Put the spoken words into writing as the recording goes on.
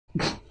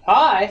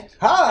Hi.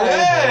 Hi.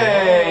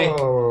 Hey.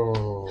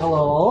 Oh.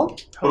 Hello.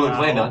 What are we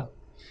playing on?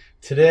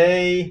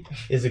 Today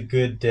is a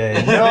good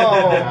day.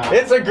 No,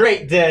 it's a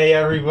great day,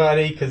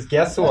 everybody, because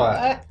guess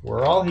what?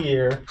 We're all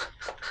here.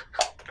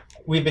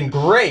 We've been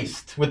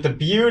graced with the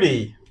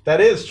beauty that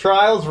is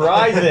Trials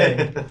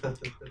Rising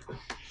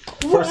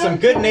for some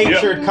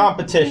good-natured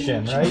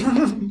competition,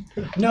 right?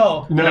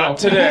 No. Not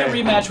today.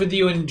 We had a rematch with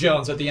you and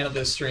Jones at the end of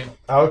this stream.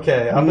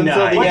 Okay, up until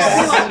the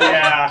Nice. end.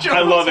 Yeah, I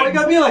love Why you it.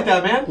 gotta be like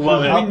that, man?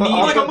 Love it. Up- We need-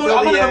 up I'm until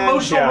on the an end.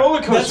 emotional Yeah. roller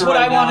coaster That's what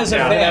right I want now. as a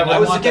Yeah. fan. I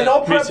was want getting that.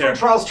 all prepped Me for too.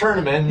 Trials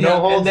tournament, No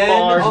holds and then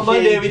barred on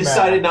Monday we cage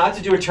decided match. not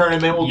to do a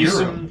tournament. We'll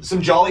do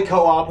some jolly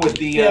co-op with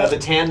the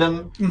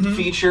Tandem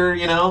feature,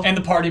 you know, And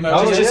the party mode.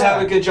 Oh, just yeah.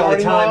 have a good jolly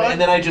Party time. mode. And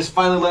then I just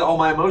finally let all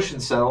my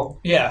emotions settle,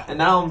 Yeah. and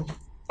now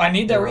I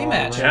need that We're all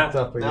rematch. ramped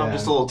up now I'm again.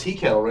 just a little tea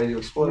kettle ready to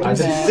explode. I've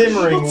been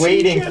simmering,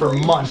 waiting for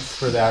months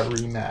for that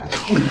rematch.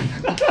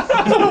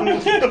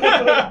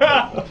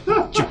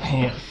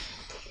 Japan.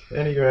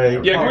 Anyway.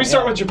 Yeah, can we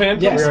start with Japan?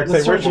 Yes. We're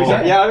gonna say, where should we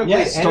start? Yeah, I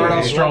don't Start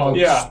off strong.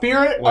 Yeah.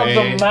 Spirit of Wait.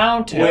 the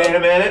mountain. Wait a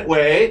minute,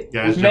 wait.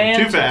 Guys, jump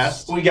Man, too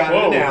fast. We got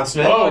Whoa. an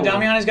announcement. Oh,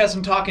 Damiani's got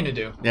some talking to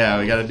do. Yeah,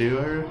 we gotta do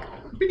our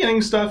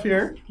beginning stuff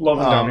here.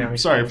 Loving Damiani.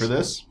 Sorry for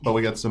this, but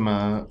we got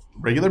some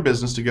regular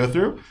business to go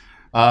through.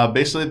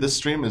 Basically, this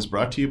stream is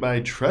brought to you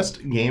by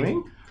Trust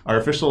Gaming, our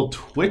official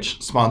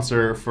Twitch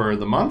sponsor for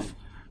the month.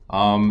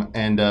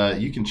 And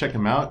you can check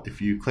them out if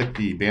you click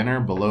the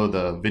banner below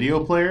the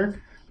video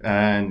player.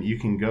 And you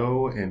can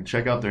go and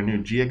check out their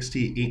new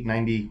GXT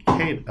 890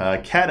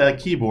 Kata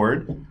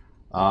keyboard.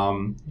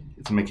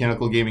 It's a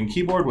mechanical gaming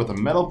keyboard with a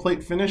metal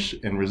plate finish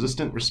and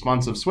resistant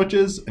responsive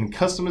switches and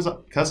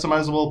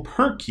customizable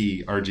per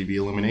key RGB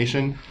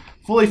illumination.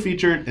 Fully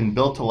featured and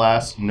built to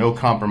last, no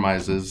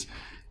compromises.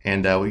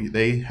 And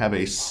they have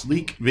a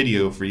sleek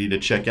video for you to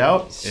check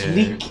out.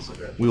 Sleek.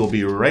 We will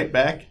be right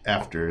back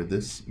after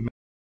this.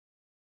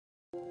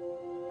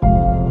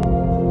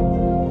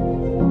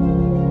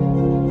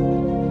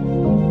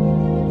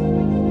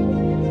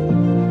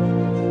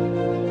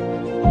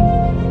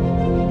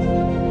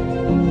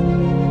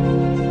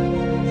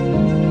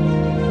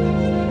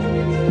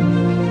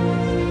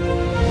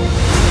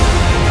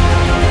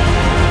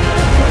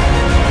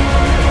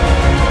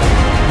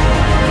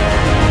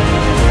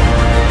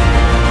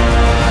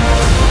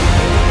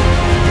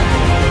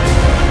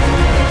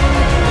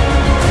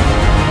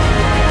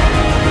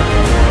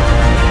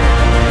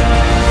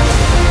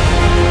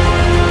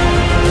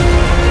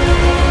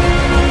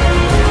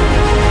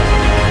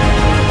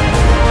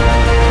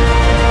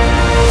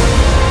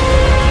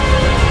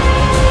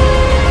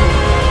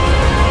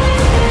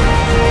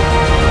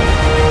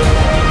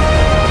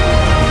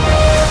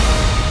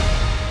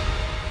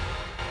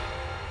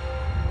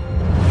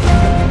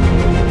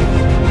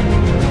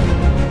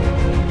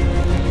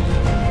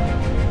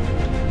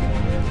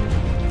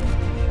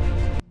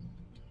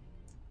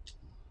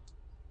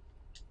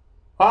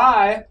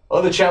 Hi.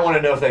 Oh, the chat want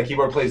to know if that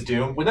keyboard plays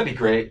Doom. Wouldn't that be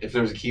great if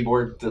there was a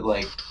keyboard that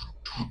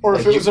Or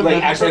like if it was you, a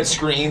like actually had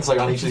screens like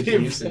on each of the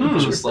keys, and Hmm.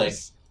 just like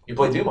you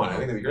play Doom on it? I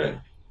think that'd be great.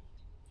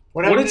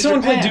 What did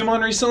someone play Doom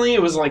on recently?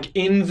 It was like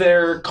in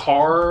their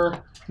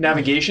car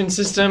navigation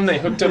system. They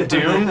hooked up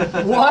Doom.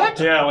 What?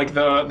 Yeah, like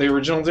the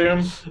original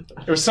Doom.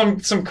 It was some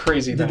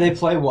crazy Did thing. they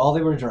play while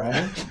they were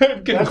driving?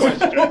 Good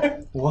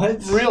question.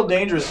 What? Real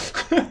dangerous.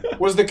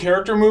 Was the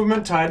character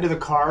movement tied to the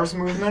car's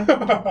movement?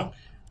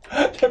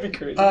 That'd be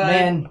crazy.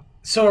 Man,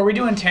 So are we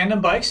doing tandem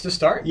bikes to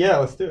start? Yeah,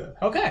 let's do it.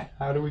 Okay.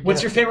 How do we get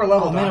What's your favorite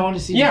level? oh man, I Don? want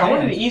to see. Yeah, I Japan.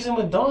 wanted to ease in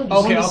with Dawn.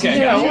 Okay, okay.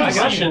 Yeah, I I got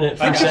got you.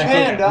 it. I got you.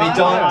 Japan, Don. I mean,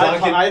 Don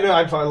could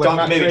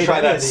I'm maybe not try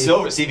trading that any of these.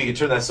 silver. See if you can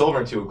turn that silver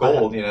into a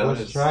gold. You know,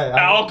 Let's just try it.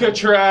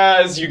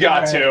 Alcatraz, you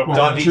got to.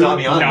 Don v.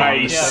 Damiani.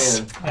 Nice.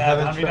 Saying. Yeah,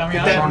 haven't Dami, tried- Dami,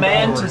 That Dami.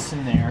 mantis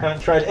in there.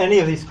 Haven't tried any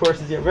of these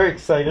courses yet. Very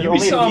excited.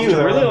 Only a Ubisoft few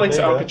though. really likes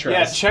Beta.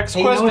 Alcatraz. Yeah, Chex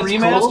Hey, you Quest know what's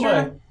cool?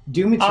 Remaster.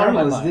 Doom Out of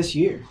my Eternal is mind. this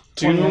year.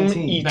 Doom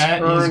 2019.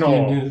 That is good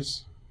Eternal.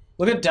 news.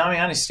 Look at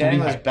Damiani standing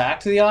with his back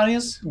to the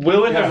audience.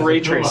 Will it have Yeah, ray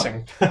it's a Kuma.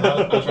 tracing?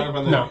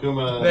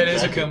 No. That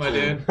is Akuma,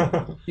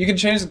 dude. You can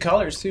change the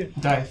colors too.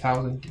 Die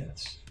 1,000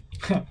 deaths.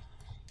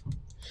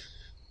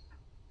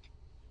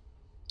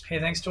 Hey,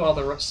 thanks to all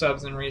the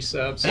subs and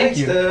resubs. Thanks,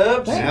 you.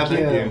 Stubbs. Yeah, thank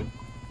you. you.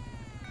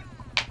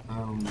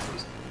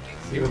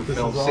 See what this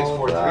Film is 6, all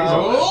 4, 3.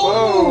 about.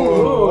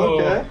 Whoa,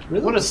 okay.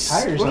 Really? What a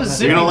Tires what on a that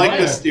zip. You're gonna like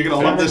fire. this. You're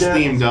gonna love this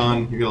theme,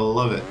 Don. You're gonna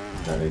love it.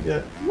 Trying to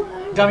get.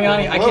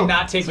 Damiani, I Whoa.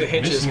 cannot take the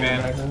hitches, missing it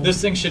man. back then.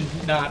 This thing should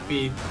not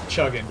be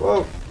chugging.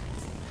 Whoa.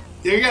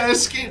 You're gonna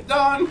escape,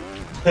 Don.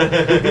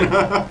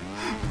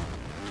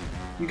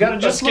 You gotta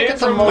just Escape look at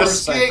the from-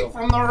 motorcycle. Escape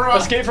from the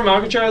rock. Escape from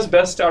Alcatraz,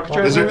 best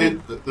Alcatraz Is there,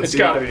 movie? let's It's see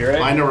gotta what- be, right?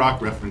 Find a rock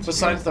reference.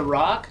 Besides The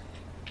Rock,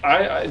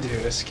 I do.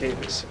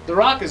 Escape is. The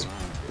Rock is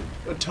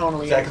a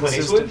tonally Is that Clint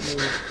inconsistent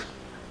Eastwood? movie.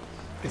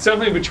 It's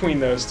definitely between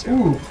those two.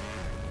 Ooh.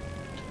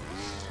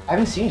 I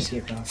haven't seen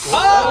Escape Room.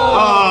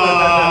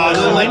 Oh,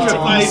 the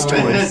electrified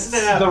Eastwood.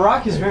 spin. The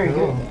Rock is very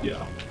good.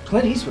 Yeah.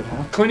 Clint Eastwood,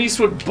 huh? Clint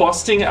Eastwood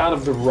busting out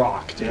of the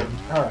rock, dude.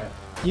 All right.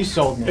 You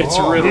sold me. It's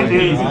Oh, really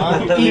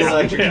man. He's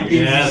electrocuted.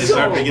 Yeah, they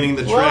start beginning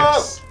the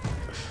tricks.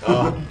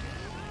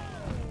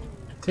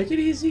 Take it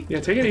easy. Yeah,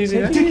 take it easy.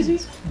 Take it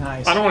easy.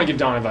 Nice. I don't want to give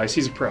Don advice.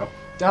 He's a pro.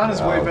 Don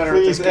is way better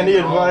at Please, this any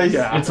game. advice?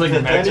 Yeah. It's like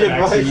Any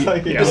advice I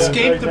can Yeah. get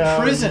Escape right the now?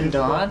 prison,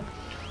 Don.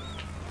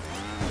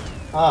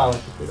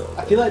 Oh, good old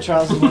I feel like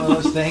Trials is one of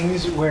those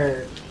things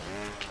where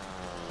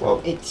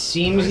Well, it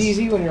seems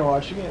easy when you're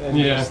watching it, and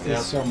Yeah.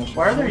 it's so much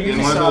Why are there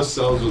In one of those Ubisoft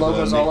cells with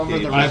logos all over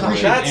Nick the Cage. I room?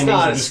 appreciate That's endings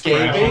not of this crap.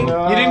 escaping.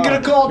 You didn't get a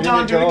gold,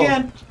 Don. Do it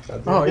again.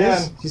 Oh,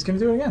 again. he's gonna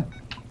do it again.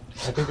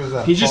 I think it was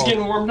that. He's just fault.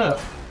 getting warmed up.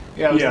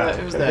 Yeah, it was Yeah. that,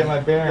 it was Gotta get my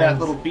that, bearings. that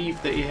little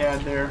beef that you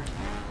had there.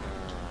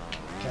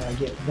 Gotta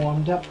get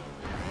warmed up.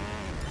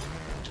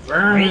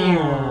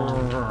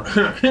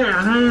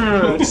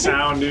 That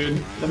sound,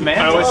 dude. The man.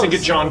 I always think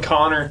of John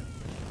Connor.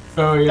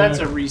 Oh yeah. That's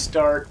a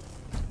restart.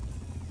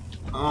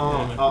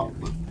 Oh,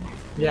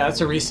 Yeah,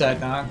 that's a reset,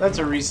 Don. That's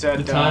a reset,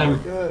 the Don. time.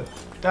 Good.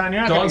 Don,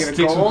 you're not Don gonna get a sticks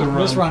with the gold. run.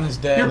 This run is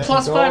dead. You're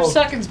plus Gold. 5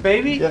 seconds,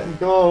 baby. Getting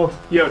gold.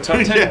 Yo, top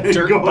 10 Yeah,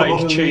 dirt go.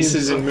 bike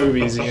chases in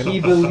movies, Ian. He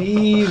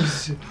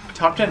believes.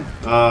 Top 10.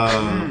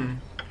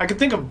 I could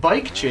think of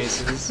bike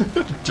chases.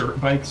 Dirt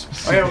bikes.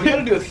 Oh yeah, we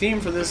gotta do a theme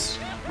for this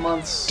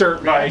month's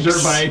Dirt bikes.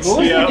 Dirt bikes. What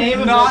was Yeah. the name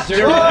of Not that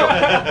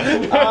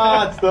dirt?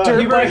 Ah, it's done.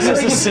 Dirt bikes is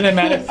a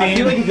cinematic I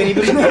feel like theme. if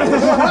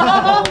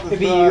anybody it'd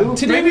be you.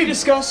 Today we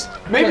discussed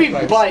Maybe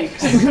dirt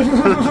bikes.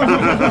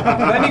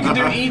 Then you could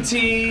do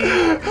E.T. You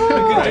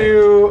could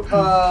do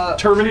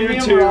Terminator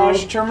Premium 2.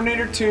 Rush,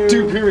 Terminator 2.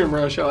 Dude, Premium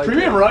Rush. I like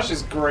Premium that. Rush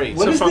is great.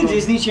 What So is the fun.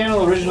 Disney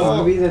Channel original Oh.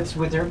 movie that's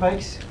with dirt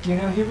bikes? Do you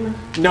know, Huber?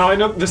 No, I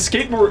know the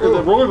skateboard,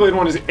 the rollerblade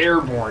one is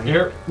Airborne.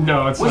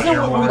 No, it's not Wasn't that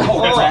Airborne. what we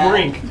call That's that?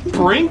 Brink.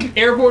 Brink?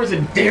 Airborne is a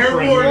different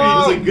Airborne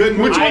is a good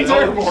movie. Which one's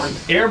Airborne?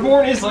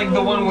 Airborne is like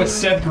the one with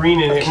Seth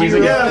Green in it. He's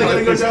like, Yeah, they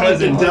gotta go his down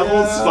cousin. the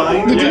devil's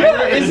spine. Yeah,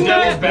 the isn't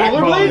devil's that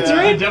backbone. rollerblades, Yeah,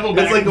 right? the devil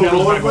It's like a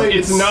devil's rollerblade. backbone.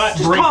 It's not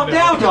Just Brink. calm though.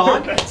 down,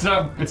 Don.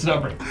 It's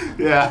not Brink.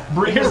 Yeah.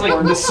 Brink is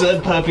like the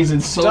Sud Puppies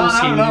and Soul Don,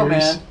 I don't know,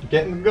 Seniors. man.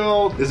 Getting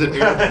gold. Is it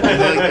like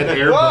an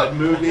Air Bud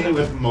movie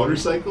with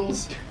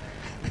motorcycles?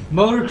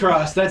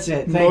 Motocross, that's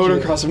it. Thank you.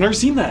 Motocross. I've never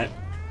seen that.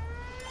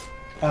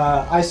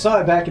 I saw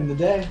it back in the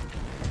day.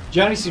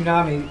 Johnny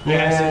Tsunami.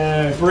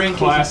 Yeah, Brink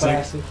classic.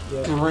 is a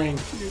classic. Yeah. Brink.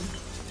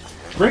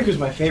 Brink was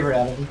my favorite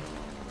out of them.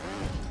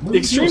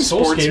 Extreme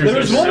Soul sports. Skaters There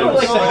was are one so where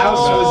like the house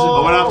was.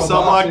 Oh, what up,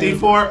 Cellblock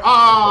D4?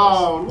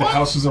 Oh, The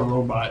house is a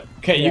robot.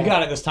 Okay, you Yeah.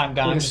 got it this time,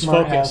 Don. Like a Just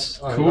smart focus.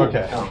 house. Cool.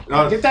 Okay.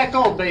 no, Get that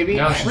gold, baby.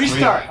 No, it's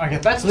Restart. Okay.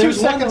 That's So 2 there's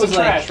one that seconds was of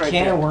like trash right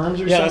can there. of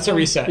worms or Yeah, something. that's a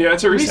reset. Yeah,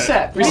 it's a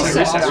reset. Reset.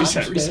 Reset.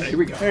 Reset. Reset. Here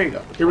we go. There you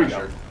go. Here we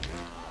go.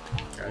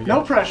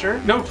 No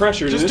pressure. No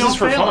pressure. Just this don't is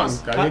for fail fun.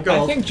 us. I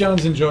think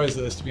Jones enjoys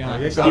this, to be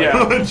honest.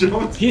 Yeah.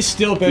 Jones. He's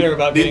still bitter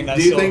about Do getting that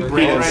you silver. think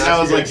Brandon right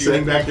now is like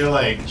sitting back there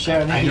like,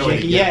 Shout out I to know what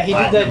Jakey. he Yeah, gets he did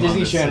that platinum on Disney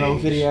this Channel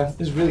stage. video. It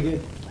was really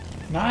good.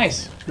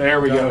 Nice. There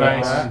we go,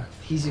 Nice. guys.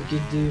 He's a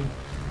good dude.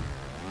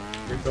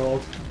 Get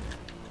gold.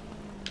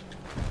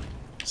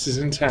 This is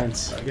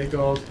intense. I get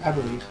gold. I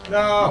believe.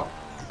 No.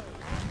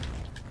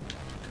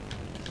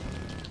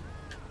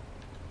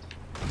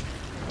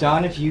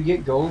 Don, if you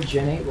get gold,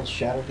 Gen 8 will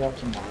shadow drop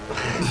tomorrow.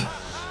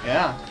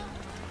 Yeah.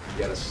 You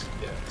gotta,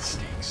 yeah, it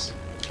stinks.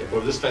 Okay,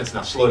 over this fence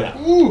now. Slow down.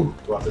 Ooh!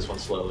 Go off this one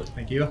slowly.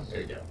 Thank you. There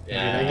you go. Thank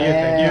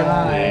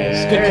Yeah. It's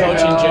Nice. good There you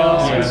coaching, go.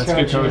 Jones. Yeah, that's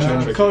good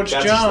coaching. Coach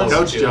That's Jones. a slow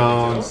Coach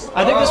Jones.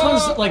 I think this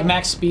one's like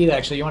max speed,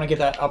 actually. You want to get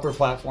that upper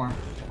platform.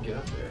 Get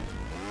up there.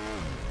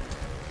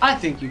 I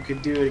think you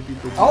could do it if you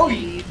could. Oh,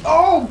 breathe.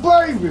 oh,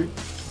 baby!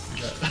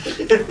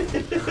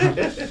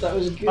 That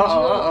was a good Uh-oh,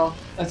 job. uh-oh.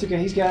 That's okay.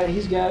 He's got it.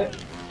 He's got it.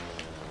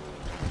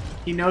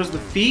 He knows the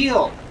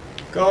feel.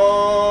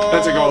 Gold.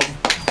 That's a gold.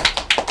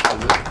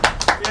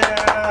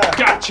 Yeah.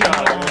 Gotcha.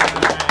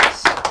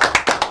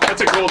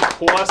 That's a gold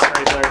plus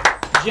right there.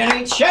 Gen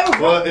 8 shadow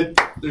drop. Well,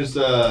 there's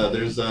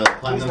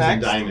platinums and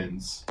next?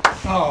 diamonds.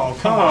 Oh,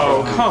 come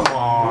Oh, on. come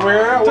on.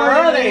 Where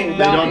are they? They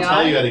don't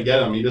tell you how to get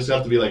them. You just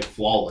have to be like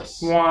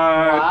flawless. What?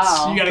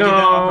 Wow. You gotta get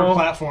that upper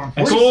platform.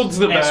 Gold's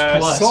the S best.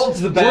 plus.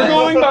 Gold's the We're best.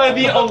 going by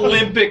the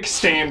Olympic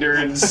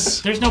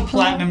standards. There's no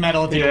platinum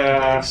medal at the Yeah,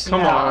 Olympics.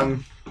 come Yeah.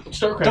 on.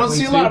 StarCraft Don't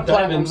see a League lot of 2,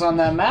 platinums on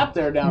that map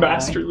there down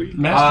Master League.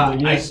 Master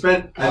League, I yes.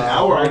 spent an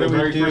hour on the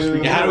very first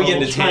weekend. Yeah, how do we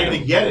get into trying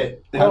Tandem? to get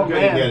it? Oh, How can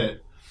man. I get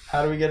it?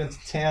 How do we get into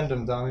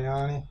Tandem,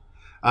 Damiani?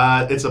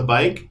 It's a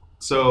bike.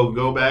 So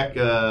go back.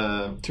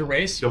 To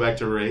race? Go back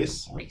to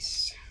race,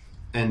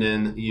 and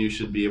then you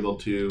should be able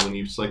to, when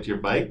you select your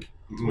bike,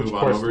 move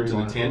on course over do you to the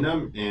want to do?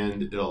 tandem,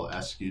 and it'll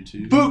ask you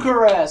to.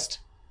 Bucharest.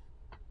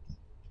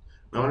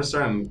 I want to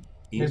start on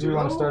easy. Maybe we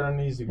want to level? start on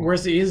easy.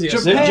 Where's the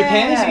easiest?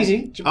 Japan is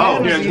easy. Oh,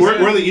 Japan yeah. is Where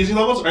easy. are the easy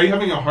levels? Are you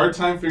having a hard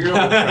time figuring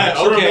out what tracks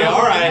are Okay, available?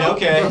 all right,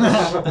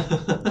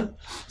 okay.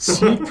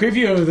 Sneak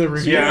preview of the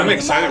review. Yeah, I'm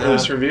excited for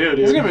this review, This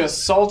is dude. gonna be a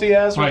salty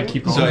ass All right, one.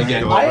 keep So going.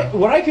 again,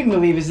 What I couldn't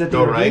believe is that the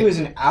Go review right. is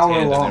an hour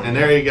Tandem. long. And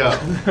there you go.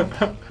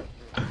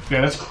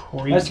 Yeah, that's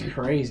crazy. That's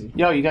crazy.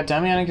 Yo, you got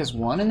Damianicus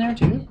 1 in there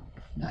too?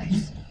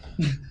 Nice.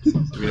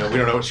 we don't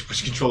know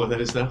which controller that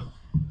is though.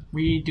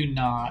 We do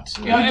not.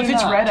 We Yeah, if do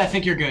it's not. red, I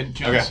think you're good,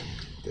 Jones. Okay.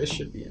 This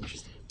should be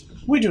interesting.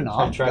 We do Have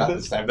not. you tried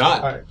this? I have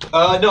not.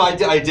 Alright. No, I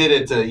did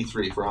it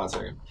E3 for a hot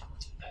second.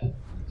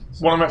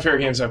 One of my favorite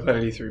games I played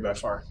at E3 by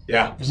far.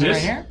 Yeah. Is it right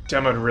here?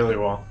 Demoed really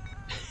well.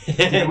 That's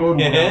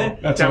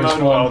Demoed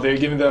always well. fun. They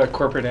give me the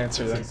corporate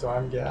answer there. So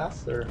I'm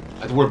gas or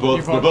We're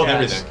both You're both gas.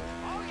 everything.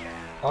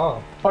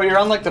 oh. Oh, you're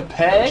on like the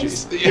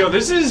pegs? Yo,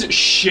 this is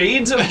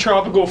shades of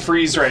tropical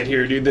freeze right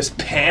here, dude. This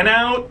pan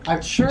out,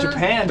 I'm sure.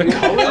 Japan. the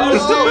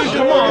colors, dude.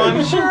 Come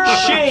on,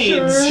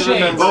 shades.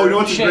 Shades. Oh, you know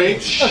what's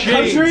great? Shades.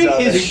 Country of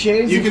is it.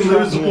 shades. You of can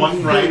lose tropical.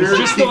 one rider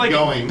Just to the, keep like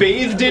going.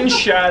 bathed in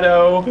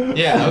shadow.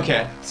 Yeah.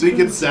 Okay. So you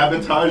can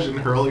sabotage and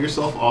hurl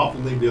yourself off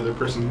and leave the other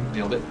person.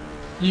 Nailed it.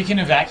 You can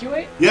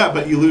evacuate? Yeah,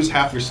 but you lose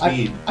half your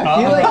speed.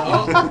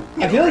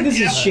 I feel like this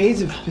is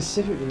shades of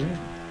Pacific Rim.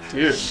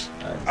 Dude,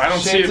 I don't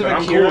see Shades it, but of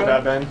I'm cool Akira. with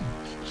that, Ben.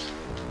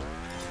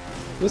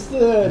 What's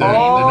the?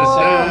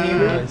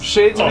 Oh.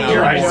 Shades of Oh,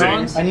 Akira Rising.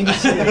 Jones. I need to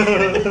see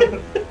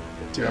it.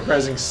 Dude,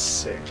 Uprising's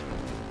sick.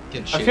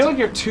 I feel like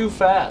you're too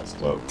fast.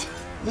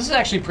 This is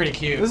actually pretty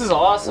cute. This is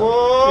awesome.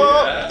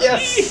 Whoa!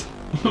 Yes.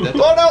 Oh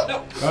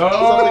no!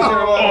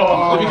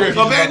 Oh, That'd be great if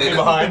you abandoned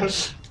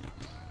just behind.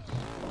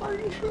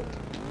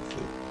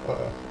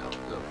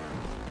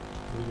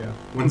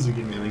 When's the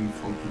game ending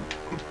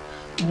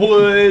funky?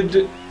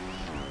 Would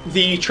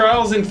the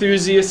Trials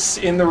enthusiasts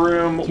in the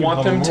room Dude,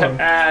 want them to level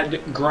one.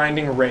 add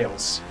grinding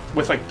rails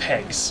with like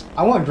pegs?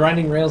 I want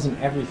grinding rails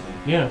and everything.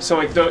 yeah. So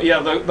like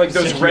like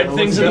those Sick, red yeah,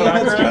 things in the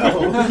let's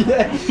background.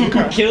 Yeah, you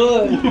could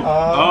kill a yeah,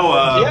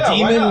 why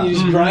demon. not? You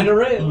just grind a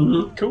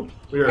rail. Cool.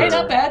 Hey,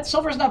 not bad.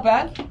 Silver's not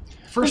bad.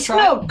 First It's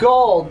try. no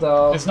gold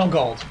though. It's no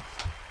gold.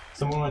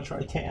 Someone want to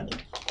try Tandem?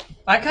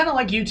 I kind of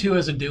like you two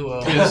as a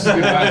duo. I'll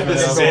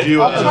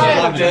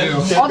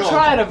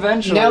try it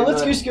eventually. Now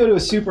let's but- just go to a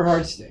super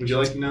hard stage. Would you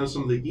like to know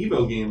some of the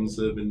Evo games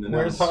that have been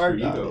Where's announced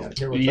hard? for Oh, Evo? yeah,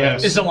 here we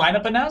Yes. Is the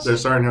lineup announced? They're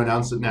starting to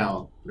announce it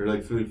now. They're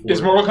like 3, 4.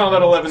 Is Mortal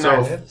Kombat 11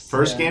 So, there?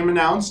 first game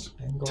announced,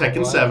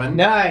 Tekken 7.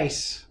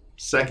 Nice.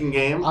 Second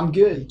game, I'm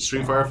good.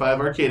 Street Fighter 5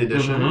 Arcade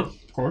Edition. Of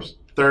course.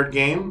 Third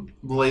game,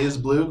 Blaze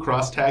Blue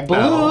Cross Tag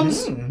Battle.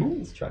 Balloons.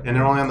 Let's try. And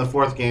they're only on the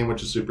fourth game,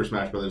 which is Super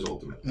Smash Bros.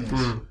 Ultimate.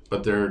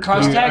 But they're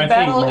Cross I tag think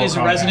battle Mortal is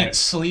Kombat. resident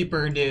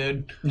sleeper,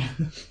 dude.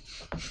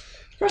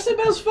 Cross that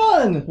battle's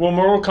fun. Will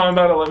Mortal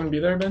Kombat 11 be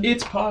there, Ben?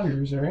 It's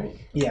poggers, alright?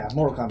 Yeah,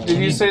 Mortal Kombat. Did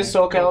you say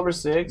Soul Calibur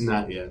 6?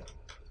 not yet.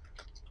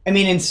 I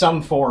mean, in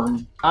some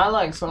form. I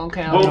like Soul Will know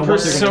Calibur. what they're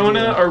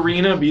Persona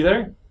Arena be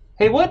there?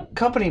 Hey, what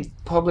company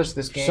published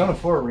this game? Persona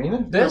 4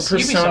 Arena? This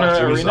Persona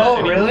Ubisoft. Arena.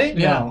 Oh, really?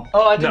 Yeah. No.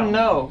 Oh, I didn't No.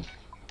 know.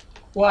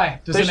 Why?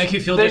 Does They it make should-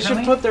 you feel They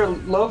differently? should put their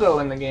logo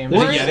in the game. Yeah,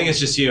 I think it's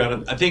just you.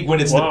 I think when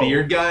it's Whoa. the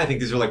beard guy, I think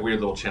these are like weird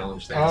little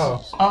challenge things.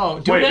 Oh, Oh,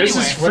 do Wait, it this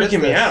anyway. is What is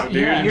freaking me this? out,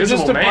 dude. Yeah. You're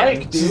just Invisible a Man.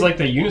 bike, This is dude. like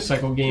the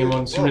unicycle game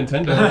on Super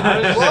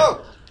Nintendo.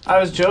 whoa! I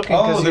was joking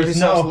because Oh, there's Ubisoft's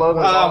no.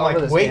 logo's all I'm like,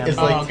 over this wait, damn is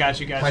thing. like Oh, got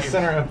you. my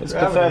center of It's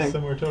gravity pathetic. is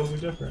somewhere totally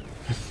different.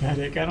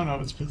 Pathetic. I don't know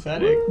if it's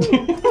pathetic.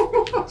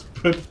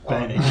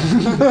 Pathetic.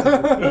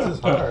 This is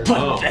hard.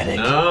 Oh, Isn't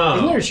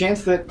no. there a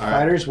chance that All right.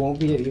 fighters won't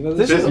be at Evo?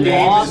 This Fifth is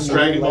game awesome. is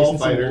Dragon Ball Licensing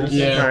Fighters.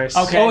 Yeah. Nice.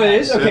 Okay. Oh, it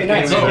is? Fifth Okay, game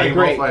nice. is Okay, Dragon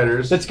Ball great.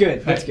 Fighters. That's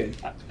good. That's good.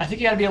 I think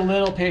you gotta be a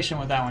little patient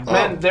with that one.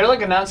 Man, they're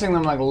like announcing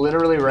them like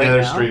literally right Yeah,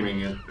 they're now.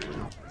 streaming it.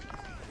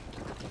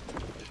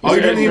 Oh,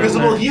 you're doing the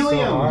invisible So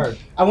helium. hard.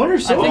 I wonder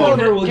if I Soul think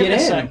Calibur will give get it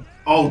a in. sec.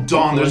 Oh,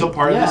 Dawn, there's a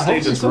part Yeah, of the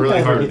stage hopefully that's Soul really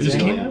Calibur hard to gets Just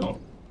in. do. came out.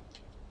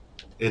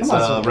 It's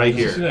Come on, right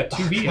Let's do here. that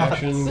 2B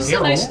action. This is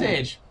a nice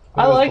stage.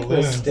 I like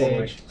Balloons. this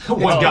stage.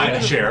 One guy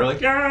in a chair,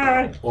 like,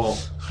 ah. Well,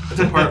 it's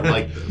a part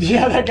like this.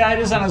 Yeah, that guy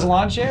is on his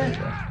lawn chair.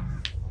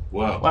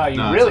 Whoa. Wow, you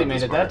No, it's really not made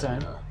this it that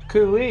part. time.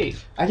 Cooey.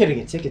 I gotta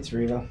get tickets for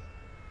Evo.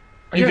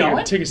 Are you going?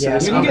 going? Tickets to Yeah,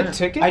 this? You can Okay. get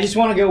tickets? I just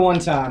want to go one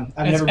time.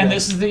 I've never been. And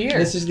this is the year.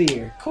 This is the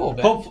year. Cool,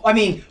 Ben.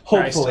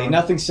 Hopefully. Tom.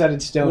 Nothing's set in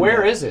stone.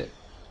 Where yet. is it?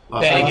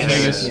 Las Vegas.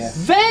 Vegas. Yeah.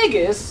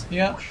 Vegas?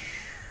 Yeah.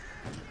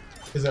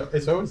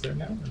 It's always there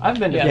now. I've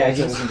been to Yeah, Yeah, Vegas.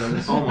 it's always in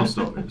Vegas. Almost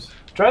always.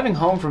 Driving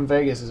home from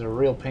Vegas is a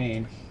real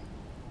pain.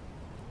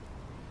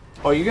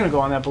 Oh, you're gonna go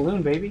on that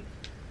balloon, baby.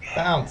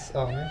 Bounce.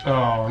 Oh man.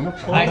 Oh, no.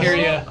 I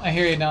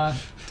hear you, Don.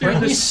 Bring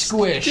me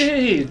squish.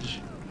 Stage.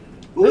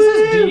 This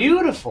is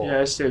beautiful.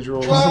 Yeah, stage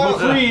rules.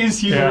 Freeze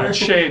here. Yeah,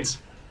 shades.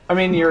 I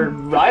mean, your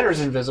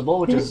rider's invisible,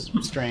 which is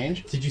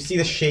strange. Did you see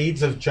the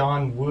shades of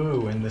John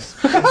Woo in this?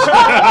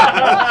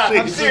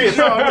 I'm serious.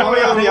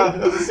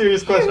 That's a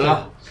serious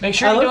question. Make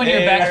sure you're doing your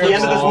At the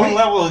end of this backflips. one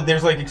level,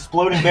 there's like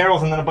exploding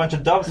barrels and then a bunch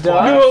of doves. Doves?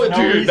 flying No, for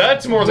dude, reason.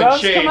 that's more than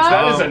Doves shades. come out?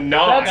 That is a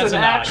nod. That's a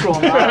an nod. actual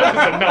nod. That's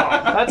a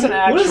nod. That's an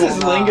actual What is this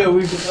nod. lingo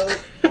we've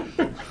developed?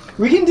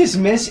 We can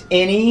dismiss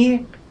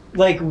any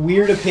like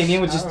weird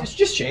opinion with it's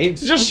just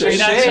shades. Just Are you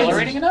not shades.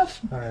 accelerating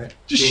enough? All right.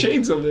 Just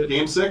shades of it.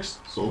 Game 6,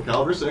 Soul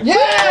Calibur 6.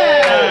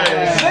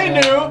 Yeah! They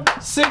knew.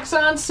 6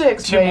 on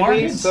 6, Two more?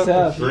 baby. Good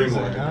stuff. 3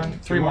 more.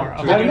 Three more. I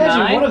Okay. imagine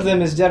 9? one of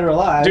them is dead or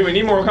alive. Do we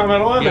need more Kombat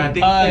 11? Yeah, I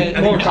think, Uh, I think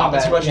Mortal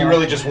Kombat's Kombat, much. yeah. You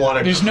really just want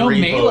to There's no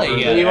creep melee over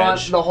yet. the You want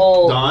edge. the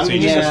whole. Dawn, So you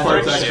Yeah. just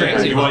Spark start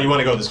Attack. you want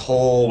to go this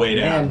whole way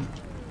down. Man.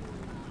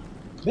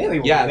 Melee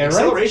will Yeah, be the there, right?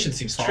 acceleration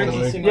seems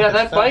tricky. Yeah,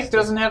 that bike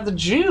doesn't have the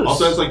juice.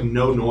 Also has like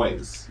no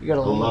noise. You gotta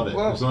I love it.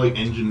 Whoa. There's no like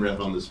engine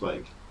rev on this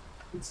bike.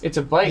 It's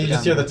a bike. You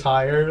just hear the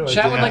tire. Like,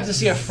 Chat would Yeah. like to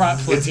see a front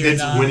flip It's here,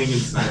 Don. winning in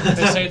silence.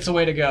 They say it's the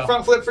way to go.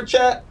 front flip for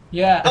chat.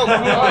 Yeah. Oh,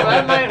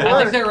 that might I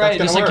work. think they're right.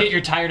 That's Just gonna like work. get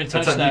your tire to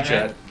touch That's on you, that,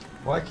 Chad. right?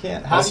 Why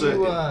can't? How Also, do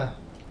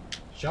you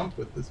jump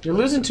with this? You're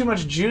losing too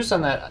much juice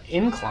on that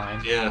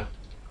incline. Yeah.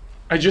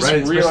 I just Right,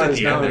 especially at realized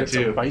the now end that there, it's too.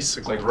 a It's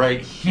bicycle. like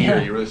right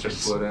here, you really start to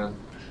slow down.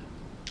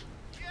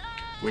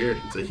 Weird.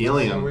 It's a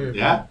helium. Weird.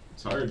 Yeah,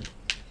 it's hard.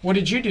 What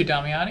did you do,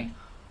 Damiani?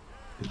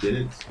 I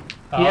didn't.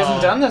 He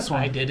hasn't done this one.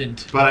 I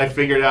didn't. But I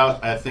figured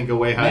out, I think, a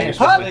way how Man, you're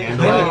supposed to if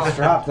handle it it. gets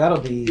dropped, that'll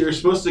be. You're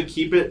supposed to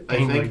keep it,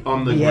 I think,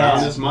 on the Yeah,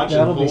 ground as much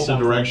that'll and be hold the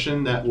something.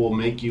 direction that will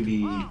make you be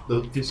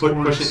Discord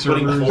putting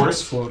servers force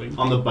exploding.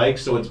 on the bike,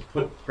 so it's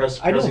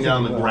pressing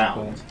down on the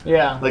ground.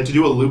 Yeah. Like to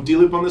do a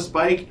loop-de-loop on this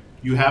bike,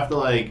 you have to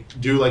like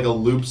do like a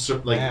loop,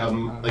 like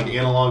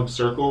analog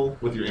circle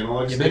with your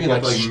analog Yeah, stick. maybe You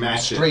have like to like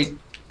match straight. it.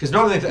 Because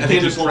normally I You think can't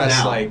you just hold press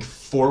down. like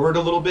forward a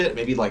little bit,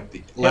 maybe like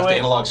the left wait.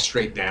 analog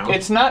straight down.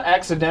 It's not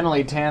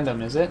accidentally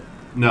tandem, is it?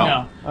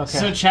 No. Okay.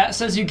 So chat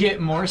says you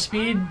get more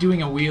speed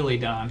doing a wheelie,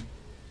 Don.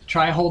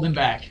 Try holding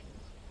back.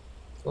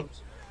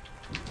 Whoops.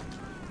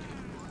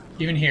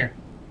 Even here.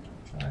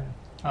 Try.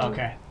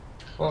 Okay.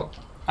 Well,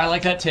 I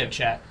like that tip,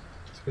 chat.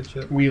 it's a good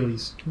chip.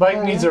 Wheelies.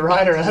 Bike needs a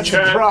rider. That's the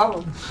Chat.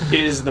 problem.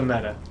 Is the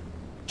meta.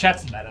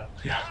 Chat's the meta.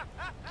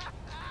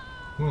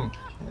 Can't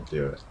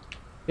do it.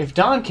 If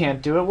Don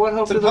can't do it, what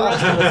hope do the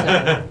rest of us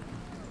have?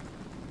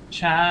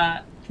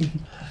 Chat.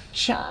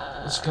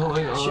 What's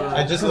going on?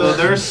 I just So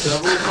there are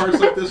several parts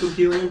like this with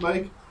helium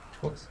bike.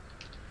 Whoops.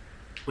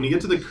 When you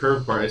get to the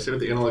curve part, I say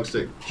with the analog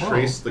stick,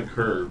 trace the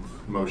curve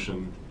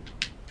motion.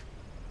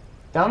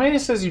 Dalmania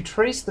says you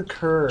trace the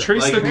curve.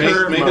 Trace Like the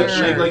curve make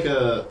motion. like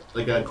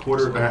a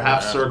quarter or a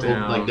half circle,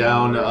 like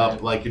down to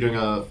up, like you're doing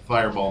a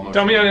fireball motion.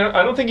 Tell me,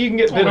 I don't think you can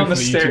get I'll bit wait on the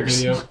for YouTube stairs.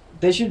 video.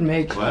 They should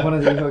make What? one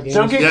of the Evo games.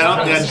 Don't get Yeah,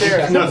 grabbed on the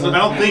stairs. no, so I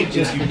don't think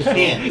just you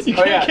can't.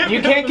 Oh yeah, you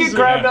can't get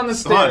grabbed on the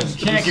Come on. stairs.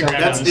 Can't get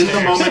grabbed That's on the in the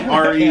stairs.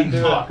 moment RE Can't do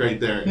it. talk right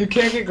there. You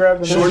can't get grabbed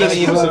on the Shortest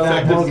stairs. most Evo,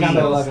 effective Mortal Kombat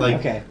means, 11. like,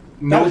 Okay.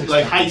 No,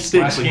 like high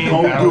stakes, like game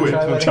don't out. do it.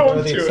 Try letting Don't go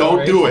of the do it.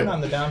 Don't do acceleration it.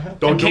 on the downhill.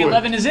 Don't do it.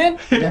 MK11 is in?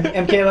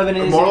 MK11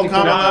 is. Mortal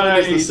Kombat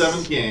 11 is Nice. the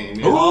 7th game.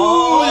 Ooh, there it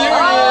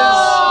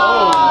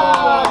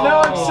Oh, is!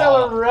 no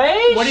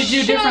acceleration. What did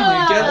you do differently?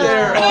 Get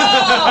there.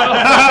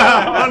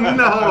 Oh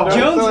no!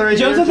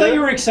 Jones, I thought you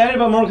were excited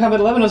about Mortal Kombat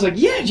 11. I was like,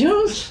 yeah,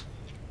 Jones.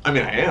 I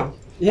mean, I am.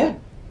 Yeah.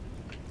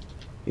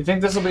 You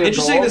think this will be a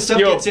Interesting goal? that stuff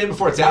Yo. gets in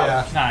before it's out.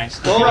 Yeah.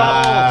 Nice.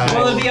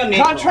 Well, it'll be on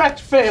April. Contract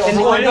failed. And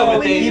Well, I know, but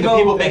only the Evo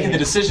people thing. making the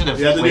decision of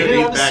You have to do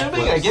waiting, I'm 8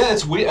 assuming. backflips. Yeah,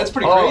 that's weird. That's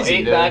pretty Oh, crazy. 8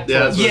 dude. back. Yeah,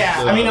 that's Yeah,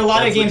 what's, I mean, a lot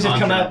of that's the games have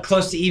come contract. out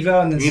close to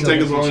Evo, and then You can still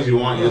take as long as you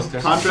want. Yes.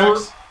 Yeah.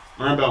 Contracts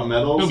aren't about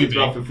medals; It'll be it's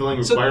about big.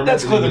 fulfilling So requirements.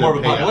 that's and clearly you more of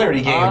a get paid out.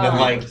 popularity game than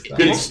like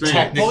Good it's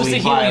experience. What was the technically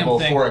helium viable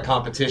thing? for a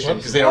competition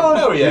because they don't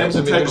know yet. Yeah, I it's a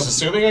mean, they're type just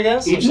of- assuming, I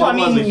guess. Each Well, I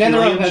level has mean, a NetherRealm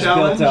helium has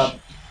challenge. built up.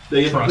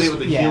 They have to play Trust.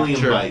 with a Yeah.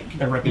 helium Sure. bike. A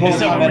Mortal reputation.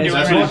 So we're Kombat doing is- right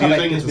That's now. what it's Mortal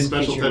Kombat using. has It's a been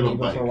special featured type in of Evo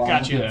bike. for a while.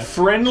 Got you. Yeah.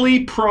 Friendly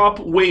prop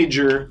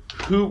wager.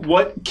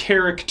 What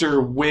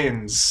character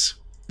wins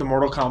the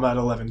Mortal Kombat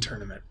 11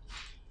 tournament?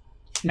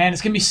 Man,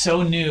 it's gonna be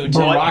so new. What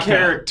To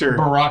character?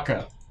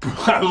 Baraka.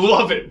 I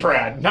love it,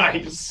 Brad.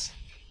 Nice.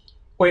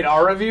 Wait,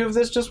 our review of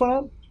this just went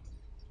up?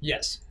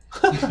 yes.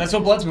 That's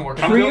what Blood's been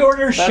working on.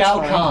 Pre-order That's Shao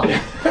fine.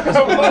 Kahn.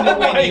 Oh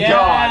my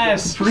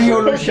Yes.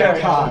 Pre-order Shao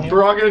Kahn.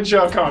 Baraka and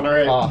Shao Kahn,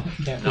 alright. Oh,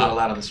 can't do Not it.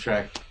 allowed on this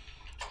track.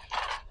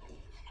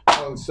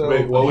 Oh, so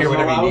Wait, what was Hear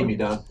whenever you allowed? need me,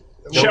 Don.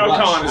 Shao rush.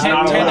 Kahn is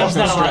not allowed. Tandem's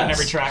not No allowed on stress.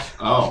 every track.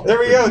 Oh. there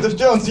we go. There's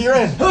Jones. You're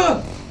in.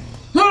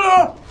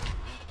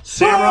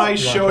 Samurai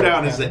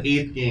Showdown is the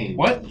 8th game.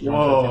 What?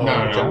 Whoa. No,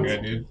 I'm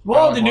good, dude.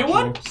 Whoa, the new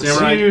one?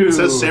 Samurai. Dude. It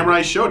says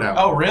Samurai Showdown.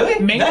 Oh, really?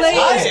 Melee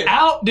That's is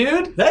out,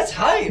 dude. That's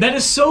hype. That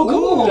is so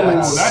cool.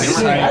 That's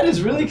That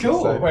is really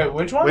cool. Wait,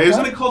 which one? Wait,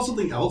 isn't it called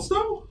something else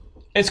though?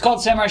 It's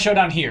called Samurai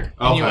Showdown here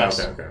in Okay,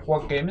 US. okay.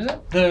 What game is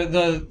it? The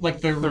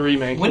The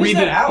remake. When is reboot,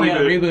 that out? yeah,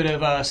 reboot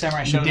of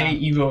Samurai The day Showdown.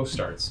 Evo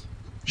starts.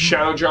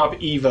 Shadow Drop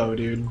Evo,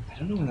 dude. I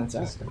don't know when that's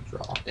out.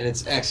 And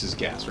it's X's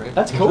gas, right?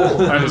 That's cool.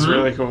 That is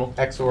really cool.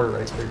 X or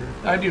right figure.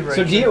 I do right.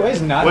 So DOA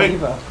is not Wait,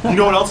 Evo. you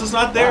know what else is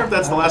not there? If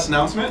that's the last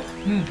announcement.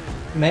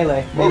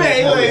 Melee.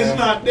 Melee is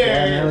not Yeah,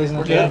 there. Melee's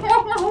not Yeah.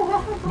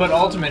 there. But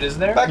Ultimate is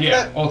there? Back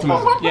Yeah, to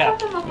ultimate. Yeah.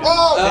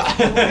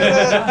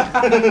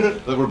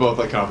 Look, we're both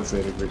like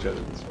compensating for each other.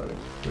 It's funny.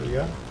 There we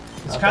go.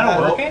 It's kind of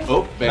working.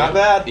 Oh, man. Not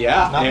bad.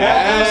 Yeah. Not yeah,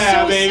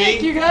 bad. baby.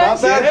 Sick, you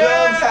guys. Not bad,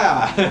 Jones.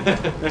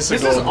 Yeah. This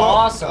This is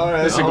awesome. All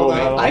right. This is a hold gold on.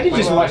 medal. I could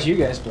just watch you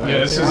guys play. Yeah,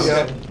 this Here we is.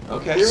 go.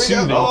 Okay. Here we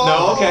go.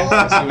 No, okay.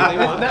 See what they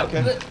want.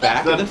 Okay.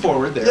 Back and then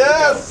forward. There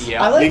Yes. we go.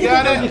 I Yeah. like You it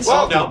got when it. I get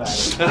Well,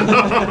 salty no.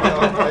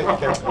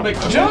 about it.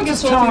 Okay.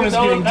 Jones' tone is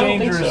getting I don't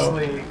think so.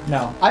 dangerously.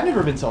 No, I've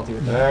never been salty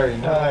with that. Very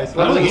nice.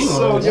 That was That was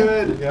so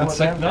good. good. Yeah. It's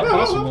like not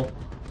possible.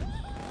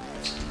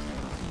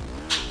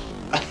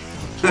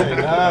 Very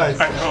nice.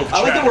 I hope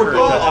I like Chad that we're heard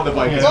both that. on the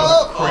bike.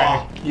 Oh,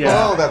 Crack.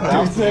 Yeah. Oh, that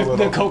bounces a The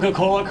little.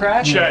 Coca-Cola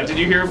crash. Chad, did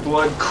you hear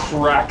Blood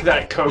crack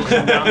that Coke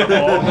from down the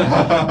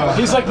hall?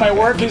 He's like, my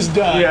work is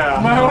done. Yeah.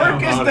 My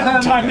work is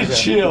done. Time to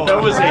chill.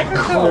 That was a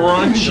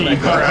crunchy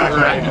crack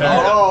right there.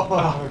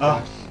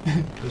 Oh,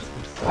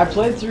 I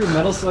played through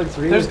Metal Slug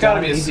 3. There's with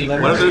gotta Don be a Easy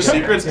secret. Level. What are their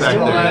secrets back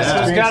there?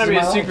 There's Yeah. gotta be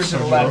a secret to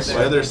the left What are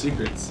there. their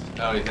secrets?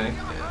 Oh, you think?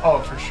 Oh,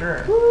 for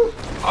sure.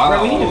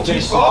 Right, we need to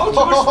finish.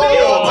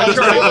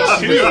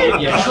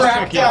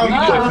 Track down.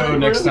 Code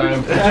next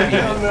time.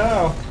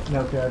 Oh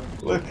No good.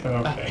 Look.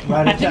 Okay.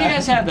 Right I think you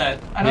guys had that.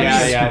 I don't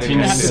Yeah,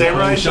 know.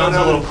 Samurai Sean's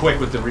a little quick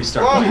with the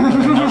restart.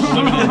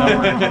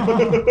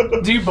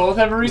 Do you both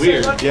have a reset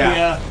Weird. button?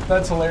 Yeah.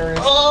 That's hilarious.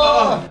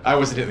 I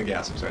wasn't hitting the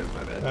gas. I'm sorry. That's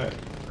my bad.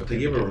 They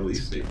gave a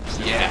release date.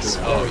 Yes.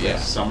 Oh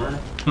yes. Summer.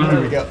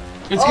 There we go.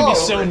 It's gonna be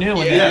so new.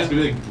 when Yeah, they it's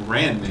gonna be like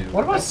brand new.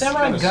 What about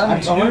Samurai I Gun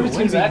 2? wonder if it's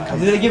When's gonna that be.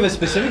 coming? Did they give a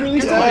specific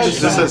release?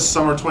 This says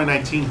summer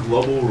 2019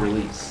 global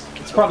release.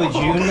 It's probably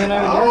June then,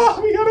 I would guess.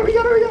 We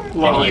got it.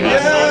 Love it.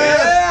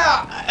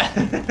 Yeah!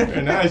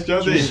 Very nice,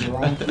 Josie.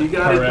 You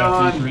got it,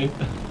 Don. You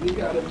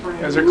got it, You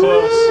guys are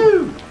close.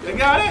 You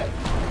got it.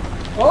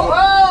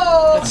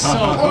 Oh! That's so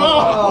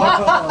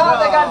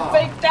They got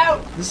faked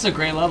out. This is a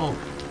great level.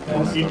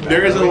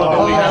 There is a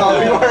level we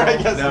have. we were, I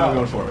guess. Now I'm Not.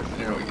 going forward.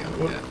 There we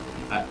go.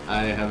 Yeah.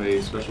 I have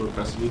a special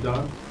request of you,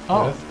 Don.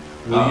 Oh.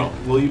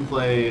 Will you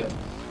play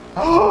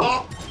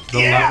Oh, the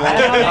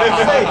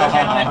level?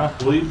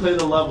 Count Will you play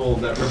the level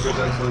that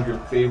represents one of your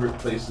favorite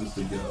places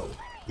to go?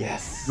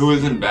 yes. Who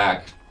isn't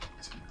back?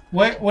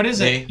 What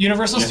is it?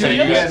 Universal You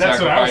Studios? that's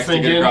what I was sacrificed to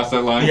get thinking. across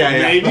that line.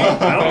 Maybe.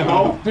 I don't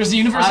know. There's the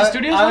Universal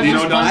Studios I one? was You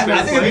just know, Don's playing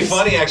I think it'd be this.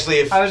 funny actually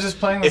if I was just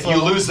playing this if you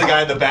level. lose the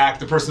guy in the back,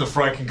 the person in the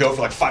front can go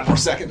for like 5 more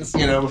seconds,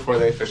 you know, before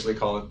they officially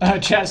call it.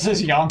 Chat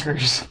says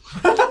Yonkers.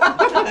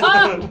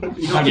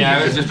 Yeah,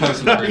 I was just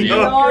posting the review.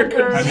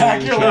 Yonkers.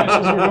 Pack your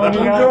lunches, we're going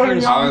to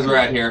Yonkers. I was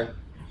right here.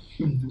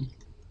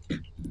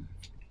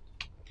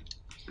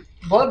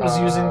 Blood was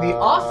using The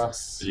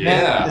Office.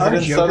 Yeah. Is Our it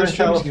in Joker Southern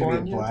stream's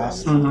gonna be a California?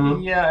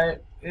 blast. Yeah,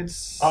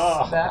 it's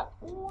that.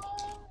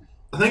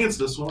 I think it's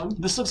this one.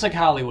 This looks like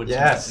Hollywood. to me.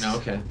 Yes.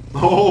 Okay.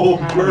 Oh,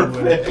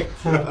 perfect.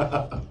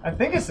 I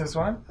think it's this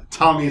one.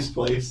 Tommy's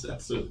Place.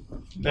 That's it.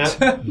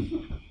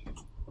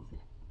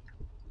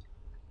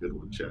 Good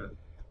one, Chad.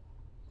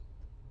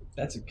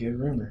 That's a good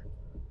rumor.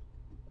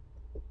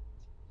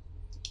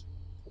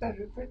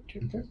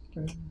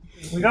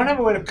 We don't have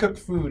a way to cook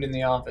food in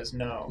the office,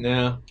 no.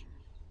 No.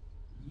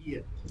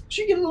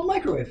 Should get a little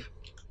microwave.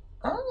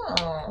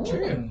 Oh.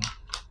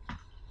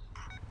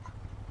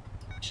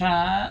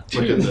 Chat.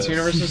 Look at It's this.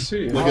 Universal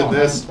Studios. Look at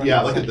this.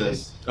 Yeah, look at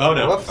this. Oh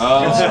no. Whoops.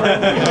 Off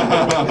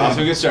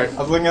to a good start. I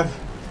was looking at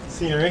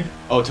scenery.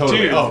 Oh totally.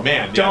 Dude, Oh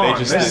man. Yeah, Dawn, they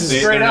just this is they,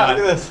 straight they're up. not-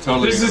 Look at this.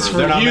 Totally. This is for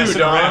They're not you, messing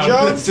Don. around.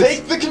 Jones,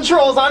 take the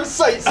controls. I'm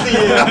sightseeing.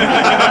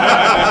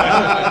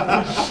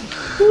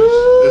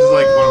 This is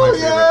like one of my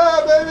favorite.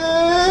 Yeah, baby.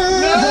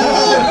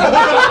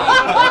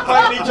 We're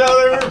fighting each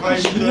other. We're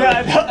fighting each other.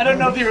 Yeah, I don't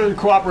know if you were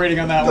cooperating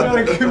on that one.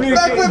 Backflip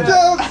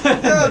Jones.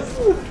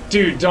 Yes.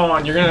 Dude,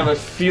 Dawn, you're gonna have a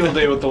field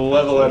day with the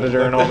level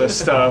editor and all this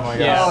stuff. Oh my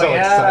god, Yeah. I'm so Oh,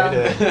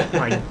 yeah. excited.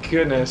 My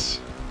goodness.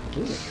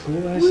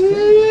 Cool ass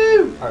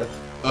thing.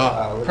 Look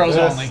at Pros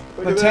this. only.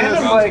 Look The at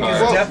tandem this. bike What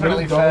is is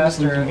definitely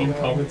faster.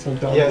 Comments on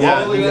Don. Yeah, Yeah,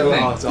 Look at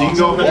that thing. you can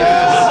go over Oh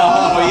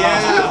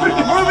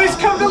yeah. Movies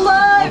come to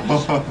life!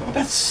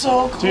 That's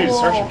so cool. Dude,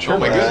 Starship Oh Troopers.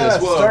 my goodness.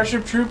 Whoa.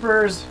 Starship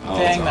Troopers. Oh,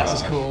 Dang, that that's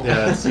was cool. Yeah,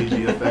 that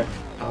CG effect.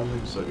 Oh,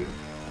 so good.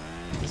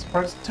 This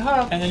part's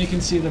tough. And then you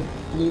can see the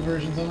blue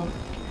versions of them.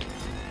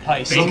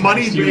 Heist. The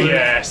money big.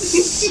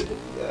 Yes.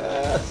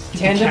 Yes.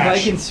 Tandem Cash.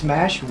 bike and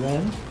Smash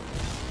win.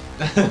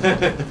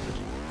 Tandem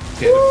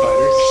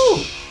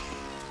fighters.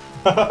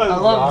 I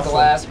love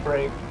Glass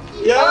Break.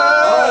 Yes.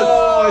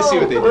 Oh, I see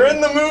what they did. We're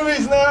in the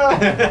movies now.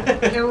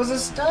 It was a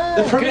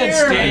stunt. Good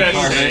stage.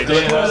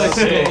 That's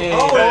sick.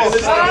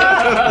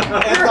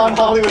 It's on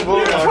Hollywood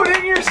Boulevard. Put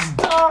in your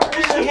stars.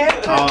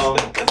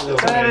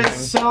 That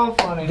is so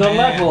funny. The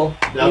level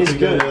Now is to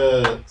get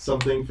good.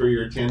 something for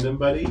your tandem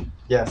buddy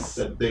Yes.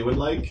 that they would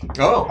like.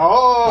 Oh.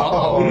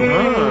 Oh.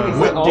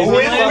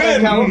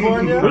 Disneyland,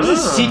 California. What is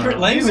this secret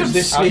language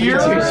this obscure-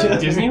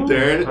 speaking to?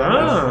 There it is.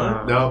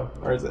 Ah. No.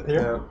 Where is it?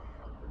 Here?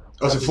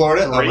 Oh, is it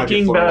Florida? Oh, it might be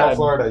Breaking Florida. Oh, Bad.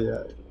 Florida,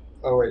 yeah.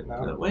 Oh, wait,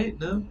 no. No, wait,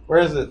 no. Where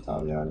is it,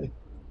 Tom Yanni?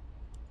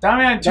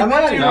 Damian,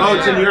 Damian, No,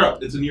 it's in Europe.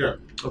 It's in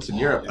Europe. Oh, it's in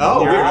Europe. Oh,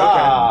 Oh, weird. weird.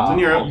 Ah. It's in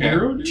Europe.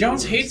 Okay.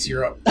 Jones hates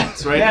Europe.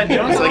 That's right. Yeah,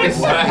 Jones It's like likes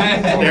it's,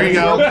 there you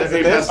go. There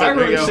you go.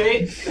 There you go.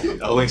 Okay.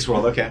 Oh, Link's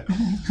World. Okay.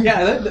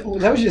 Yeah, that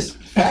was just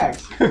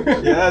fact.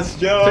 Yes,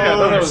 Yeah, I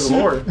thought that Jones. was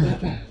Lord.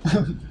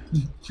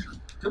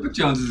 Pippa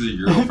Jones is a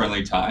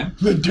Euro-friendly time.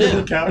 The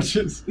dirty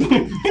couches.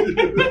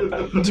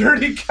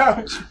 Dirty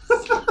couch.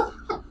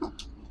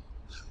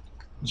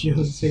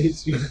 Jones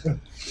hates you.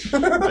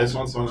 I just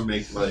want someone to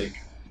make like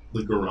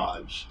the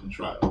garage in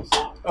Trials,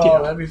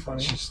 Oh, that'd be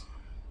funny.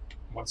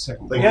 1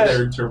 second. like Yeah.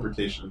 their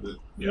interpretation of it.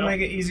 You make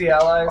it easy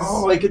allies.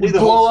 Oh, I could do We the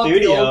blow whole up the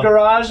studio. old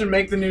garage and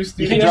make the new You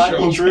studio. can drive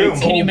each room.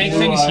 Can you make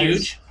things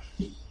huge?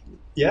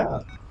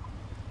 Yeah.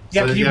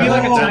 Yeah, So, can you be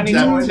like a tiny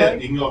toy tip,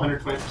 bike? you can go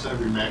 120% of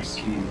your max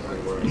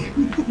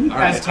speed.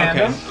 As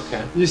tandem?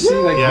 Okay. You see,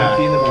 like, Yeah.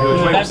 Goofy in the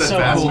Really? back. That's so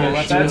faster. cool.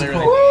 That's That's really,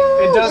 cool.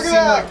 really It does Look seem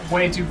at like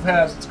way too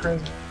fast. It's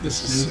crazy.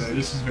 This is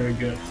very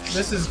good.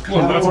 This is cool.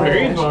 Well, that's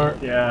very smart.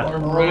 Yeah. Oh,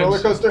 roller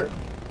coaster.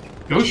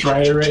 Ghost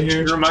Rider right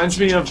here. It reminds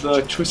me of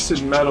the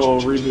Twisted Metal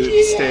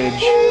reboot stage.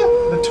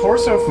 The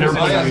torso Never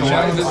physics mind. of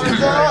Why is Jones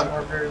this are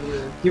here? very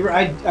weird.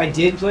 I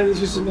did play the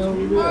Twisted Metal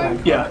reboot. I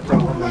Yeah.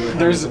 don't remember.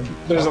 There's a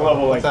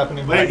level like What's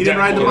happening? Wait, you didn't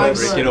ride the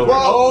bikes? Get over it.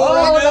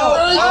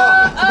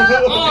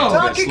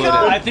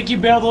 I think you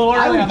bailed a little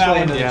I early would on that play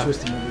one. another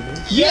Twisted Metal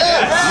reboot.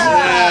 Yeah.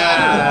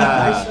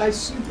 I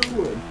super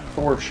would.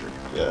 for sure.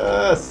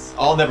 Yes.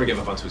 I'll never give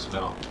up on Twisted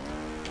Metal.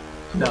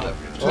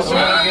 Twisted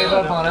Metal gave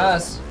up on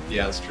us.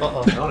 Yeah, that's true.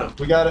 Uh-oh. No.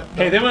 We got it.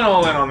 Hey, they went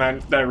all in on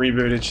that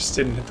reboot. It just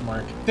didn't hit the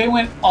mark. They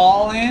went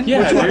all in.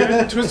 Yeah,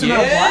 dude. Twisted Yeah.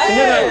 Metal Black. They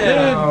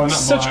had No, not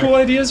such Black. cool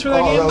ideas for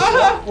that game.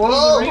 That was- What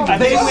was the reboot? I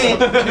think it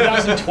went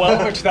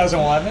 2012 or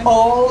 2011.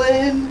 All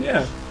in.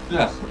 Yeah.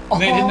 Yeah.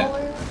 They didn't.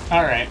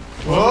 All right.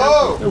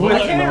 Whoa! I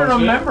can't even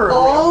remember.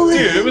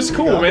 Dude, it was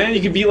cool, man.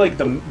 You could be like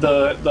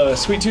the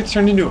Sweet Tooth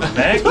turned into a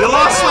mech. You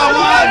lost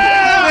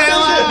someone!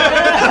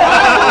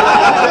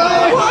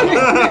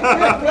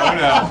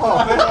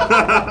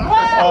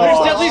 There's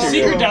definitely a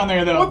secret down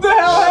there, though. What the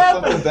hell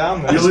happened? Something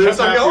down there. You lose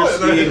I'm half your going.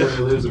 speed when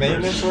you lose a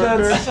Maintenance person.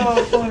 worker. That's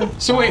so funny.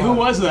 So wait, who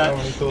was that?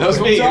 That was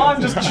me.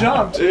 John just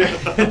jumped.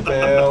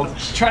 Failed.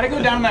 Try to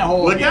go down that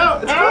hole. Look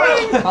out! It's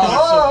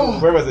Oh,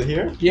 Where was it?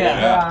 Here?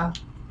 yeah.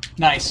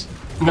 Nice.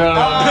 No.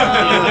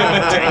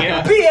 Dang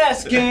it.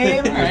 BS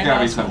game. There's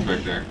gotta be some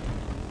trick there.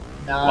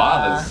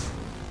 Lavas.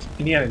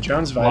 Indiana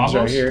Jones vibes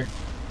right Lavos? here.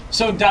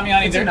 So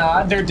Damiani, It's a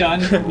nod. they're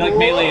done. Like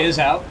Melee is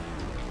out.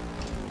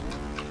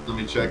 Let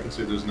me check and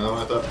see if there's another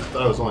one. I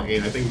thought it was only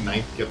 8. I think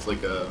 9th gets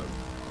like a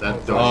that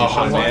Oh, donation.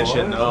 Haunted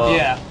Mansion. Oh.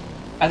 Yeah.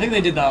 I think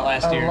they did that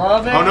last I year.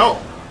 love it. Oh no!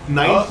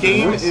 9th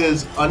game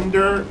is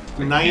under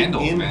The 9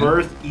 candles, in man.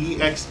 birth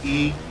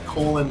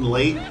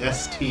EXE:late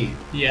ST.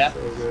 Yeah.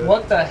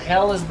 What the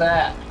hell is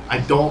that? I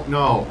don't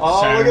know.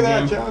 Oh, look at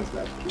that, Saturn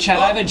Jones. Chad,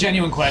 I have a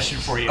genuine question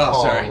for you.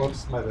 Oh, sorry.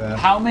 Whoops, my bad.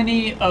 How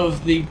many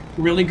of the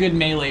really good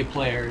Melee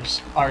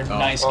players are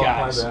nice Oh,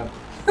 guys? my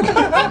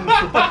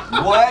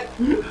bad. What?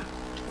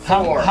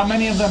 How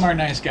many of them are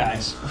nice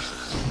guys?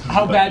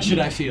 How bad should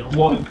I feel?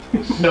 1.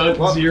 No,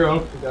 Well, 0.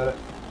 We got it.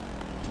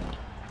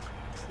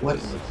 What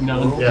is it?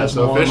 None. Yeah, Just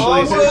so one.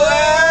 officially.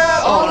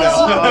 Oh,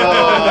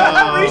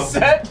 no.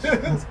 Reset.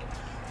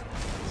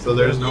 So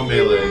there's no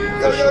melee.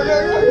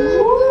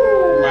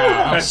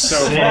 Wow. That's so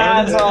fun.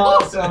 That's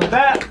awesome.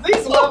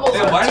 These levels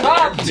Hey, are why did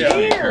top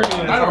they- tier.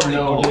 I don't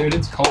know, dude.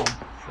 It's cold.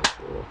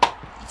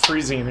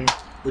 Freezing in here.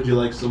 Would you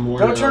like some more?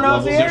 Go turn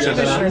off the air levels of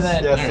conditioner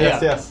Tandem?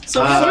 then. Yes.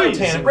 So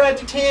Tandem. Brad,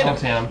 do Tandem. I'll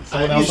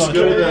tan. You should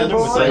go to the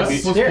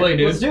Let's play,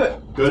 dude. Let's do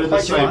it. go to the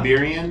Fight you on.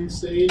 Siberian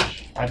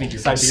stage. I think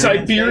you're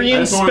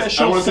Siberian I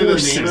Special want to say the name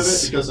of it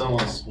Forces. because I don't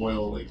want to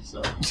spoil like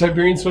stuff.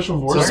 Siberian Special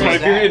Forces. Sorry.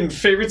 Siberian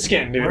favorite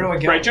skin, dude. Where do I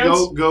go? Right,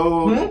 Jones?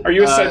 Go. Are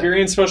you a uh,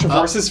 Siberian Special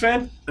Forces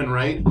fan? And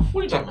right. What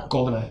are you talking about?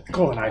 GoldenEye.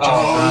 GoldenEye,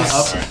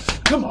 Jones.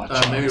 Up. Come on,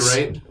 Jones. Maybe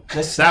right.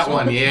 That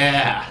one.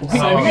 Yeah. We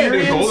gotta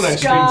do GoldenEye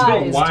stream. It's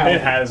been a while.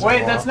 It has. Wait,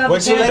 been that's a while. not the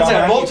What's That's a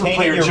Damiani multiplayer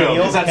painted your joke.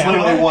 wheels That's camo?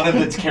 literally one of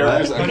its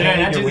characters. Did I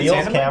Painted not do your the wheels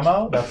tandem?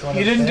 camo? That's one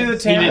You of didn't the do the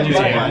things? tandem. didn't do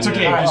Right. it. It's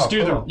okay. Oh, Just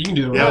do the. cool. You can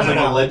do the. Yeah, it was like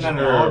no, a no, legend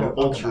no, or no.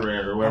 ultra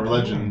rare or whatever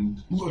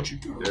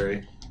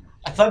legendary.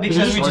 I thought because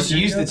Is we this just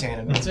right used here? the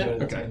tandem. That's it? Go to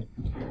the Okay.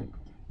 tandem.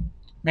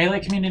 Melee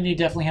community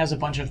definitely has a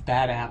bunch of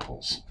bad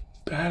apples.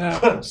 Bad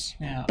apples.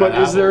 Yeah. But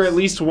is there at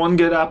least one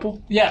good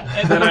apple? Yeah.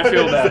 and- Then I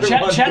feel bad.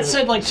 Chat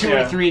said like 2 or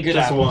Yeah, 3 good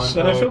just apples.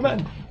 one. Then I feel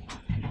bad.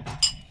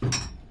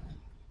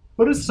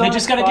 What is They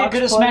just gotta get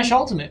good at Smash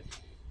Ultimate.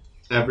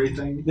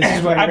 Everything. This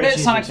is why I bet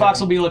Richie's Sonic Fox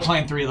will retired. be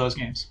playing 3 of those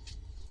games.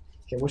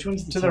 Okay, which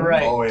one's To the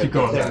right. Oh, yeah. Keep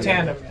going. The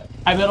tandem. Yeah.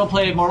 I bet he'll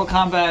play Mortal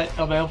Kombat,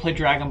 I bet he'll play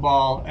Dragon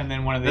Ball, and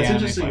then one of the That's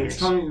anime interesting. It's fighters.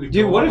 telling you to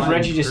Dude, go what if online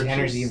Reggie and just purchase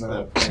enters Evo?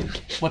 that thing.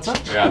 What's up?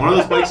 Yeah. One of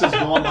those bikes says go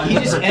online. He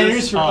and just purchase.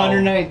 enters for Oh.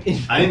 under night.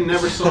 I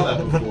never saw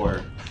that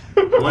before.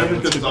 What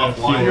if it's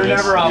offline? You're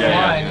never Yeah, offline,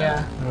 yeah.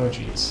 yeah. Oh,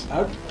 jeez.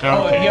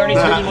 Oh, he already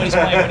told you what he's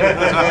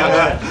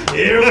playing.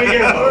 Here we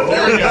go.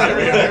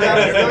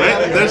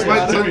 There's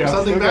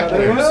something back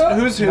there.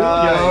 Who's who?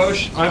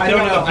 Nice. Yosh. I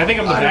don't know. I think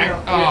I'm the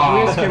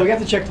back. Okay, we got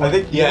the checkpoint. I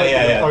think.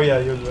 Yeah. Oh yeah,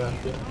 you're the back.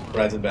 Yeah.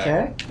 Brad's in back.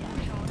 Okay.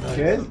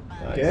 Good.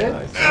 Nice, Good.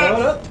 nice.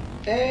 Hold up.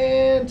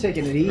 And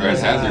taking it easy. Brad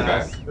has your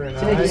back. Very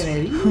Taking nice.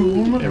 it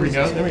easy. There we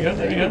go. There we go.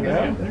 There we go.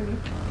 There we go.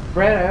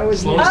 Brad, I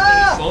always Slow need. and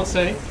steady. Slow and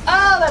steady.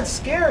 Ah, that's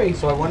scary.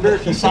 So I wonder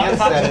if you Sonic can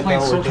Fox set is it playing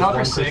though, Soul or just Calibur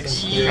one 6,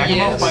 person Dragon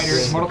Ball steering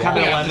Fighters, it. Mortal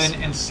Kombat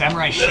 11, and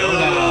Samurai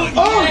Showdown.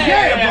 Oh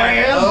yeah,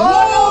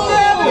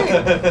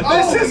 Brad.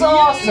 This is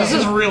awesome. This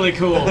is really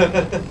cool.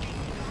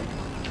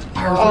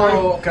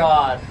 Oh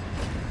God.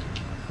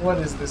 What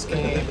is this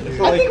game?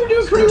 I think we're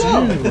doing pretty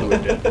well.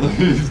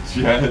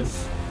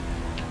 Jets.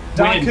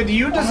 Don, could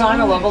you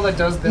design a level that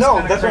does this? No,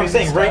 kind of that's what I'm crazy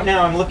saying. stuff? Right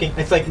now, I'm looking.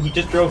 It's like he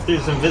just drove through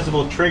this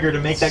invisible trigger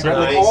to make that. Like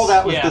Nice. all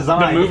that was Yeah.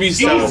 designed. The movie It's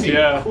stuff, easy.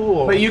 yeah.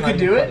 Cool. But you It's could not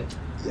do even it?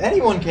 funny.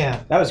 Anyone can.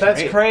 That's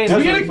That's great. crazy.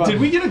 Did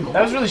we get a goal?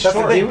 That was really That's the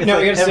short. thing. It's No,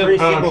 like we gotta every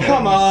still- single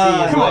come thing you on.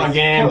 see is Come like, on,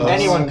 game.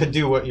 Anyone could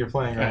do what you're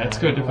playing right now. That's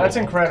good. That's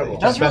incredible.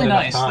 That was really Spend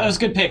enough nice. time. That was a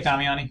good pick,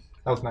 Damiani.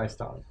 That was nice,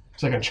 Tom.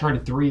 It's like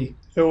Uncharted 3.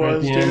 It Right at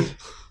was, the dude. end.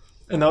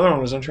 And the other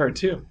one was Uncharted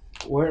 2.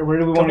 Where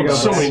do we want to go?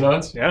 So many Brad?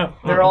 nods. Yeah.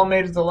 They're all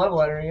made at the level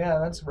editor. Yeah,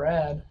 that's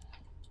rad.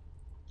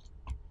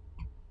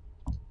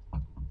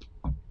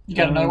 You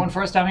got another one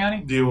for us,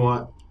 Damiani? Do you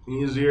want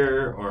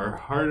Easier or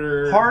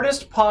harder?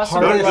 Hardest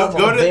possible Hardest level.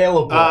 Go to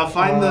available.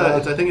 find the.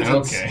 I think it's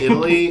Okay. in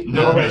Italy.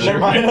 No pressure.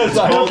 It's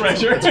called,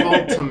 pressure. it's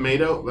called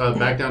Tomato.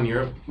 Back down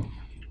Europe.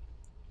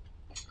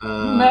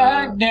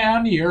 Back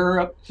down to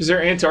Europe. Is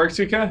there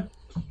Antarctica?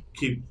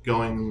 Keep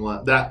going.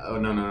 That. Oh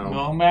no.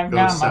 Go back Go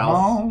down my south.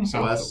 bones.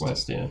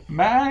 Southwest, yeah.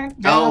 Back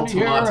El down to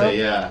Europe. Tomate.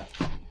 Yeah.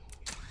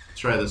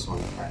 Try this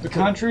one. The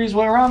country's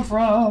where I'm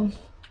from.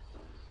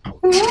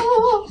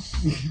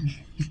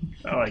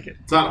 I like it.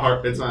 It's not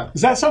hard. It's not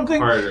Is that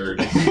something? harder.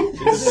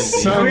 Sounds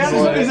Is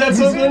like, that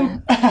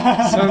something?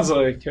 sounds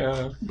like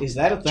Is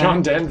that a thing?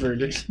 John Denver,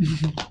 dude.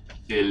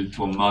 El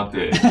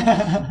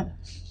tomate.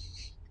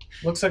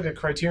 Looks like a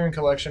Criterion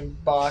Collection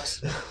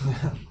box.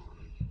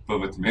 But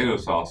with tomato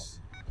sauce.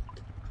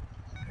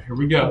 Here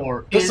we go.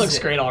 Or This is looks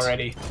it? great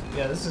already.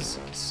 Yeah, this is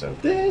so.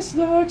 This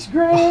looks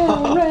great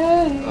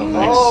already.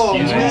 Oh,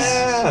 Excuse me.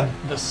 man.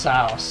 The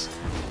sauce.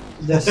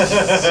 The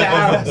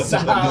souse.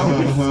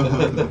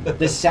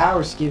 The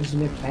souse gives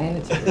me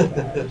planetary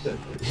vibes.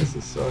 This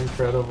is so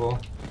incredible.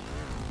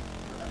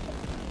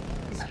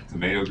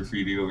 Tomato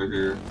graffiti over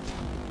here.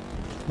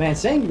 Man,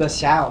 saying the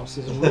souse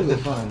is really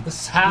fun. The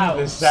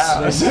sauce.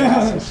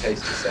 Tasty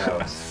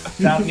sauce.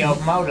 Stop your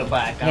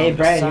motorbike. Hey,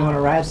 Brad, you want to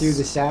ride through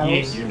the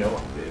souse? You know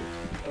I'm big.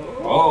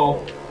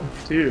 Oh.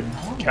 Dude,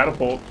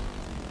 catapult.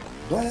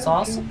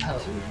 Sauce?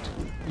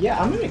 Yeah,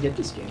 I'm gonna get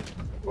this game.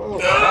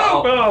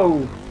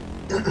 Oh!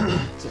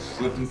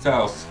 Slipped and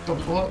south.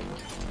 Don't pull up.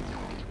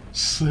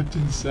 Slipped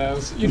in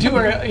sauce. You two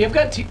are. You've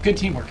got good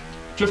teamwork.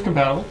 Drift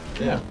compatible.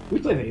 We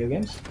play video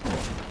games.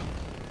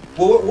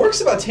 Well, what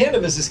works about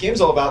Tandem is this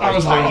game's all about I like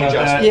was timing wondering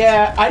about adjustments.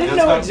 Yeah, I didn't That's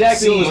know about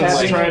exactly what was seeing,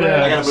 happening. like,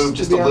 there, I gotta move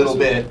just to a be little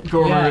honest with bit. Go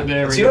over Yeah.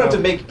 there. So We you don't go. have to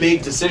make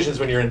big decisions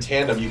when you're in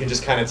tandem. You can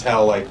just kind of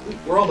tell, like,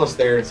 we're almost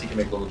there, and so you can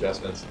make little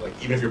adjustments. Like,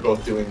 even if you're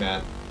both doing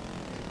that,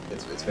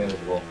 it's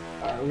manageable.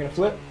 Alright, we're gonna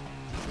flip.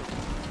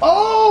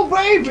 Oh,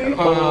 baby!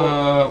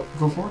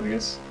 Go for it, I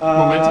guess.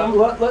 Momentum.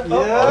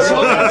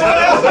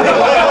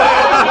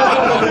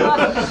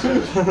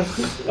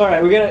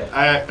 Alright, we're gonna.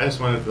 I just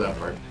wanted for that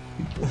part.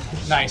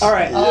 Nice.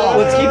 Alright,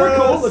 let's keep her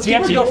cool. Let's So you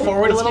have to keep go her cool.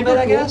 forward a Let's little keep her bit,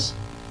 I cool. guess.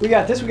 We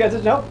got this.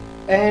 Nope.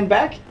 And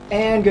back.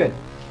 And good.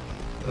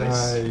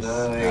 Nice.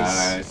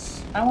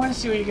 Nice. I want to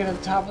see what you get at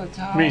the top of the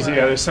tower. Means yeah,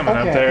 there's someone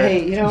Okay. up there.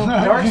 Hey, you know,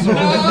 Dark Souls.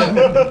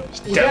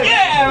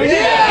 Yeah.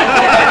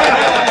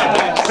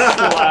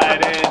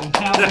 Slide in.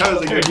 That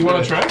was a Hey, good. do you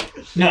want to try?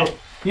 No.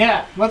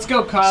 Yeah. Let's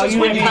go, Kyle. Since You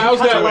when and you Kyle's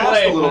cut that your last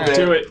way. a little bit.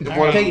 Do it.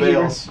 One of Take the it,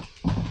 veils.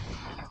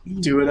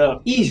 Do it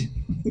up. Easy.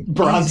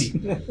 Bronze.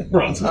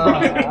 Bronze. Bronze.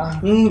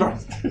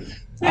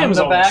 I'm was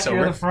the always back, sober.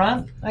 you're the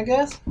front, I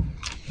guess.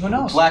 Who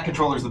knows? Black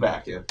controller's the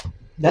back, yeah.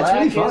 That's Black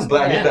really is fun.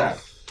 Black Yeah. is back.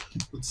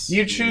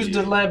 You choose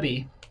the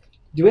Lebby.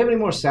 Do we have any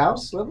more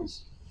Souse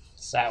levels?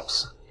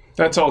 Souse.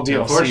 That's all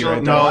DLC Unfortunately,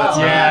 right no, there. it's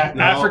Yeah, not.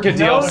 No. Africa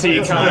No, DLC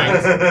it's coming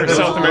not. for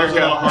South America.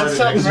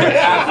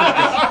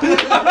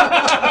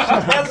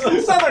 That's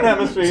the Southern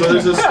Hemisphere. So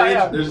there's a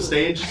stage. There's a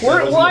stage. that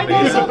was in why the no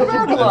beta South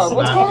America, that's though?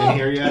 What's not going in on?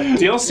 here yet.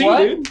 DLC, What?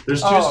 dude.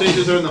 There's two Oh.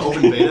 stages that are in the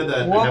open beta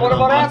that What haven't about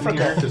unlocked in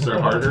Africa? here because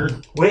they're harder.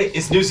 Wait,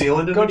 is New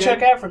Zealand in Go the game?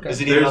 check Africa.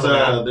 Is it even on the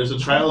map? There's a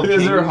trial of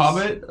Is there a Kings,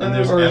 Hobbit and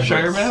there's or a Everest.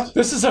 Shire map?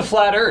 This is a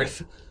flat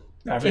Earth.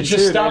 It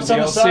just stops on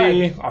the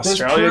side.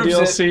 Australia This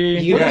proves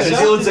DLC. You Yeah, know, New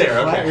Zealand's there.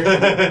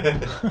 Okay.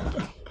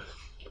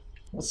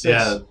 What's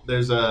Yeah, this?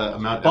 there's a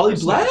Mount Bali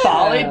Everest. Blast.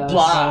 Bali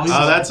Blast.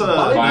 Oh, that's a.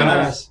 Bali Mine is-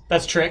 Blast.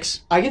 That's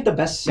tricks. I get the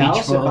best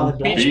Souse at Bali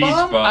Blast. Beach Beach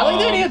bomb? I like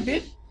the bomb. idea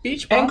of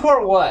beach bomb.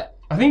 Encore what?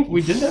 I think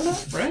we did that map,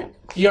 right?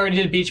 You already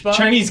did beach bomb?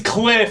 Chinese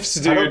cliffs,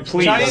 dude.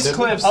 Please. Chinese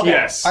cliffs. Okay.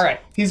 Yes. All right.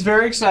 He's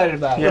very excited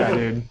about it. Yeah,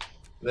 dude.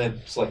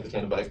 Then select the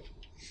tandem bike.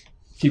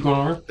 Keep going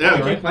over. Yeah,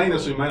 we Alright. keep playing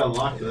this. We might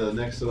unlock the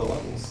next set of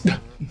levels.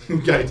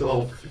 Got to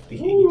level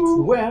 58.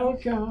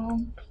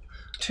 Welcome.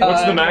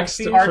 What's the max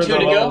R2 for to the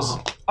go? levels?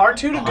 R2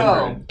 to go.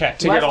 100. Okay.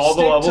 To get all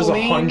the Left levels stick to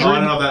lean. 100? Oh, I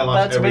don't know if that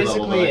unlocks That's every level,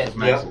 basically but it. it's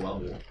max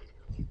level.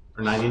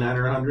 Or 99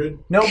 or 100.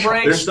 No There's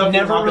brakes. stuff you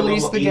Never unlock at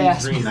release level the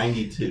gas. 83,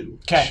 92.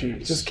 Okay.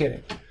 Jeez. Just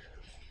kidding.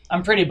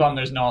 I'm pretty bummed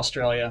there's no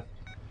Australia.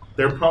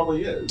 There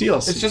probably is.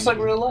 DLC. It's just like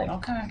real life.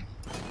 Okay.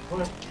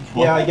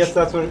 Yeah, I guess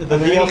that's what the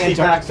Learning DLC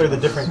packs Antarctica.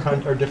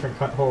 are the different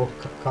whole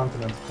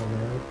continents coming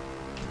right?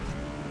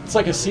 It's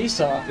like a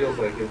seesaw. Feels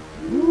like it.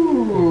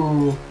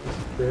 Ooh.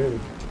 Great.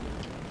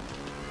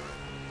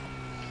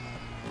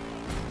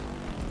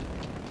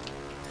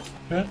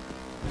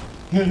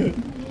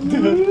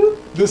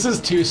 This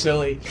is too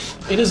silly.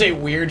 It is a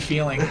weird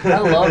feeling. I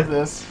love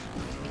this.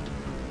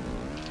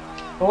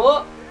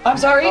 Oh, I'm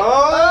sorry.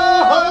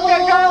 Oh,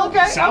 okay, Kyle,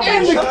 okay.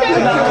 Salvage.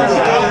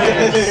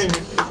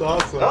 That's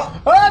awesome.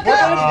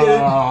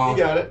 You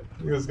got it.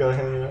 You just gotta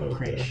hang out.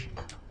 Crash.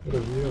 What a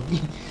view.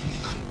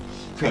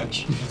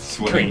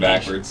 Swimming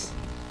backwards.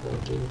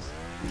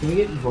 Can we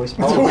get voice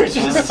We're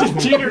just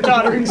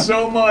teeter-tottering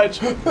so much.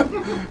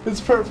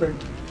 It's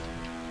perfect.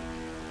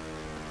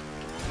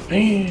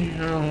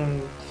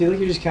 I feel like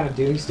you're just kind of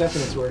doing stuff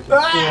and it's working.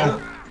 Ah!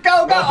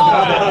 Go, go!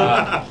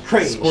 Oh.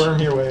 Crash. Squirm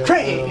your way up.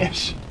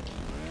 Crash.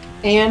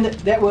 And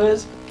that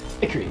was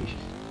a crash.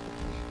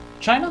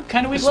 China,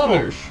 kind of weak level.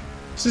 Splurge.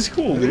 This is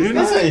cool, dude.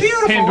 This is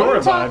beautiful. Pandora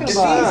What are you talking vibes.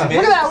 about? It's easy,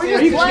 Look at that. We man.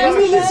 just Are you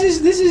kidding me?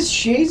 This is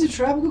shades of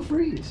Tropical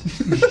Freeze.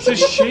 This is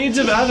Shades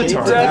of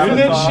Avatar.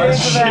 Definite dude.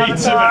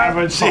 shades of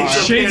Avatar.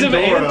 Shades of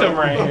Pandora. Anthem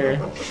right here.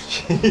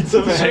 Shades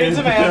of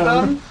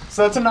Anthem.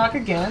 So that's a knock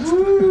against.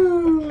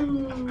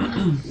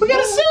 We got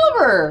a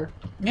silver.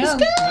 Yeah,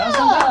 that was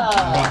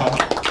not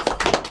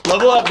bad.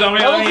 Level up,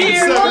 Damiani.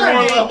 7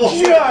 more levels.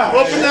 Yeah.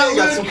 Open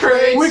that loot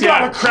crate. We Yeah,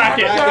 gotta crack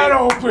it. that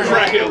open.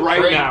 Crack it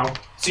right now.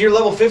 So you're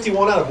level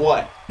 51 out of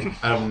what?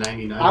 Out of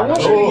 99. I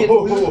want you to get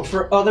loot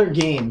for other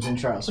games in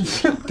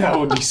Trials. That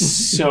would be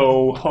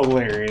so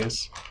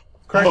hilarious.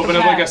 Crack Open the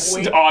up like a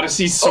pack.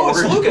 Odyssey Oh,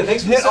 sword. it's Luca.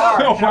 Thanks for the Hit star.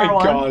 R. Oh my Power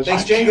one. gosh.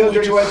 Thanks, Django,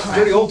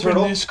 Dirty Old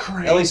Turtle,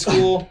 Ellie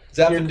School,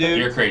 Zappin' Your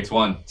Dude, crate's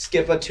one.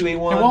 Skippa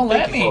 281. It won't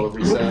let Thank you for all the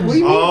What resets. do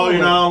you mean? Oh, you're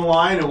not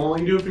online? It won't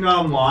let you do if you're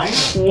not online?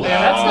 Yeah,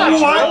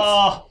 that's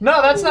not true.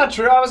 No, that's not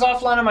true. I was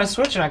offline on my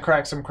Switch and I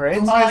cracked some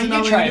crates. Oh, Is it you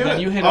not tried letting that.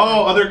 do You it? hit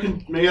Oh,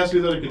 it. maybe it has to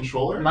do with other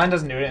controller? Mine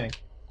doesn't do anything.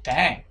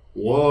 Dang.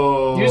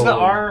 Whoa. Use the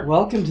R.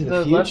 Welcome to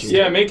the left- future.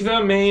 Yeah, make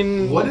the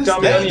main What is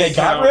Damiani that? They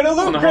got account rid of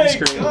Loot on the home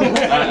Crate. screen.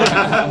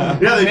 Yeah,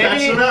 they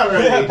patched them out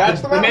already. Yeah,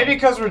 patch them out. Maybe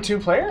because we're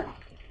 2-player?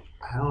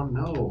 I don't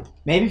know.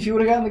 Maybe if you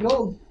would have gotten the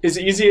gold. Is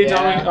Easy A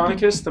Yeah.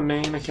 Dominicus the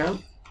main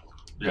account?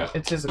 Yeah.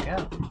 It's his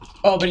account.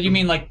 Oh, but you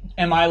mean like,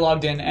 am I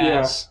logged in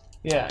as?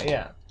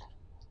 Yeah.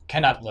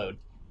 Cannot load.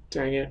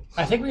 Dang it.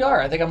 I think we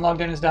are. I think I'm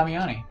logged in as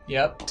Damiani.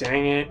 Yep.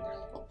 Dang it.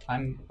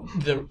 I'm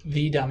the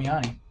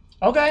Damiani.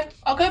 Okay.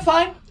 Okay,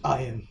 fine.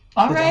 I am.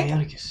 All right.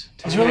 Dionicus.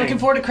 I was really looking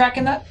forward to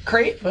cracking that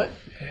crate, but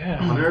I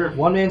Yeah. wonder if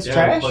One man's yeah,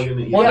 trash? plug in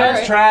the One yeah, man's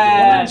right. trash.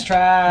 One man's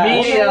trash.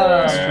 Medium.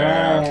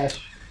 Trash.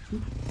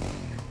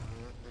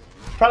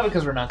 Probably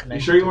because we're not You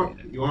connected. sure you weren't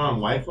on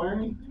Wi-Fi or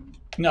anything?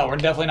 No, we're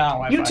definitely not on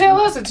Wi-Fi. You tell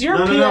us. It's your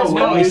No, PS.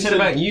 no, he you said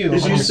about you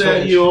Because on you your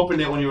said Switch. you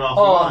opened it when you were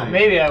Oh, offline.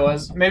 maybe I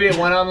was. Maybe it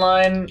went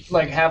online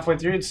like halfway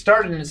through. It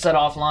started and it said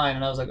offline,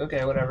 and I was like,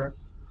 okay, whatever.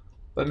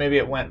 But maybe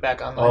it went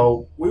back online.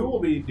 Oh, we will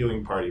be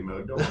doing party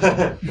mode. Don't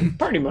worry.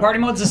 Party mode. Party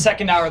mode's the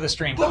second hour of the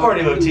stream. The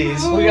party mode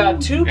tease. We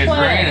got 2 It's plans.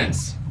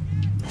 raining.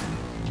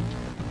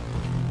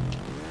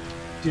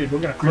 Dude, we're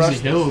gonna Grizzly crush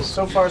this. Hills.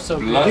 So far, so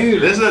good. Blood.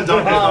 Dude, This is a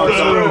Donkey Oh, Kong it's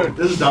level. rude.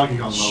 This is Donkey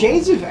Kong level.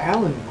 Shades of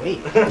Alan Wake.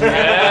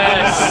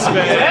 Yes, man.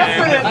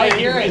 Definitely. I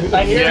hear it.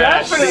 I hear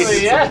Yes.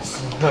 Definitely,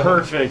 yes.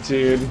 Perfect,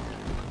 dude. it.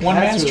 One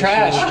man's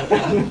trash.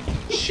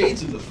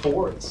 Shades of the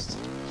Forest.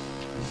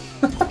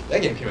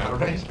 That game came out,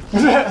 right?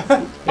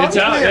 It's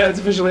out. Yeah, it's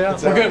officially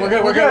out. We're good. We're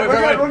good. We're good. We're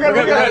good. We're good.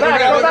 We're good. Go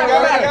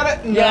back.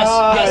 Got it. Yes.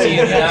 Yes,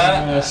 Ian.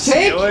 Yes.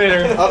 See you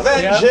later.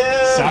 Avenge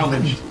him!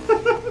 Salvaged.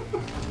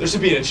 There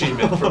should be an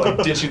achievement for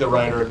like ditching the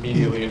writer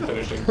immediately and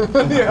finishing.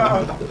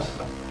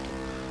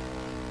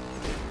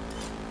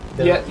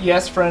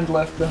 Yes, friend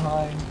left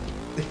behind.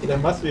 There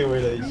must be a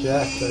way to eject,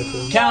 I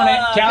think. Count it.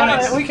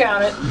 Count it. We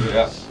count it.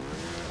 Yeah.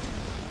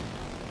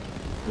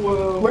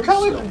 Whoa. Look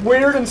how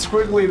weird and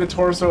squiggly the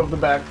torso of the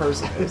back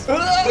person is. We're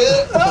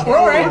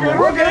alright.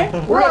 We're okay.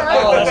 We're alright.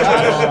 Oh,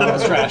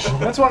 that's trash.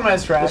 That's one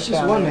man's trash. That's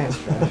just one man's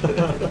trash.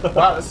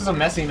 Wow, this is a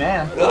messy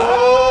man.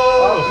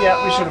 Oh!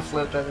 Yeah, we should have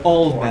flipped. I think.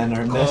 Old men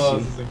are messy.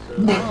 This is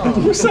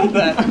incredible. Who said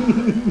that?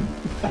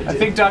 I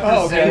think Dr.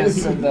 okay. Zayas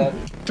said that.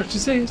 Dr.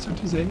 Zayas,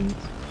 Dr. Zayas.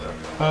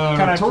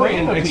 Can I play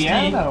Torian the XD.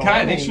 piano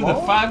Kai, thanks for the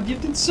anymore? 5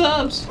 gifted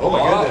subs. Oh my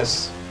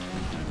goodness.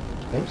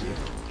 Thank you.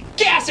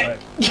 Gas it.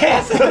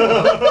 Gas it.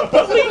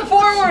 But lean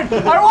forward.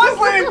 I was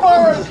leaning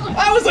forward!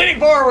 I was leaning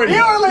forward.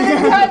 You were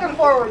leaning kind of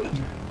forward!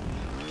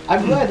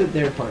 I'm glad that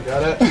they're part of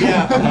Got it?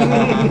 Yeah.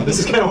 This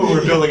is kind of what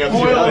we're building up to.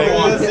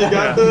 Yes, you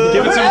got the...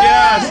 Give it some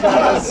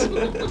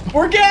gas.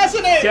 We're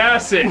gassing it.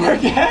 Gas it. We're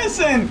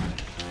gassing.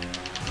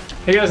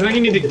 Hey guys, I think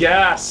you need to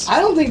gas. I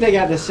don't think they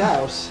got the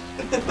souse.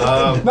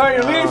 No,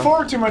 you're leaning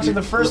forward too much in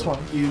the first one.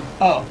 You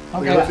Oh,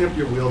 okay. okay. Flip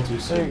your wheel too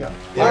soon. There you go.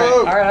 Yeah.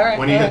 All right.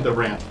 When you hit the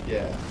ramp,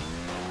 Yeah.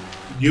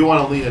 you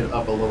want to lean it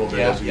up a little bit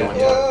as you go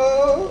into it.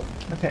 Oh.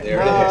 Okay.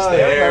 There it is.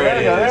 There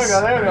it is.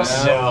 There we go.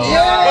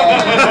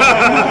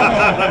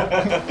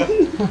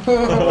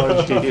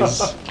 Oh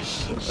jeez.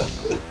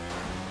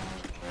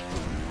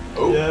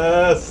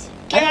 Yes.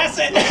 Gas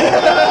it.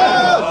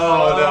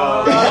 Oh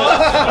no.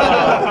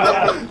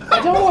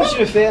 I don't want you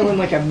to fail in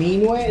like a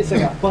mean way. It's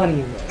like a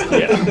funny way.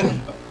 Yeah.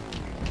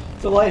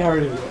 It's a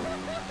lighthearted way.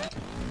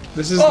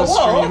 This is Oh, the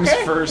whoa, stream's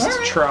okay. first All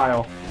right.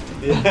 trial.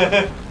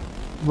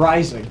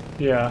 Rising.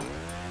 Yeah.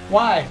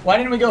 Why? Why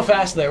didn't we go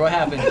fast there? What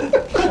happened?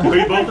 Are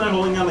you both not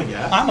holding on the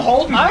gas? I'm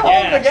holding. I'm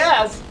holding the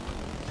gas.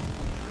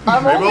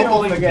 I'm We're only both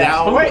holding the holding gas.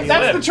 down. Wait,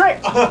 that's the trick.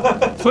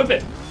 Flip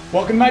it.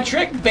 Welcome to my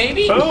trick,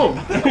 baby. Boom.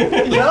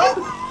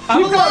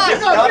 I'm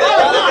alive.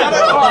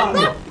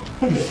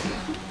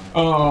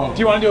 Oh. Do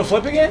you want to do a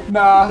flip again?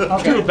 Nah. Do a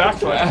Okay.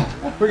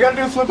 backflip. We gotta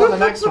do a flip on the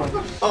next one.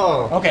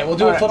 Oh. Okay, we'll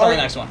do a All right, flip all on the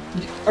right. next one.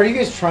 Are you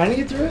guys trying to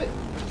get through it?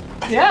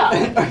 Yeah.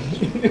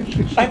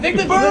 I think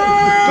the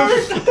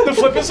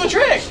flip is the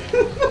trick.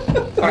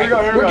 All right, Here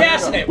we we're go.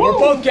 gassing it. We're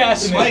both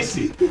gassing it.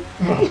 Spicy.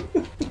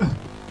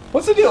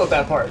 What's the deal with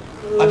that part?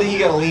 I think you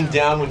gotta lean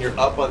down when you're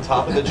up on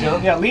top of the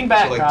jump. Yeah, lean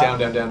back. So like Kyle.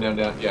 down.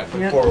 Yeah,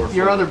 Your, forward.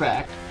 your other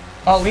back.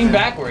 Oh, lean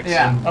backwards.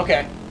 Yeah.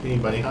 Okay. Can you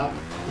bunny hop?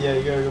 Yeah,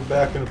 you gotta go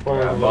back and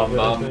forward Yeah, a little bum, bit,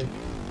 bum. I think.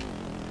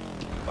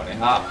 Bunny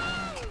hop.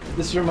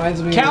 This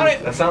reminds me Count of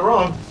it! That's not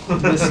wrong.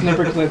 the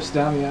snipper clips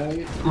down the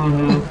alley.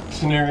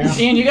 Scenario.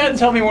 Ian, you gotta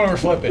tell me when we're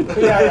flipping. Here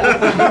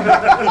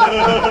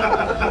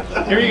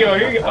you go.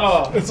 Here you go.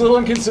 Oh. It's a little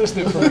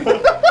inconsistent for me.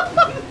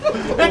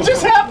 It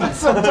just happens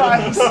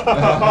sometimes.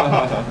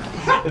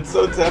 It's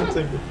so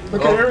tempting.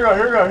 Okay, here we go.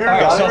 Here we go. Here we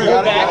Alright, go. so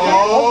hold back.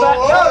 Hold back.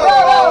 No,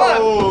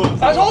 no, no,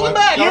 no. I was holding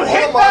back. You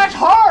hit back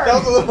hard. That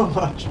was a little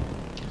much.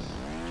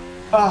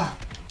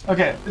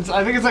 Okay,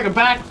 I think it's like a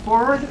back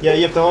forward. Yeah,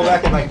 you have to hold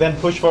back and like then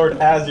push forward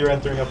as you're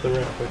entering up the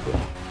ramp.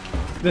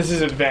 Like This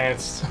is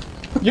advanced.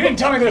 You didn't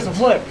tell me there's a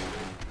flip.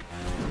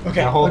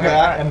 Okay. now hold okay,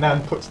 back alright. and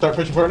then start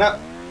pushing forward. Now.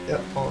 Yeah,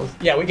 almost.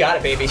 Yeah, we got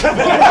it, baby.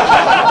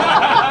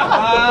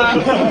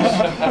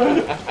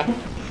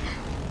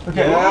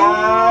 Okay.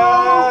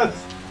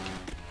 Yes!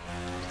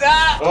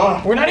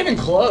 We're not even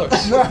close.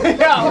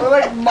 Yeah, we're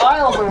like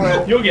miles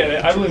away. You'll get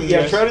it. I believe in you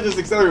Yeah, guys. try to just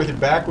accelerate with your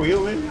back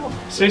wheel, maybe.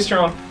 Stay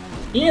strong.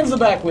 Ian's the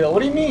back wheel.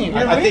 What do you mean?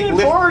 You're I think leaning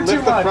lift, forward lift too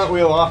the much. front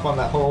wheel off on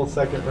that whole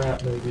second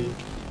ramp, maybe.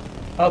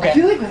 I Okay.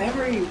 feel like with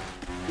every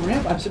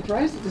ramp, I'm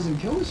surprised it doesn't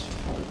kill us.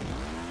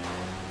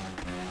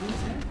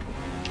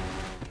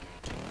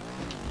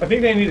 I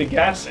think they need to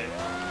gas it.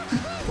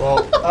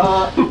 Well,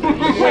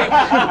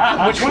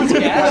 Which one's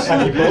gas?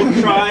 have you both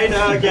tried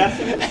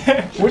gassing?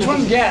 Which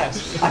one's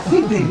gas? I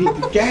think they need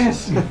the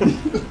gas.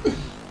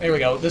 There we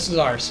go. This is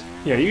ours.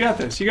 Yeah, you got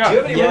this. You got Do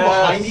you have it. any room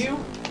behind you?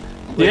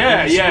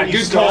 Yeah, yeah. When you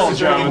Good start, call, is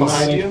there anything Jones.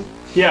 behind you?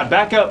 Yeah,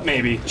 back up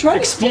maybe. Try to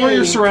Explore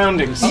your stay-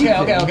 surroundings. Okay.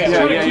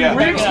 Yeah, yeah.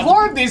 We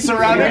explored these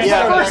surroundings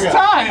Yeah, the first yeah.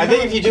 time. I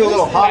think if you do a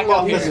little hop Back up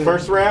off this here.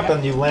 first ramp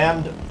and you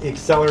land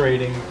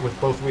accelerating with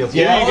both wheels.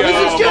 There you Oh, this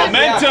go. is good.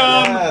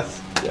 Momentum.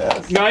 Yes.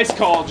 Yes. Nice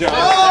call, John.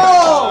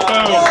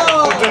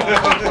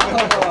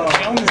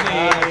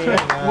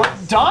 What,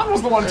 Don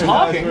was the one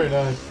talking, Very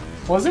nice.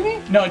 wasn't he?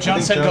 No, I John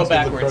think said go Jones did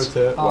the pro backwards.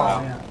 tip. Oh,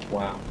 Wow. yeah.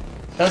 Wow.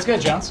 That was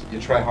good, Jones. You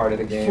try hard at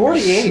a game.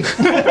 48.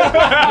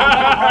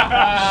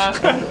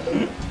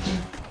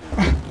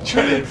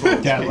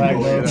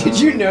 Did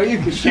you know you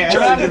could gas?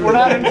 We're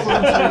not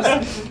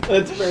influencers.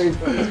 That's very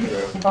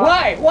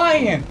funny. Why,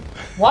 Ian?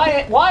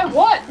 Why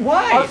what?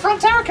 Why? Our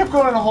front tire kept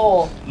going in a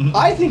hole.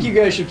 I think you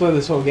guys should play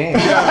this whole game. I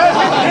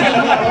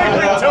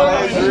That's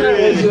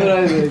agree. what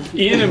I think.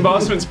 Ian and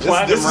Bossman's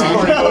platinum This is round.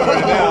 already over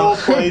The now. whole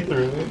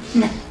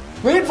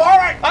playthrough. Lean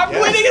forward! I'm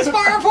leaning as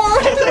far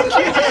forward as I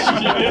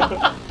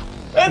can!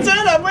 That's it,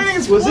 I'm leaning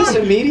as Was forward! this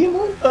a medium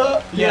one?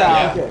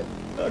 Yeah. Okay.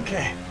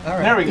 Okay,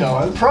 alright. There we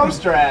go. Pro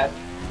strat.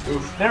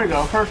 There we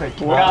go. Perfect.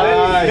 Got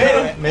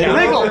Nice. Made it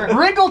Wriggle, work.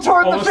 wriggle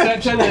toward Almost the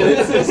at finish. 10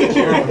 minutes.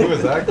 Who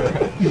was that guy?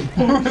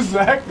 Who was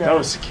that guy? That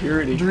was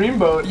security.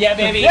 Dreamboat. Yeah,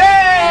 baby.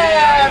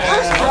 Yeah!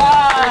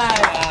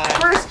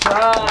 First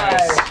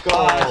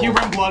try. Huber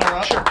and Blood are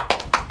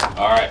up.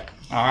 All right.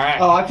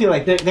 Alright. Oh, I feel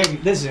like this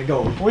is a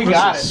goal. We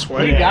got it.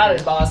 sweaty. We got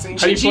it, bossy. How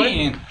do you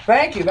play?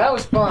 Thank you. That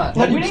was fun.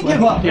 Like, we didn't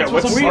give up. Yeah,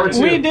 what's we, part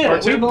two? we did Part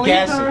it. We two? believed in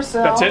Gassing.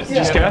 ourselves. That's it?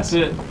 Just gas?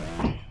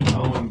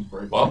 L1's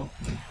break. Well,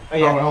 Oh,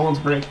 yeah. L1's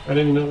break. I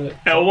didn't know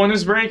that. L1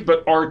 is brake,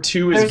 but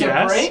R2 is There's a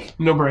gas. break?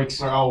 No brakes.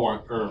 Or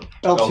L1 or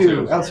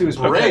L2. L2 is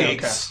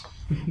Brakes.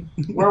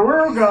 Where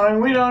we're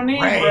going, we don't need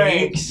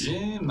brakes.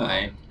 yeah,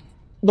 night.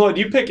 Blood,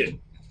 you pick it.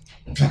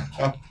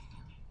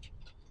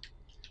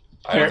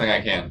 I don't think I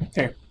can.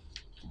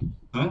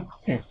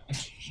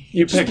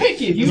 You pick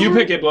pick it. You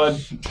pick it, Blood.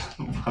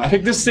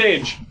 Pick the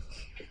stage.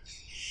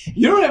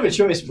 You don't have a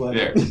choice, bud.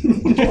 There.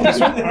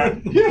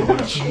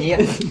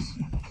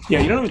 Yeah,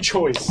 you don't have a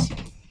choice.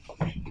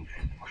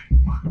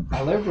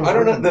 I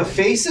don't know. The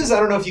faces, I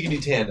don't know if you can do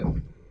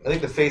tandem. I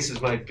think the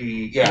faces might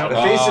be. Yeah, the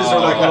faces are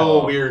like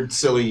little weird,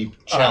 silly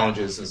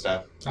challenges and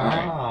stuff. All right.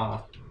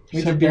 Ah.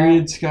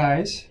 Siberian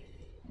skies.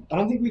 I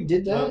don't think we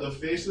did that. The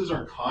faces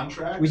are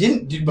contracts. We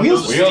didn't. Did But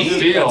wheels those Wheels steel.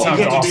 steel. You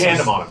can't do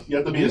tandem on them. You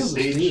have to be a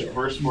stage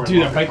first for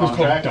Dude, a that bike was called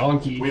contract.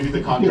 Donkey. We be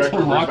the contract It's a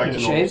or back rocket to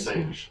normal shape.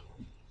 stage.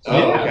 Oh,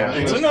 Yeah,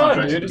 okay. it's Those a nod,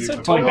 contracts dude. would It's be a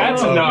for total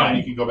that's a and nod.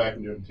 You can go back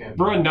and do it in tandem.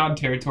 We're in nod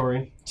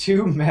territory.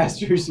 2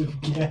 masters of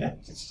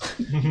gas.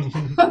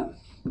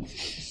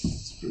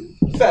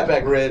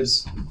 Fatback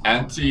ribs.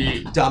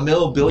 Anti.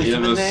 Damil Billy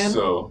Feynman. Feynman.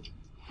 So,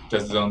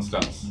 does his own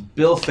stunts.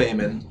 Bill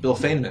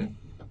Feynman.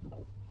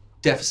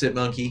 Deficit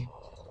Monkey.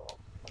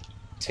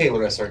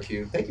 Taylor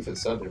SRQ. Thank you for the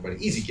sub, everybody.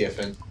 Easy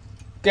Giffen.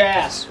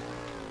 Gas.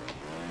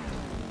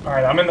 All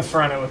right, I'm in the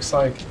front. It looks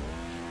like.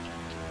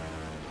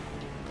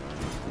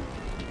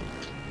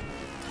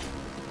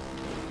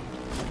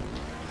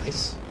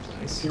 Nice.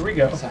 Nice. Here we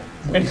go.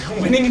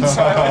 Winning in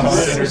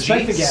silence.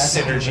 Respect the gas.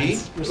 Synergy.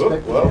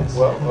 Respect the Whoa, gas.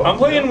 whoa, whoa. I'm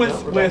playing We're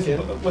with back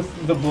in.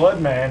 with the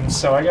Blood Man,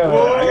 so I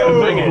gotta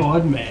bring it.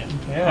 Blood man.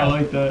 Yeah. I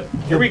like that.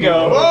 Here we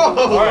go. Whoa.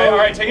 All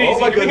right, take it Oh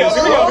easy. my Here we go. goodness.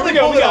 Here we go. Here we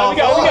go. We got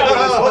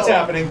it. What's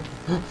happening?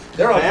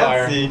 They're on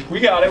fire. Fancy. We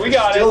got it. We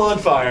got Still it. on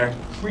fire.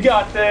 We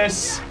got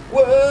this.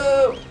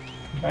 Whoa.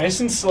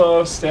 Nice and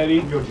slow, steady.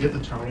 Go get the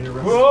Terminator.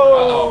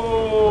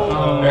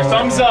 Whoa!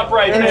 Thumbs up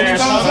right there.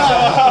 Thumbs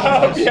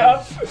up.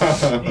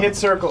 Yep. Hit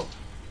circle.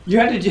 You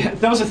had to.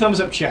 That was a thumbs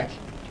up check.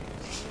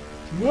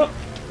 Whoop.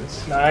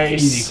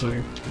 Nice. Easy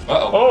clear.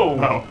 Uh-oh.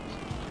 Oh.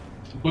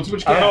 Let's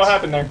switch I don't know what gas.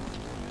 happened there.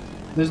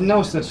 There's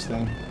no such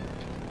thing.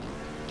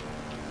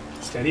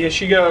 Steady as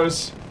she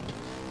goes.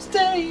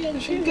 Steady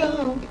as she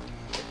goes.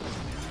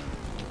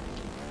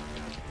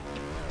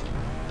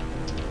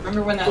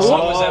 Remember when that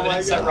song was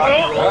evidence that rock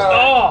and roll?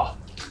 Oh.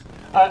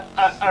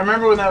 I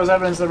remember when that was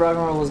evidence that rock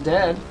and roll was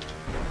dead.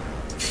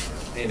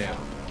 Hey now.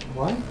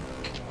 What?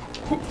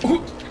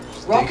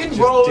 Rock and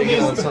Just roll dig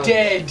in on is something.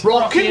 dead.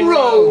 Rock and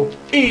roll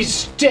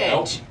is dead.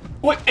 Nope.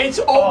 What? It's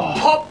all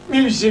pop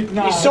music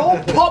now. It's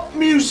all pop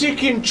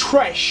music and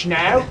trash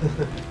now.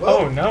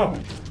 Oh no.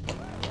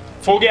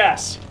 Full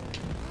gas.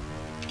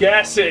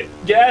 Gas it.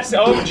 Gas.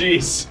 Oh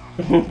jeez.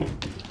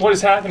 What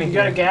is happening? You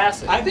gotta here?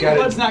 gas it. I think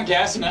Blood's not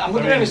gassing it. I'm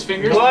looking at his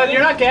fingers. Blood,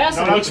 you're not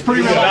gassing. No, it. looks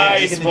pretty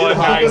Nice, Blood.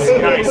 Nice.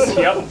 Nice.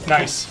 Yep.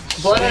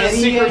 Nice. Blood has a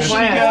secret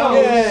plan.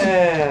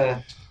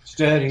 Yeah.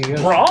 Steady.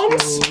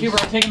 Bronze? Huber,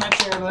 I'm taking that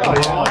chair. Blood.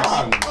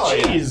 Oh,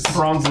 yeah. Jeez.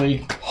 Bronze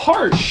League.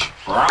 Harsh.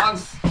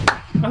 Bronze.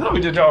 I thought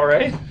we did all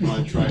right.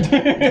 Want to try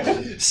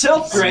it?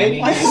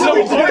 Self-grade.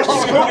 So harsh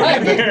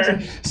right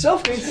there.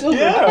 Self-grade silver.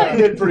 Yeah. I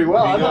did pretty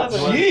well. I thought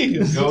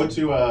Jeez. Go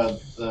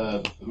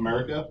to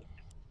America.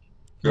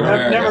 Go I've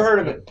America. never heard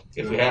of it.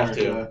 If we have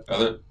to.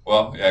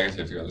 Well, yeah, I guess you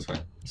have to go this way.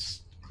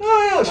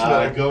 Oh, yeah, let's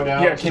try. Go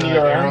down Yeah, can to you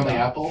go Arrow around? on the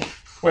Apple.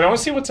 Wait, I want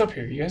to see what's up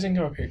here. You guys can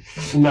go up here.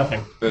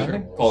 Nothing. There's your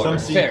polar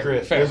Some bear.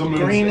 secret. Fair. There's a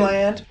moon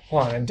Greenland.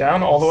 Hold on, and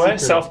down all the way.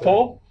 Secret South up there.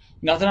 Pole.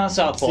 Nothing on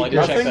South Pole. I did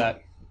Nothing? check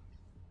that.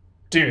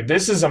 Dude,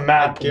 this is a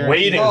map guarantee-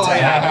 waiting Oh, to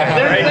yeah.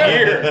 happen right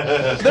here.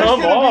 There's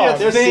Come gonna on. be a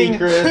There's thing.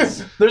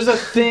 secrets. There's a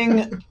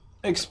thing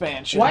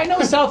expansion. Why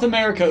no South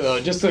America though?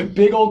 Just a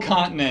big old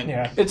continent.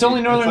 Yeah. It's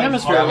only Northern like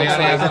Hemisphere. Harley looks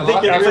like. I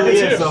think it Africa really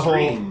too. is a whole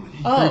Green.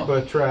 Oh.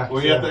 group of tracks.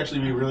 Well, you have to actually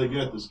be really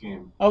good at this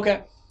game.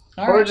 Okay.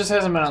 All Or it right. just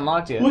hasn't been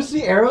unlocked yet. What's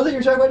the arrow that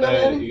you're talking about,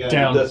 Danny? You got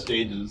Down. the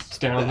stages. It's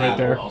down The right app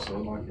there. Also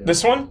unlocked, yeah.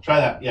 This one? Try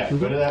that. Yeah,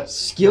 go to that.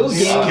 Skills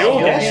game. Skill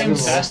Game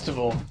games.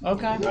 Festival.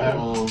 Okay.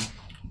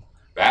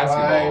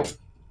 Basketball.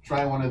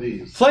 Try one of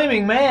these.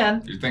 Flaming Man.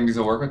 Do you think these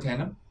will work with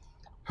Tandem?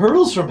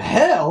 Hurdles from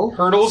hell.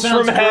 Hurdles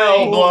Sounds from hell,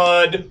 great.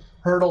 Blood.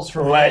 Hurdles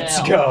from Let's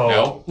hell.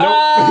 go. No.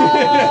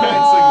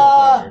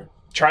 Ah!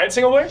 Try it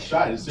single player?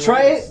 Try it.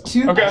 Try it.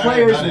 Two Okay.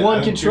 players, Done it, one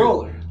done it,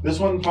 controller. This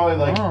one probably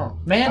like. Oh, I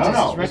Mantis don't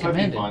know. is This might be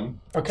recommended. fun.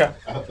 Okay.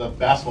 The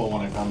basketball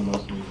one I found the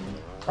most amusing.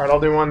 All right, I'll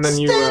do one, then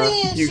you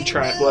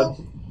try it, Blood.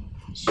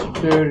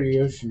 Steady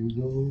as she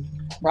goes.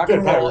 Rock Good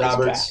and roll Pat is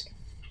Roberts. back.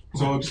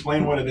 So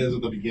explain what it is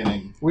at the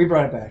beginning. We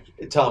brought it back.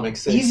 Atomic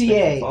Six. Easy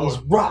A is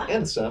rock.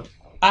 And stuff.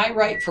 I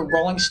write for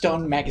Rolling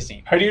Stone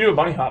magazine. How do you do a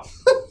bunny hop?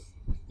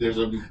 There's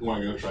a.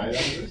 Want to go try it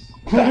after this?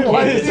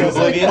 What is this?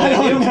 I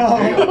don't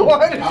know.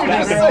 Why did How you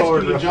fast just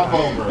can you jump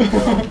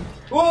over?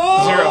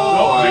 Whoa!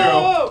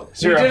 Zero. You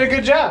Zero. did a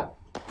good job.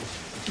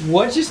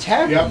 What just You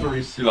happened? have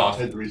to You lost.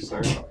 hit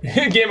restart.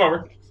 Game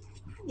over.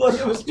 Look,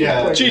 it was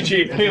Yeah.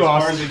 GG. It's He as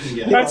lost. far as it can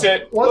get. That's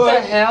it. What the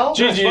hell?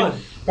 GG.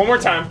 One more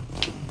time.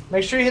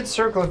 Make sure you hit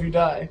circle if you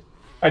die.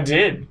 I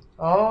did.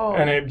 Oh.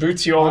 And it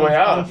boots you all the way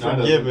out.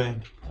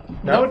 Unforgiving.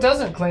 No, it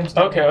doesn't claim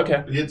to. Okay,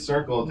 okay. If you hit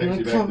circle, it takes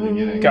you back to the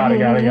beginning. Got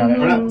it. Or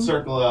not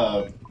circle,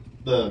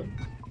 the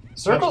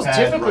Circle's touchpad,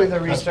 typically right, the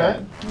restart.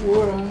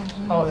 touchpad.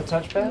 Oh, the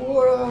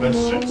touchpad? But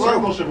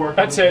circle should work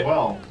That's as it.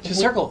 well. Just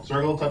circle.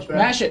 Circle, touchpad.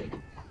 Mash it.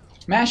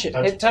 Mash it.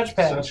 Hit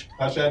touchpad.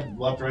 Touchpad,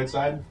 left, right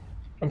side.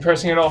 I'm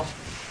pressing it all.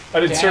 I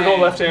did circle,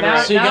 Dang. left, and Now-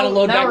 right. So you gotta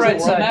load now back right to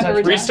the world side map touch.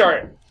 every time?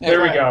 Restart. Yeah,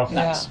 There we right. go.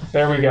 Nice.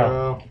 There we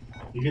go.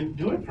 You can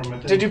do it from a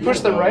Did you push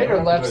the right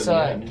or left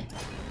side?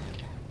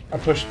 I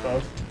pushed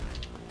both.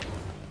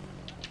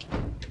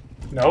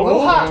 No.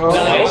 Aloha. No.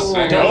 Nice.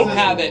 Nope. Don't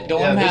have it.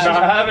 Don't Yeah, this is have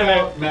Not having it.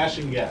 about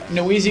mashing gas. it.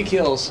 No easy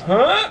kills.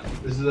 Huh?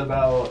 This is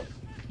about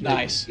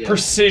Nice. yeah.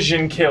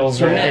 Precision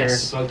kills right here.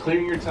 Nice. So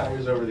clearing your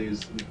tires over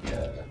these,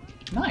 yeah,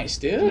 Nice,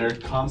 and dude. they're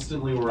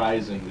constantly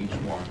rising each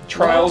one.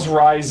 Trials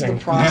rising.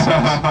 The process.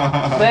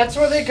 That's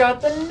where they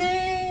got the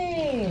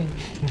name.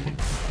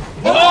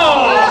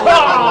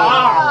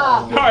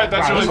 Oh! Alright,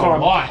 that's really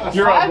fun.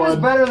 You're up, Five is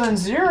Blood. better than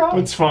 0.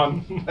 It's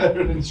fun.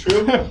 Better than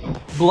true.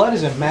 Blood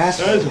is a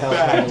master That is of a hell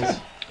fact. titles.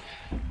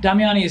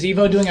 Damiani, is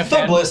Evo doing a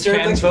Thumb blister,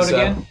 fans thanks for vote the sub.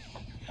 again?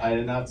 I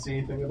did not see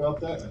anything about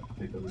that. I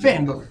think that was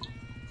Fanboy.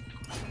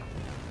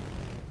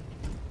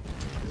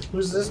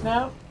 Who's this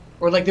now?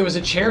 Or like there was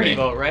a charity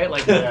vote, right?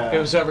 Like Yeah. it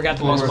was whoever got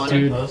the most money.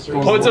 Dude,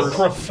 Blood's a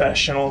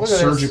professional. Look at this.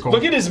 surgical.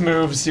 Look at his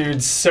moves,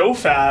 dude. So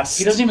fast.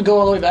 He doesn't even go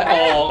all the way back.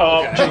 Oh,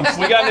 Oh, okay. jinx.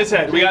 We got in his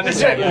head. We got in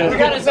his head. We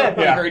got his head.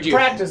 I Yeah. heard you.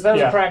 Practice. That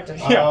was Yeah. a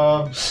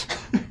practice.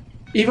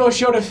 Evo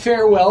showed a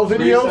farewell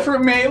video 3 for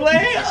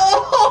Melee.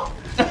 Oh,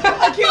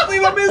 I can't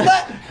believe I missed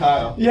that.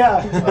 Kyle.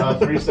 Yeah.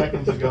 3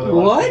 seconds ago, the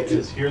What? last thing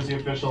is here's the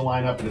official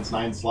lineup, and it's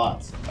 9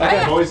 slots. Okay.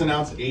 I've always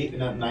announced 8,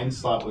 and that 9th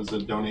slot was a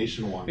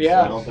donation one. Yeah.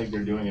 So I don't think they're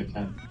doing a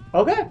 10.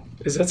 Okay.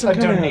 Is that some A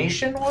kind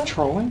donation one? of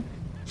trolling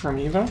from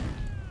Evo?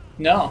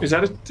 No. Is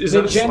that a They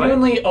slight?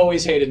 genuinely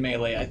always hated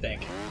Melee, I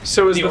think.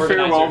 So is the the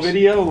farewell organizers.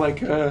 video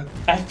like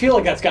I feel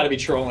like that's got to be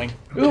trolling.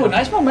 Ooh,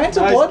 nice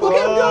momentum, blood. Look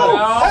at him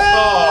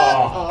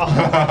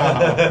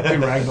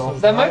go. Ragdoll?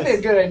 That might be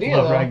a good idea.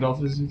 Love though. Ragdoll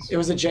physics. It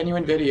was a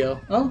genuine video.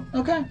 Oh,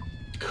 okay.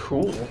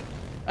 Cool.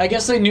 I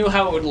guess they knew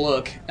how it would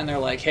look, and they're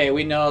like, hey,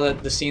 we know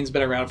that the scene's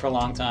been around for a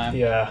long time.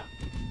 Yeah.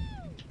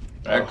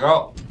 Back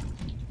go.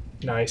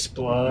 Nice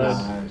blood.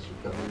 Nice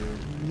recovery.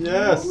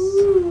 Yes.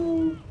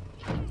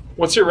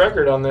 What's your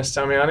record on this,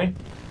 Damiani?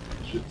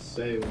 Should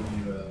say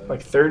when you.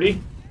 Like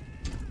 30?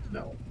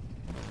 No.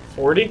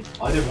 40?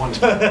 I did one.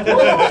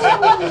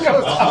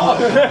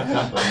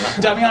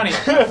 Damiani,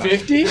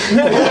 50?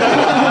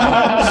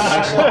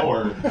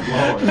 Lower.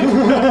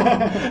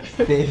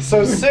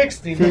 So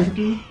 60.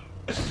 50.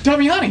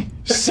 Damiani,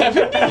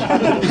 70?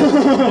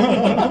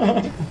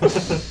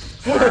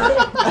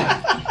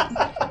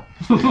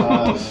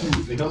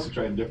 They can also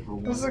try a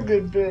different This is a one.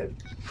 good bit.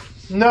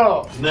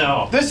 No.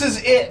 No. This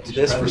is it.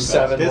 This for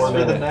 7 This more for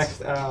the minutes.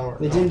 next hour.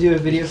 They didn't do a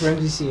video for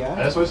MCCI.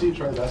 That's why I see you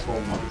try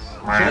basketball once.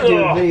 Can't do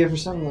a video for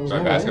something that was Try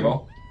never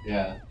basketball.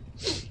 Yeah.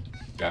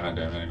 Yeah, I'm not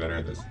doing any better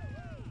at this.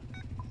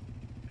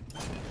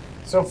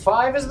 So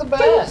 5 is the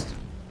best.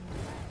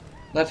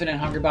 Left and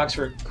Hungry Box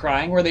for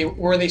crying. Were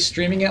they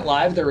streaming it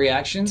live? The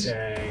reactions?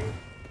 Dang.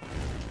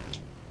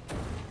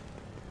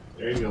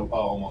 There you go. Oh,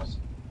 almost.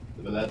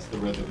 But that's the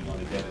rhythm you want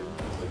to get in.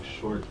 It's like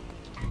short.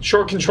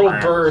 Short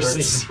controlled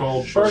bursts.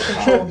 Short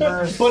control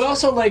burst. But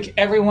also, like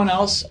everyone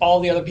else,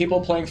 all the other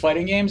people playing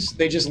fighting games,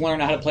 they just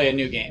learn how to play a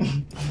new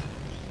game.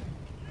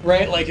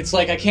 Right? Like, it's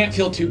like, I can't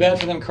feel too bad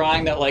for them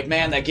crying that, like,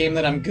 man, that game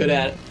that I'm good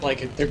at,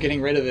 like, they're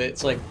getting rid of it.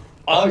 It's like,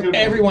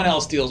 everyone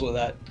else deals with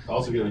that.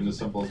 Also getting as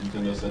simple as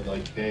Nintendo said,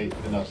 like, hey,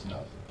 enough's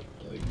enough.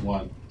 Like,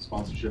 one,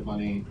 sponsorship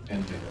money,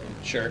 and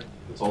Sure.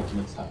 it's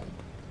Ultimate's time.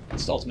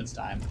 It's Ultimate's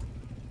time.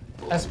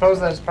 I suppose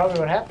that's probably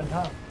what happened,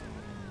 huh?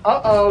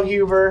 Uh-oh,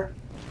 Huber.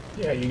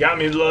 Yeah, you got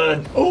me,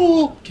 blood.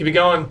 Oh! Keep it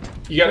going.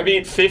 You gotta be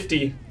at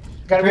 50.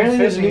 Gotta Apparently,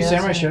 be there's a 50, new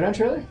Samurai that's it. Showdown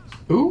trailer.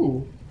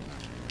 Ooh.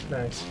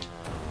 Nice.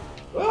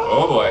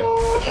 Oh boy.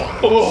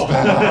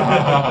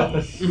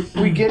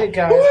 We get it,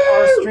 guys.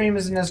 Our stream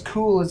isn't as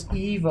cool as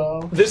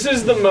Evo. This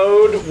is the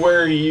mode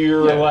where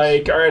you're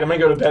like, all right, I'm gonna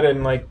go to bed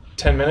in like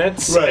 10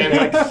 minutes. Right.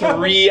 And like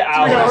 3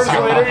 hours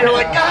later, you're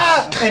like,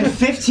 ah! And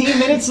 15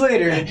 minutes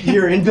later,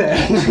 you're in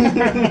bed.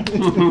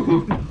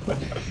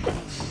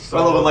 I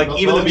love it. Like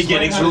even the I'll explain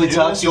beginning's how to really do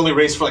tough. this. So you only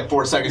race for like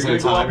 4 seconds at a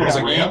time. You're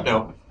just like, Yeah.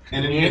 no.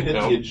 And then you hit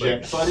No, the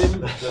eject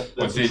button. That's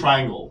What's the the-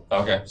 triangle.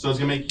 Okay. So it's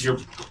gonna make your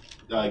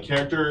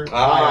character fly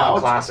Ah, out.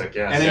 classic.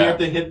 Yes. And then Yeah. you have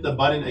to hit the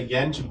button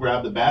again to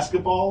grab the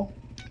basketball.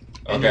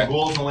 And your Okay.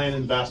 goal is to land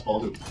in the basketball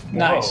hoop.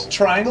 Nice.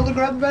 Triangle to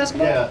grab the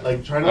basketball? Yeah,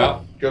 like try to.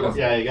 Well, Good.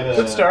 Yeah, you gotta.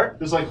 Good start.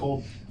 Just like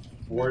hold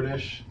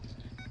forward-ish,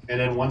 and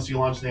then once you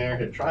launch in the air,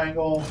 hit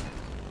triangle,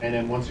 and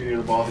then once you're near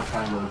the ball, hit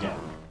triangle again.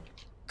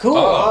 Cool.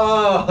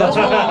 Oh. That was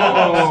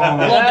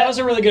that was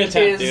a really good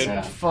attempt, dude.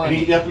 Yeah. Fun. And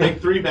you have to make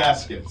 3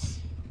 baskets.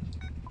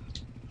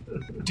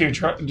 Dude,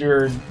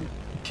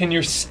 can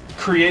your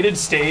created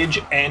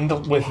stage end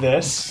with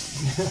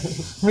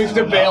this? We have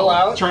to bail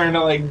out. Trying to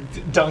like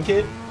dunk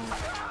it?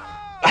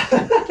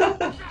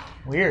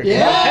 Weird. Yeah!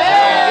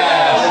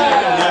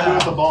 Yeah, do it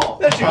with the ball.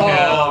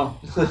 Oh.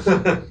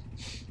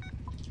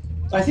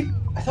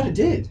 I thought it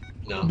did.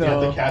 No. You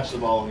have to catch the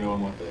ball and go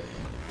in with it.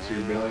 So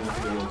you're bailing if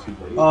you go a little too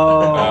late. Oh.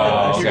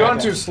 Oh, You're okay. going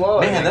too slow.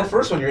 I Man, think. that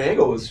first one, your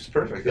angle was just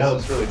perfect. This Yeah.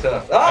 was really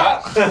tough.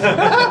 Ah!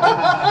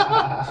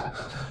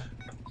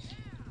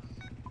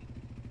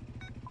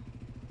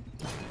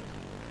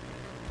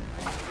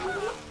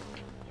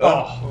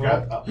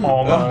 Oh,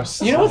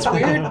 almost. You know what's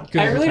weird?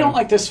 I really don't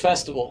like this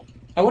festival.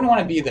 I wouldn't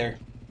want to be there.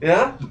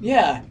 Yeah?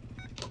 Yeah.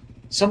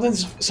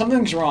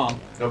 Something's wrong.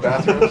 No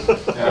bathrooms?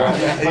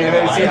 Yeah. You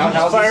guys see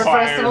outhouses? Fire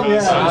festival?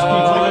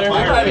 Yeah. There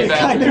might be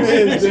kind of bathrooms.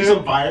 is, See dude.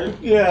 some fire?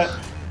 Yeah.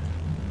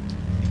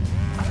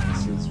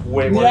 It's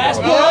way more. Yes,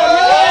 than-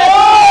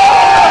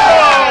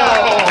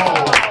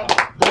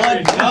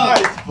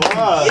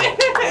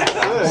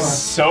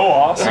 So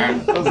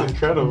awesome. That was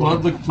incredible.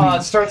 Blood look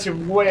It starts you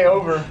way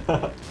over.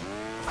 Oh,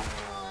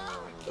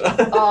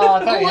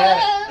 I thought you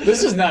had it.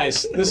 This is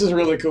nice. This is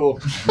really cool.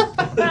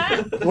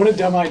 What a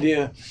dumb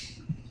idea.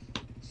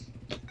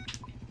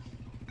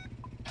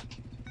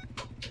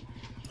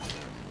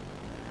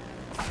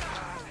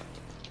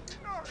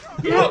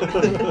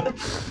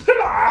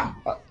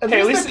 At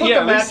Hey, least at least- they put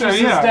yeah, the at least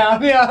mattresses yeah.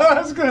 down. Yeah,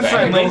 I was gonna That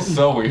say. angle's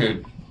so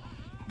weird.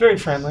 Very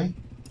friendly.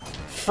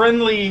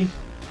 Friendly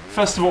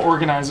festival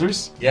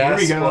organizers. Yes.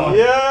 Here we go.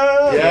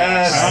 Yeah.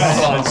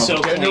 Yes. Oh, it's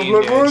so clean, no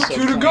dude. blood work, So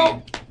 2 to clean.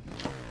 go.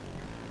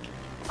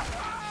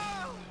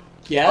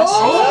 Yes.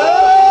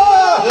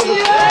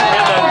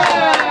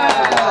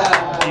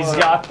 He's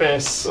got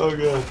this. So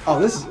good. Oh,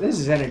 this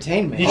is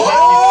entertainment. He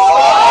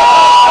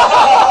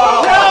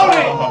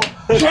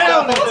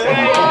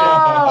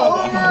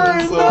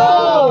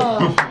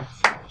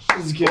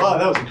Wow,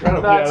 that was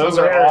incredible. Yeah, those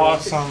are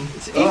awesome.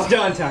 It's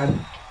done time.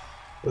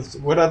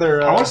 What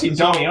other? I want to see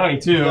Damiani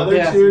The too. other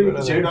Yeah. two you What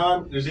can other- check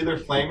on, there's either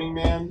Flaming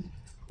Man,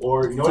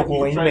 or you know what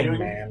you can try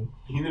doing?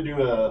 You can either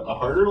do a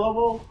harder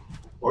level,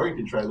 Or you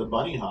can try the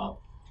bunny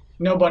hop.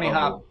 No bunny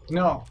hop.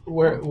 No.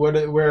 Where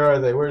are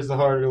they? Where's the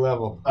harder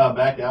level?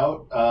 Back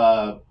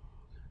out.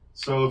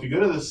 So if you go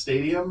to the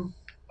stadium,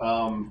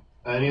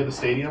 any of the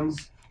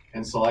stadiums,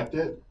 and select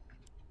it.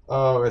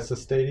 Oh, it's a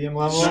stadium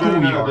level?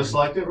 No. Just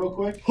select it real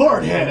quick.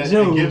 Hard And hat.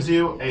 it gives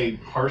you a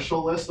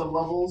partial list of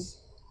levels.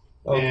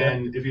 Okay.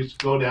 And if you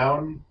go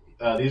down,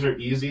 these are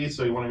easy,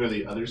 so you want to go to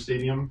the other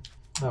stadium.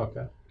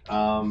 Okay.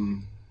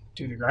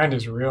 Dude, the grind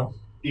is real.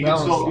 You can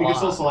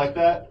still select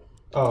that.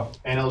 Oh.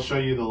 And it'll show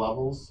you the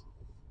levels.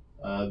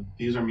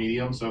 These are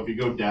medium, so if you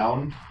go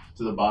down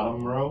to the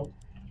bottom row.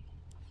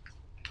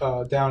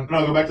 Down.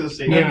 No, go back to the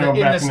stadium. No,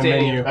 back in the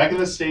menu. Back in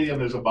the stadium,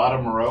 there's a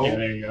bottom row. Yeah,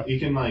 there you go. You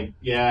can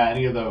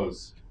any of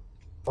those.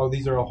 Oh,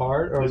 these are all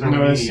hard? Or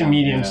No, it's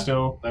medium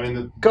still. I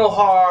mean, Go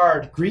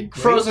hard. Greek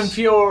Frozen grapes.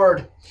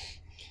 Fjord.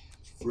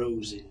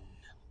 Frozen.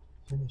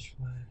 Finish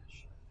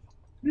flash.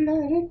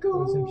 Let it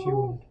go. Frozen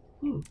fuel.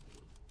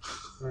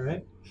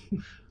 Alright.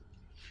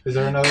 Is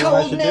there another one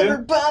I should do?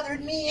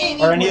 bothered me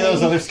anyway. Are any of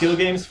those other skill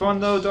games fun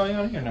though,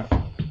 Damiani, or no?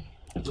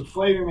 the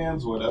Flaming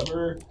Man's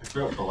whatever. I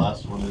forgot what the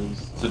last one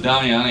is. So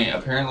Damiani,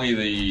 apparently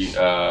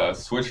the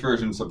Switch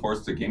version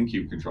supports the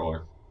GameCube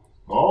controller.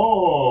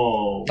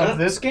 Oh. Of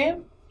this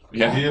game?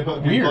 Yeah. You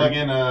plug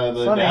in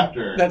the Funny.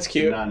 adapter. That's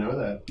cute. Did not know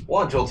that.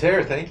 Well,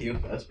 Joltaire, thank you.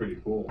 That's pretty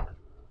cool.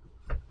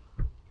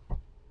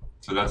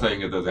 So that's how you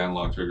can get those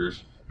analog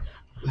triggers.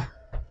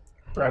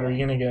 Brad, are you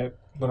gonna get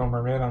Little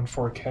Mermaid on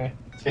 4K?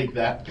 Take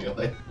that,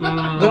 Bailey.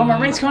 Little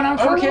Mermaid's coming out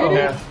in 4K, dude?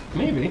 Yeah,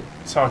 maybe.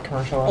 Saw a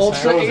commercial last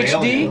Ultra night.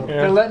 HD? Yeah.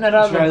 They're letting it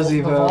out of Trials the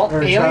of, vault.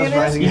 or Alien Trials is?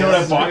 Rising You know what I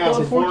Yes. bought It's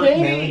though?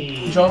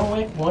 4K. John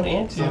Wick 1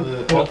 and 2. So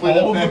Well, hopefully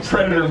all the the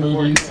Predator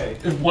movies.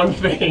 Is one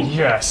thing.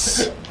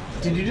 Yes.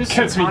 Did you just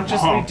Gets me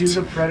consciously pumped. do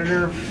the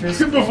Predator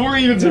fist? Before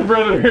he even said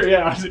Predator,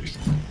 yeah.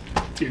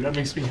 Dude, that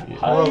makes me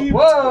hype.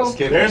 Whoa!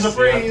 There's a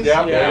freeze.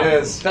 Yep, there it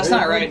is. That's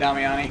not right,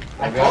 Damiani.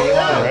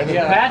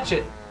 Yeah. Patch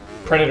it.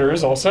 Predator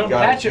is also.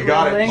 Patch it, You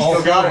got it. Rolling.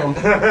 Still got it.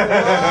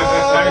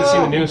 I haven't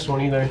seen the newest one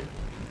either.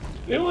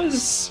 It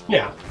was,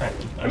 yeah.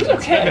 It was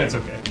okay. It's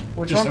okay.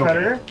 Which Just one, okay.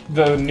 Predator?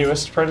 The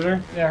newest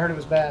Predator. Yeah, I heard it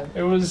was bad.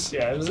 It was,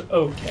 yeah, it was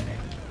okay.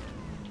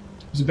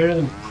 Was it better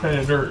than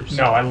Predators?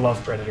 No, I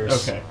love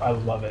Predators. Okay. I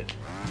love it.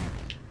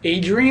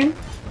 Adrian?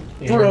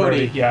 Adrian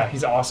Brody. Yeah,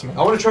 he's awesome.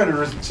 I want to try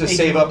to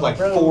save up like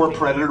 4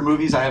 Predator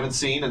movies I haven't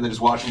seen and then just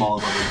watch them all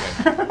in one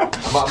weekend.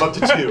 I'm up to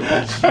 2.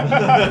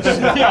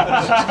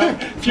 Yeah. A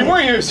few more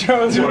years,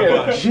 Jones.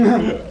 Well,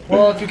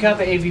 if you count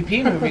the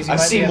AVP movies, you I've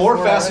might seen be at more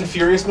 4 Fast already. and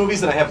Furious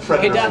movies than I have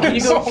Predator Hey, Dom, can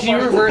you movies. can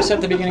you reverse at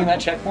the beginning of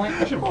that checkpoint?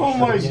 Oh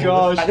my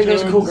gosh. I think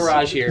there's a cool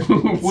garage here.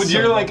 Would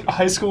your like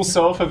high school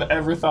self have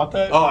ever thought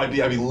that? Oh, I'd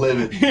be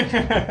livid.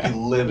 I'd be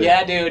livid.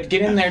 Yeah, dude.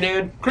 Get in there,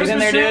 dude.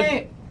 Christmas get in there, tree.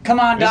 dude. Come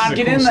on, This Don. is a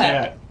Get cool in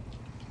there. stat.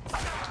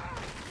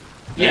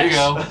 There you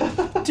go.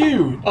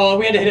 Dude. Oh,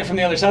 we had to hit it from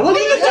the other side. Look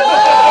at the dog!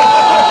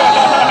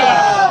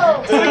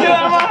 Get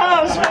out of my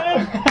house,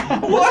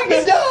 man! Look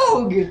at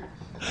dog.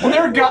 Well,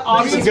 there got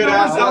obviously good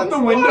out ass. the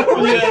window.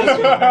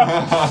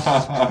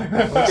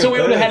 So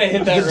we would have had to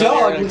hit that The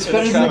dog earlier looks to the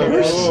better than the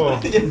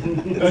traffic.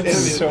 person. That's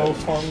so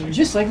funny.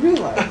 Just like real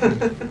life.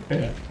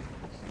 Yeah.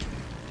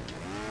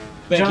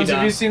 Thank Jones, you, have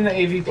Don. you seen the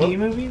AVP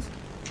movies?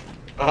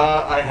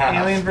 I have.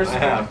 Alien vs. I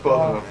have,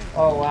 both of them.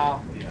 Oh,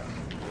 wow.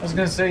 I was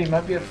going to say, you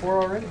might be at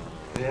 4 already.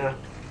 Yeah.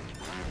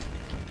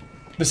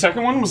 The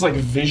second one was like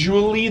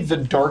visually the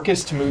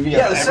darkest movie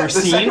Yeah, I've ever the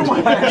seen. second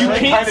one, I You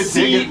actually can't kinda dig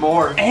see it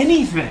more.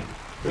 anything.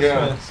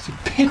 Yeah.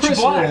 Pitch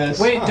black.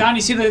 Wait, Don,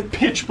 you see the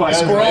Pitch black.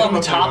 squirrel on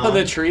the top of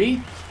the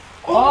tree?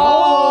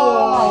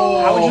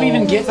 Oh! How would you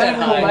even get Is that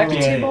that a high?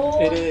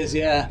 collectible? It is,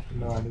 yeah.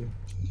 No idea.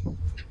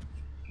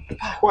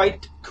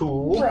 Quite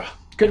cool.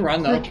 Good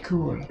run, though.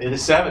 It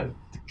is 7.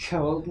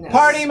 Coldness.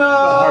 Party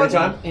mode! Party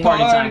time?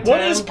 Party time.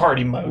 What is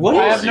party mode? What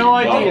I is have no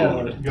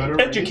idea. Go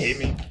to Educate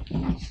me.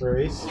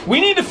 Race.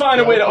 We need to find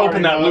a way to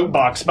open that loot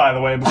box, by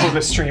the way, before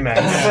the stream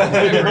ends.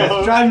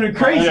 Driving me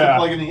crazy. Yeah.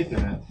 Plug in the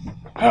Ethernet.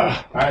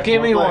 Alright,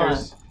 Give me more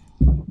players.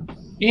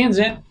 Ian's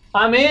in.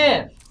 I'm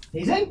in.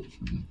 He's in.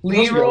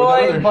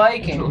 Leroy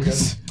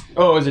Vikings.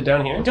 Oh, is it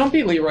down here? Don't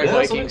beat Leroy Yeah,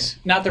 that's Vikings.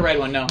 Not the red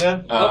one, no.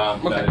 That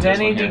is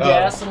Denny this one, De yeah.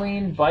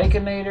 Gasoline,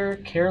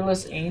 Bikeinator,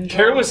 Careless Angel.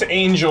 Careless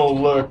Angel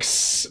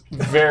looks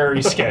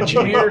very sketchy.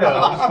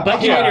 Weirdo.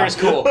 Bikeinator is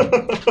cool.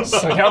 It's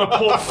like how to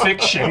pull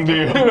fiction,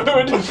 dude.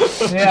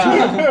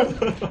 Yeah.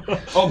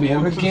 I'll be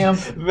in.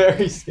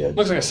 Very sketchy.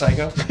 Looks like a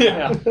psycho.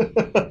 Yeah.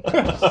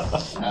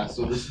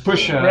 So this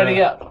Push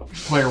Ready up.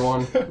 player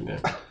 1. Yeah.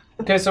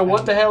 Okay, so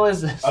what the hell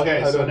is this?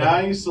 Okay, so now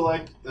you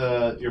select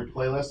your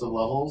playlist of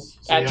levels.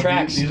 So Add you have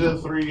tracks. These are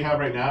the 3 you have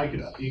right now.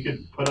 You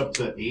could put up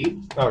to 8.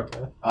 Okay.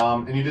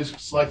 And you just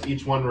select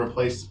each one to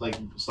replace, like,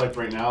 select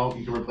right now.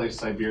 You can replace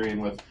Siberian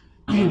with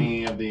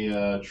any of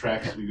the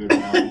tracks if you go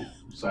down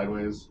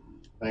sideways.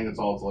 I think that's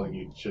all it's letting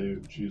you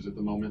choose at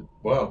the moment.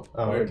 Whoa.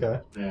 Oh, okay.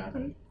 Yeah.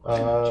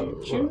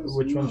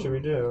 Which one should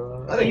we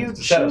do? I think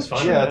the setup's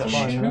fine. Yeah, it's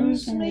fine.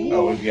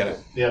 Oh, we get it.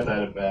 You have to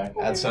add it back.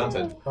 Add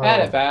something. Add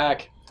it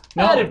back.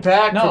 No, Add it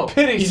back, no. for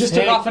pity's You just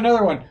sake. took off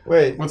another one.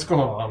 Wait, What's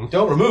going on?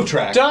 Don't remove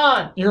track.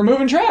 Don! You're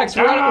removing tracks.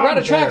 We're out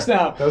of tracks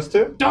now. those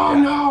two? Oh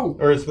no!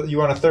 Or is you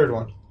want a third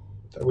one?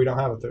 We don't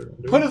have a third one.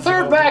 Do we? Put a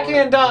third back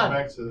in, Don!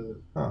 Back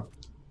to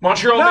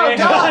Montreal No, Man.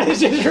 Don! It's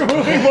just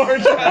removing more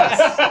tracks.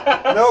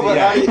 No, but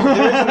there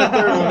isn't a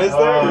third one, is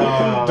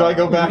there? Do I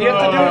go back? You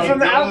have to do it from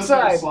the Go to third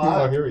outside.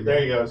 slot. Oh, here we go.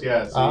 There he goes.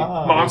 Yeah. See?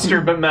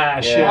 Monster but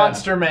mash. Yeah. Yeah.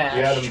 Monster We had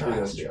Mash. him through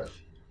this. Yeah.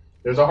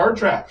 There's a hard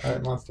track. All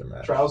right, Monster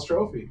Mash. Trials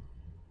Trophy.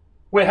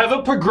 Wait, have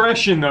a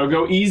progression though.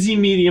 Go easy,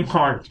 medium,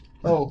 hard.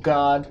 Oh,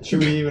 God. Should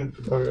we even?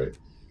 Okay.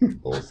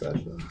 Full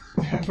session.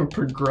 Have a It'd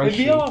progression.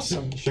 be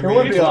awesome. Should It we?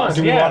 would be awesome.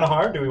 Do we Yeah. want a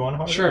hard? Do we want a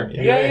hard? Sure.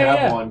 You Yeah, already yeah, have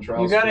yeah. one.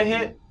 Trials You gotta Trophy.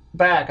 hit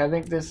back. I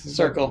think this is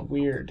Circle.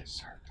 weird.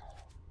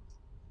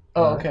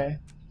 Oh, okay.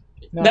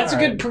 No, That's a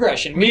alright. good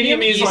progression.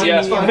 Medium, easy, easy.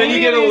 yeah. fine. Then you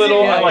get a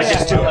little. Yeah, I like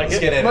yeah, it. yeah. I like Let's it.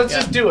 get in. Let's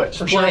just do it.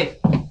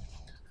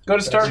 Go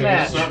to start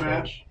match. Start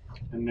match.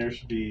 And there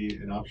should be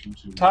an option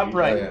to Top wager.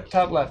 right, Oh, yeah.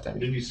 top left. Or Then.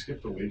 did you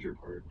skip the wager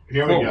part?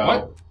 Here Whoa, we go.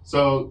 what?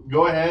 So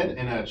go ahead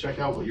and check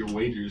out what your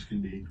wagers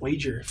can be.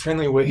 Wager.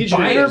 Friendly wager.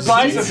 Buyer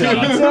buys a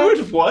pizza?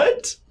 Dude,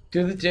 what?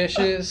 Do the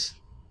dishes.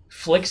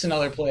 Flicks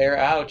another player.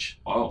 Ouch.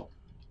 Wow.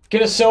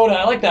 Get a soda.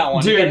 I like that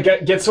one. You Dude,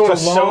 gotta- get sort of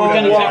It's a long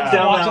soda. gotta walk take-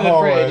 down walk that to the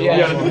hallway. fridge, yeah.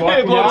 Yeah,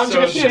 Walk walk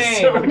to to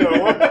shame.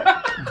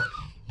 soda.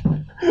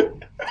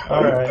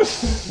 All right.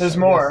 There's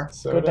more.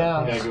 Soda. Go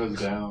down. Yeah, it goes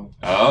down.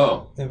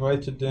 Oh,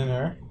 Invite to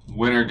dinner.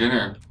 winner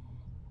dinner.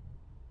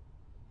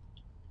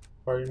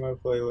 Party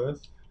mode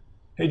playlist.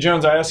 Hey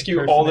Jones, I ask you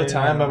all the Impersonating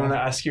time. I'm anyone. going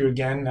to ask you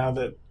again now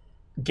that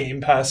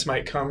Game Pass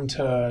might come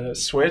to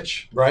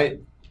Switch. Right?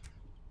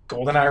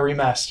 GoldenEye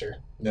Remaster.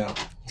 No.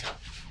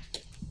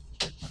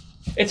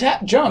 It's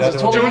Jones. That's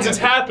It's what- totally Jones, it's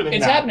happening.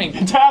 It's now. happening.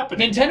 It's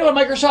happening. Nintendo and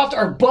Microsoft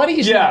are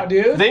buddies Yeah, now,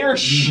 dude. They are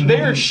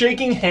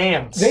shaking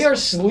hands. They are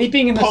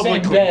sleeping in the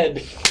same Publicly.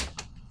 bed.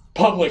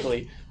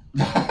 Publicly.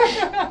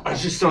 I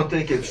just don't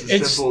think it's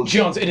It's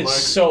Jones. It is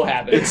so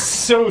happening. It's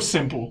so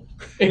simple.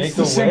 It's Make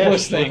the a simplest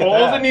wish. thing. Look at All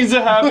that. that needs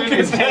to happen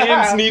is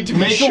hands need to be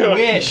Make shook. a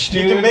wish,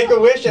 dude. You can make a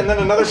wish, and then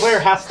another player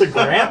has to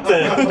grant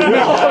it.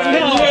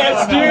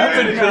 Yes, dude.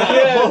 That's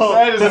incredible.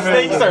 Yes, The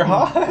stakes are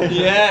high.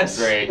 Yes.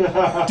 Great.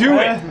 Do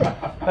it.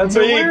 That's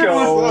There a you weird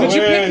go. one. Did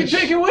you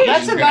pick a wish?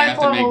 That's You're a gonna ninth have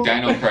to level. make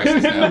Dino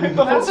Crisis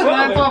now. That's a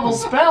ninth level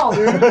spell,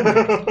 dude.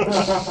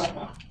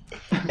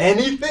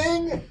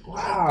 Anything?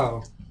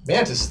 Wow.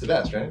 Mantis is the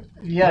best, right?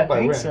 Yeah, Hope I I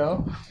think win.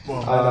 so.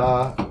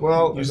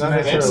 Well, Use not the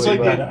It's necessarily.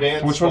 like the but-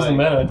 advanced. Which one's the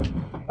meta?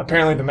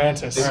 Apparently the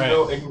Mantis.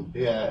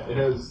 It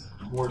has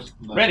more.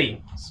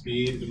 Ready.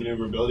 Speed and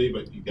maneuverability,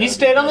 but you He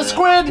stayed on the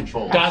squid.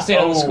 Don stayed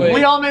on the squid.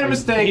 We all made a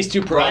mistake. He's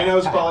too pro.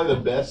 Rhino's probably the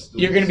best.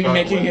 You're gonna be start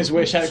making with. his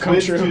wish have to come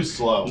Squid's true. too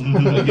slow. Like,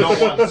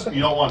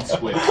 you don't want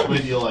squid.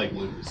 Squid, you'll like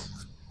lose.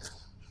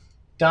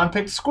 Don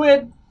picked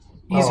squid.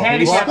 He's Oh,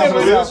 handicapped he's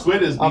himself.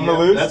 Squid is I'm the, the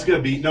lose? That's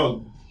gonna be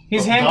no.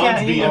 He's Don's handicapped.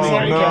 beating He's me right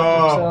handicapped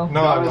now. himself.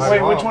 No,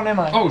 Wait, which one am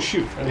I? Oh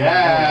shoot.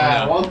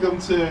 Yeah, welcome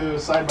to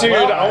Side by Dude,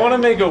 Side. I want to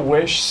make a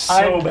wish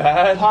so I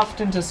bad.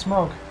 puffed into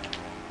smoke.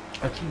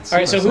 I can't see All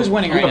right, so who's myself.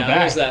 winning right I'm now?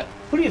 back. Who's that?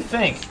 Who do you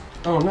think?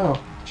 Oh no.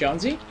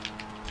 Jonesy?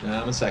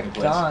 No, I'm in second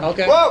place. Don.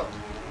 Okay. Whoa!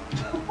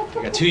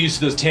 I got too used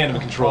to those tandem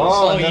controls.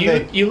 Oh, Oh, and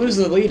then you lose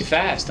the lead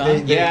fast, huh?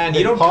 They- Yeah, and they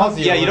you don't pause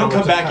come, you you don't when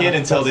come back it's in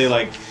until they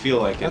that's- like feel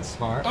like it. That's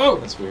smart. Oh.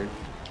 That's weird.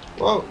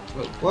 Whoa!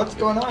 What's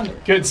going on?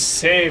 Good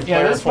save. Yeah,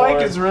 player this bike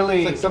forward. is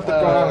really. It's like something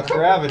going on with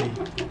gravity.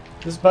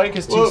 This bike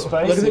is too Whoa,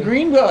 spicy. Look at the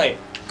green boy.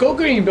 Go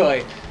green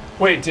boy.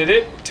 Wait, did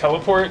it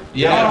teleport?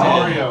 Yeah.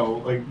 Yeah, it did. Mario,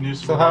 like new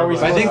Super how are we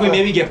So I Mario. think we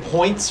maybe get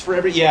points for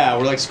every. Yeah,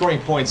 we're like scoring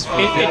points.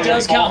 It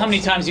does count how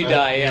many times you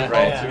die, yeah.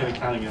 Right, Yeah. so you're gonna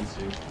count against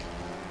you.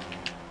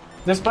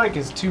 This bike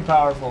is too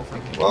powerful for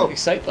me. Whoa!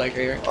 Excite like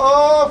right here.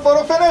 Oh,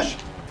 photo finish!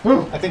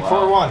 I think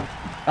 4-1.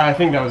 I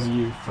think that was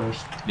you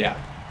first. Yeah.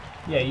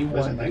 Yeah, you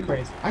won like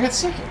crazy. I got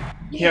second.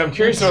 Yeah, I'm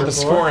curious about the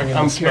scoring in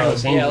I'm this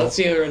curious. mode. Yeah, let's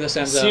see where this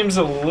ends up. Seems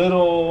a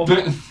little.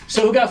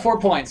 So who got 4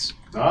 points?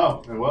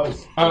 Oh, it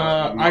was.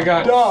 I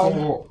got Don.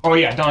 4. Oh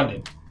yeah, Don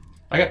did.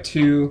 I got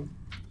 2.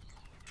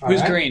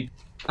 Who's Alright. green?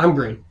 I'm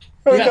green.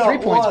 You I got got 3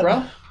 points, one.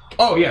 bro.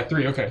 Oh yeah,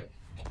 3. Okay.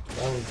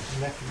 That was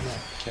neck and neck.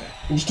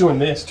 I'm just doing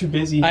this. Too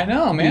busy. I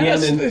know, man. Yeah,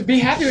 Let's then- be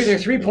happy with your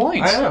 3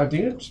 points. I know,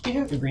 dude. Just be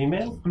happy, green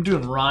man. I'm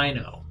doing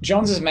Rhino.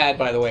 Jones is mad,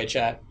 by the way,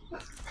 chat.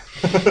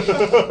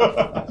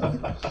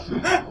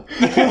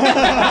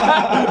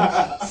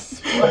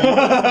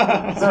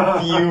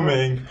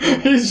 Fuming.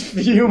 He's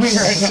fuming right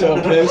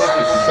So pissed.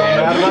 So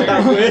mad about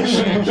that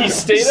wish. He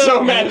stayed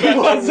so mad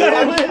about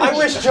that. I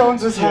wish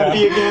Jones was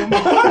happy again.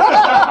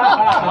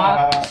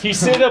 He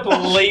stayed up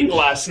late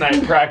last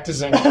night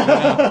practicing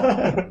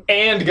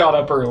and got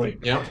up early.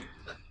 Yep.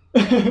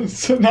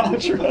 It's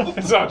not true.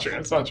 It's not true.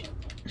 It's not true.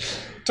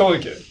 Totally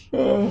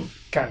kidding.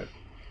 Kind of.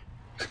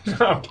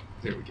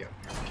 There we go.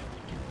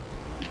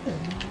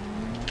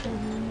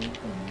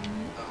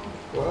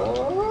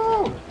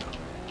 Whoa!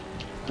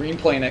 Green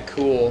playing it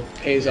cool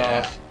pays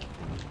off.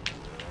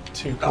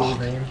 Too cool,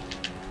 green.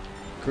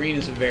 Green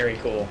is very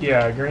cool.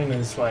 Yeah, green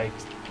is like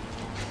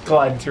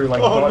gliding through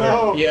like Oh butter.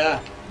 no!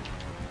 Yeah.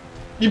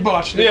 You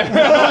botched it. Yeah.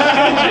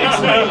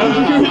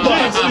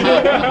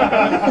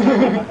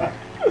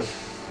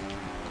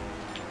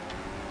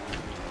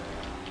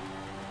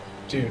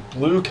 Dude,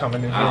 blue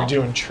coming in here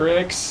doing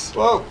tricks.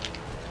 Whoa.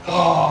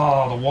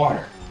 Oh, the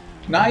water.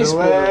 Nice.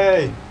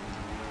 Way.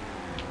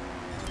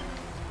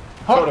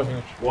 Photo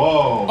finish.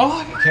 Whoa.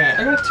 Oh, Okay.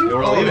 I got 2.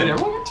 We're Oh, leaving. did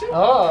everyone get 2?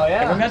 Oh, yeah.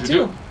 Everyone got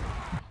 2.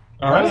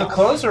 That was a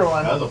closer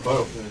one. That was a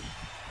photo finish.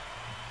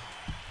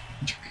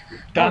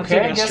 Don's Okay,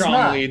 taking I a guess strong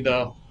not. lead,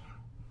 though.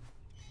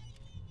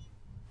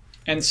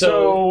 And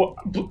so,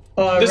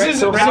 This Red- is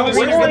so how this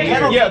weird is the weird.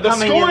 penalty Yeah, the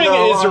coming in, scoring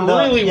though, is on the-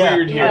 really yeah.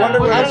 weird here. I wonder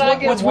How did I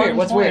get what's one weird?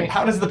 What's point? weird?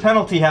 How does the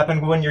penalty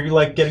happen when you're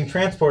like getting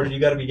transported? You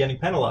got to be getting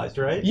penalized,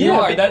 right? You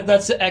are.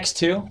 That's the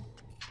X2.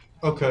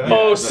 Okay.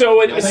 Oh,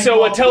 so I think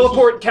so a this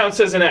teleport counts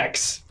as an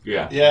X.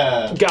 Yeah.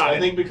 Yeah. Got I it.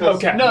 think because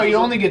Okay. No, you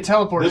only get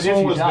teleported this if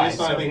one you was die.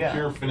 based on So, I think yeah.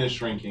 pure finish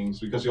rankings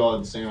because you all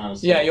had the same amount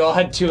of. Yeah, you all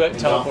had 2 And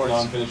teleports.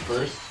 Don finished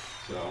first,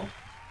 so.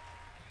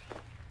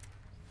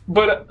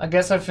 But I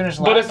guess I finished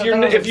last. but if I you're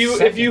thought I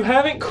was if you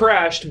haven't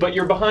crashed but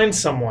you're behind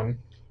someone,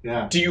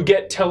 Yeah. do you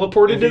get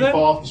teleported If to you them?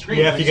 fall off the screen,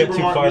 Yeah, if you get too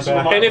far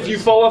back. And if you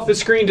fall off the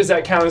screen, does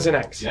that count as an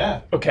X?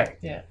 Yeah. Okay.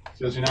 Yeah.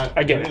 Because you're not.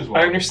 I get doing it. as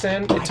well. I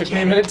understand. It took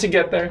me a minute to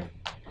get there,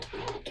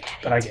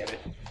 but I get it.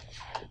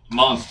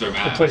 Monster What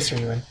man. place are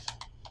you in?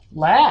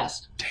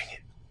 last.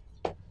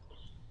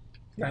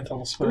 9th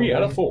level spell. 3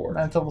 out of 4.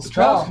 Ninth level The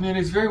trials spell.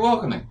 community is very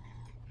welcoming.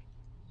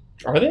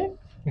 Are they?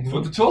 That's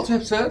what the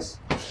tooltip says.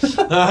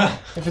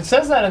 If it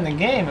says that in the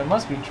game, it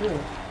must be true.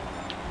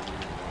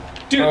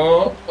 Dude,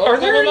 are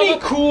there any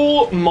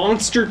cool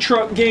monster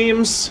truck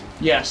games?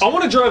 Yes. I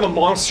want to drive a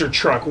monster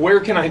truck. Where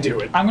can I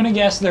do it? I'm gonna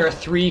guess there are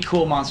 3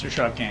 cool monster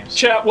truck games.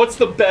 Chat, what's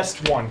the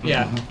best one?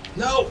 Yeah.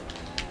 No.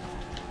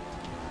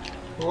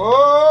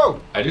 Whoa!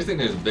 I do think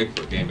there's a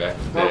Bigfoot game back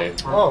in the day.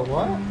 Oh,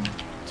 what?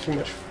 Too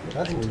much.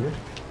 That's weird.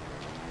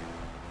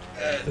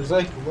 There's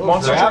like little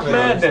Monster Truck gravity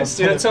or Madness.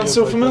 something. Dude, that sounds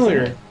so It feels like,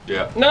 familiar.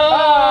 Yeah. No!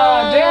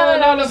 Ah, damn it!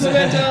 No, no,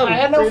 momentum! I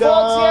had no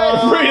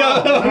faults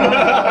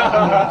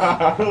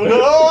yet.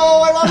 No,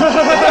 I love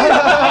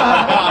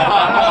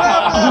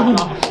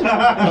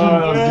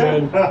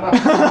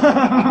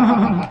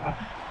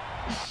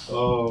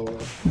Oh.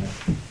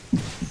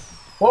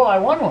 Whoa, I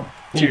won one.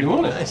 You're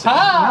doing it.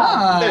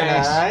 Ah! Very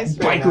nice.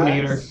 Very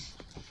Bikonator. nice.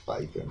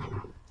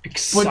 Bikonator.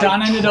 But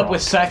Don ended up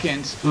with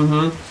second.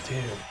 Mm-hmm.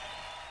 Dude.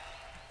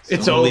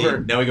 It's So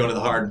over. Now we go into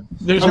the hard.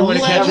 There's nobody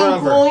to catch Never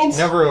him. over.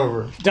 Never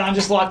over. Don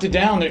just locked it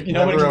down. Nobody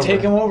Never can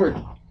take over. him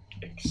over.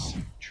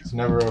 It's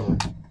never over.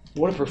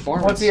 What a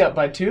performance. What's he up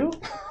by 2?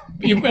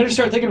 You better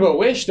start thinking about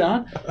Wish,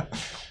 Don.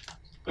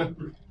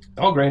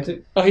 I'll grant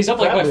it. Oh, he's up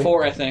like by Gladly.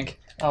 4, I think.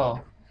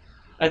 Oh.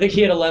 I think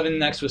he had 11,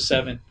 next was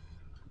 7.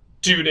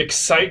 Dude,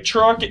 Excite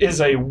Truck is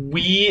a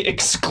Wii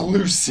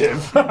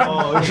exclusive.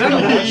 Oh,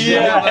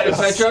 Yes.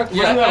 Excite Truck?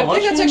 Yeah, I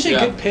think that's actually a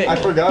good pick. I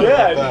forgot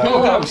Yeah. about that.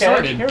 Oh, I'm Okay,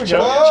 started. here we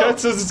go. Chat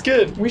says it's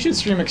good. We should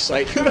stream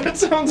Excite. That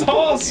sounds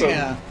awesome.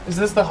 Yeah. Is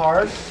this the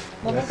hard?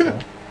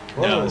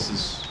 No, this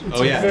is.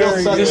 Oh yeah.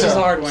 Very- This is a Yeah.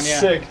 hard one, yeah.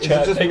 Sick, Is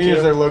chat. it just Thank me or is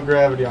you. there low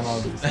gravity on all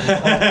these things?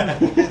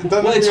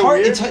 Well, it's feel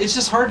hard. weird? It's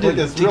just hard to, Like,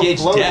 it's to real gauge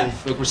floaty.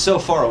 depth. Like we're so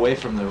far away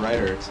from the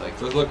writer. It's like.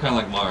 Those look kind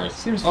of like Mars.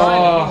 Seems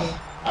fine.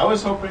 I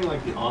was hoping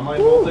like the online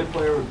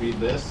multiplayer would be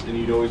this, and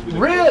you'd always be the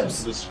Ribs!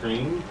 closest to the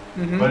screen.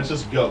 Mhm. But it's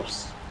just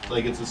ghosts.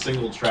 Like it's a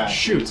single track.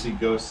 Shoot. You see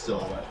ghost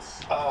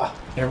silhouettes.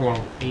 Everyone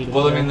ate it.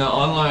 Well, I mean, the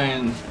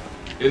online,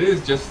 it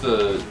is just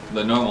the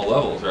normal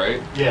levels,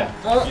 right? Yeah.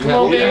 Oh, You come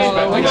on, have- baby.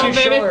 yeah, Way come on, too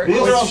baby. short.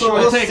 These are also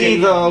We'll like, see,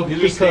 though,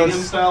 these are stadium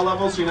because style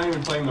levels, so you're not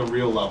even playing the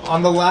real level.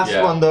 on the last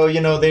Yeah. one, though, you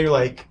know, they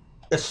like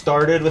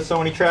started with so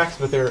many tracks,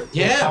 but they're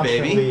Yeah,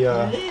 constantly, baby.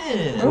 we're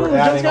John's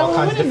adding got all one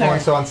kinds of in different there.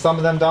 ones. So on some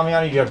of them,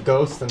 Damiani, you have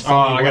ghosts, and some Oh,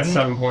 you I got wouldn't.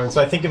 7 points.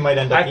 So I think it might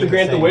end up I have to being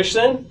grant the same. wish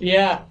then?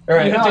 Yeah. All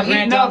right. You have No, to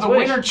grant no, Don's the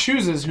wish. winner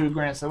chooses who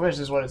grants the wish,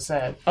 is what it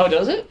said. Oh,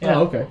 does it? Yeah.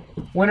 Oh, okay.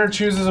 Winner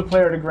chooses a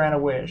player to grant a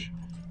wish,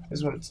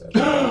 is what it said.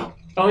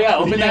 Oh, yeah,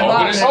 open that Open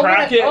box. it.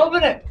 Crack it.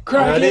 Open it!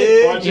 Crack Ready?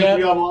 it. Watch it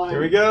be online.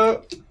 Here we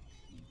go.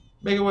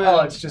 Make a win. Oh,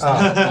 it's just.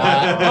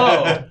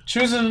 Oh.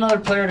 Chooses another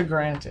player to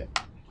grant it.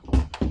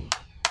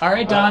 All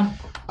right, Don.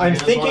 I'm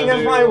just thinking wanna of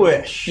do- my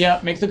wish. Yeah,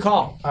 make the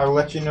call. I'll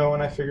let you know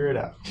when I figure it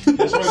out.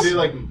 Just want to do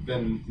like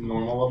the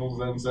normal levels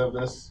then instead of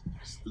this.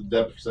 'Cause the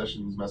depth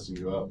perception is messing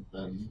you up.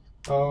 Then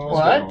Oh, let's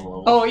What? go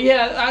normal levels. Oh,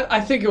 yeah, I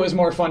think it was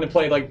more fun to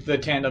play, like, the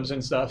tandems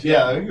and stuff.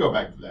 Yeah, we can go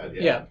back to that.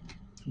 Yeah. Yeah.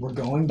 We're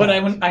going But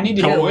back. I need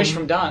to hear a wish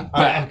from Don.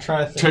 I'm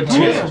trying to think.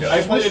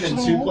 I played it in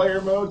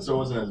 2-player mode, so it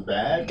wasn't as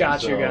bad.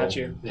 Got you, so- got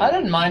you. I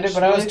didn't mind it,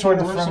 but I was toward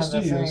the front of the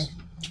Universal thing.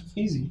 Studios.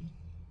 Easy.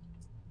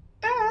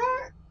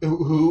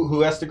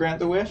 Who has to grant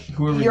the wish?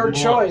 Whoever Your you want.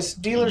 choice.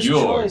 Dealer's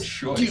Your choice.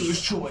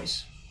 choice.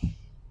 choice.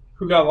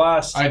 Who got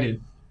last? I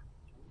did.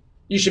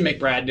 You should make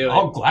Brad do it.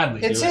 I'll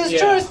gladly It's do it. his Yeah.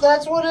 choice.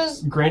 That's what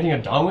his Granting a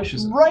Dawn wish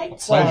is a right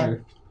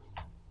pleasure.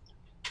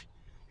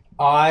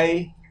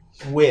 I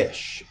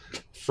wish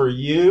for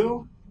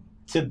you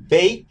to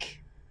bake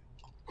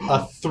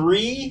a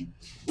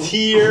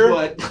 3-tier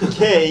What?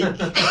 cake.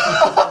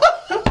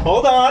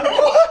 Hold on.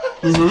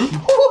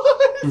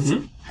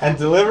 Mm-hmm. And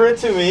deliver it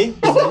to me.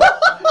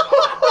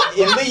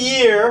 in the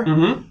year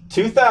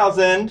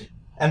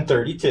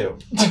 2032.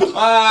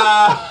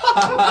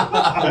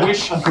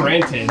 Wish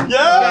granted.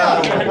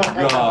 Yeah!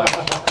 Oh, God.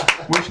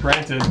 Wish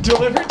granted.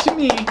 Deliver it to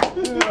me.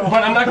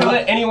 But I'm not gonna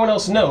let anyone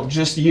else know,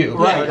 just you.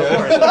 Right, of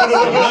course.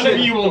 None of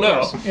you will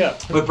know. Yeah.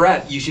 But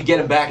Brett, you should get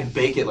him back and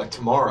bake it like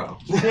tomorrow.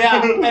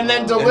 Yeah, and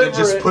then deliver And then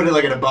just it. put it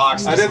like in a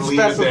box and I just didn't leave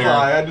it specify. there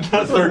I did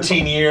not for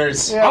 13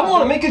 years. Yeah. I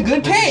want to make a good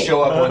And just cake.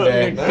 show up one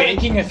day.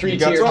 Baking a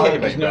 3-tier got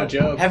cake is no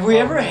joke. Have we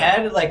ever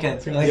had like a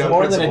Yeah,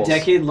 more than a principles.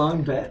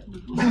 decade-long bet?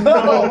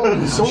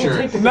 No,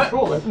 Sure.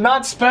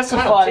 not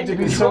specified to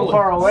be so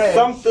far away.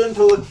 Something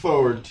to look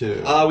forward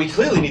to. We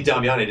clearly need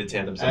Damiani to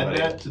tandem Add somebody.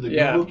 that to the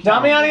Yeah. Google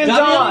Calendar. Damiani and Don.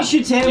 Damiani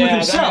should tandem with Yeah,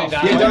 himself.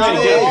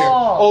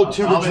 Damiani. Oh,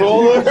 two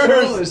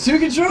controllers. Two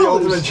The ultimate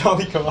controllers.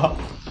 Jolly come up.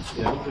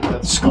 Yeah, I don't think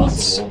that's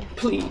possible.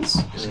 Please.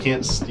 Just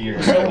can't steer.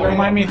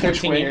 Remind me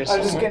 13 years. I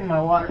was just getting my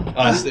water. No,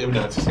 it's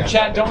this guy.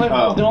 Chat,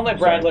 don't let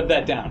Brad live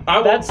that down. I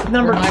will, That's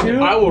number Remind me.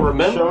 2. I will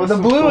remember. The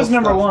blue is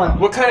number 1.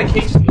 What kind of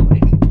cakes do you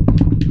like?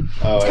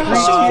 Oh, I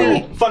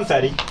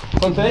Funfetti.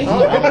 Funfetti?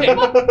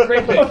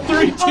 Great A pick.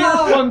 3-tier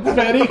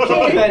funfetti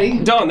cake. Betty.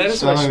 Don, that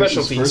is my Sounds like this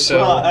is specialty. first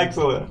So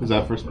Excellent. Is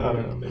that first? I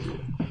don't know, maybe.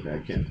 Yeah, I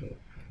can't tell.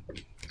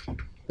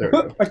 There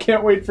we go. I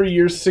can't wait for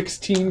your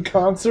 16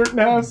 concert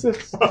now,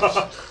 sis.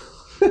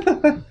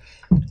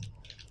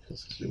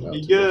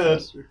 Be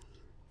good.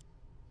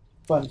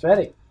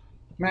 Funfetti.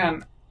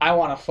 Man, I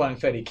want a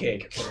funfetti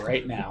cake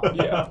right now.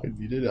 Yeah. If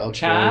you did, I'll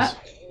Chat.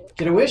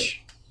 Get a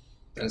wish.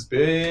 That's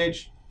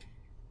bitch.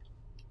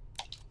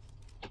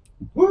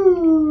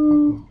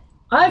 Woo!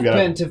 I've You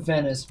gotta- been to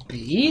Venice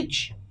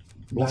Beach.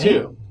 Me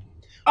too.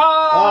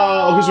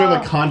 Oh, because we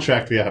have a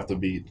contract we have to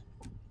beat.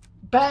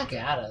 back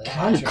out of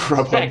that.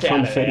 Grub up Back out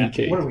of funfetti there.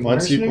 cake. What are we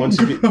Once you beat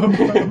the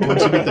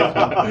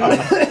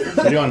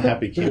contract, you're on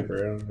Happy Camper. I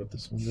don't know what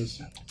this one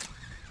is.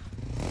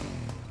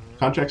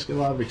 Contracts get a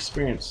lot of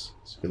experience,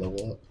 so you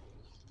level up.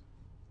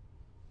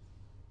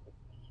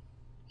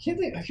 I can't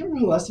remember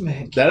the last time I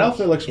had That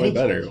outfit looks way cake.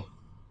 better.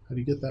 How do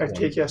you get that I had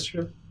one? cake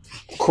yesterday.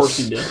 of course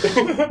you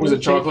did. Was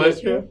it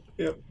chocolate? Yeah.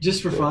 Yeah.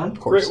 Just for fun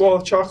Great wall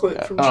of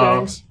chocolate from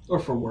Chang's. or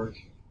for work?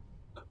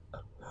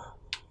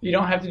 You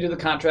don't have to do the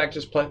contract,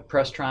 just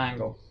press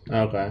triangle.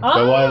 Okay.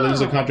 But will I lose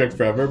the contract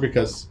forever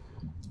because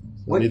I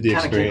What need the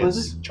kind of cake was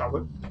experience?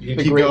 Chocolate. You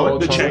The keep Great going. Wall,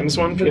 the Chang's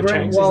one. The Yeah, Great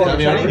Chang's. Wall.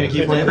 Damiani, can you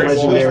keep playing?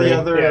 Where's the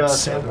other?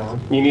 Yeah,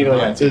 you need Yeah.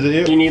 like Is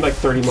it You need like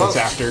 30 minutes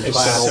after to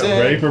Classic. settle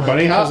Ready for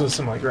bunny because hop? of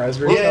some like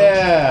raspberry.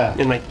 Yeah.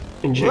 and like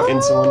inject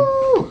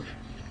insulin.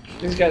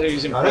 These guys are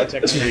using Got it.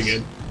 Protex. Pretty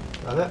good.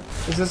 Got it?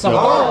 Is this on? No.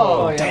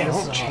 Oh, yeah. Damn,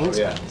 this is on. Oh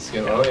yeah.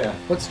 Skin- Oh yeah.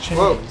 What's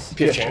Whoa. Chang's?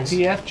 PF Chang's.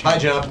 PF Hi,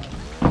 Jump.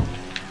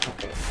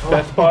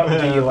 Beth bought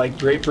the like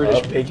Great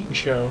British Baking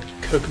Show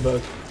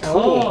cookbook.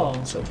 Oh.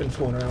 So I've been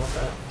fooling around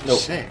with that.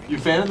 Sick. You a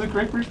fan of the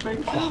Great British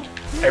Baking Show?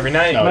 Every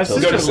night. No, My it's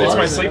sister just it's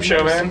my live. sleep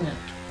show, man.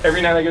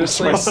 Every night I go to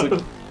sleep.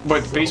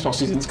 But baseball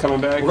season's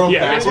coming back. We're going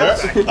Yeah,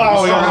 backwards. baseball.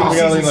 Oh, we gotta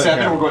Season leave that 7,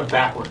 here. we're going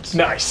backwards.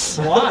 Nice.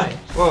 Why?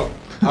 Whoa.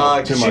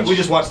 Too much. We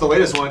just watched the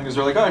latest one because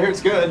we're like, oh, I hear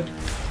it's good.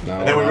 No,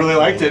 And then we really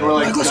liked it. And we're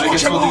like, I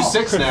guess we'll do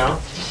 6 now.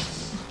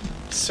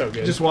 So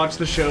good. Just watch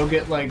the show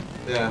get like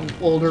Yeah.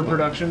 older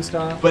production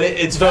stuff. But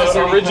it's the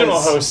fascinating original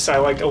because hosts I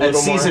like a At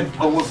little season,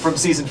 from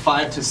season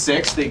 5 to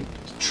 6, they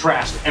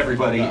trashed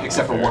everybody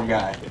except for one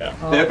guy. Yeah.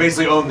 They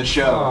basically owned the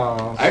show.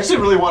 Oh. I actually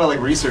really want to like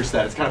research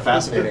that. It's kind of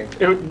fascinating.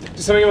 more.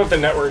 Something about the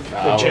network. They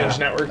Oh, changed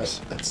yeah.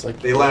 networks. That's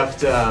like They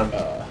left.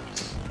 I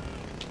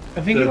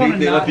think They you want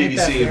to left not hit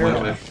that BBC and went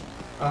barrel. with.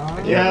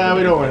 yeah,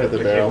 we don't want to hit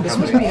the barrel. This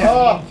must be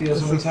how the game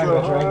feels when we this talk is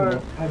about so Dragon hard.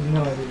 Ball. I have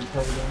no idea what you're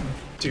talking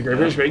about. Dude, Great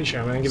British Baking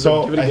Show, man. Give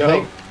So it a I go.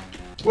 think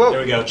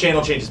There we go.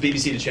 Channel changes.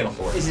 BBC to Channel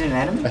 4. Is it an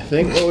anime? I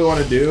think what we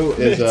want to do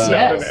is It's not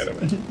Yes. an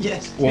anime.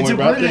 Yes. when It's we're a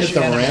about to British hit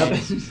the anime.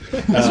 ramp.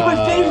 That's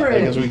my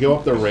favorite. As we go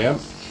up the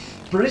ramp,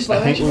 British I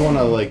live think we action. want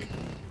to like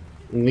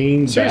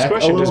lean Serious back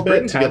question, a little does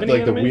Britain bit to have get any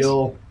like the enemies?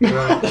 wheel,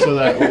 so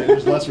that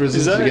there's less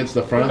resistance that against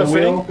the front of a the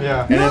thing? wheel.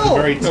 Yeah. And at the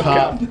very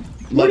top,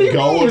 let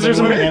go of Because there's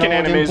the American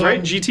analog animes, input,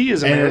 right? GT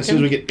is And as soon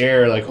as we American. get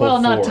air, like hold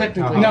Well, not forward.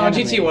 technically. No, anime.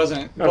 GT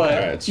wasn't. But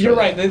Alright, you're so-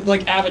 right.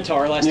 Like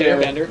Avatar, Last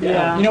Airbender.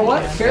 Yeah. You know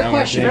what? Fair Yeah,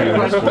 question. I'm Fair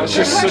gonna question. That's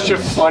just such a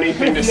funny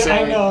thing to I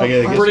say. know. I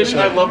gotta get British, some-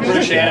 I love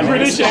British anime.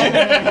 British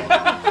anime.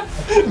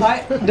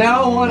 I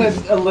now want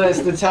a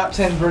list, the top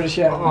 10 British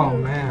anime. Oh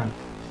man.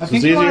 I So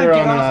think it's you want to easier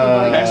get on off the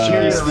bike and uh,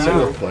 steer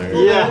single around. player.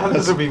 Yeah,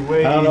 this would be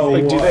way I don't know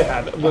Like, do what- they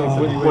have it?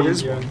 What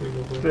is easier one? on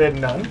single player. They had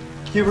none?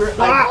 Hubert,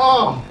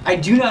 Oh. I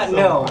do not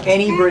know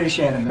any British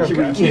anime.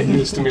 Okay. Get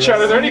used to me.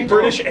 Chad, are there any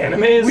British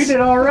animes? We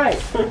did all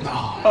right.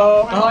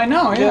 Oh, I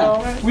know.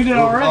 Yeah. We did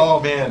all right. Oh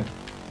man.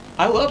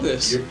 I love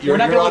this. You're- We're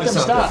not you're gonna let onto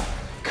them something. stop.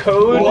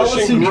 Code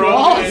Wallace and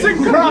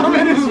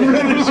Gromit is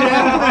British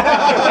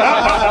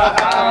anime.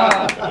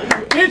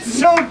 It's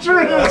so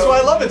true. That's why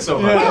I love it so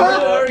much.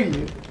 What are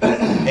you?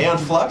 Aeon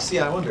Flux?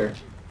 Yeah, I wonder.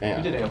 Yeah.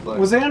 We did Aeon Flux.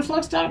 Was Aeon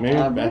Flux Maybe back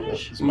up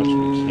British? as much as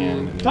we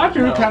can.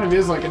 Doctor Who kind of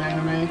is like an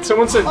anime.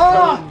 Someone said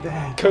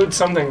Ah! code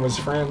something was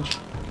French.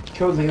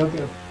 Code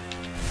Lyoko.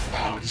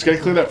 Oh, just gotta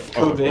clear that.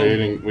 Oh, Code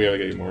vein. we gotta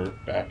get more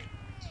back.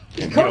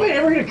 Is Code Vein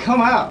ever gonna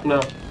come out?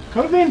 No.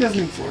 Code Vein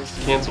doesn't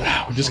exist. Cancel.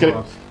 We're just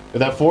gonna. If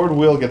that forward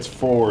wheel gets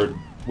forward,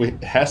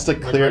 it has to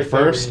clear right it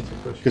there, we first. need to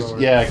push Because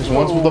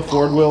forward. once the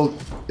forward wheel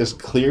is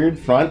cleared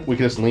front, we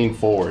can just lean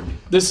forward.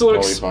 This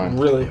Always looks fine.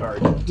 really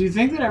hard. Do you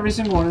think that every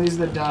single one of these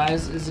that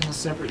dies is in a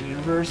separate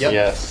universe? Yep.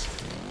 Yes.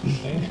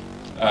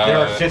 There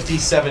are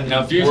 57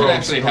 Now, Fusion worlds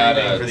actually had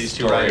remaining a for these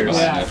two story riders.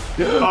 behind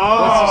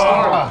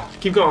Yeah. it.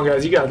 Keep going,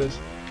 guys. You got this.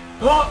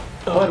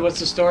 What, what's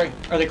the story?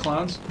 Are they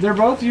clones? They're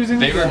both using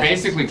They the were gas.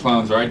 basically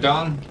clones, right,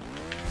 Don?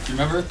 Do you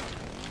remember?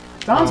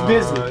 Don's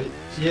busy.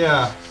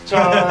 Yeah.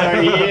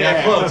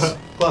 Yeah, close.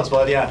 Close,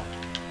 bud, yeah.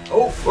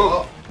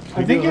 Oh,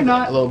 I think you're A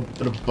not. little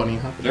bit of bunny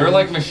hop. They were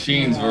like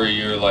machines where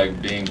you're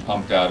like being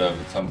pumped out of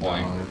at some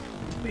point.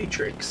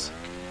 Matrix.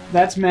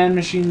 That's Man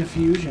Machine the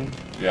Fusion.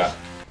 Yeah.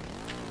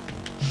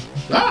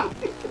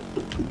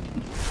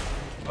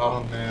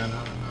 Oh man,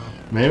 I don't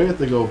know. Maybe we have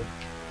to go.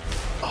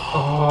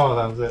 Oh,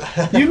 that was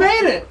it. You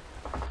made it!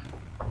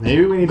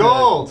 Maybe we need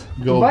Gold!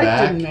 to go Mike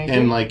back didn't make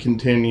and it. like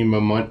continue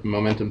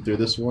momentum through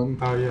this one.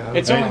 Oh yeah.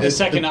 It's I mean, only the it's-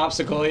 second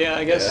obstacle, yeah,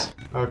 I guess.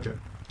 Okay.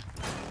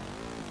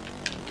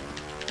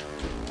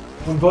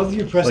 When both of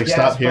you press Like, gas,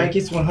 stop here. bike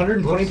gets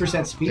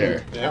 120% speed.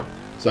 There. yeah.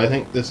 So I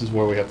think this is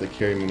where we have to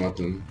carry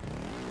momentum.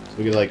 So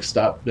we could like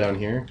stop down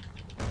here,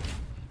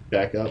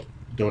 back up,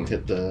 don't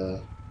hit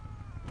the.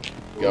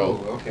 Go.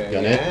 Ooh, okay.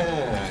 Got it?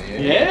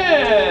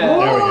 Yeah.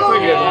 There we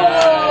go.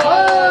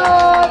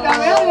 Oh,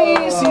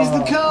 Damiani sees the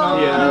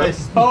code. Yeah.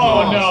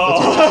 Oh no!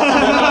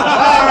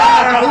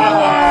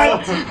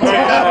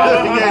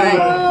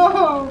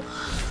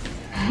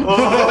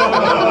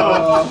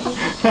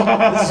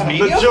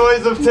 The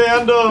joys of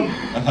tandem.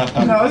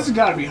 No, this has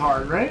got to be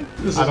hard, right?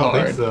 I don't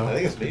think so. I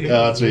think it's medium.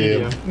 That's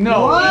medium.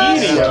 No, What?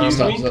 easy. Yeah, Excuse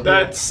stop, me? stop.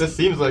 That's This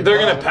seems like they're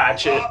gonna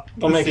patch it.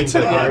 They'll make it seems so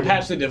like hard.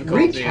 Patch the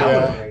difficulty.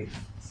 Yeah. Recalibrate.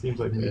 Seems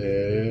like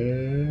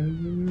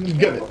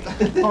Get it.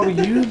 Oh,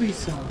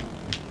 Ubisoft.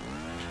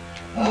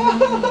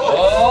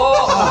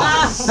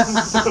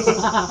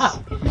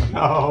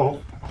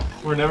 no.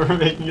 We're never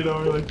making it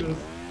over like this.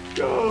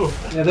 Go.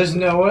 Yeah, there's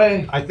no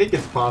way. I think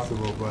it's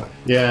possible, but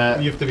Yeah.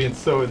 you have to be in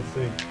so in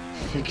sync.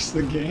 Fix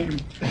the game.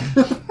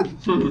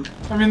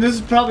 I mean, this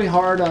is probably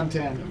hard on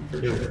Tandem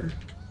for sure.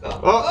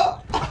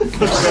 Oh.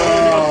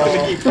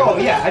 Oh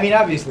yeah, I mean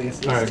obviously it's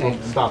All right, well,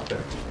 tandem. stop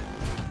there.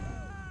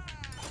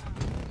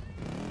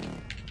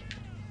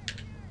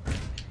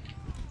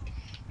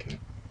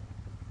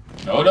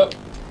 No.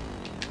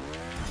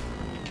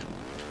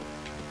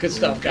 Good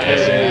stuff, guys.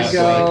 There you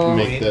go.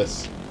 Make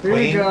this. Here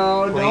you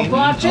go. Clean. Don't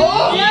botch it.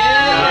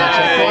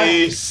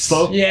 Nice.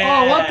 Slow.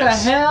 Yeah. Oh, what the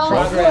hell?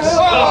 Progress. Really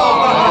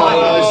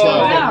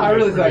slow. Wow. I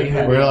really thought you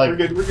had We're it. like, We're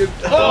good. We're good.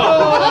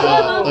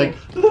 like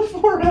The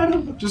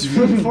forehead. Just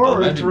flip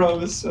forward. That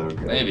drum is so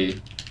good.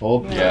 Maybe.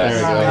 hold.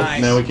 Yes. There we go.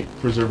 Nice. Now we can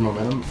preserve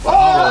momentum.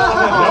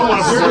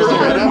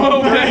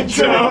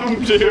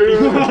 Momentum, dude.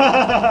 You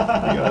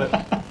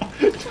got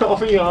it. Tell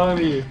me on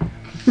you.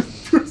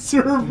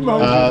 Preserve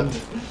moment.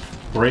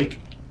 Break.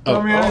 Oh.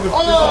 Damiani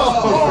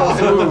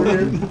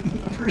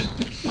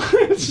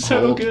It's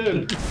so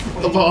good.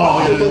 Oh, you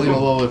gotta lean a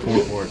little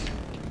bit forward.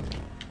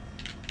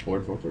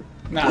 Forward.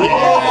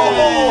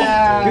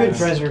 Nah. Good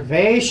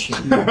preservation.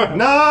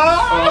 No!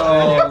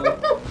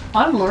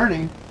 I'm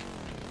learning.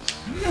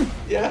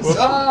 Yes.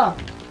 Ah.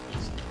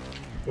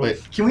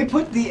 Wait, Can we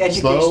put the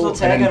educational slow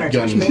tag on our and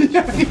gun. Twitch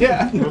page?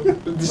 Yeah. Like,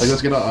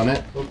 let's get on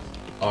it.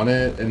 On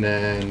it, and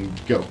then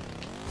go.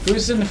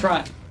 Who's in the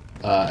front?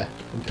 I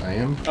think I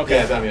am. Okay.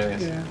 Yeah, Damian,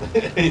 yes.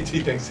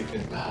 He thinks he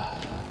can.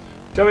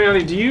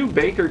 Damiani, do you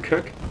bake or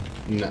cook?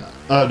 No.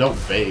 Don't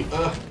bake.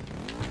 A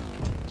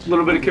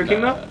little bit of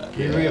cooking though?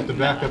 Here we have to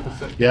back up a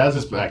second. Yeah, let's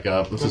just back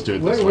up. Let's just do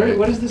it this way.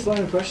 What is this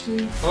line of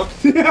questioning?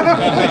 Just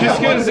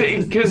because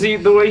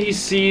the way he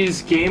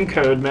sees game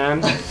code,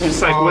 man,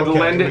 just like would Okay,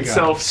 lend we got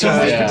itself it. to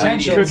Yeah.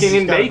 potential. cooking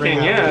and Gotta bring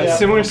baking. out- Yeah, yeah.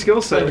 similar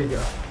skill set. There we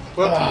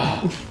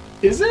go.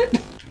 Is it?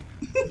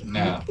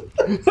 No.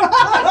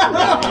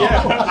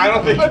 Yeah, I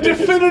don't think A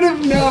definitive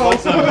no.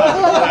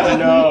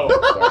 No.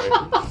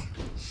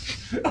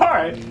 Sorry. All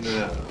right.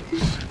 No.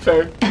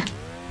 Fair.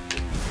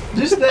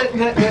 Just that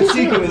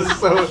sequence.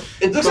 so,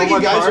 It looks so like you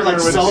much guys are harder like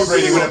when it's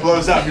celebrating when it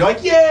blows up. You're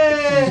like,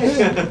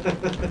 yay!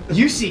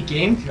 You see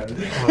game code.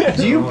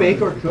 Do you bake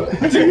or cook?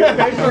 Do you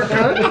bake or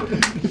cook?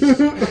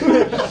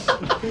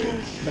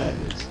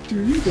 Do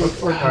you bake or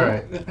cook? All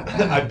right.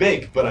 I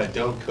bake, but I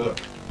don't cook.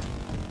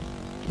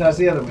 That's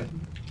the other way.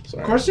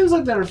 Sorry. Questions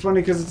like that are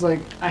funny because it's like,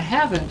 I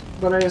haven't,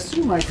 but I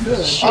assume I could.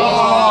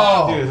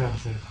 Oh! Dude, that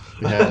was it.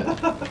 We had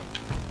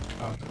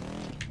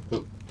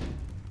it.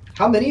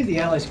 How many of the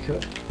allies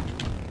cook?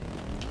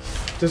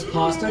 Does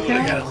pasta I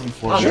count? gotta lean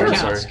forward. Sure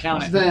Sorry. counts.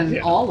 Count it. Then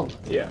all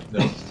of them. Yeah.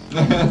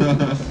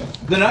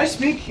 Then I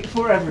speak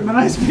for everyone. Then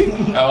I speak.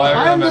 Oh, I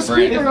I'm the remember it.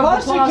 speaker If of the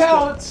pasta pasta.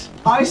 counts,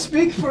 I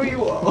speak for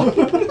you all.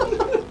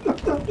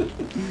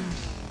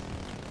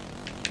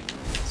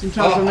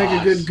 Sometimes I make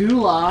a good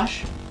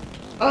goulash.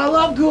 I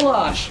love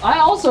goulash. I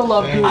also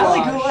love goulash. I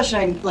like goulash.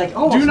 I like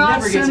almost Do not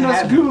never get send to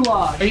us have. Are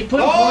goulash. you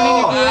putting corn in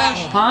your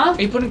goulash? Huh?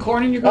 Are you putting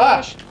corn in your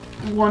goulash?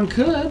 one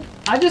could.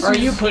 I just. Or are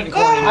you putting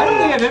corn in? I don't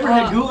think I've ever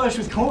had goulash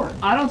with corn.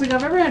 I don't think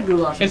I've ever had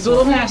goulash. It's a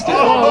little nasty.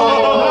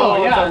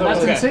 Oh, yeah, that's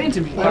okay. insane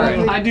to me. All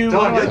right. I do.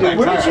 Where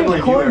did you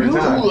get corn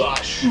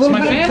goulash? A little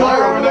my bit of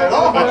family.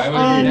 garlic,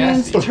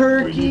 onions,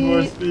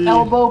 turkey,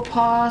 elbow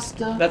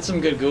pasta. That's some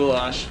good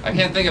goulash. I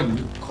can't think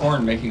of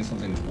corn making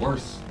something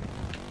worse.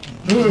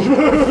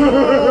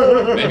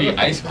 Maybe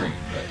ice cream.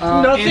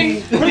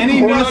 Nothing. Any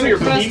Corn on music your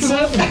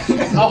festival?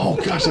 Oh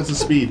gosh, that's a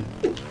speed.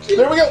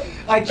 There we go.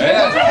 I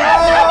can't.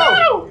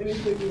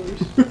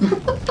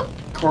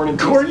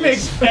 Corn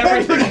makes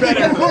everything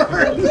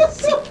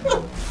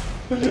better.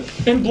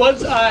 In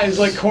Blood's eyes,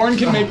 like corn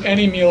can make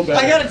any meal better.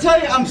 I gotta tell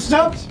you, I'm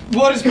stumped.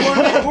 What is corn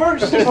make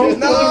worse?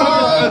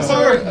 No,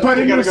 sorry. Put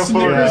in your gotta go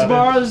forward. Snickers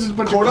bar. This is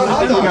Corn on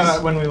hot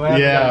dogs. When we landed.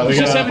 Yeah, we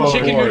Just got having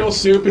chicken forward. noodle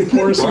soup and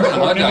pour some Corn on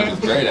hot corn in dog it. is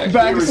great, actually.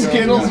 bag of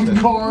Skittles and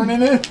corn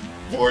in it.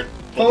 Forward.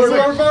 Forward.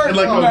 And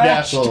like go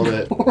gas a little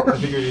bit. I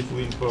figured you'd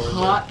lean forward.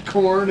 Hot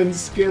corn and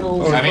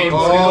Skittles. I mean,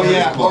 Oh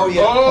yeah. Oh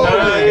yeah.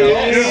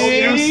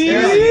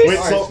 Wait,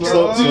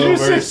 slow. Did you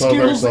say Very slow,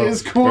 very Skittles slow.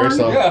 is corn? Very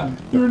slow. Yeah.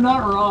 You're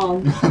not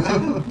wrong.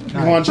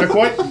 Come on,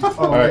 checkpoint. Oh,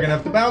 All we're right. gonna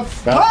have to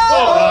bounce.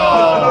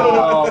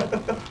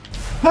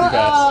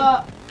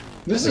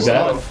 This is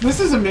that? fun. This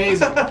is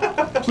amazing.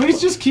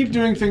 Please just keep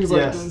doing things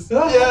like Yes. this.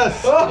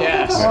 Yes.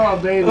 Yes. Oh,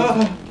 baby. All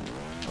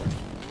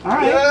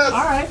right. Yes.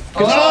 All right.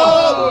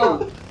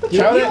 Oh! You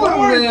Count would it.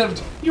 have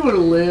lived. You would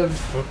have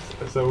lived.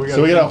 Oops. So we got.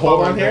 So we got a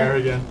hold on there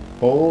here? again.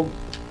 Hold.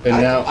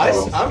 And now.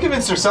 I'm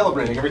convinced they're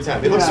celebrating every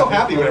time. They look so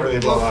happy whenever they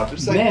blow up. They're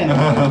just like,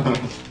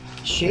 Man.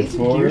 Shades of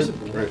forward. gears.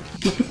 Right.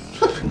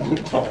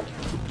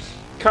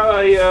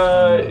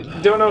 I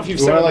don't know if you've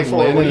We said want to it like before.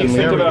 land What it do you and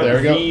think leave it. about There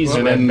we go. these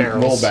And red then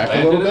barrels? roll back a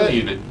Land little it and bit.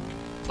 leave it.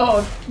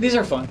 Oh, these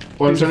are fun.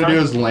 What I'm trying to do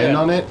is land Yeah.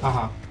 on it, Uh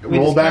huh.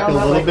 roll back a found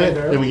out little like bit,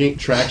 red then we get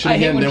traction I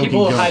hate again, when then we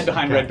people can go. hide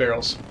behind red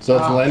barrels. So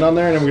let's land on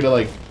there, and then we're gonna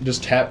like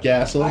just tap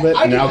gas a little bit,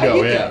 and now I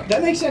go. get Yeah. that.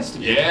 That makes sense to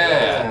me.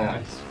 Yeah.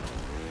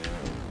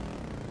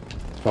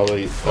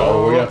 Probably.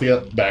 Oh, we're gonna have to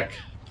get back.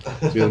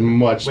 To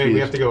much Wait, speed. we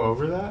have to go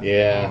over that?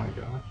 Yeah.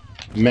 Oh my god.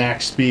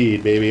 Max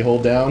speed, baby.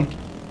 Hold down,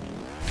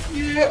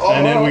 yeah.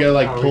 and then we gotta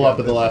like Oh, we pull got up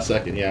at the last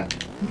second. Yeah.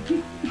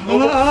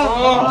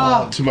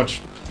 Ah, Too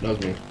much. That was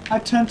me. I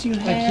turned you I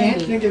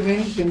can't think of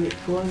anything that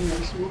corn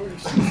makes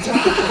worse.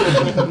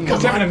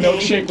 Because having a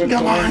milkshake with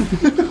corn.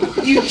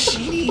 You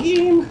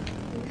cheating.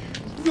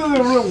 The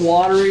real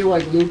watery,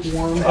 like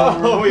lukewarm.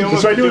 Oh, we Let's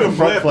almost try doing did a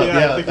front flip. I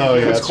Yeah. think Oh we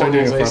yeah. did Let's try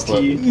doing a front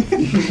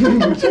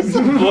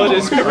flip. Blood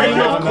is cream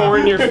of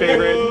corn your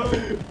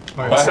favorite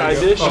Alright, side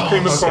dish?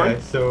 Cream of corn?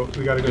 Okay, so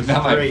we gotta go It's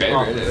not my straight favorite.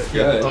 off. It's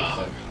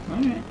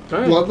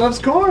good. Blood loves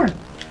corn.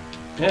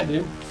 Yeah,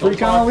 dude.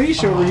 Freak on a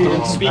leash over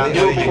here. Speaking Now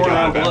of you corn got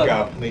on back blood.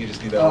 up. Then you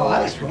just need that. Oh,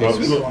 I like sweet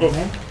corn,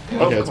 man.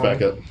 Okay, let's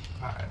back up.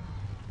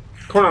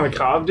 Corn on the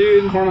cob,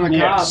 dude. Corn on the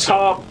cob.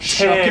 Top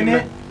Shucking 10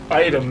 it.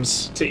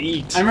 items to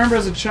eat. I remember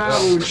as a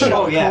child we would shuck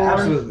Oh yeah, corn.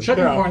 absolutely.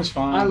 Shucking Yeah. corn's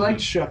fun. I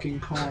liked shucking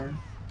corn.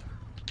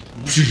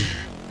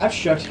 I've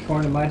shucked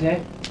corn in my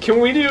day. Can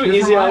we do You're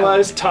Easy from Iowa.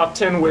 Allies top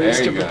 10 ways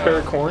There to you go.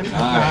 prepare corn?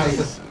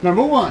 Nice.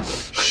 Number 1,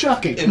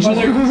 shucking. Are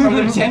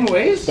there 10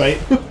 ways? Wait.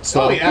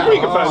 Slow. yeah. We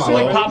can find So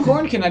like some.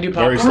 popcorn? Can I do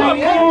Very popcorn?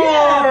 slow.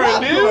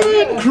 Popcorn,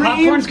 dude!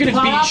 Popcorn's gonna beat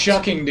pop,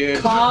 shucking, dude.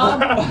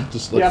 Cob.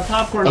 Just like, Yeah,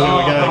 popcorn. Okay, we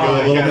gotta go a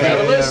little Yeah,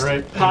 bit. yeah,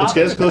 right. Let's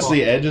get as close to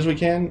the edge as we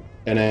can,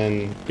 and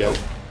then go.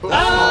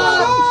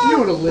 You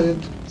would have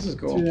lived. This is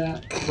cool. Do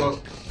that.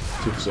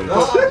 Too soon.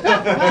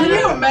 Can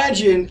you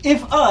imagine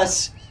if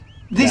us,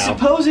 the Now.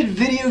 supposed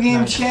video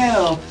game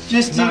channel,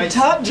 just did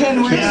top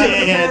 10 ways to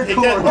prepare take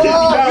corn?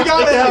 that. We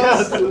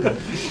got it!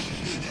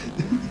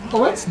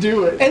 Well, let's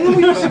do it. And then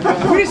we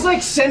just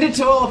like send it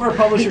to all of our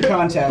publisher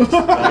contacts.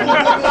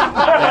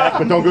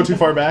 But don't go too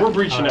far back. We're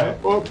breaching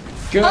out.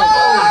 Good.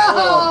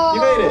 Oh,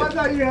 You made it. I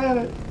thought you had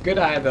it. Good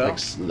eye, though. Like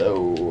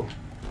slow.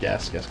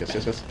 Gas.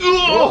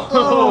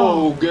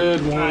 Oh,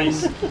 good one.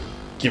 Nice.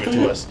 Give it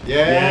to us.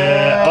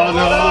 Yeah. Oh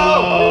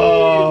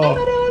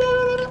no!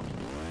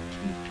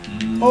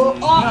 Oh,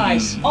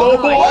 Nice. Oh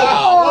boy!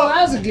 Oh,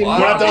 that's a good We're one.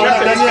 not done yet.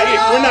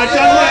 We're not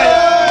done yet.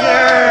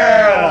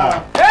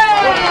 Yeah!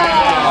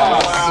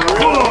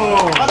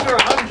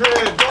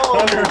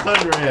 Under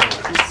 100.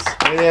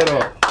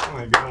 Pero. Oh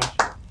my gosh.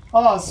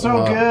 Oh,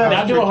 so good.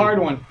 Now do a hard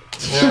one.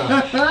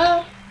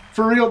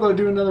 For real though,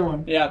 do another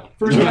one. Yeah.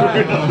 First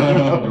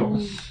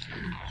time.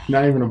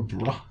 Not even a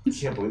bra. I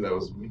can't believe that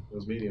was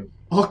medium.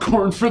 All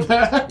corn for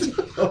that.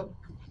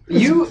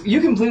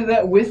 you completed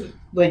that with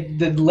like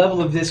the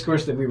level of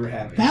discourse that we were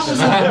having. That was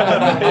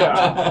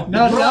Yeah.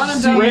 no down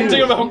and down.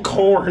 Ranting about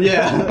corn.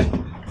 Yeah.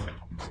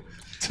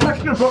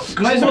 Talking about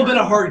Might as well have been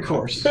a hard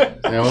course.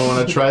 Anyone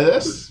want to try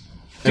this?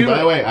 And Do by it.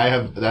 the way, I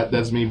have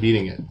that's me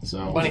beating it. So.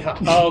 Oh, okay.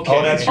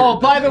 Oh, that's Oh,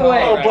 by the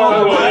way. By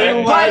the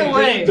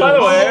way. By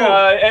the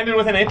way. Ended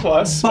with an A+.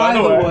 By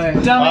the way.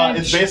 Dumb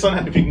It's based on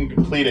if you can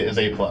complete it as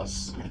A+. Give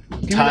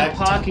me that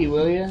Pocky,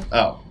 will you?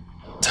 Oh.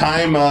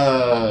 Time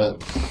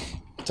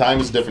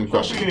is a different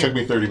question. It took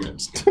me 30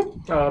 minutes.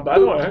 By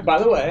the way. By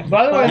the way.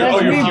 By the way,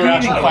 that's me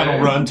beating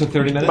it. run to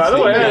 30 minutes. By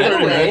the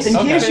way. In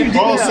case you didn't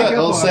Well, pick up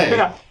I'll on say.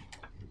 it.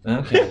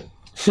 Okay.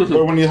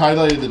 But when you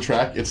highlighted the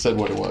track, it said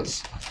what it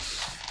was.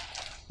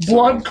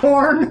 Blood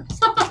corn.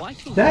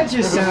 That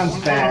just sounds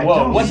bad. Whoa,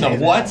 Don't what say the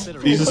that. what?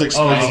 He's just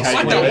explaining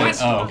how you play it.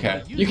 Oh,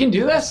 okay. You can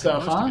do that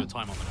stuff, huh?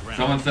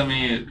 Someone sent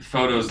me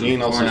photos of Ian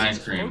corn also- ice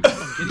cream.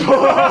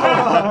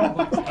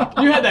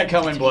 You had that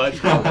coming, Blood.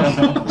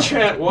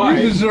 Chat, why?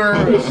 You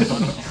deserve it.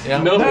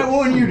 Yeah. No. That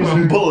one you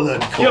deserve.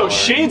 Bullet. Yo,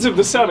 shades of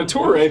the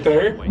Saboteur right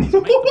there.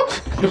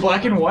 The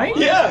black and white?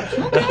 Yeah.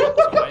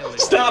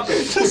 Stop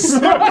it.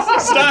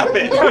 Stop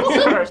it.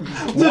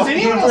 Does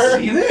anyone else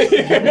see this?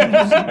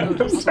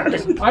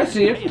 I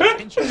see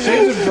it.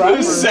 Shades of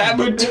driver.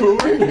 Saboteur.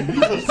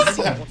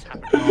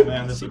 Oh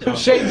man, this is tough.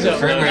 Shades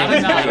of. Not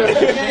a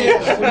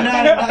nod.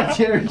 Not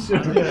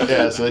territory.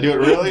 Yeah, so they do it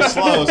really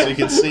slow so you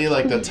can see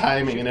like the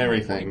timing and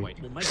everything.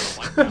 This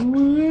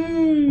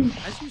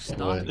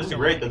is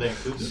great that they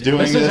include this. Doing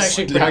This is this,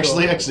 actually pretty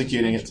actually cool.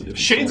 executing it. To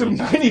Shades of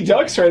Mighty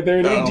Ducks right there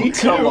in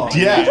AD2. come on.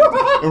 Yeah,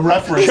 a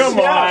reference. Come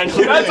on.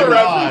 That's a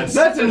reference.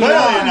 That's a Clearly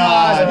nod.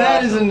 nod.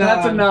 That is a nod.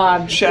 That's a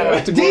nod. Shout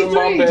out to D3.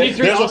 Gordon Bombay. D3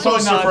 There's a also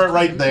poster nod. for it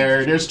right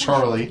there. There's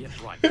Charlie.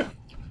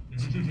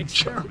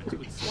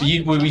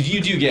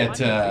 You do get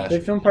They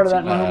filmed part of that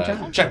in my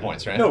hometown.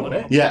 checkpoints, right? No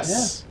way.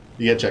 Yes,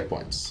 you get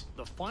checkpoints.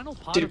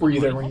 Were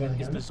you there when you were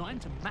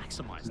designed to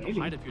maximize the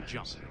height of your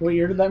jump. What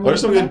year did that movie?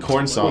 There's some come good out?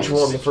 corn songs. Which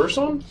one? The first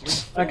one?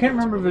 I can't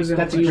remember if it was in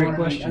That's a D1 great or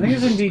question. I think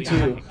it was in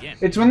D2.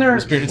 It's when they're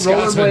Spirit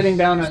Scotsman. rollerblading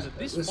down a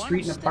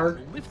street in a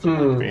park.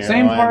 Yeah,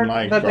 Same I part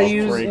might that they go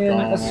use freak in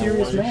on A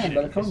Serious all Man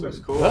by the Coen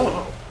Brothers.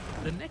 Oh.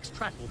 The next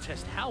track will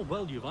test how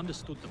well you've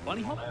understood the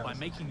bunny hop by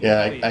making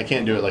Yeah, I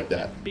can't do it like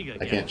that.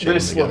 I can't chain them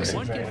This together. looks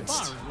Won't get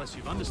advanced. far unless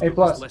you've understood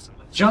plus. this lesson.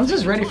 Jones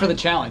is ready for the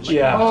challenge.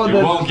 Yeah. Oh, You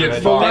the, won't get the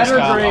far letter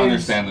until you grades.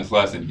 understand this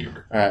lesson,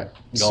 Hubert. All right.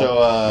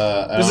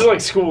 So This is like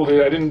school,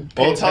 dude. I didn't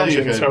pay I'll tell you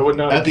attention, if so I would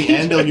not. at the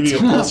end they'll give you a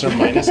plus or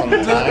minus on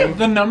the time.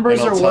 The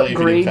numbers and are it'll tell what you if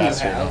you grade did you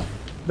faster or have. not.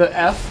 The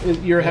F is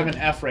you're having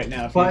F right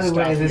now. If By you the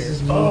way, stop this here.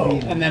 is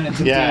movie. And then it's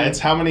a Yeah, D. it's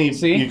how many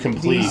See? you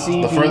complete.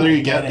 DC, The further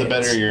you get, the edit.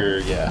 better your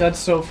yeah. That's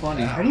so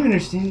funny. How do you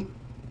understand?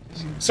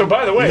 So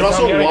by the way, You can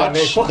also Tom Yanni got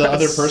an watch A+. the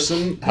other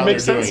person how they're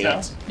Makes doing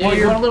sense it. Yeah,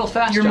 you're going a little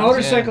fast. Your Jones.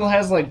 motorcycle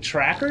has like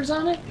trackers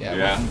on it.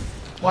 Yeah.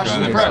 Watch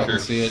Trying the to pro. pressure.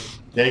 See it.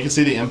 Yeah, you can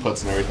see the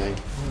inputs and everything.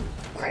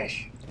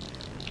 Crash.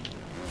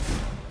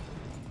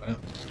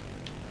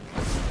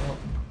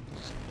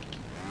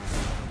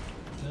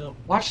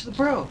 Watch the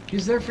pro.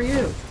 He's there for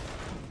you.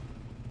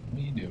 What are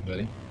you doing,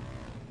 buddy?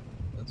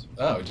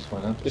 Oh, we just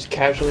went up. Just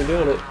casually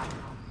doing it.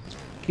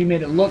 He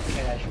made it look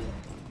casual.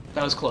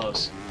 That was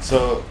close.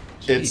 So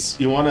it's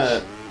you want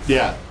to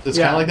yeah. It's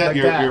Yeah, kind of like that. like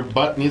Your that. your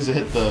butt needs to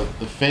hit the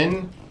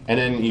fin, and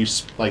then you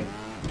like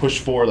push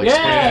forward like Yeah,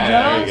 spring.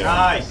 There you go.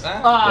 Nice.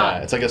 Yeah,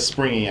 it's like a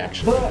springy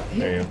action.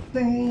 There you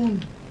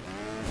go.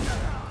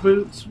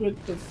 Boots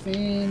with the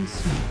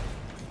fins.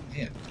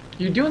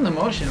 You're doing the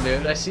motion,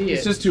 dude. I see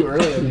It's it. just too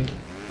early. I think.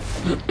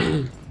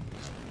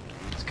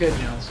 It's good,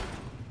 Jones.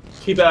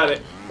 Keep at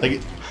it. Like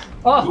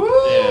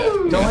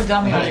Oh, Don't let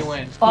Damiani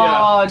win. oh,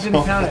 Yeah. I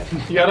didn't count it.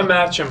 You gotta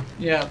match him.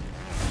 Yeah.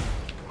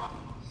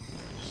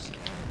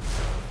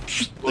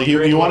 Like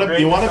you want to grade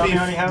you want does to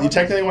Damiani have? be you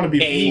technically want to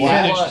be A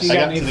flat. plus. You I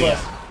got got an to A the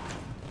plus.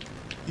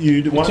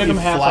 you want to took be him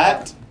half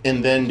flat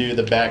and then do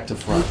the back to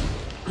front.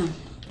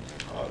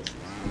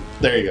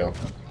 There you go.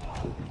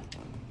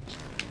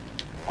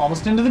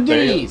 Almost into the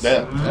There you D's.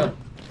 go.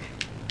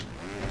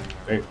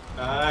 There you go.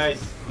 Nice.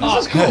 This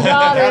is cool.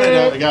 Got Got it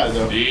though. it. I got it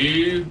though.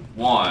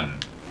 D1.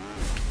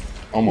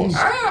 Almost.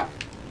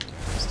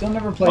 Still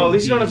never played. Well, at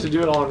least you don't have to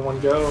do it all in one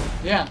go.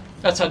 Yeah,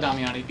 that's how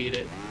Damiani beat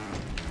it.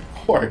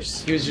 Of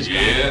course. He was just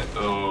Yeah.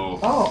 Oh.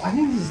 Oh, I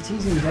think this is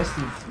teasing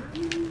Destiny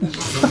 3.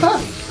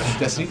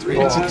 Destiny 3.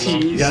 It's a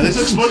tease. Yeah, this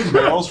exploding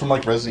barrels from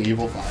like Resident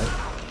Evil 5.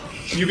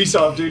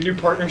 Ubisoft, dude, new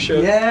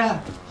partnership.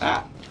 Yeah.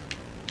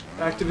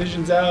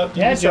 Activision's out.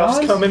 Yeah, Ubisoft's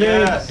Jones? coming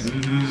Yes.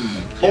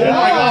 Oh my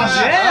gosh.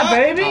 Yeah,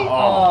 baby.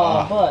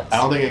 Oh, but I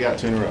don't think I got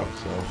two in a row.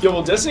 So in. Yo,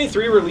 will Destiny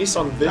 3 release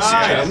on this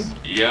Nice. gen?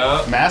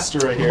 Yup. master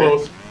right here.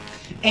 Both.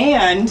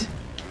 And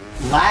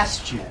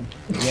last gen.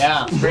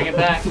 yeah. Bring it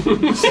back.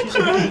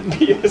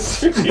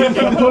 PS3.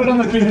 put it on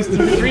the PS3.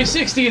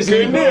 360 is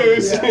Good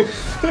news.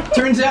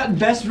 Turns out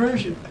best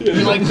version. You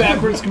like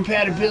backwards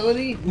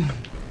compatibility?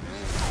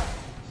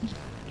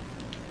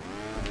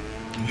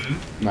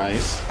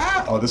 Nice.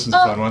 Oh, this is a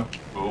fun one.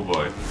 Oh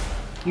boy.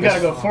 You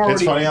gotta go forward,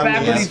 It's funny on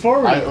backwards, these.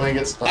 forward. I think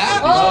it's. Oh,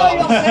 you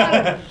don't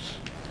matter.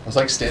 I was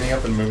like standing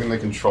up and moving the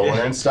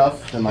controller and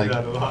stuff, and like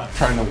that a lot.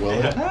 trying to will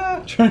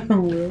it. Trying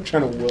to will.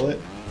 Trying to will it.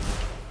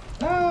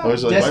 I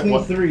was like, Destiny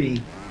what?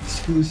 3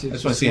 exclusive. I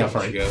just want to see how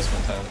far he goes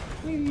one time.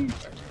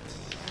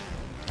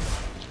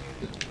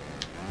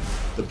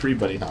 The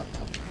pre-buddy hop.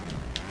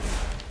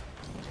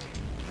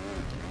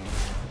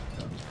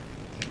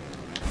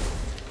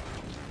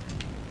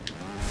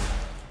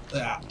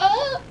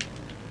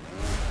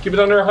 Keep it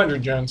under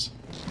 100, Jones.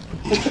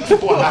 Okay,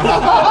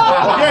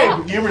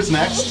 Huber's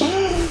next.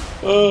 That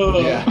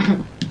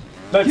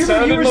You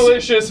sounded were-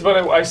 malicious,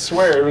 but I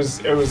swear it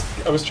was. I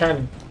was trying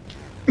to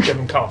Give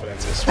them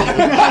confidences. Earlier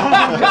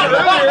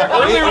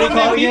when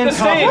they beat the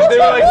stage, they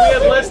were like, we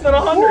had less than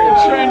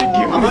 100. Trying to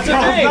give them the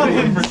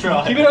thing.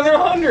 Keep it under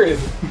 100.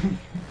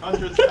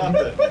 100's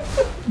nothing.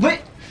 But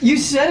you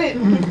said it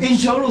in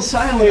total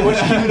silence.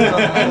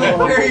 Like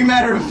very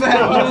matter of fact.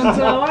 Why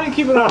don't you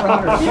keep it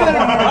under 100?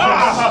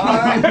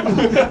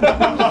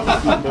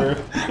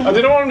 I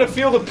didn't want him to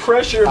feel the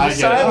pressure of the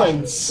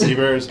silence.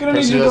 Huber's Gonna need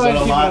person you to does go that a and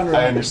keep it lot. under I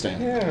 100.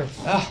 understand. Yeah.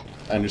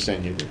 I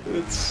understand Huber.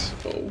 It's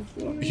so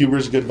funny.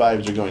 Huber's good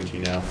vibes are going to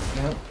you now.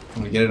 Yep. I'm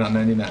gonna get it on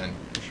 99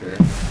 for sure.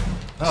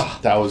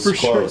 That was For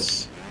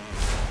close.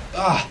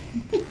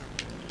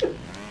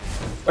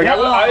 Like,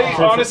 I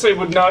honestly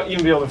would not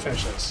even be able to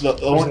finish this. The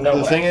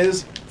thing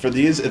is, for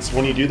these, it's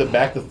when you do the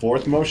back to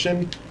forth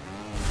motion,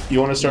 you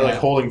want to start like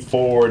holding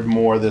forward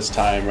more this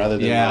time rather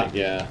than like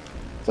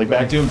It's like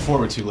back doing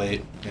forward too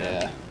late.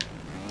 Yeah.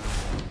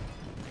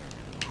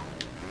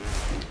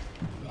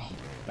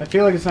 I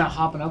feel like it's not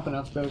hopping up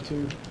enough though,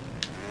 too.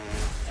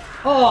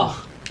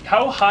 Oh,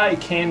 how high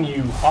can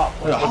you hop?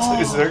 Like,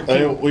 is there?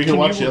 We can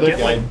watch the other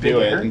guy like, do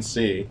it bigger? and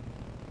see.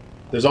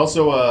 There's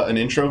also an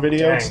intro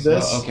video to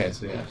this. Okay,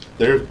 so yeah.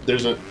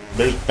 There's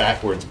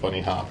backwards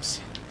bunny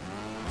hops.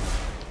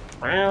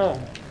 Wow.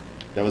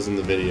 That was in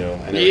the video.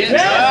 I never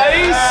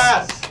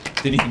Nice!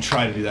 Didn't even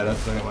try to do that.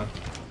 That's the second one.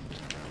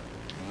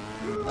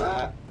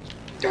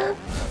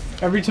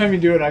 every time you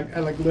do it, I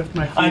like lift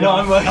my feet. I know. up.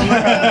 I'm like.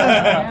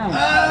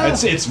 Yeah.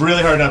 It's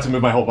really hard not to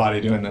move my whole body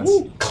doing this.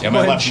 Yeah, my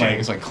left clenching. leg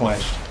is like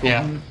clenched.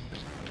 Yeah.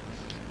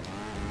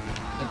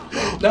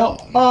 No.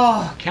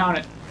 Oh, count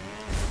it.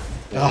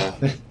 Yeah,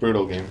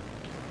 brutal game.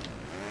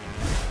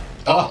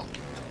 Oh.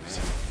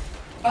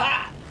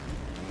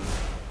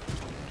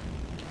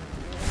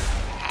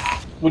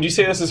 Would you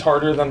say this is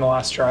harder than the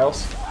last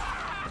trials?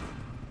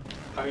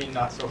 I mean,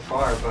 not so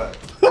far, but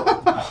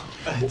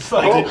it's Oh,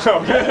 like.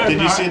 Did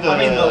you see the? I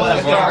mean, the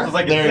last trial was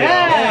like. There you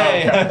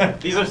Yay!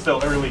 These are still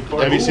early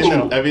courses.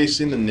 Have you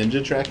seen the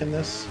ninja track in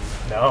this?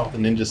 No. The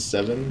Ninja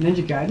 7.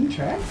 Ninja Gaiden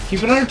track?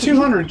 Keep it under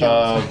 200,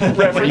 Jones.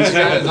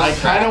 I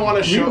kind of want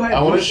to show.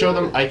 I want to show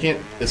them. I can't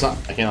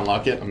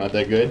unlock it. I'm not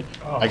that good.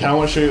 I kind of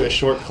want to show you a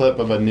short clip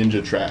of a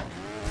ninja track,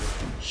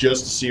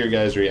 just to see your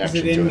guys' reaction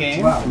Is it in to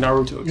game? Wow.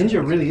 Naruto.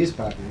 Ninja really is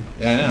popular.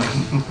 Yeah, I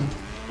know.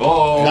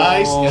 Oh.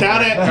 Nice.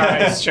 Count it.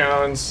 Nice,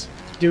 Jones.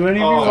 Do any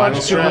of you Oh, watch final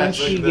stretch.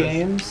 Crunchy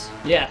Games?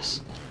 Yes.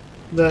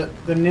 The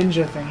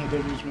ninja thing he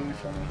did was really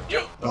funny.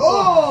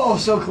 Oh,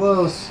 so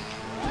close.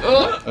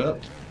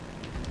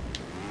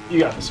 You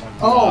got this one.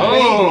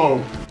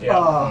 Oh, Yeah.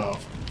 I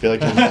feel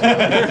like we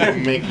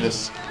can make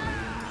this.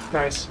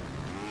 Nice.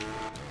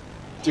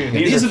 Dude,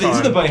 These are the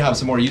fun. bunny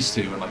hops I'm more used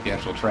to in like the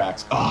actual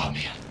tracks. Oh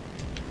man.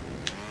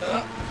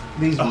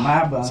 these are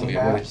my so bunny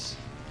yeah, hops.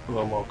 A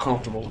little more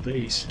comfortable with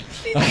these.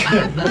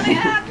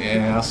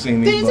 Yeah, I've seen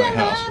these bunny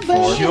hops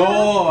before.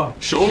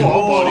 Sure,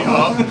 buddy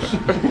hop.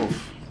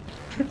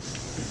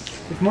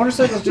 If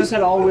motorcycles just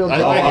had all-wheel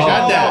drive. I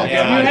got that. You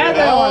had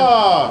that one.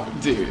 Oh,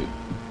 Dude.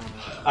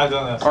 I've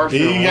done that.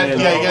 you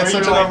got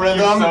such a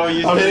rhythm.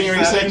 I'm hitting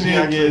your section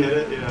again.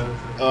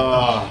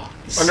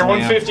 Under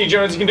 150,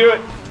 Jones, you can do it.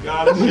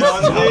 Got it,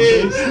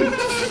 Jonesy.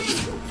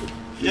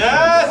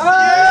 Yes!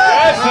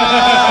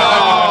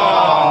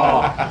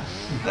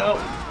 No.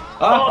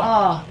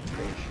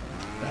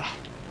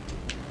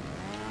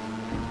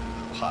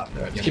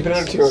 Keep it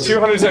under 200.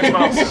 206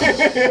 miles.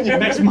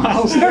 Next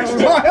miles.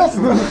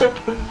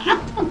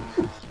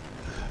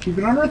 Keep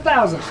it under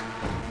 1,000.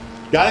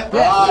 Got it?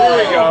 There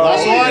we go.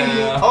 Last one.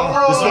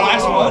 This is the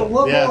last one.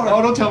 Yeah.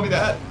 Oh, don't tell me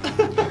that.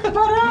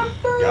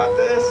 Got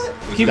this.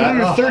 Keep it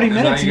under 30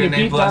 minutes and you your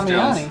name beat plus,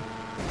 Damiani.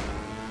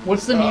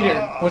 What's the meter?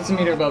 What's the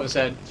meter above his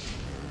head?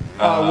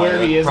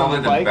 Where he is on Probably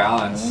the the bike.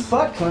 balance.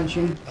 Butt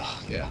clenching.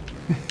 Yeah.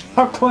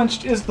 How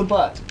clenched is the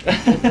butt?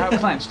 How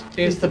clenched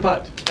is the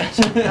butt?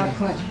 Not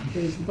clenched.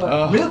 Is the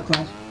butt. Real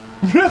clenched.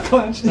 Real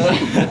clenched.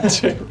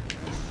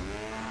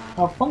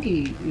 How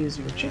funky is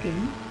your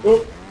chicken?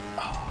 Look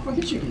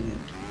at chicken.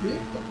 Real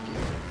funky.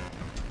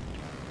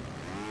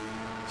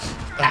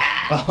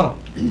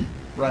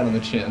 Right on the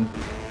chin.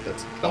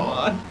 Come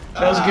on.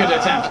 That was a good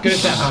attempt. Good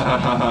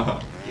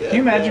attempt. Can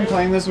you imagine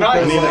playing this with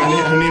Who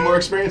the, need more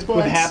experience with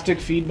points? haptic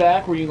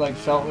feedback where you like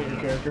felt what your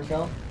character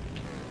felt?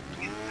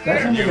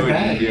 That's not even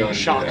bad.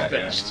 Shock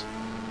fist.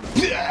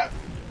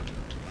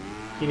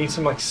 You need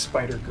some like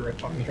spider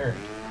grip on your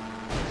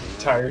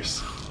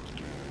tires.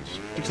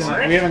 We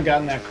haven't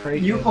gotten that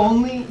crate. You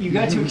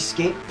got to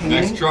escape pain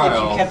Next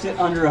trial. if you kept it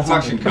under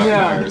Suction 100. cup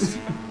Yeah. tires.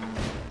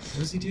 What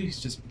does he do? He's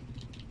just.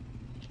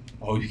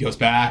 Oh, he goes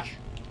back.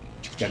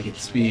 Gotta get the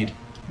speed.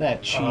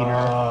 That cheater.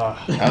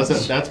 How's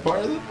that? That's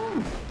part of it?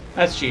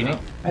 That's cheating.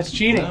 That's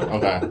cheating.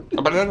 Okay.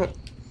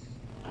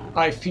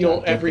 I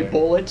feel every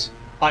bullet.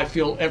 I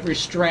feel every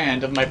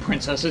strand of my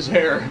princess's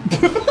hair.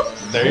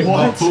 There you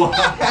What? go.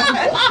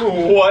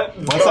 What?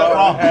 What's that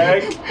wrong?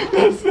 Heck?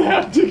 That's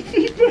haptic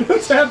feedback.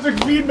 That's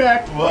haptic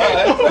feedback. What?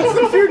 That's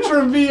the future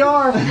of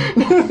VR.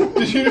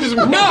 Did you just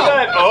move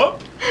that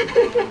up?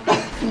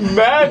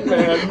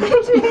 Madman.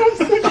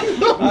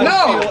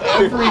 No!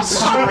 Every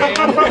strand.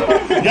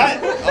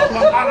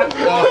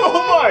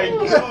 Oh my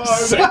god.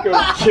 Psycho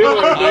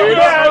killer,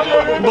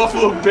 dude.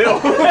 Buffalo Bill.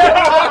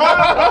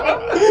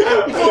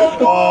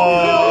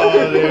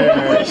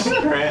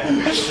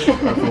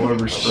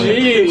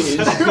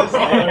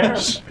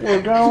 Jeez.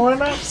 We're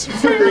going up.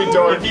 Very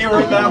dark. If you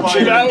heard that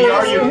one, That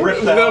you was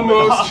ripped that the one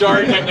most off.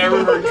 dark I've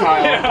ever heard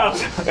Kyle.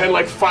 And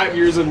like 5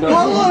 years of nothing.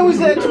 How long was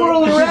that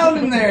twirling around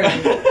in there?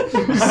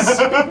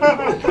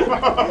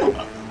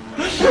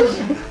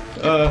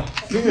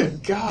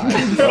 Good God.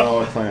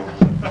 Oh, clam.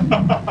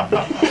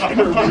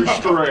 Every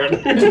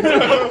strand.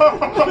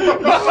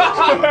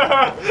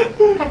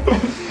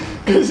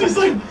 It's just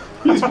like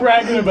he's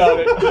bragging about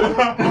it.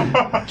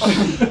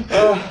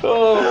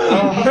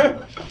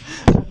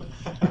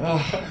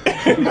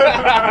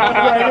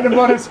 Bragging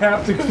about his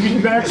haptic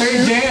feedback.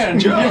 Hey Dan,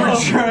 you ever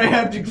try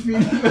haptic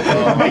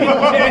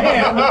feedback?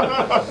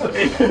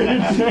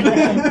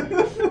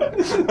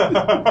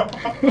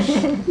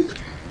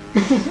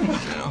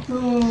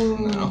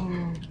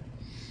 No.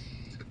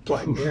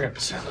 Black Mirror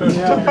episode.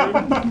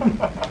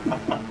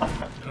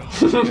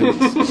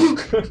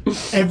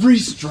 Every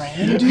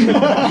strand, dude?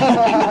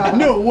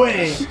 No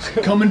way.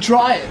 Come and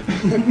try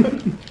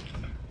it.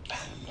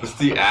 What's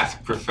the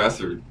Ask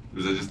Professor?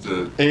 Is it just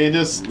a It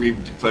just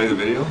replay the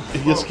video?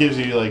 it just gives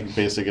you like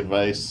basic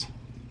advice.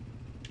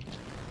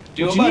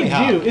 Do What you need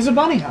to do is a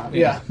bunny hop.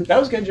 Yeah, that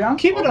was good, John.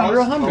 Keep it under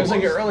 100. Feels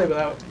like you're early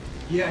without.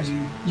 Yeah,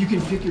 dude. You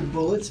can pick your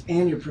bullets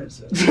and your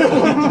princess.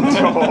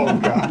 Oh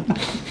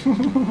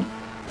God.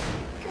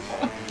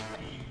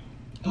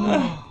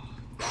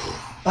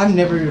 I'm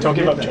never gonna Don't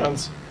give up, forget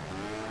that.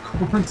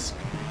 Jones.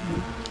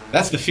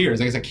 That's the fear. I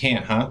guess I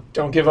can't, huh?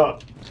 Don't give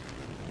up.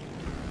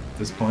 At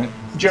this point.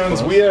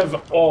 Jones, we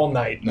have all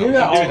night. No, We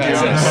got all do day.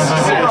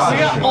 that. We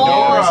got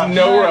all There's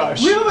no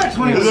rush. We have about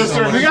 20 minutes.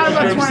 We got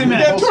about 20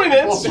 minutes. Yeah, 20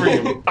 minutes.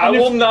 I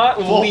will not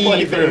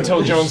leave playthrough.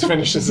 until Jones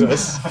finishes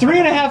this.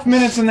 3.5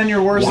 minutes and then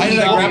you're worse. Why than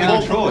did I grab John. the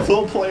controller?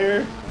 Full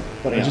player.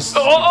 But I just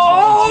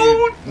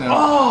Oh! No.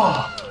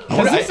 Oh!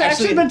 Has this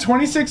actually been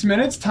 26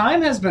 minutes?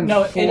 Time has been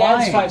No, flying. it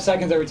adds 5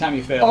 seconds every time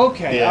you fail.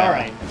 Okay, Yeah. all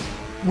right.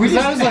 We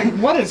just, I was like,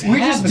 what is we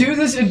just happening? do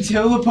this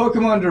until the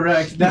Pokemon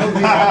Direct. That would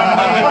be.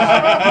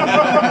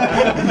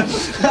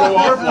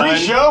 Our free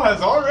show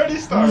has already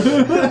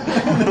started.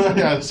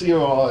 yeah, see you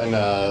all in 10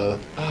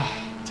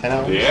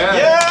 hours.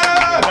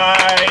 Yeah.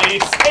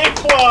 Nice! A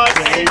plus!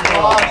 A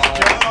plus,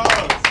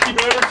 Jones. Keep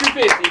it over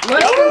 250.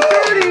 Less than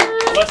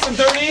 30. Less than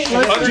 30?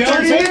 Less than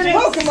 30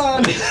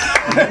 Pokemon.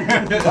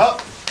 Oh,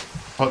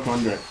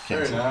 Pokemon Direct.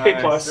 Cancel. A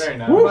plus. Very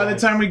nice. By the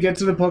time we get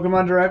to the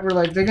Pokemon Direct, we're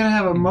like, they're gonna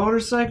have a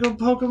motorcycle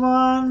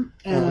Pokemon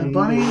and a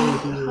bunny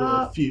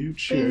hop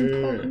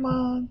Future.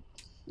 Pokemon.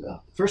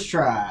 First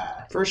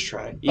try. First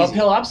try.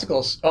 Uphill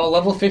obstacles. Oh,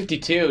 level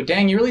 52.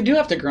 Dang, you really do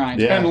have to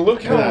grind. Yeah. And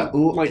look how Yeah.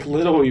 like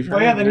little you've Oh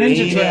yeah, the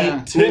ninja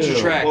track. Ninja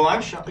track. Well,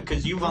 I'm shocked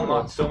because you've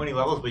unlocked so many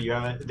levels, but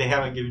they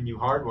haven't given you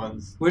hard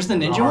ones. Where's the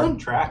ninja hard one?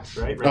 tracks,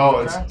 right? Oh,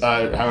 Regular it's tracks? I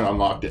haven't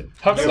unlocked it.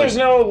 How come Yeah, there's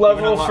like, no even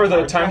level unlock for the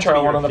hard time tracks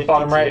trial when one on you're the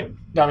bottom 52. right,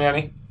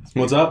 Damiani?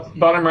 What's up?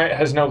 Bottom right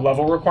has no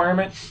level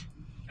requirement.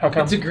 How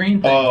come? It's a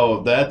green thing.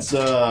 Oh, that's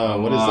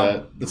what is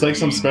that? It's like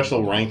some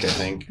special rank, I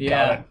think.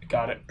 Yeah.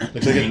 Got it.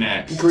 Looks like Green a,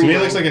 X. to me, it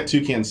looks like a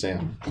toucan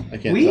Sam. I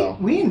can't tell.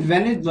 We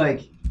invented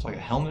like It's like a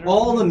helmet.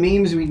 all the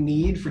memes we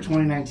need for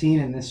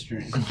 2019 in this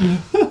stream.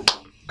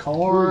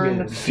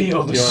 Corn.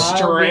 Feel the You're-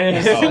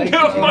 strand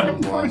of my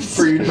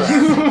Free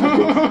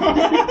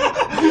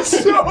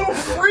so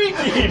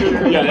freaky,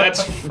 dude. Yeah,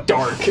 that's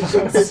dark. Every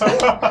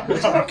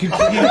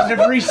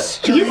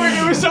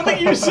It was something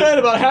you said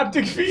about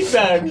haptic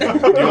feedback.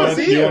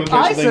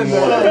 I said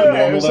that.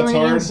 Normal, that's something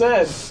you hard.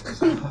 said.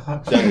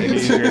 That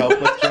needs your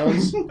help with,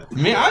 Jones?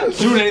 Man, I'm not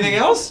doing anything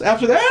else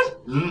after that.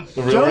 The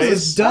real Jones race?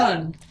 is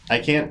done. I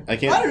can't I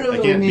don't know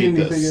that we beat need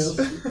this. anything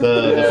else.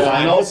 The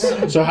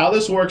finals. So how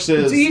this works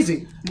is It's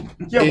easy.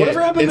 Yeah, whatever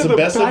happened it's to a the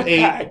best of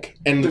backpack? 8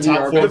 and the The top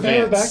VR 4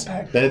 backpack? advance.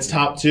 Backpack. Then it's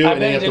top 2 I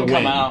and then you bet it have to didn't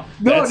win. come out.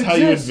 No, That's it how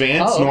you exists.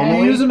 advance Oh, normally.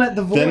 You use them at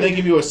the void. Then they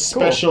give you a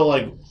special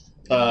like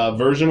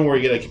version where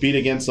you get to compete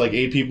against like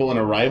 8 people in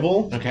a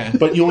rival. Okay.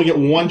 But you only get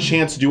one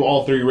chance to do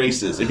all 3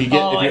 races. If you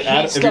get, Oh, if I you're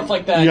hate if stuff you're-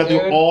 like that, you have to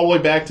go dude. all the way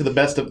back to the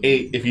best of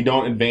 8 if you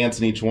don't advance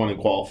in each one and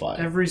qualify.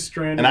 Every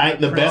strand. And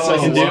the best I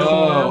can do,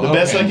 whoa, the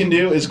best okay. I can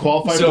do is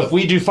qualify. So for if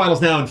we do finals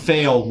now and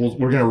fail,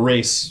 we're gonna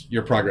race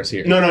your progress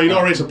here. no, you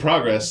don't race a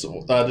progress.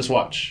 Just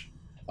watch.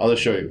 I'll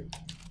just show you.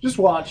 Just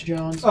watch,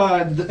 Jones. So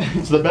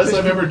the best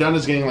I've ever done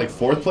is getting like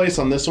 4th place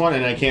on this one,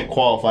 and I can't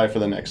qualify for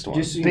the next one.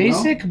 Just so you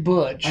Basic know,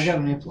 Butch. I got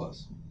an A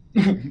plus.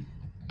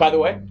 By the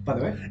way. By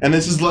the way. And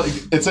this is like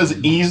it says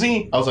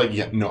easy. I was like,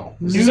 yeah, no.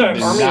 He's an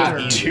It's Army not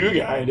of easy. 2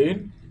 guy,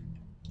 dude.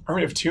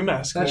 Army of 2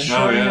 mask. That's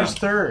guy. Schrodinger's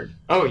third.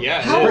 Oh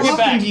yeah. How Bring it often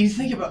back. do you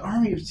think about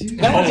Army of Two?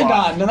 That was a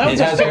nod. No, that was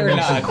It a has fair been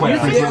mentioned nod. quite You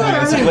feel frequently.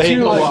 like It's Army of played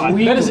Two, a like, lot.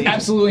 that is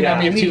absolutely Yeah,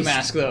 Army of at Two least.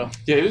 mask, though.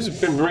 Yeah, he's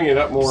been bringing it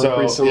up more So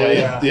recently.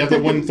 yeah, you have to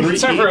win 3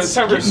 It's time for a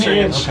heats.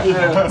 stream.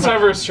 Yeah, it's time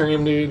for a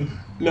stream, dude.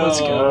 No, Let's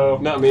go.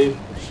 not me.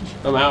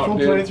 I'm out, Full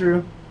dude.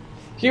 playthrough.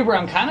 Huber,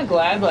 I'm kind of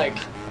glad, like,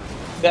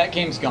 that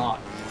game's gone.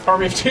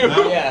 Army of 2.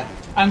 Yeah.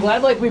 I'm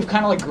glad like we've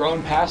kind of like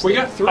grown past We it.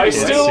 got 3. I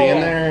still See in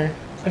there.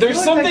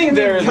 There's something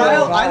there.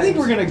 Kyle, that- I think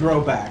we're gonna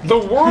grow back. The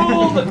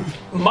world,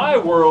 my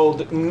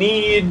world,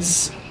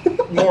 needs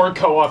more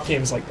co-op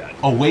games like that.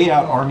 A Way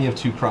Out Army of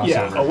 2 crossover.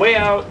 Yeah, a Way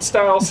Out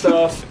style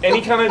stuff. Any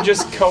kind of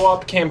just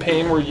co-op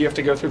campaign where you have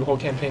to go through the whole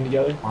campaign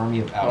together. Army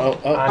of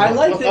Out. I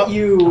like that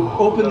you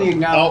openly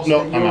acknowledge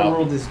no, that I'm your out.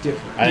 world is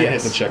different. I didn't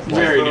hit the check mark.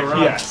 Very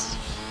different. Yes.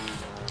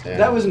 Yeah.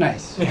 That was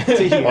nice to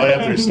hear. Oh, you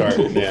have to restart.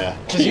 Yeah.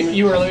 Because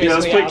you were literally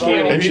let's play out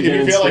Keanu. already. If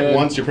you feel like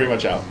once, you're pretty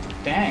much out.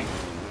 Dang.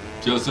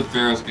 Joseph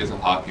Ferris gets a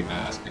hockey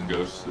mask and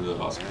goes to the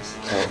Oscars.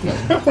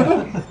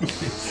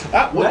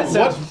 That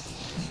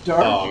sounds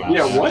dark. Oh, I'm out.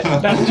 Yeah, what?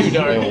 That's too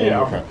dark.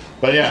 Yeah.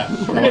 But yeah,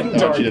 I want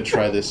Dark. you to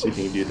try this. See if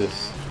you can do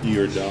this.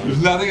 You or John.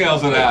 There's nothing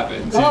else that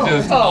happens. He's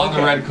just on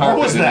the red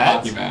carpet was in a that?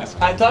 hockey mask.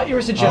 I thought you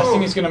were suggesting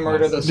he's gonna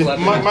murder the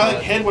celebrity. My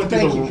head went through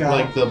Thank the, you, Kyle.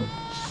 like the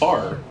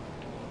bar.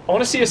 I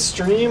want to see a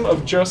stream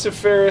of Joseph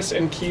Ferris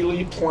and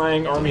Keeley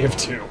playing Army of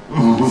 2.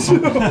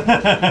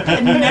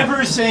 And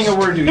never saying a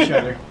word to each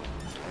other.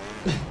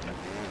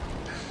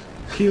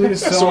 Keely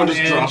is so Someone on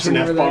just edge drops an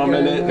whenever that F-bomb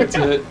in guy- it. That's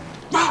it.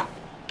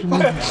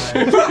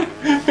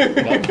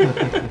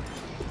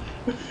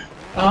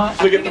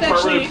 Look at the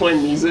part where they're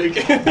playing music.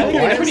 I think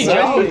it's pretty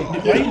jolly.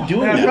 Why are you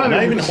doing that? I'm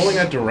not even holding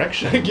that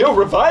direction. Yo,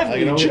 revive I me,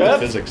 can only Jeff.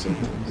 the physics.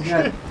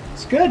 Yeah,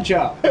 it's good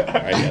job.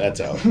 Alright, yeah,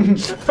 that's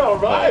out. All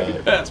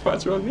right. That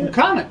spot's real good.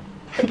 Comment.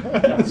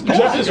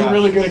 Jeff is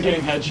really good at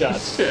getting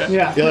headshots.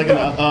 Yeah. Yeah, like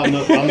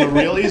on the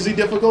real easy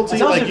difficulty,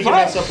 It's also like you can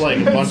fun. mess up like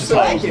a bunch of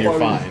times and you're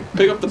fine.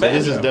 Pick up the So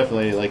this banjo. is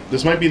definitely like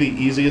this might be the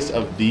easiest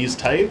of these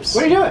types.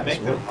 What are you doing?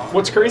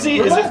 What's crazy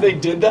is if they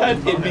did that,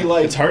 it'd be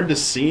like It's hard to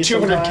see.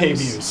 200k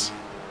sometimes. views.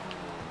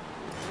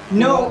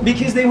 No,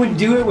 because they would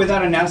do it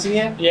without announcing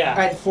it. Yeah.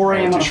 At 4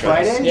 a.m. on a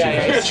Friday.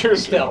 Yeah, True.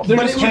 Still. They're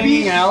But just it would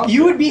hanging be, out.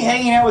 you would be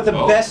hanging out with the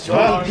best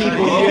Oh, people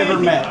you ever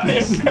met.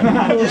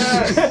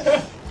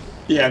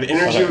 Yeah, the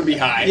energy would be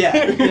high. Yeah.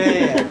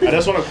 I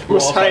just want to cool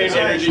Most off highest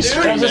that. energy That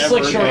stream was a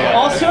slick ever. shortcut.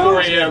 Also,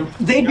 4 a.m.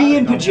 they'd be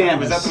in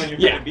pajamas.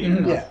 Yeah.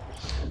 Yeah.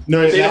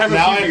 No, They now, have a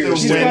now few I have years.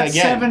 to He's win got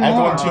again. 7 I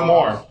have to win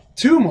more.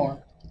 2 more. 2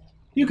 more.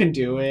 You can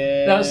do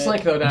it. That was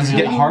slick though, down Does it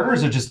there. get harder or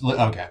is it just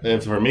okay?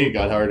 And for me, it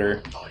got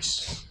harder.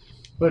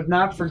 But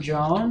not for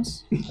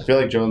Jones. I feel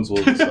like Jones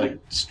will just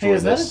like destroy Hey,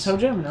 is that a this. Toe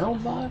Jam and Earl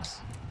box?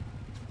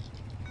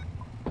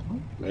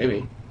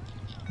 Maybe.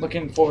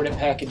 Looking forward to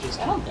packages.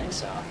 I don't think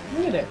so.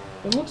 Look at it.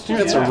 It looks I think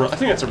just that's I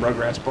think that's a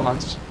Rugrats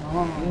box.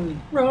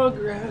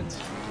 Rugrats.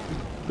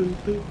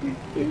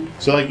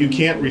 So like you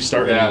can't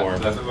restart anymore.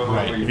 That's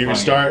what If you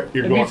restart,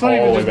 you're It'd be going funny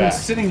all if the way we've been back.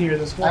 sitting here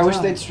this whole I wish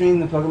time. they'd stream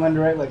the Pokemon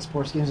Direct like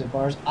sports games at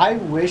bars. I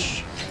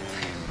wish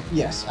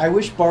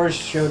bars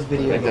showed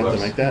video Like that,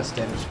 games like that.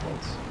 instead of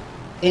sports.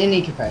 In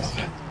any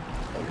capacity.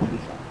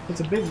 It's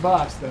a big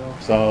box, though.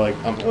 So like,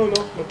 Ben,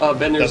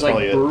 That's there's like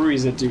probably it.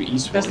 breweries that do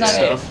esports That's not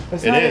stuff.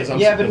 That's it not is. it. I'm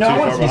Yeah, but I'm no too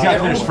one's far He's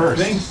behind. got to finish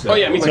first. Oh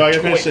yeah, I mean So I like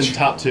got finished in Twitch.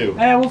 top 2.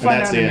 Yeah, we'll And find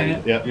that's out the in a end.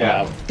 minute. Yep.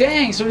 Yeah.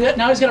 Dang, so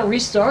now he's got to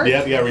restart?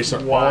 Yep. You got to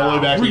restart all the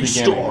way back to the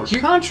beginning. Restart.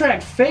 Your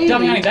contract faded.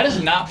 Damiani, that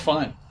is not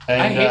fun.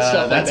 And, I hate stuff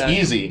like that's that.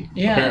 easy.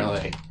 Yeah.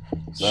 Apparently.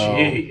 So,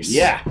 Jeez.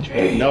 yeah.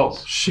 No.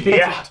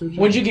 Yeah.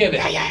 What'd you give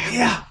it?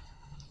 Yeah.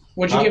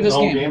 What'd you give this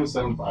game? game is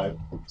 7.5.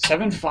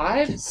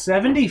 7.5?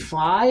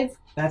 75?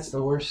 That's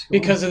the worst score.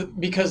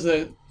 Because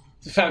the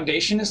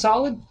foundation is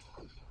solid?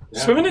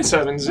 Swimming in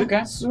sevens.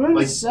 Okay. Swim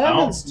Like,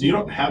 sevens. you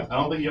don't have. I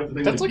don't think you have to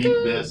think That's to like beat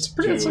a. this. It's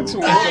pretty. It's to like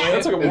some.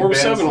 That's like a warm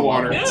advance 7 the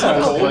water. Yeah.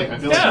 Yeah. Like, I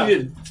feel Yeah. like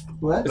Heated.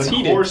 What? It's the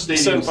heated. core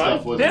stadium 7.5.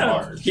 stuff was Yeah.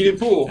 hard. Heated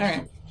pool. All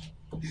right.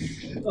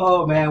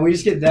 Oh man, we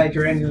just get that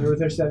granular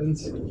with our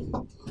sevens.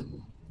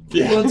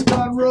 Yeah. Blood's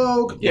gone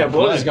rogue. Yeah,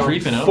 Blood is going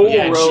creeping up. full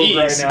Yeah, rogue jeez.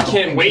 right now.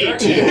 Can't wait.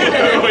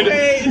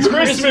 It's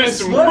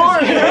Christmas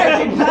Blood morning. is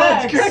cracking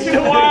packs.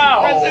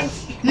 Wow.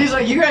 He's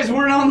like, you guys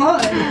weren't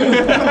online.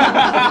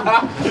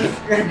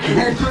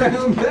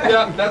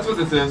 Yeah, that's what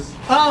this is.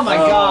 Oh my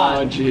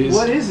god. Jeez.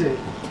 What is it?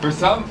 For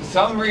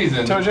some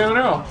reason, Toe Jam and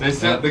Earl. they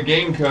sent the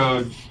game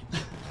code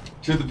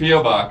to the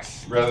PO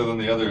box rather than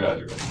the other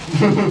address.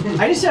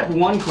 I just have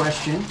one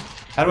question.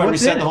 How do I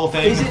What's reset in the it? whole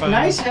thing? Is it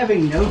nice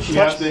having no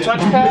Yeah, chips?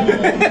 What's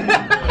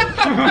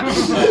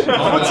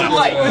it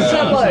like? What's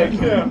that like?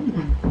 Yeah.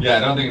 Yeah, I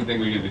don't think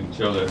we can even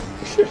show this.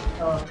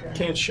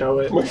 Can't show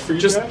it.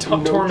 Just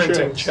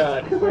tormenting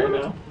chat right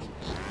now.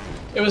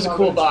 It was a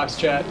cool box,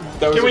 chat.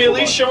 Can we at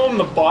least show him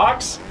the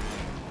box?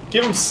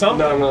 Give him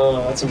something. No,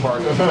 that's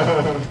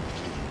embargo.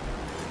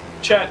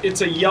 Chat,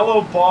 it's a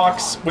yellow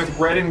box with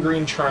red and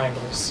green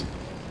triangles.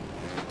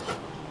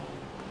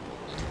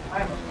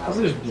 Oh,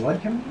 there's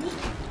blood coming out?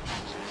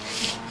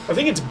 I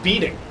think it's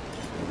beating.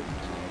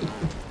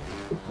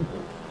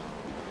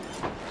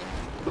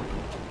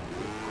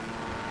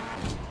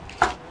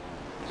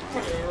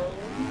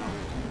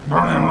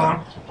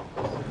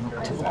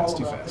 Too fast,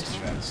 too fast, too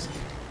fast.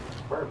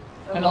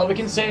 And all we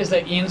can say is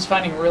that Ian's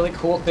finding really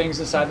cool things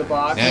inside the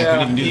box. Yeah,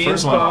 couldn't even do the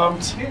Ian's first one.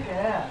 pumped.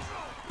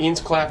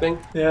 Ian's clapping.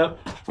 Yeah.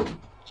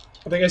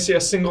 I think I see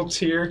a single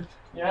tear.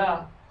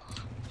 Yeah.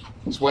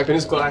 He's wiping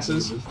his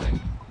glasses.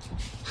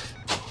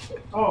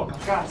 Oh my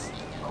god.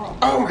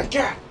 Oh my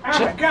god! Oh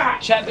my god!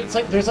 Chat, it's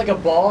like there's like a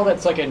ball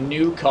that's like a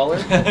new color.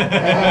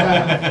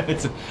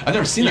 I've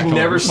never seen that You've color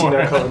never seen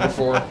before. that color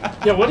before.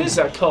 Yeah, what is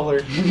that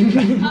color?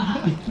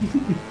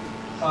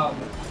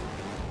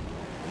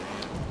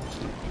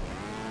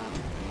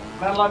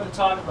 Not allowed to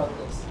talk about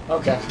this.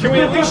 Okay. Can we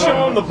at least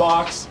show him the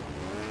box?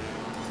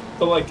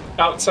 The like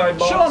outside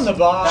box. Show him the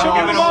box. Show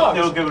him the box.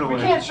 They'll give it We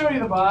away. can't show you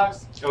the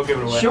box. They'll give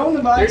it away. Show them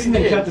the box and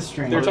then cut the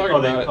string. They're talking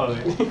about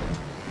it.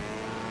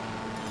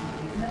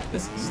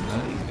 This is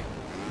not easy.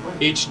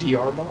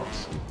 HDR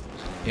box.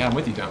 Yeah, I'm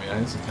with you, Tommy.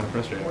 This is kind of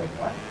frustrating.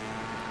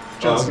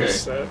 Oh, okay.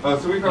 So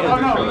we probably Oh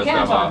should no, show we this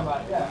can't stuff talk off.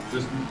 about it. Yeah.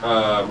 Just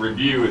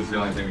review is the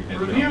only thing we can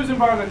Reviews and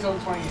bars until the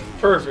 28th.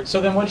 Perfect.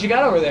 So then, what you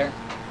got over there?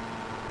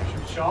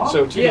 Show 'em?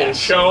 So Yeah.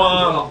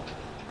 show him.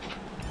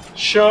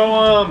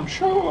 Show him.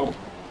 Show him.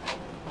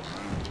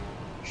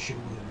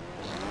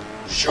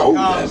 Show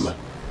them. Here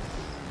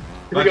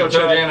we go,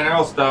 Joe Chad. Jam and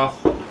Earl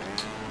stuff.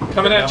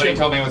 Coming at Nobody you.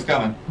 told me it was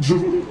coming.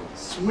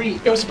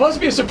 Sweet. It was supposed to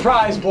be a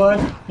surprise,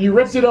 Blood. You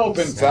ripped it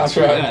open. That's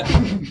right.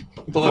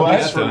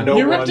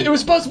 You ripped it. It was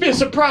supposed to be a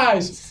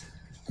surprise.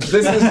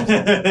 This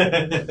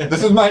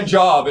is my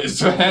job is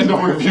to handle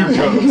review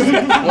codes.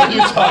 What are you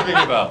talking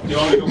about?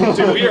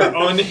 Dude, we are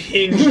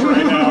unhinged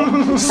right now.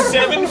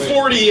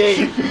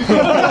 7:48.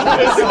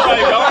 It's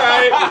like, all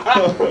right.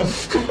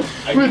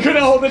 We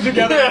couldn't hold it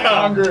together any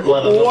longer.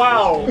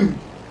 Wow.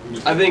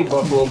 I think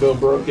Buffalo Bill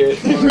broke it.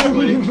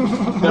 Honestly.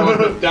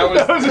 That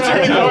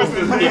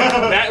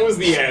was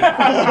the end.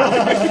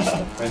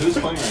 Wait, who's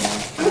playing right now?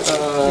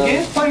 The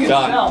game's playing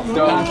Done. itself.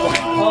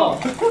 Oh.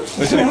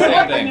 Listen to the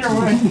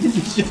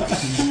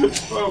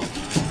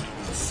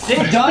same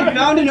thing. Don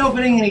found an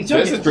opening and he took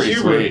This it. is pretty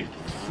sweet.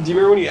 Do you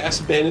remember when you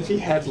asked Ben if he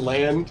had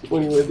land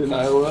when he lived in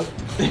Iowa?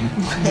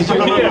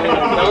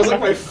 That was like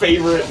my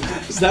favorite.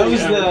 That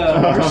was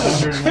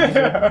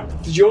the.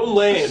 Did you own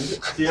land?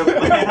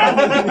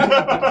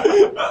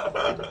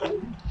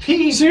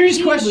 P.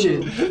 Serious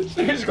question.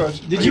 Here's a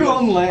question. Did you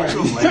own land?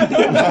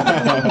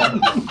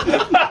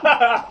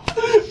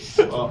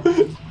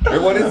 Hey,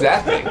 what is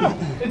that thing?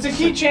 It's a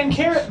keychain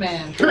carrot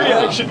man. Her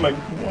reaction, like,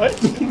 what?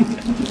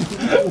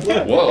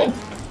 Whoa.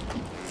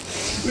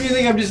 What do you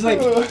think? I'm just like.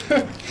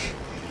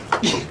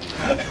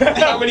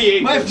 How many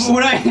acres?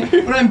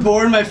 When I'm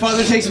born, my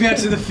father takes me out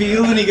to the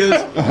field and he goes,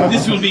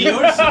 "This will be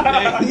yours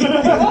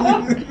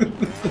someday."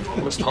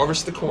 Must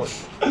harvest the corn.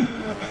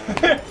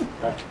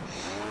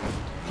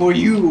 For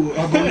you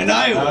are born in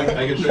Iowa. I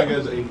can show you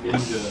guys a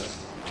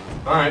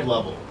ninja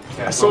level.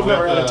 I still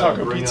never had a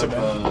taco bring pizza, up,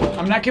 man.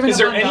 I'm not giving Is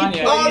it there up any on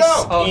yet.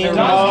 place Oh, in there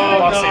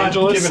Los was.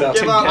 Angeles? Give it up.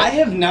 Give I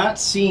have not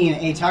seen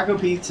a taco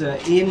pizza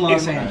in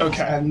Los Angeles.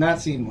 Okay. I have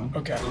not seen one.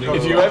 Okay.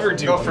 If you ever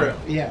do, Go for it.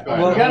 Yeah. All right,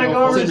 Well, We gotta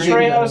go over to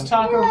Trejo's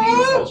Taco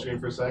Pizza. Full screen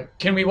for a sec.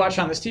 Can we watch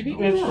on this TV?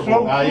 It's so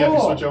cool. Yeah, if you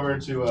switch over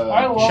to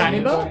I love Shiny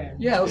it. Boat?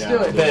 Yeah, let's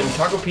do it. Ben,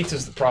 taco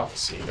pizza's the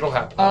prophecy. It'll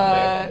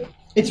happen.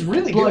 it's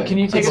really Blood, good. can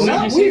you take it's us to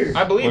not PC? weird.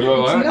 I believe Wait, it. what,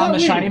 what? It's not On the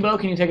weird. Shiny Boat,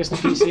 can you take us to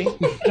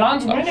PC?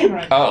 John's winning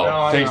right now. No,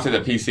 Oh, I thanks know. to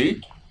the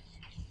PC?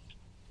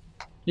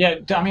 Yeah,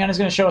 Damiana's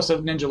going to show us a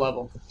ninja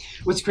level.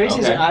 What's crazy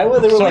is Okay. in Iowa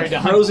there were Sorry, like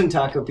Don. frozen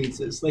taco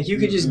pizzas. Like you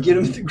could just get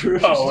them at the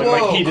grocery Oh, store. and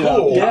like heat it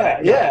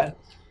up. Yeah.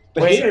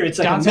 But Wait, here it's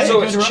like Don's a saying So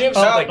mix. it's chips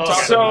Oh, like oh,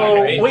 taco.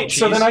 so- Right? Wait,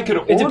 so then I could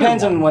order It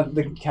depends one. on what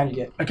the kind you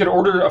get. I could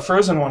order a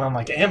frozen one on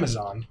like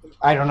Amazon.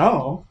 I don't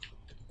know.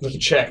 Let's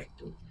check.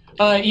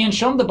 Ian,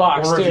 show him the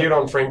box, Or reviewed too.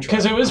 on Frame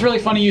Because it was really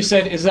funny you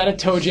said, is that a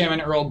Toe Jam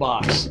and Earl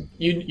box?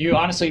 You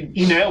honestly...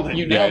 You nailed it.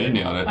 You Yeah, nailed you it.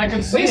 nailed it. I can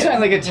At see least it. not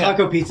like a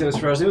taco pizza was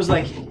frozen. It was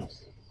like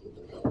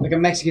a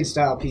Mexican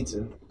style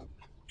pizza.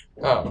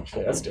 Oh,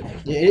 okay, that's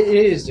different. Yeah, it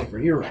is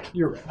different. You're right.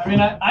 You're right. I mean,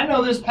 I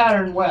know this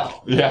pattern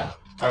well. Yeah.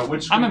 All right,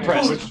 which I'm screen,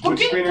 impressed.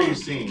 Which screen are you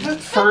seeing?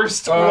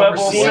 First we're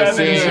level seeing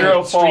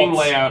 7-0 stream faults.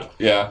 layout.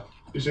 Yeah.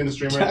 You're seeing the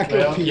stream Taco right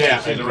now? pizza. Yeah,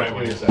 You're seeing the right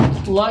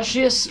one.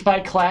 Luscious by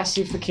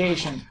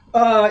classification.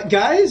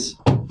 Guys,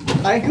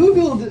 I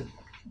googled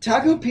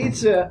taco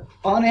pizza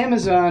on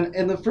Amazon,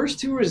 and the first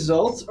two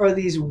results are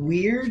these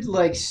weird,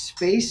 like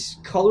space,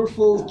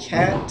 colorful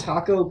cat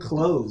taco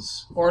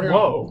clothes. Order.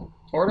 Whoa.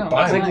 Order.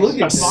 Buy Like, look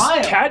at this.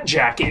 a cat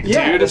jacket,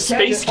 Yeah, dude. the A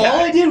space All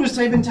I cat. did was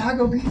type in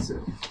taco pizza.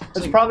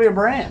 It's probably a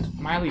brand.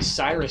 Miley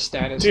Cyrus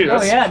status. Dude,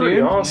 that's Oh yeah, pretty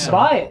dude. awesome.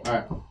 Buy it. All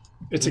right.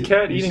 It's a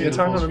cat You eating see a the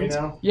full taco screen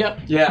pizza. now? Yep.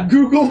 Yeah.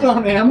 Googled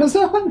on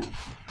Amazon?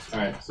 All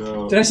right,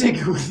 so Did I say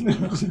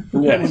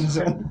Google? Yes.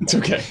 It's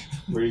okay.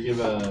 where you give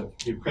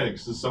credit,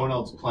 because there's someone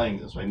else playing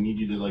this, so I need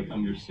you to like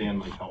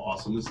understand like how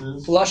awesome this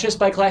is. Luscious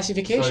by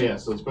classification. So yeah,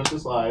 so let's put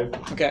this live.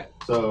 Okay.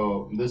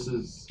 So this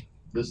is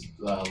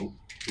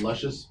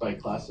Luscious by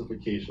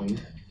classification.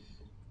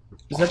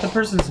 Is that the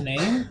person's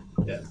name?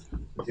 Yeah.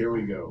 Here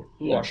we go.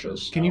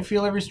 Luscious. Can you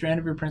feel every strand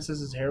of your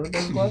princess's hair with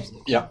those gloves?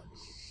 Yeah.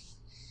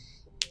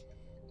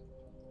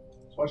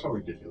 Watch how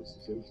ridiculous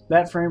this is.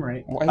 That frame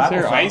rate. Why is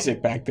there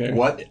Isaac back there?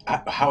 What?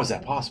 How is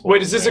that possible?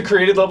 Wait, is this a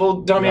created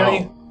level,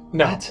 Damiani?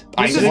 No. This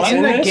is Isaac's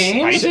in the this?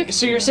 game? Isaac?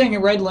 So you're saying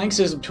Red Links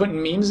is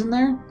putting memes in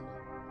there?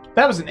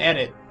 That was an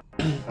edit.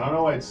 I don't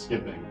know why it's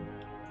skipping.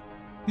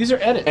 These are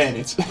edits.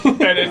 Edits.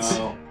 Edits.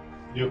 No.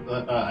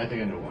 I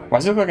think I know why. Why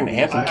does it look like an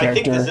Anthem character? I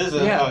think this is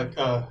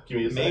a Give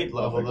me a made sec.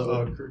 level.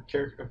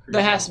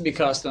 That has to be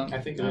custom. I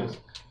think it is.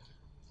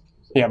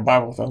 Yeah,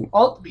 Bible thumb.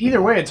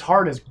 Either way, it's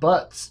hard as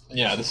butts.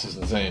 Yeah, this is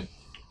insane.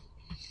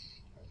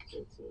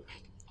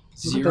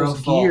 Zero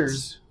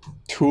gears.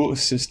 Tool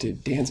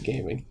assisted dance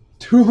gaming.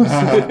 Tool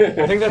I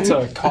think that's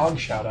a COG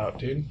shout out,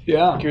 dude.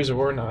 Yeah. Gears of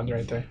War nod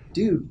right there.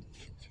 Dude.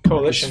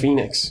 Coalition.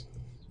 Phoenix.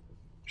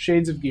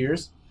 Shades of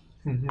Gears.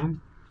 Mm-hmm.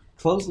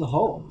 Close the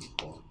hole.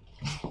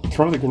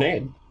 Throw the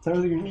grenade.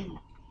 Throw the grenade.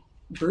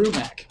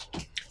 Brewmac.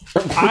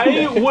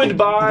 I would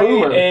buy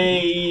Boomer.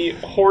 a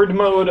Horde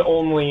mode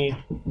only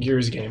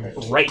Gears game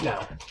right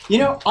now. You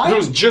know, If it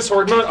was just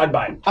Horde mode, I'd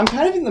buy it. I'm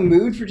kind of in the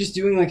mood for just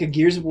doing like a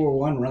Gears of War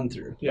 1 run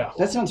through. Yeah.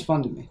 That sounds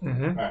fun to me.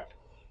 Mm-hmm. Alright.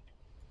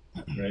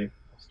 Ready?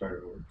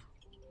 Start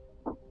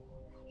over.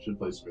 Should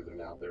play smoother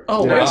now. There.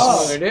 Oh, Nice.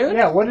 wow, they did?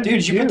 Yeah, what did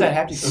Dude, you you do? put that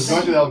happy It was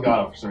going to the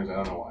Elgato for some reason.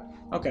 I don't know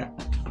why. Okay.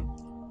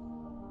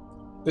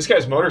 This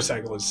guy's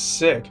motorcycle is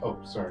sick. Oh,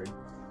 sorry.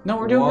 No,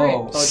 we're doing great.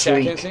 Oh,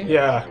 Chad can't see?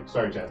 Yeah.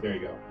 Sorry, Chad. There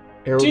you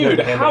go. Dude,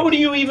 how do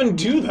you even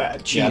do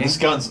that? Yeah, this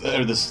gun's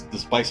or this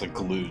bike's like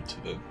glued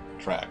to the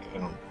track. I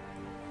don't.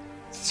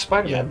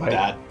 Spider-Man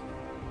bike.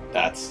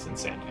 That's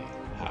insanity.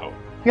 How?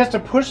 He has to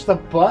push the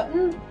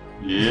button?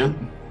 Yeah.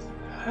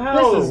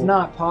 How? This is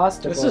not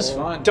possible. This is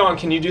fun. Don,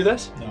 can you do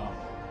this? No.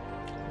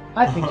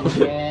 I think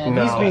he can.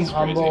 No, He's being that's crazy.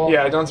 humble.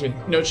 Yeah, Don's being.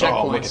 No Oh, look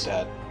at checkpoints.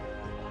 that.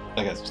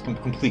 Like that's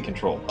complete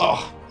control.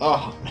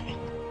 Oh man.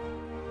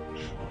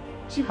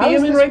 See How is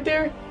Beeman this- right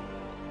there?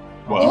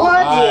 Well,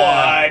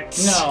 What?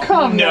 No.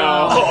 Come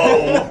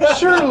No.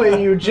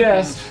 Surely you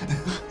just.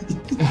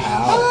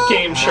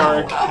 Game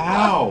Shark.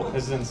 How?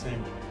 This is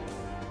insane.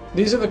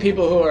 These are the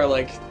people who are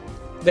like,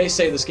 they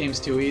say this game's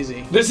too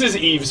easy. This is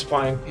Eve's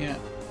playing. Yeah.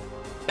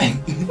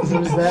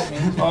 What does that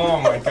mean? Oh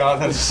my god,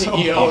 that's so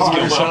CEO of hard.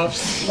 gear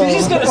shops. Oh, He's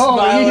just gonna oh,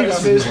 smile at Eve's.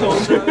 us this whole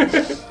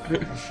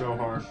time. So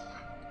hard.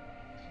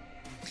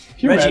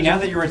 Can you Reggie, imagine? now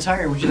that you're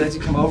retired, would you like to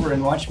come over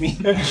and watch me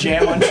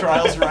jam on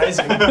Trials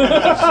Rising? Oh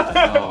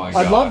my god.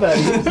 I'd love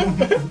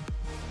that.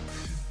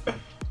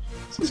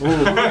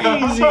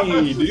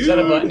 Crazy, dude. Is that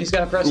a button he's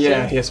got to press?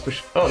 Yeah, too? he has to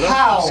push. Oh no.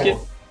 How? Skip.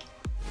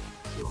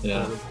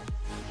 Yeah.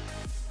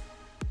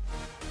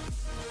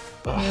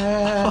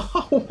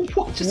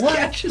 What? Just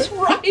catches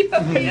right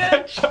on the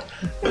edge.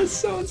 That's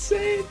so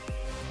insane.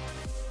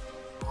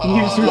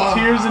 He's with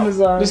tears in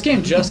his eyes. This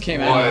game just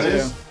came out, What?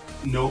 too.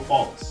 No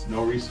faults.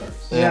 No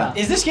restarts. Yeah.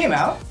 Is this game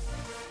out?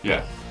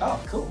 Yeah. Oh,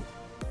 cool.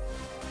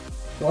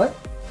 What?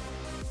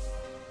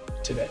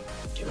 Today.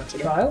 Came out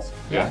today. Trials?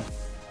 Yeah.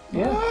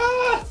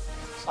 Yeah.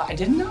 I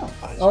didn't know.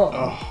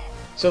 Oh,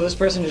 So this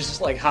person is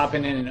just like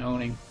hopping in and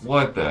owning.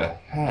 What the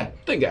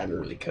heck? They got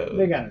early code.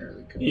 they got an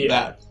early code. Yeah.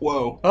 That.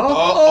 Whoa.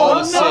 Oh,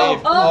 the no.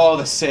 save. Oh,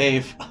 the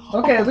save.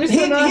 Okay, at least He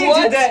they're not.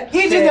 did that.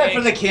 He did that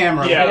for the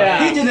camera.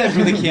 Yeah. He did that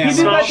for the camera. He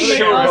did that to make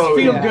Show us mode.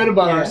 feel Yeah. good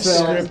about Yeah.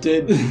 ourselves.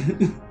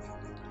 Scripted.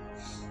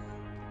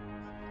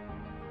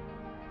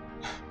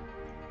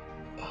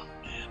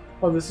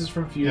 Oh, this is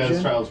from Yeah, it's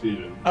Fusion. Trials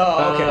Fusion.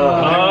 Oh, okay. There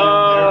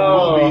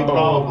will be Oh.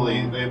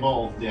 probably. They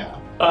both. Yeah.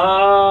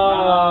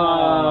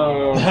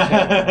 Oh.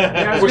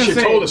 Yeah, I was Wish gonna you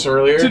say, told us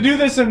earlier. To do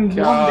this in one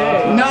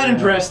day. Not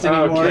impressed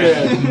anymore.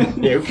 Okay.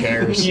 Yeah, who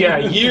cares? Yeah,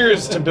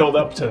 years to build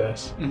up to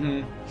this.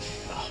 Mm-hmm.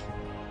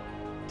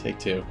 Take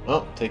two.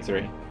 Oh, take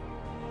three.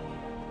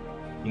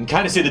 You can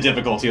kind of see the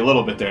difficulty a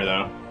little bit there,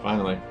 though.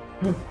 Finally.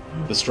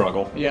 The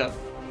struggle. Yeah.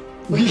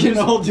 We can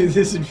all do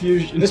this in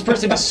Fusion. This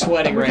person is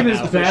sweating Look right at now.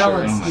 his for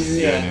balance, Oh my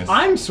dude. goodness.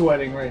 I'm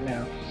sweating right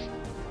now.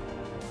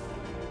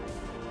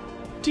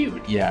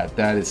 Dude. Yeah,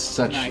 that is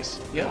such. Nice.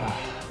 Yep.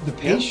 The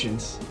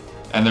patience.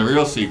 And the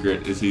real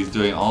secret is he's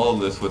doing all of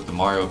this with the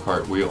Mario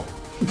Kart wheel.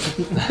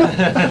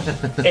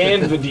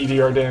 And the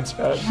DDR dance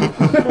pad.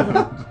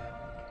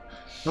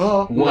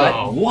 Oh.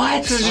 What?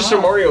 What? This is just a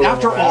Mario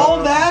After level. all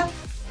of that?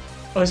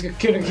 Oh, it's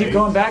gonna keep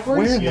going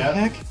backwards? Where the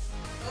heck?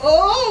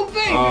 Oh,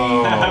 baby!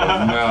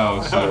 Oh,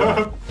 no,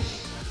 sir.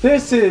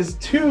 This is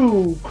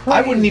too crazy.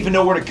 I wouldn't even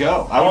know where to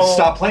go. I would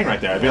stop playing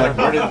right there. I'd be like,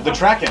 where did the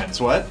track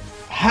ends? What?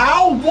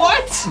 How?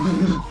 What?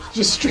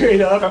 Just straight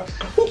up.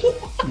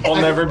 I'll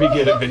never be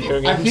good at video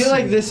games. I feel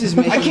like this is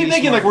making I keep me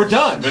thinking like smart. we're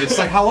done, but it's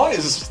like how long is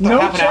this? No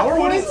half an hour?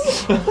 What is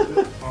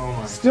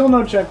checkpoints. Still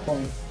no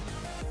checkpoint.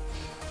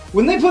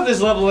 When they put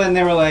this level in,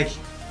 they were like,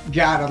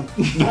 got him.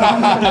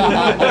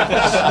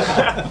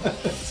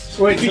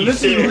 Wait, so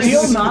this is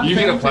real, not You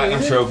need a platinum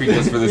fan-created? trophy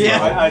just for this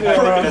level.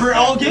 Yeah, for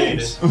all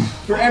games.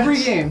 For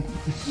every game.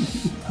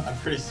 I'm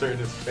pretty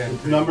certain it's fan.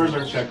 Numbers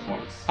are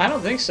checkpoints. I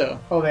don't think so.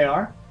 Oh, they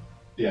are?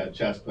 Yeah,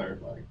 Chad's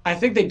clarifying. I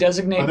think they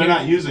designate. But they're new-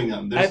 not using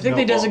them. I think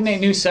they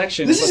designate new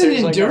sections. This but is an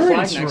there's, like, a flag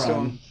endurance next to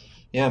run. them.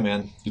 Yeah,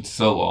 man. It's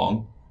so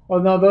long. Oh,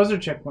 no, those are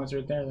checkpoints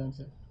right there. Then.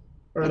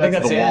 Or I think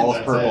that's The it. wall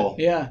of purple.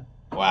 Yeah.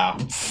 Wow.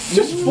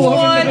 Just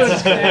floating into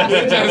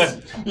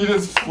the You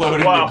just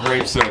floated Wow. into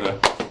grape soda.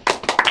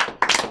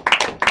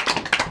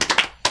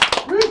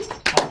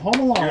 I'm home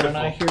alone and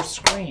I hear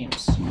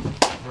screams.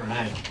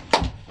 Right.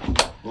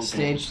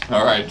 Stage.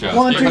 All right, Joe.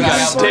 One, Keep two, an eye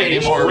out for three.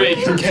 any more Stage.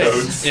 review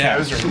codes. Yeah,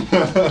 those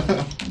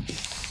are.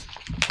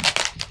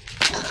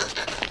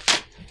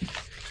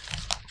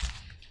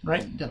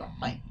 Right into the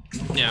mic.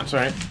 Yeah, I'm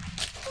sorry.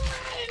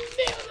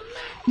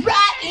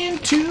 Right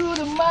into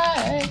the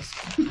mic.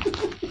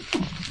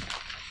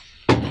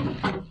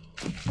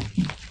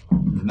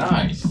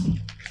 Nice.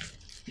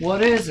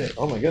 What is it?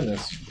 Oh my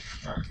goodness.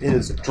 It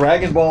is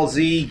Dragon Ball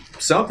Z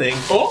something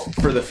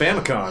for the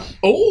Famicom.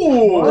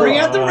 Oh! Bring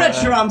out the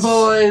Retron,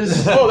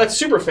 boys! Oh, that's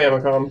Super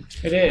Famicom.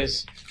 It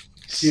is.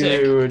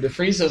 Dude. Sick.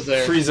 Frieza's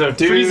there. Frieza,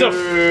 dude.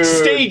 Frieza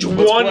Stage 1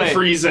 play.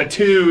 Frieza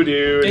 2,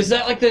 dude. Is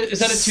that like is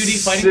that a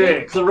 2D fighting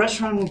game? The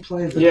Retron will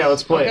play this. Yeah,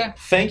 let's play. Okay.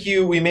 Thank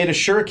you. We made a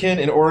shuriken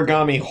in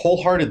origami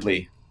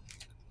wholeheartedly.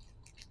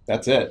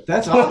 That's it.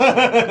 That's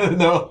awesome.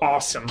 No.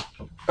 Awesome.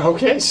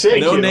 Okay, sick.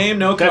 No name,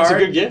 no card. That's a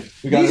good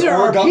gift. We got These an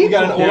are our origami. We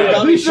got an people.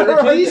 origami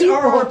These shuriken.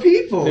 are our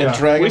people. And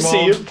Dragon We Ball.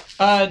 see you.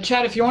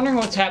 Chad, if you're wondering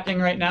what's happening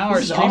right now, our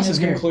This is stream has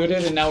awesome here.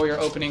 concluded, and now we are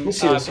opening me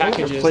see this. I never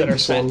packages played that are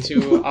this sent one.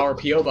 to our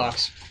PO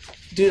box.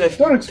 Dude, I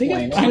Don't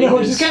explain. I know,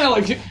 it's just kind of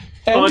like It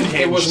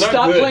was not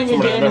stop good playing from a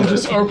what I game and remember.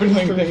 just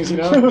opening things, you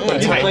know? You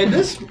played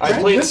this? I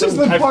played This is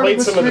some. the I part played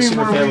of the some of the stream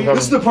Super where we- Famicom.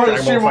 This is the part of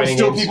the Dragon stream Ball where we fighting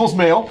steal games. people's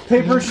mail.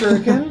 Paper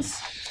shurikens.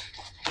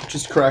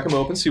 Just crack them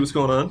open, see what's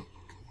going on.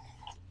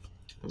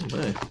 Oh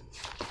my.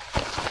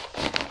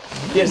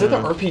 Yeah, is that the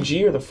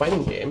RPG or the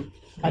fighting game?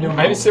 I don't know.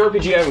 I haven't seen the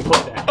RPG. I haven't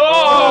played that.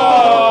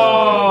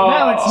 Oh!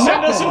 Now it's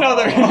Send us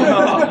another.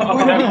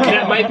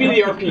 that might be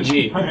the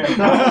RPG.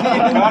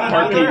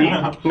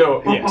 RPD?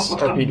 No, yes,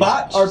 RPD.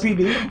 Botch.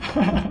 RPD.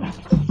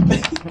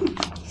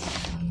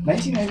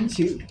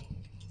 1992.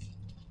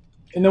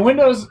 In the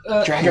Windows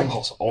Dragon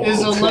Ball's old.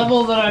 is a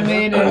level that I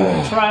made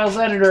in Trials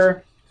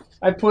Editor.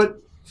 I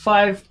put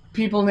 5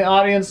 people in the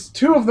audience.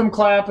 2 of them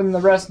clap and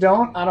the rest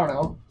don't. I don't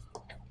know.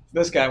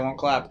 This guy won't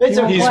clap. He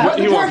won't clap.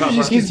 he won't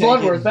clap. He's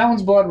Bloodworth. That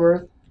one's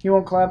Bloodworth. He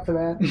won't clap for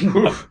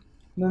that.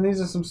 And then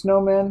these are some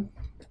snowmen.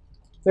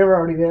 They were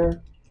already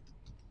there.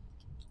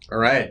 All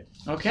right.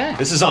 Okay.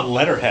 This is on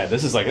letterhead.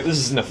 This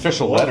is an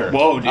official letter.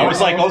 Whoa, dude. I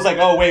was like,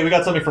 oh wait, we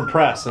got something from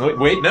press. And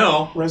wait,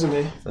 no.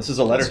 Resume. This is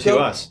a letter Let's to go.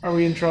 us. Are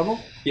we in trouble?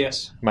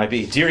 Yes. Might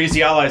be. Dear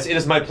Easy Allies, it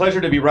is my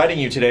pleasure to be writing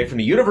you today from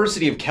the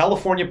University of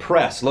California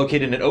Press,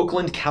 located in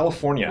Oakland,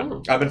 California.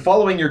 I've been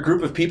following your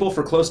group of people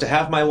for close to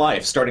half my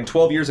life, starting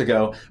 12 years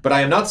ago, but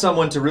I am not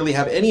someone to really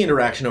have any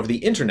interaction over the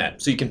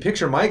internet, so you can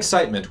picture my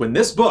excitement when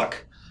this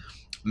book,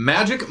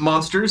 Magic,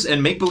 Monsters,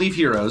 and Make-Believe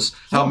Heroes,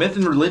 How Myth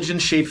and Religion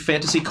Shape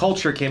Fantasy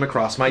Culture, came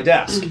across my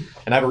desk.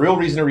 And I have a real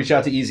reason to reach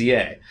out to Easy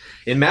A.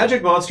 In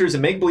Magic, Monsters,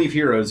 and Make-Believe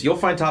Heroes, you'll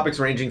find topics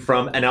ranging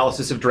from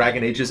analysis of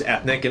Dragon Age's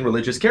ethnic and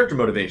religious character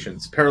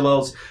motivations,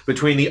 parallels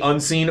between the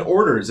unseen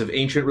orders of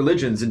ancient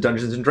religions in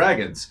Dungeons &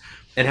 Dragons,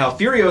 and how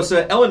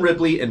Furiosa, Ellen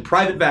Ripley, and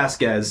Private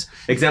Vasquez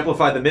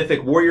exemplify the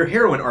mythic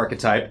warrior-heroine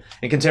archetype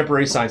in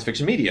contemporary science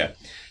fiction media.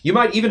 You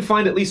might even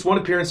find at least one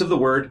appearance of the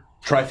word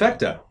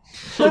trifecta.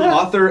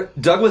 Author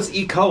Douglas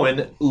E.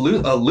 Cohen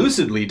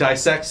lucidly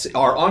dissects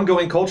our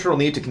ongoing cultural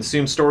need to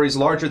consume stories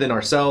larger than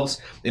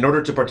ourselves in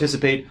order to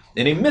participate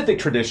in a mythic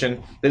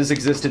tradition that has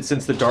existed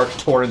since the dark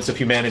torrents of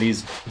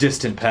humanity's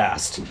distant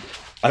past.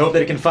 I hope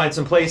that it can find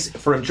some place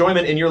for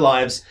enjoyment in your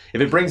lives.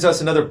 If it brings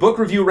us another book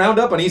review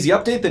roundup on Easy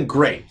Update, then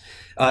great.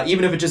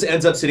 Even if it just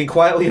ends up sitting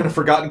quietly in a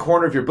forgotten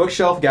corner of your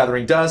bookshelf,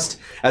 gathering dust,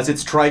 as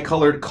its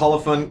tricolored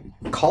colophon?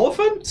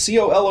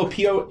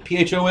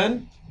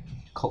 C-O-L-O-P-H-O-N?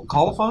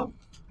 Colophon?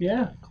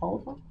 Yeah,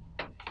 colophon.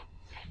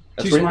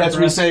 That's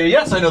where you say,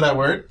 yes, I know that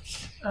word.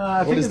 I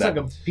What think is it's that?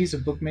 like a piece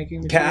of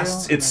bookmaking material.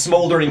 Casts its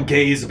smoldering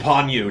gaze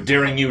upon you,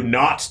 daring you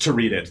not to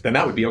read it, then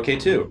that would be okay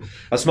too.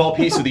 A small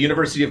piece of the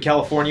University of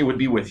California would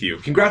be with you.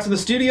 Congrats on the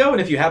studio,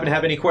 and if you happen to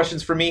have any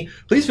questions for me,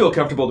 please feel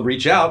comfortable to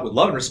reach out. With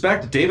love and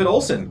respect, David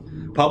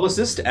Olson,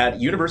 publicist at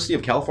University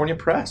of California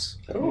Press.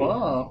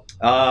 Wow.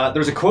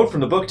 There's a quote from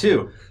the book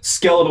too.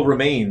 Skeletal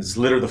remains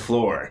litter the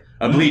floor.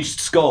 A bleached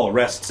skull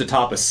rests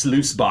atop a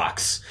sluice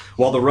box,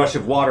 while the rush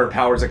of water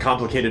powers a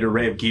complicated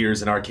array of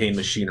gears and arcane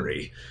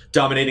machinery.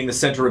 Dominating the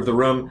center of the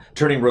room,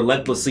 turning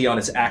relentlessly on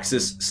its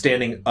axis,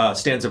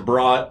 stands a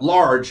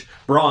large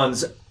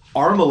bronze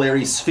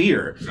armillary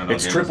sphere,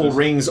 its triple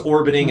rings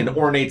orbiting an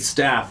ornate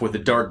staff with a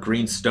dark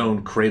green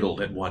stone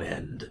cradled at one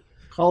end.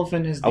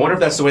 Colophon is. I wonder if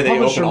that's the way they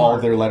publisher open all of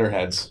mark. their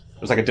letterheads.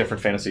 It was like a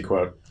different fantasy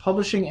quote.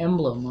 Publishing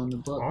emblem on the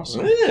book.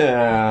 Awesome.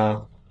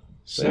 Yeah.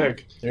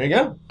 Sick. There you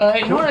go.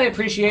 You know what I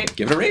appreciate?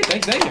 Give it a read.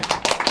 Thank you.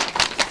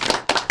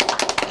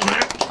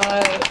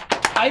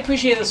 I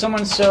appreciate that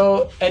someone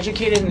so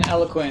educated and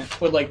eloquent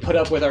would like put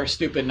up with our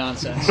stupid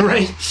nonsense.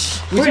 Right.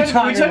 We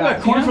talked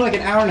about corn for like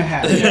an hour and a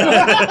half.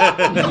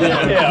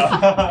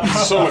 Yeah.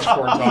 So much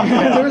corn talk.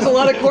 There was a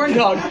lot of corn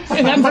talk,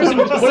 and that person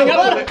was putting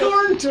up with it.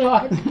 Corn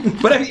talk.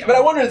 But I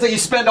wonder, it's like you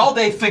spend all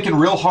day thinking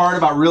real hard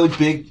about really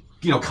big,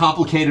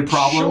 complicated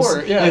problems.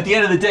 Sure, yeah. And at the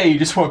end of the day, you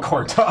just want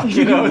corn talk. It's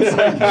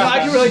like, No, I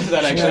can relate to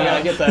that actually. Yeah,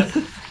 I get that.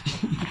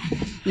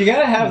 You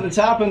gotta have the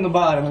top and the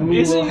bottom, and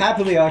we will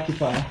happily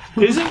occupy.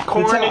 Isn't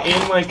corn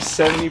in like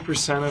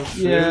 70% of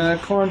food? Yeah,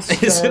 corn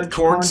starch, Isn't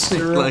corn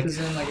syrup like is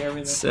in like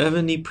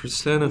everything.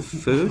 70% of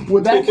food?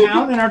 Would that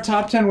count in our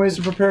top 10 ways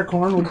to prepare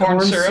corn? Would corn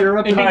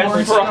syrup and High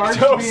corn starch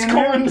be fructose in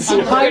corn there?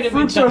 syrup. High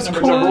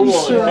fructose corn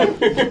syrup.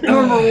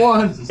 Number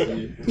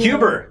one.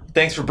 Huber,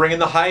 thanks for bringing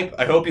the hype.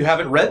 I hope you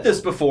haven't read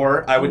this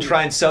before. I would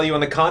try and sell you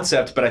on the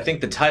concept, but I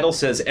think the title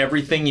says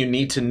everything you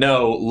need to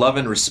know. Love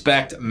and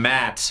respect,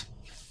 Matt.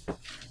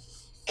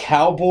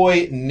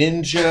 Cowboy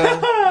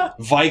Ninja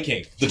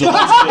Viking. The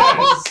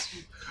Deluxe.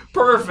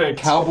 Perfect.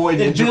 Cowboy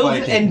Ninja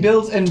Viking.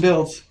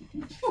 Built.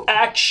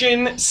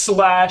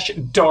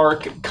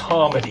 Action/dark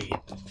comedy.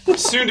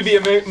 Soon to be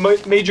a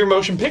major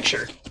motion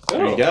picture.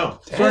 There you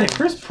go. Sorry,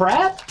 Chris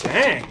Pratt?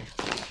 Dang.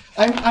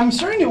 I'm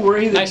starting to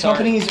worry that Nice art.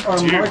 companies are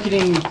Dude.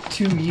 marketing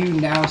to you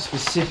now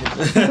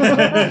specifically.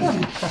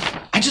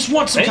 I just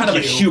want some Thank kind of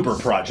a you. Huber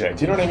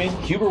project. You know what I mean?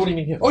 Huber, what do you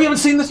mean? Oh, you haven't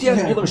seen this yet?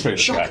 Here, let me show you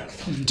this guy.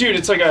 Dude,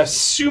 it's like a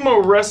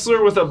sumo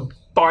wrestler with a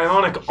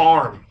bionic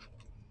arm.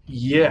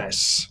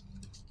 Yes.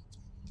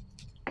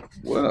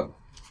 Whoa.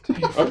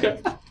 Okay.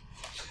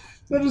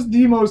 That is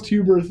the most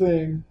Huber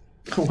thing.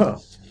 Wow.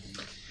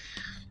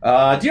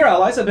 Dear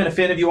allies, I've been a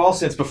fan of you all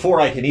since before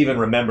I can even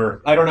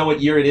remember. I don't know what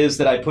year it is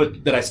that I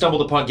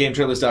stumbled upon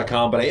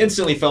GameTrailers.com, but I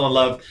instantly fell in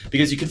love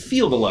because you could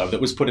feel the love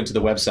that was put into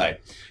the website.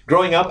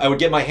 Growing up, I would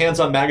get my hands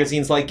on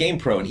magazines like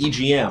GamePro and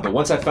EGM, but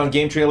once I found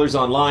Game Trailers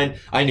online,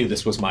 I knew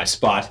this was my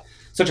spot.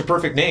 Such a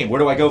perfect name. Where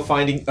do I go to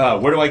find gaming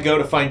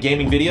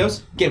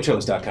videos?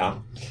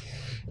 GameTrailers.com.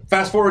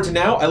 Fast forward to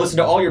now, I listen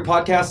to all your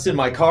podcasts in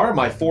my car.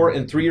 My 4-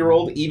 and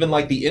 3-year-old even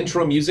like the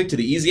intro music to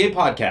the Easy A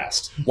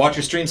podcast. Watch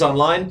your streams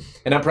online,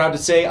 and I'm proud to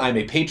say I'm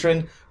a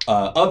patron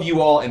of you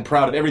all and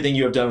proud of everything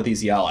you have done with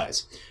Easy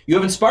Allies. You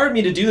have inspired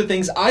me to do the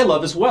things I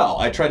love as well.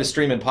 I try to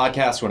stream and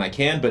podcast when I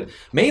can, but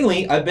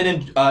mainly I've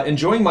been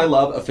enjoying my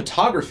love of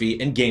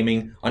photography and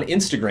gaming on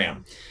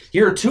Instagram.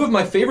 Here are 2 of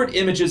my favorite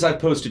images I've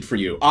posted for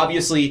you.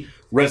 Obviously,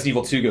 Resident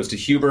Evil 2 goes to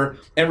Huber,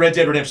 and Red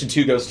Dead Redemption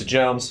 2 goes to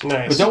Jones.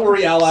 Nice. But don't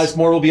worry, allies,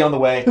 more will be on the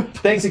way.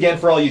 Thanks again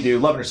for all you do.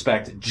 Love and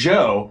respect.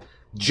 Joe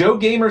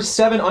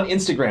Gamer7 on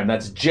Instagram.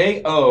 That's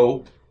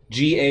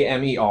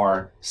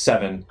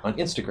JOGAMER7 on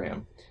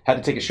Instagram. Had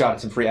to take a shot at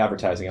some free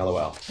advertising,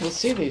 LOL. Let's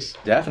see these.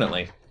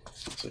 Definitely.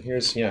 So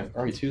here's,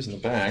 RE2's in the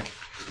back.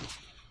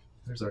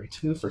 There's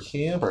RE2 for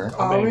Huber.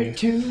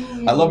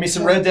 R2. I love me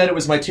some Red Dead. It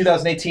was my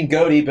 2018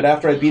 GOTY, but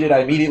after I beat it, I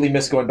immediately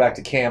missed going back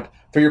to camp.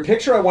 For your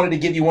picture, I wanted to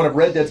give you one of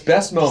Red Dead's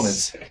best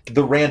moments,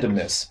 the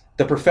randomness,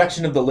 the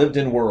perfection of the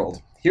lived-in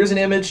world. Here's an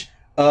image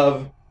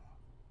of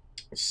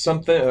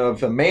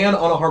a man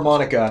on a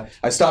harmonica.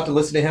 I stopped to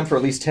listen to him for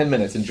at least 10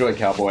 minutes. Enjoy,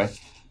 cowboy.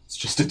 It's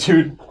just a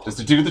dude at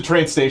the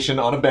train station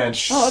on a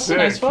bench. Oh, that's a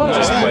nice photo.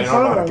 Just playing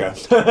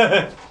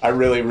harmonica. I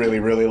really, really,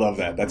 really love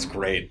that. That's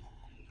great.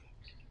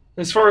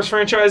 As far as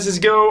franchises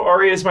go,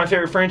 RE is my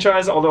favorite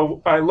franchise,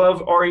 although I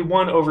love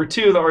RE1 over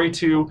 2. The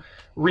RE2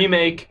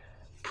 remake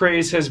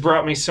praise has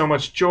brought me so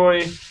much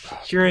joy.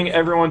 Hearing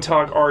everyone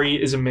talk RE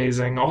is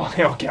amazing. All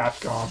hail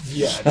Capcom.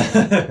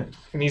 Yeah.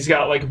 And he's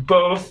got like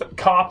both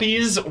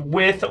copies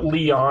with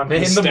Leon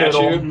in the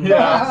middle.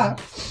 Yeah.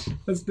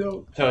 That's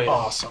dope. Hell yeah.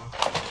 Awesome.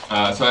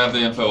 So I have the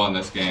info on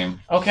this game.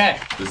 Okay.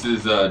 This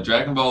is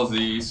Dragon Ball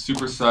Z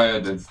Super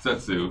Saiyan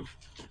Densetsu,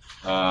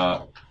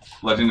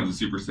 Legend of the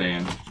Super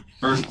Saiyan.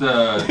 First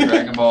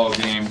Dragon Ball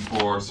game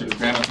for Super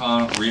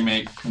Famicom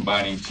remake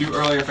combining 2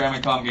 earlier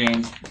Famicom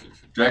games,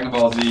 Dragon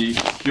Ball Z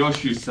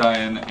Kyoshu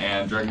Saiyan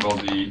and Dragon Ball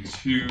Z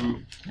 2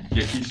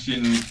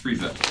 Gekishin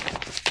Frieza.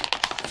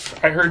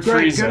 I heard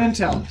Great, Frieza. good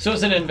intel. So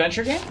is it an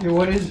adventure game?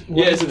 What is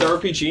Is it the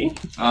RPG?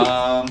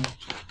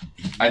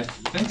 I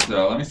think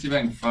so. Let me see if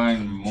I can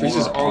find more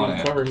Frieza's on on the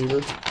it. cover,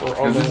 Huber. Or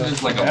on Because the this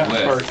is like a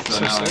part. list, so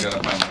now I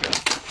gotta find like a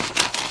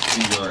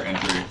singular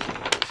entry.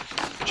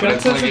 Chat But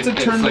it's says like it's a it's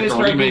like turn-based a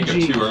remake of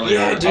RPG. 2 earlier.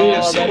 Yeah, dude, Oh,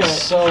 I've seen that's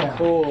it. so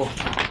cool.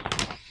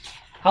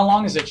 How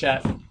long is it,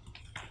 chat?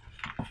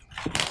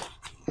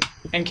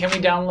 And can we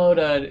download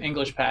an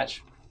English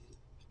patch?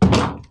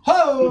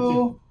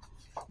 Ho!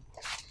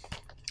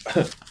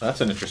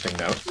 That's an interesting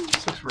note.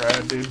 This looks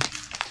rad, dude.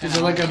 Is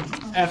it like a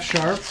F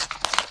sharp?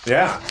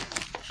 Yeah.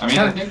 I mean,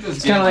 I think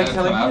this game has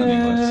come out in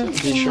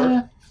English. Be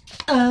short.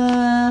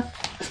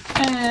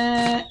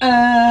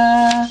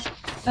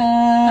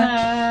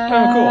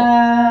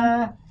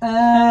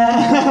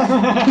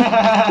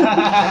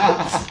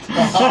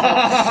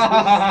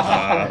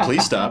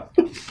 Please stop.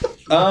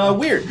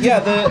 Weird. Yeah,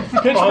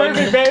 Pitch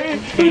perfect, baby.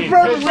 Pitch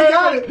perfect. We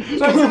got it.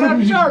 That's an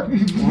F sharp.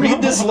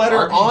 read this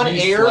letter on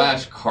air.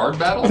 /card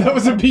battle? That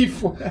was a B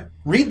flat.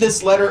 Read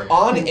this letter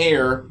on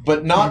air,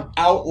 but not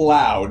out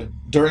loud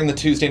during the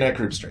Tuesday night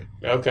group stream.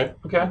 Okay.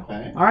 Okay. All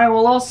right,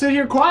 well, I'll sit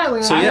here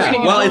quietly. So I'm yeah, just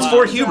gonna well, get it's the for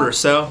lines Huber, out.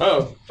 so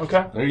Oh.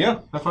 Okay. there you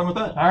go. Have fun with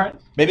that. All right.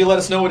 Maybe let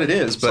us know what it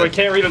is, So I but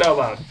can't read it out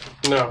loud.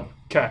 No.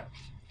 Okay.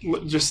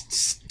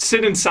 Just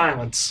sit in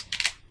silence.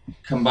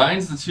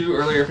 Combines the 2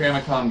 earlier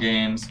Famicom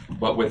games,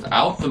 but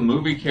without the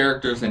movie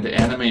characters and to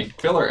animate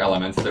filler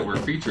elements that were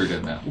featured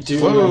in them.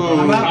 Dude. Whoa.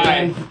 I'm out,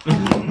 man.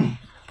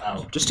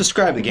 just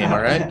describe the game,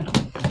 all right?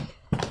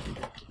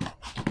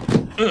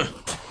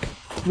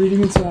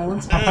 Reading in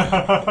silence. There's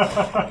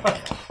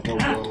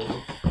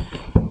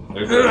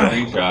a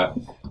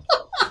screenshot.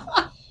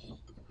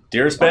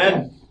 Dearest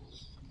Ben,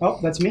 Oh,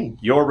 that's me.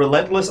 your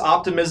relentless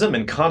optimism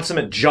and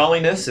consummate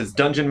jolliness as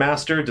Dungeon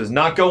Master does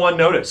not go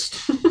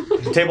unnoticed.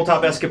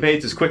 Tabletop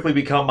Escapades has quickly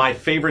become my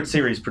favorite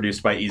series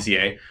produced by Easy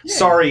A.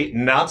 Sorry,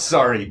 not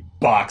sorry,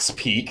 Box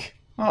Peak.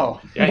 Oh.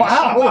 Yikes.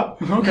 Wow.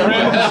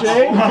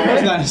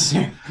 That's not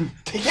necessary.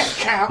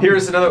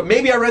 Here's another.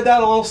 Maybe I read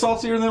that A little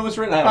saltier than it was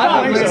written.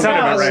 I don't think it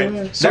sounded about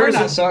right. Sorry,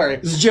 not sorry.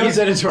 This is Joe's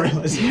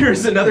editorializing.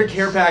 Here's another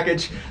care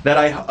package that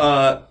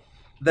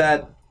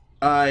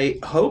I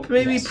hope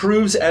maybe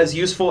proves as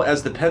useful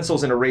as the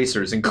pencils and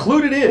erasers.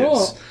 Included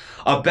is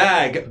a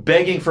bag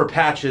begging for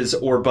patches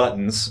or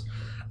buttons,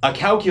 a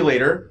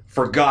calculator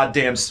for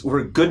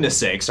goodness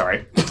sake,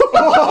 sorry.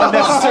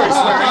 Unnecessary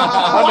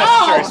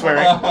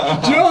swearing.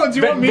 Joe, do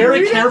you want me to Very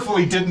read it?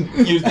 carefully didn't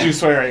do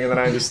swearing, and then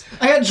I just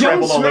I got Joe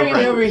trampled all swearing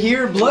over it. over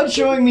here, blood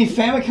showing me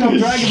Famicom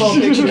Dragon Ball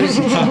pictures.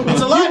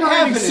 It's a lot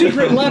happening.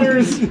 Secret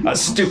letters. A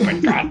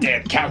stupid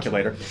goddamn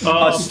calculator.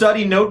 A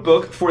study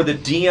notebook for the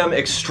DM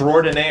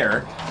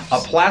extraordinaire. A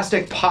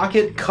plastic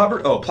pocket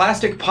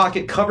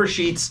cover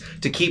sheets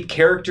to keep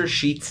character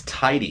sheets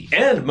tidy.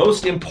 And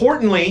most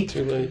importantly,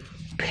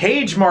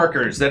 page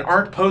markers that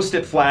aren't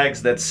post-it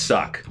flags that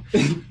suck.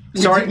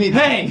 Sorry.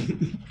 Hey.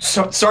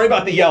 Sorry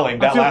about the yelling.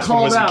 That feel last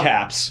one was in called out.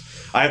 caps.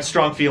 I have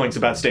strong feelings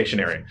about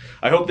stationery.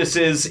 I hope this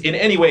is in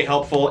any way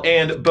helpful,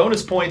 and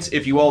bonus points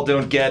if you all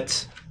don't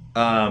get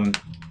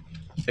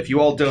if you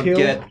don't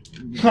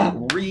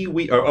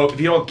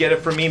get it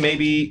from me,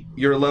 maybe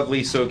you're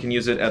lovely so can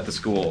use it at the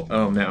school.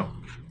 Oh no.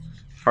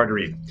 Hard to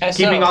read.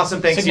 Keeping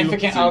awesome, thanks you.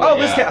 Liz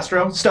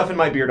Castro, stuff in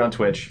my beard on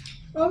Twitch.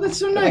 Oh, that's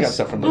so I nice. got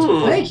stuff from Liz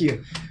before. Thank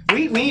you.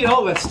 We need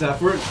all that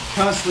stuff. We're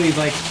constantly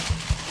like,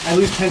 I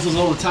lose pencils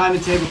all the time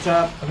in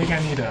tabletop. I think I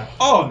need a.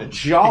 Oh, the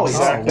jolly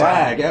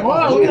bag.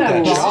 Wow, Look at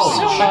that that's jolly,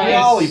 so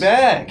jolly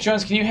bag.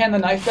 Jones, can you hand the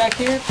knife back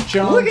here?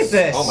 Jones. Look at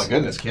this. Oh my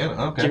goodness, can it?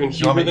 Okay. Giving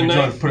You want me Huber the to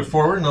knife. put it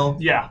forward and I'll...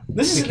 Yeah.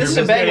 This is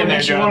a bag that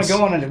makes you want to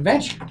go on an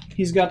adventure.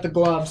 He's got the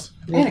gloves.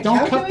 Man, a Don't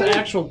cut the calculator?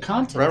 actual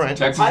content. Right.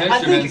 Texas I think-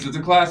 Instruments, it's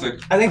a classic.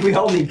 I think we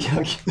all need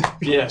calculators.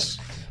 Yes.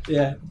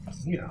 Yeah.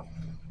 You know.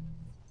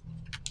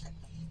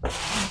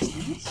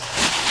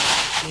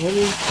 What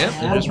is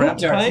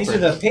These are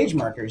the page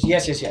markers.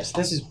 Yes.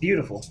 This is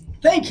beautiful.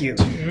 Thank you.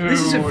 This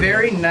is a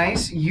very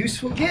nice,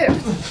 useful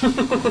gift.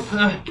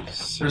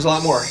 There's a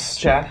lot more.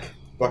 Chat.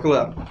 Buckle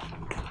up.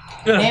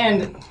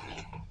 And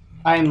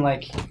I'm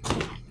like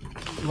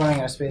running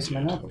out of space in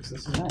my notebooks.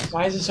 This is nice.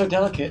 Why is it so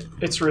delicate?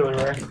 It's really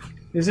rare.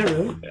 Is it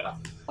really? Yeah.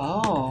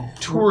 Oh.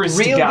 Tourist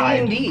Real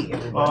guide. D&D.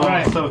 Oh,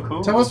 Right. so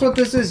cool. Tell us what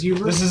this is,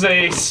 Hubert. This is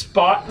a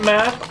spot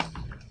map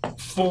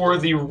for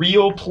the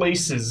real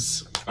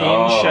places in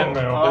Oh.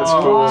 Shenmue. That's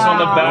cool. So on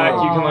the back,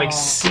 you can like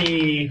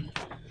see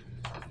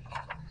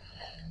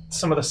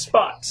some of the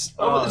spots.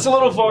 It's a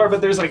little far,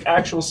 but there's like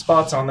actual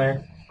spots on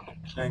there.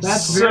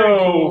 That's so very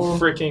cool.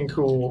 freaking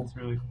cool.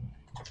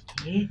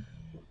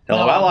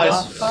 Hello,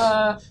 allies.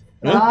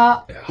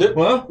 What?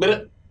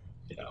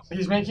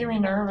 He's making me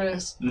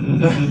nervous.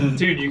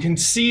 Dude, you can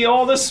see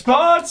all the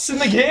spots in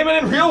the game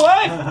and in real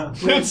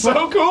life. It's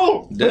so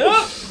cool.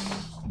 Yeah.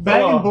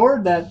 Bag and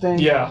board that thing.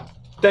 Yeah.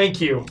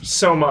 Thank you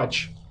so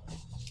much.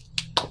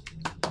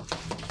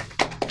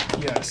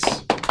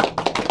 Yes.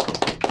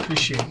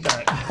 Appreciate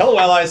that. Hello,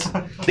 allies.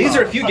 These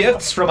are a few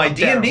gifts from my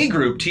D&D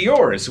group to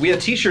yours. We have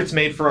t-shirts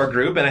made for our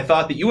group, and I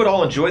thought that you would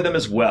all enjoy them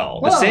as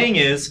well. The saying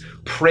is,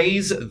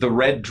 praise the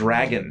red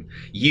dragon.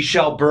 Ye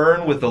shall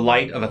burn with the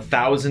light of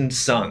 1,000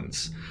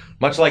 suns.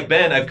 Much like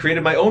Ben, I've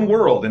created my own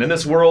world, and in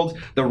this world,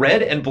 the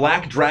red and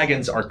black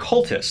dragons are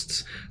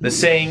cultists. The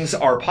sayings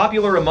are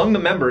popular among the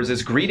members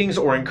as greetings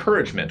or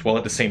encouragement, while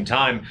at the same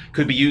time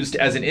could be used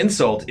as an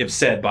insult if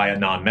said by a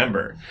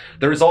non-member.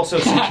 There is also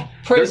some...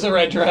 Praise the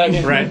red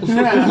dragon.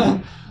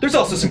 Right. There's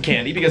also some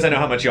candy, because I know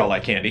how much y'all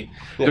like candy.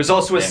 There's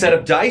also a set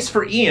of dice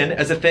for Ian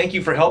as a thank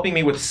you for helping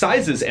me with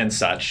sizes and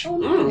such.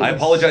 I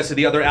apologize to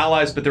the other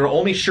allies, but there are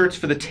only shirts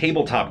for the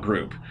tabletop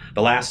group.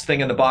 The last thing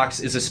in the box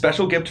is a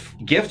special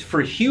gift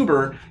for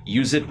Huber.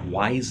 Use it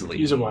wisely.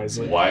 Use it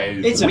wisely.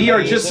 We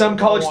are just some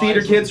college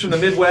theater kids from the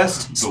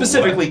Midwest,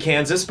 specifically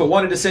Kansas, but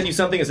wanted to send you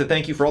something as a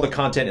thank you for all the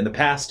content in the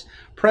past,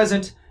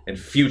 present, and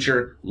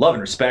future. Love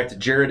and respect,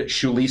 Jared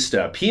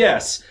Shulista.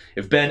 P.S.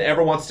 If Ben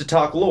ever wants to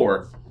talk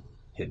lore,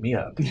 hit me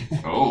up.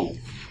 Oh.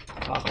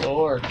 Talk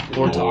Lord.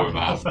 Lord talk.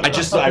 I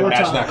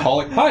imagine that call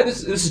like, hi,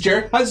 this is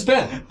Jared. Hi, this is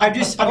Ben.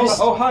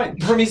 Oh, hi.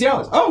 From Easy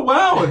Allies. Oh,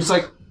 wow. I'm just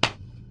like,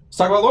 let's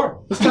talk about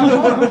lore.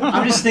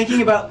 I'm just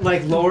thinking about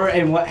like lore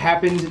and what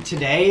happened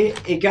today.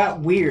 It got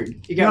weird.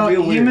 It got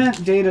real he weird.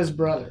 meant Data's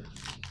brother.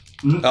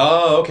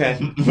 Oh, okay.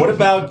 What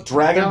about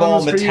Dragon That Ball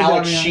one was for you,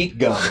 metallic Damian. sheet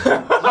gun?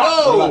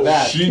 What about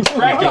that?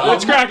 Crack it.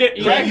 Let's crack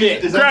it. Crack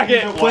it. Crack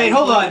it. Wait,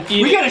 hold on.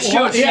 We gotta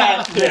show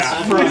chat.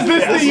 Yeah. Is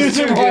this the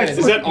user voice?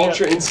 Is that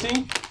Ultra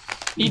Instinct?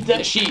 Eat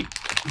that sheet.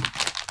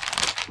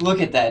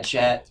 Look at that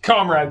chat.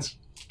 Comrades.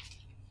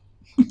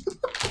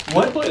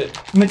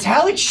 What?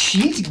 Metallic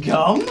sheet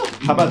gum?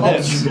 How about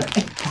this?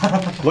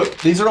 Look,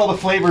 these are all the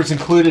flavors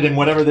included in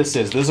whatever this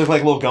is. Those look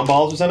like little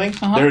gumballs or something.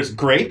 There's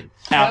grape,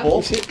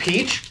 apple,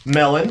 peach,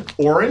 melon,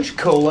 orange,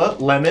 cola,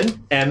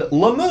 lemon, and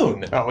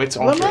lemoon. Oh, it's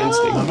Ultra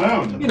Instinct.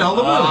 Lemoon. You know,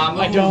 lemoon.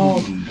 I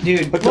don't.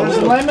 Dude, There's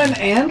lemon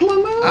and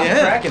lemon? I'm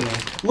cracking me.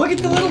 Look at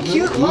the little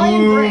cute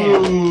lion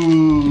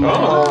brand.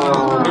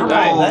 Oh,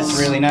 nice. That's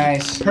really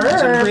nice.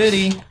 Perks. They're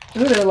pretty.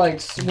 Ooh, they're like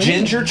sweet.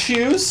 Ginger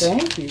chews.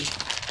 Thank you.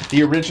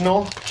 The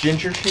original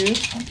ginger chews.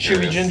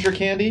 Chewy ginger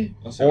candy.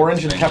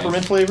 Orange and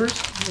peppermint flavors.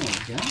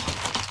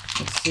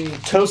 Let's see.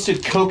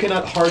 Toasted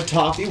coconut hard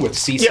toffee with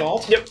sea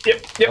salt. Yep.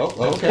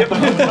 Oh, okay. Yep.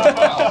 Cuba's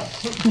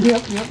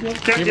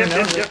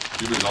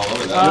all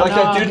over You that. like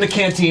that dude in the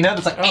cantina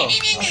that's like, Oh,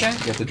 okay.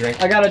 get the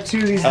drink. I got a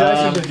 2. These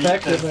dice are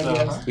defective, I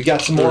guess. We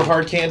got some more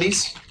hard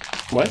candies.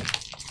 What?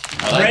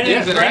 I like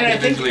things that are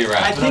individually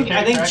wrapped.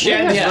 I think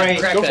Chad is Yeah, right.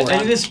 crack that. I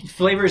think this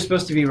flavor is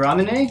supposed to be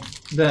ramune.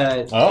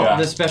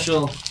 The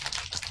special.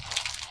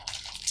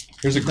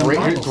 Here's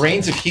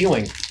grains of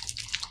healing.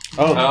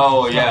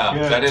 Oh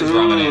yeah, that is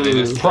ramen. It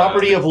is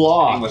Property of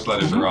law. English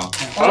letters are wrong.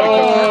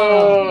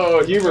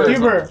 Oh,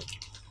 Huber.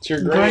 It's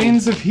your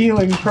Grains of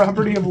healing,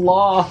 property of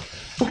law.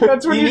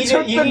 That's when you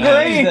took the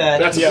grain.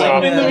 That's a in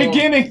prop. the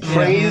beginning.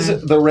 Praise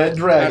the red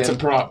dragon. That's a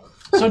prop.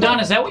 So Don,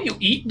 is that what you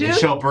eat, It dude?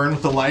 shall burn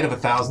with the light of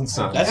 1,000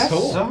 suns. That's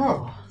cool.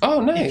 So, Oh,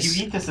 if nice.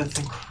 you eat this, it's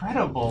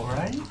incredible,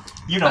 right?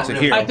 You don't So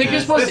really. here. I think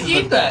you're supposed to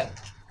eat that.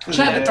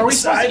 Chad, are we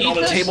supposed to eat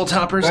this?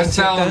 toppers. That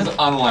sounds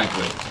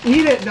unlikely.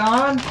 Eat it,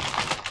 Don.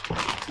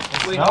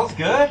 Smells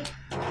good.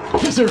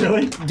 Is it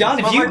really? Don,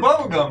 Smells like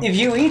bubblegum. if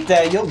you eat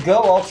that, you'll go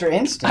Ultra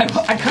Instinct.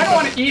 I kind of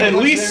want to eat At it.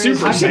 least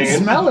Super I can Saiyan.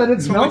 smell it.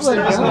 It smells like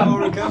There's no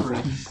gum. recovery.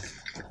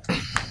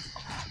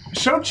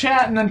 Show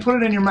chat and then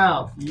put it in your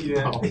mouth.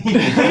 Yeah.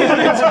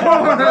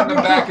 The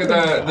back of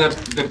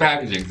the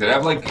packaging. Does it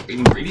have like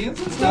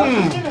ingredients and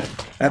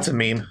stuff? That's a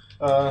meme.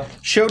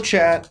 Show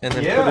chat and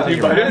then Yeah. put it in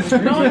You your bite mouth.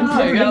 it? No,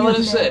 you gotta let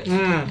it sit.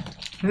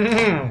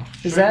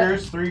 Is that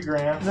Sugars, 3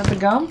 grams. the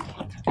gum?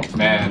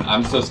 Man,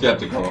 I'm so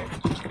skeptical.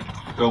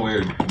 So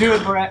weird. Do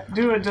it, Brett.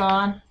 Do it,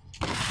 Don.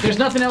 There's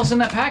nothing else in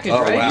that package,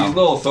 Oh, right? wow. These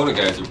little soda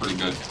guys are pretty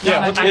good.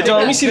 Yeah, I think Don,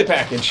 let me that- see the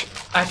package.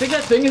 I think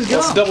that thing is gum.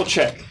 Let's double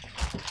check.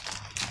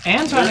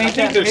 Anton I ate think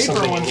that there's paper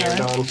something one in here, time.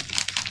 Don.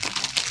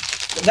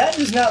 That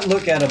does not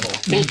look edible. I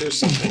think there's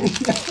something.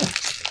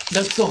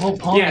 That's the whole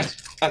point. Yeah.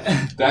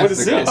 That's What is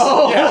the this? gum.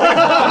 Oh.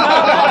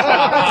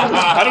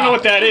 I don't know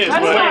what that is.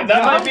 That's but not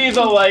That gum. might be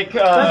the like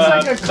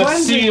That's like a the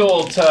cleansing.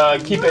 seal to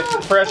keep it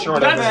fresh or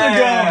whatever.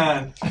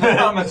 That's the gum.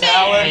 Not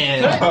metallic.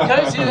 Can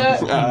I see that?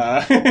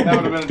 That would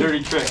have been a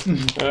dirty trick.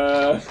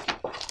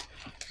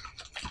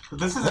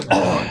 This isn't.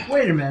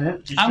 Wait a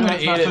minute. You I'm sure gonna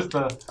it's not eat just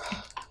the.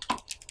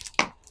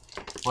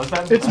 What's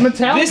that? It's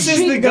metallic This is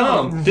sheet the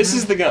gum. This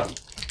is the gum.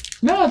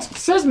 No, it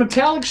says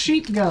metallic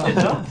sheet gum. It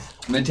does.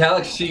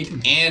 Metallic sheet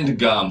and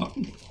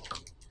gum.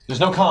 There's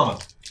no comma.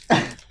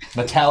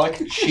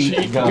 Metallic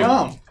sheet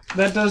gum.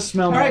 That does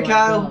smell All right, like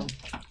Kyle.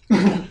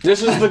 gum.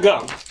 This is the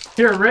gum.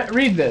 Here,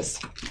 read this.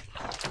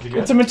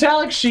 It's a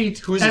metallic sheet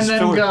Who's and this then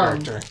filler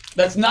gum. character?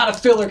 That's not a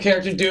filler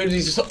character, dude.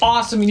 He's just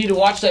awesome. You need to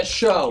watch that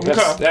show.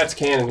 That's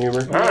canon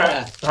humor. All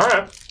right. All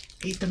right.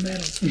 Eat the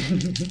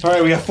metal. All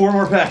right, we got 4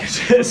 more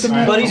packages.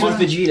 Buddies with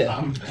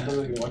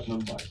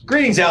Vegeta.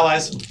 Greetings,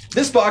 allies.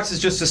 This box is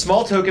just a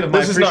small token of my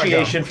This is not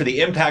appreciation for the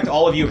impact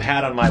all of you have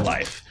had on my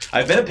life.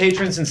 I've been a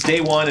patron since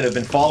day 1 and have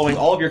been following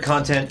all of your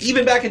content,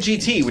 even back at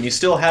GT when you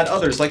still had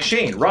others like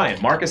Shane,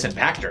 Ryan, Marcus, and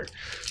Pactor.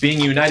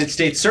 Being a United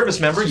States service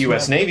member,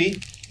 U.S.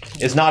 Navy,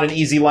 is not an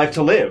easy life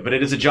to live, but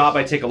it is a job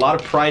I take a lot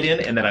of pride in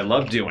and that I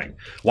love doing.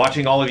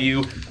 Watching all of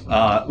you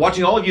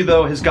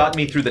though has gotten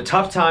me through the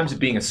tough times of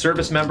being a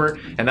service member,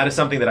 and that is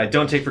something that I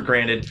don't take for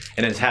granted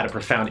and has had a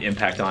profound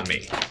impact on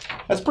me.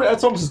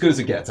 That's almost as good as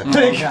it gets, I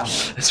think.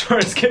 As far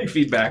as getting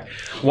feedback,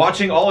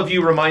 watching all of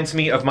you reminds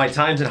me of my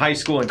times in high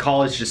school and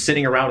college, just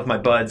sitting around with my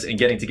buds and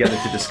getting together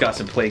to discuss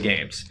and play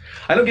games.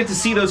 I don't get to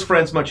see those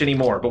friends much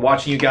anymore, but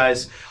watching you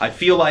guys, I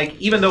feel like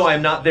even though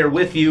I'm not there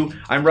with you,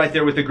 I'm right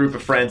there with a group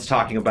of friends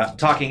talking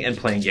and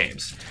playing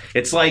games.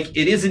 It's like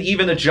it isn't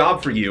even a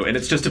job for you, and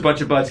it's just a bunch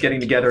of buds getting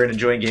together and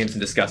enjoying games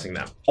and discussing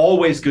them.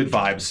 Always good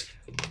vibes.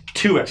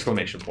 2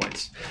 exclamation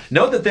points.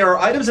 Note that there are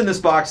items in this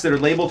box that are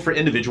labeled for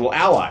individual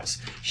allies.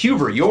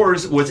 Huber,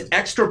 yours was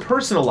extra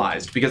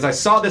personalized because I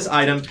saw this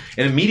item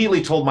and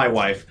immediately told my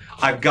wife,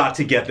 I've got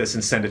to get this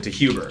and send it to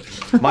Huber.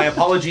 My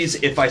apologies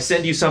if I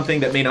send you something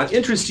that may not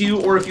interest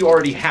you or if you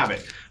already have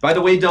it. By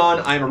the way,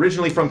 Don, I'm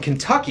originally from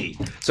Kentucky,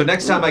 so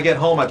next time I get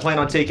home, I plan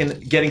on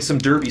getting some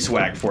derby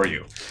swag for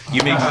you.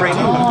 You may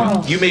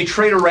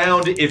trade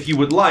around if you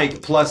would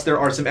like. Plus, there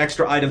are some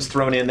extra items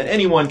thrown in that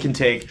anyone can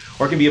take,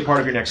 or can be a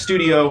part of your next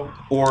studio,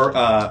 or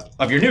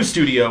of your new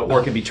studio,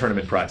 or can be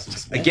tournament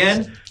prizes.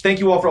 Again, thank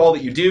you all for all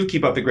that you do.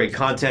 Keep up the great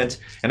content,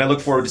 and I look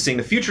forward to seeing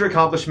the future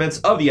accomplishments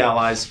of the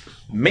Allies.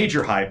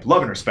 Major hype,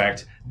 love and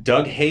respect,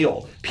 Doug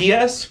Hale.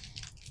 P.S.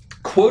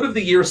 Quote of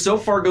the year so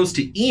far goes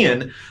to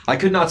Ian. I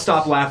could not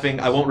stop laughing.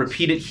 I won't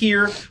repeat it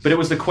here, but it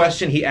was the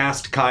question he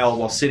asked Kyle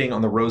while sitting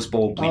on the Rose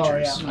Bowl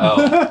bleachers.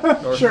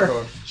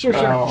 Sure.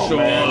 Oh,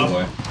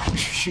 man.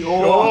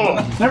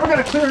 Never got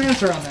a clear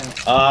answer on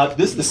that.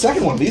 This is the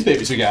second one of these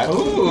babies we got.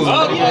 Ooh.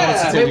 Oh,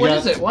 yeah. Wait, what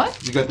is it?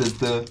 What? You got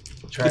the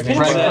Dragon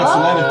Quest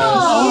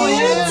Oh,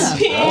 yeah.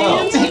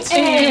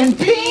 And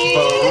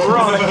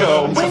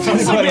Veronica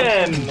wins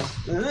again.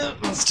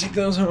 Let's take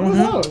those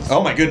home.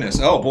 Oh my goodness.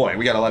 Oh boy,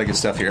 we got a lot of good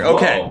stuff here.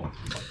 Okay. Whoa.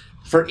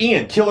 For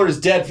Ian, Killer is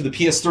Dead for the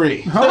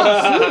PS3.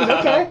 Oh, sweet.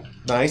 Okay.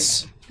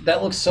 Nice.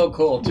 That looks so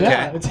cool, too.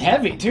 Yeah, it's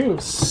heavy too.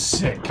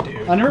 Sick,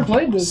 dude. I never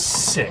played this.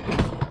 Sick.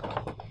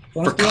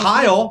 For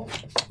Kyle,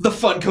 the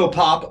Funko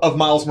Pop of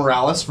Miles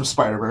Morales from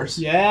Spider-Verse.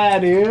 Yeah,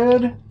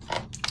 dude.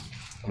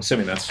 I'm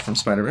assuming that's from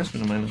Spider-Verse,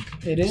 but I might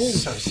It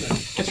is. So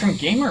sick. It's from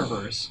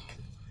Gamerverse.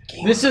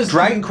 This is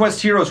Dragon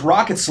Quest Heroes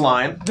Rocket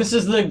Slime. This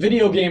is the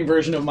video game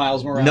version of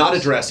Miles Morales. Not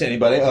addressed to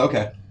anybody. Oh,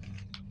 okay.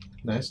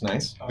 Nice.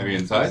 Maybe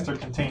inside? They're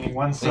containing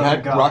one They soda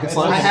had gun. Rocket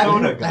Slime? I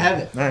have it. I have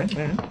it. All right.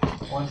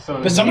 One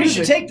soda But somebody gun.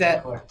 should take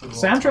that.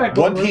 Soundtrack.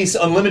 One Piece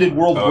Unlimited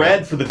World Oh,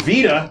 Red for the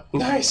Vita.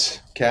 Nice.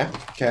 Okay.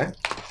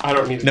 I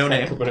don't need No a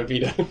name. but a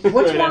Vita.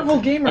 What's Marvel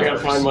Gamer? I gotta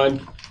find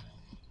mine.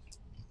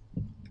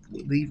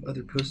 Leave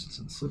other post-its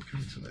and slip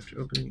cards after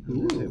opening.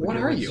 What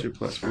are you?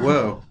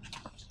 Whoa.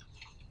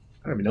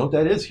 I don't even know what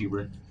that is,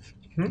 Hubert.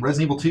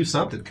 Resident Evil 2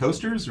 something.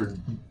 Coasters or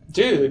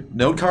Dude.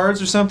 note cards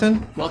or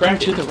something? Welcome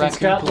to the It's Raccoon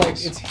got like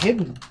Police. it's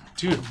hidden.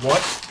 Dude,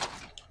 what?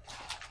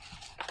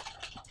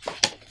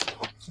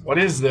 What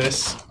is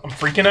this? I'm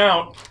freaking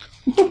out.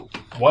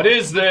 What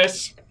is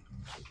this?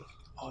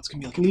 Oh, it's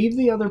gonna be like Leave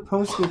the other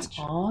post-its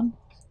on.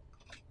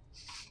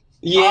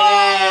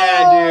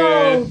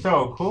 Yeah, dude.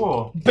 So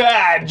cool.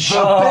 Badge! The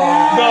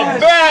The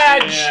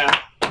badge! Yeah.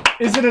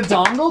 Is it a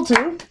dongle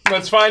too?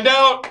 Let's find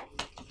out.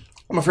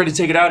 I'm afraid to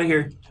take it out of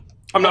here.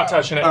 I'm not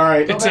touching it. All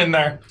right. It's in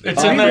there.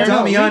 It's All in right, there.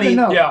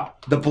 Damiani. Yeah.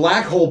 The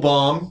Black Hole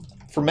Bomb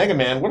for Mega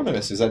Man. What am I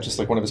missing? Is that just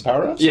like one of his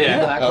power-ups?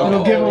 Yeah. Oh.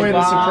 It'll give away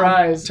the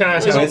surprise. So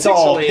it's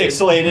all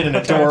pixelated and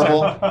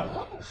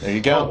adorable. There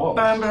you go.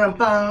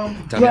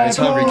 Damiani's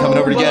hungry, coming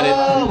over to get it.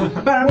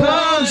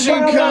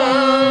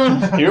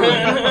 Here.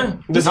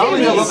 This not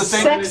only I love the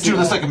thing, dude,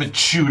 looks like I've been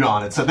chewed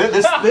on it. So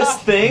This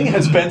thing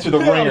has been through the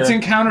ringer. It's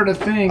encountered a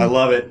thing. I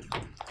love it.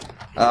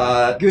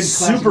 Good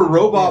Super classic.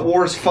 Robot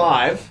Wars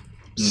 5.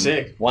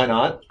 Sick. Why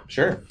not?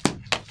 Sure. For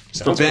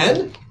Sounds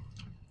Ben?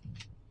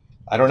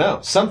 I don't know.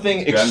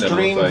 Something Gundam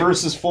extreme looks like.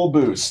 versus full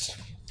boost.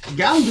 Gundam.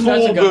 That's a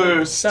Full Gundam.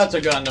 boost. That's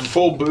a Gundam.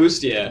 Full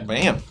boost, yeah.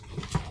 Bam.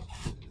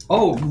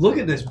 Oh, look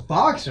at this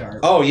box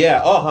art. Oh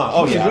yeah.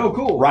 Oh This is yeah. real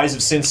cool. Rise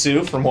of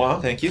Sinsu from WoW.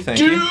 Thank you. Thank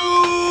you.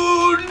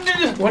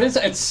 Dude! What is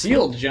it? It's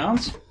sealed,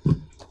 Jones.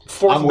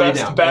 Fourth I'm way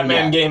best down.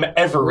 Batman Yeah. game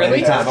ever. Really?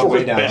 Anytime, I'm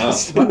way down.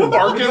 Best.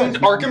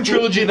 Arkham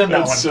Trilogy, then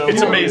that one. so It's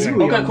cool.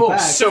 amazing. Okay, cool.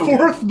 So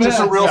Fourth best.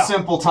 just a real Yeah.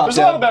 simple top There's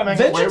a lot of down. Batman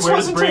games. Vengeance Where's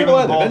wasn't Brave terrible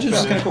and the either. Bold Vengeance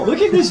was kind of cool.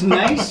 Look at this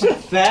nice,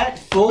 fat,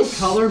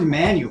 full-color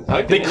manual. I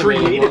like They the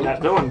animated created one.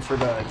 that villain for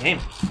the game.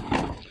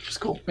 Which is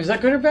cool. Is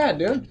that good or bad,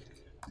 dude?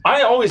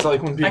 I always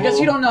like when people. I guess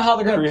you don't know how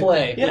they're gonna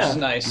play, Yeah. which is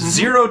nice.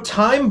 Zero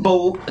time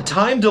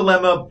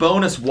dilemma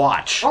bonus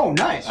watch. Oh,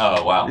 nice.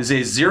 Oh, wow. Is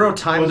a zero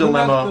time Wasn't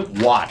that dilemma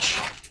the- watch.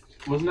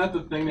 Wasn't that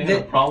the thing they The-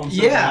 had a problem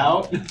sending yeah.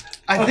 out?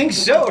 I think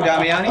so, They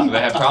Damiani.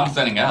 had problems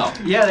sending out.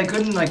 Yeah, they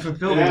couldn't like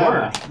fulfill the Yeah.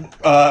 order.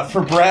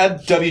 For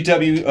Brad,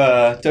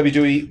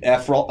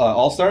 WWF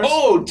All Stars.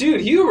 Oh,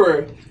 dude,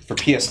 Hubert. For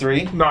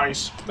PS3.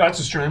 Nice. That's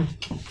a stream.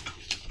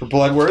 For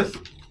Bloodworth.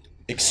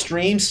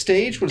 Extreme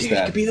Stage? What is Dude, it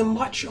that? could be the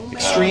macho man.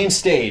 Extreme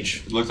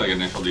Stage. Looks like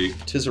Initial D.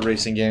 Tis a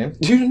racing game.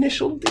 Dude,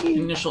 Initial D.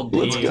 Initial D.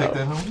 Let's take that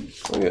home.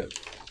 Look at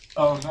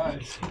Oh,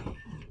 nice.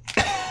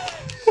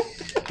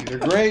 These are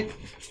great.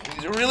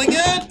 These are really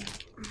good.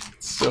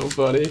 so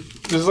funny.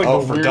 This is like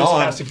Oh, the for weirdest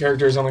Dawn. cast of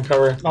characters on the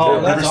cover. Oh,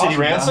 River that's City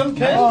awesome, Ransom?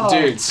 Don. Okay. Oh.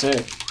 Dude, sick.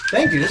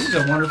 Thank you. This is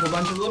a wonderful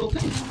bunch of little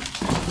things.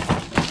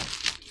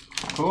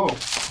 Cool.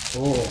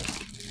 Cool.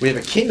 We have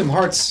a Kingdom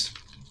Hearts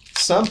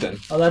something.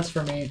 Oh, that's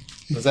for me.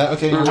 Is that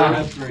okay?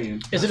 That's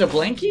green. Is it a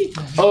blankie?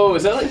 Oh,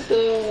 is that like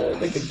the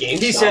GameStop?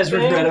 He says thing?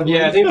 regrettably.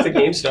 Yeah, I think it's the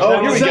GameStop.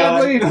 Oh, here we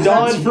Sadly, go. that's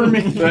Dawn for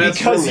me. That's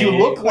because for you me.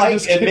 look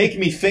like and make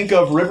me think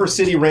of River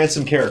City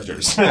Ransom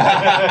characters.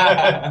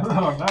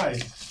 Oh,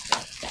 nice.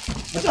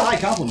 That's a high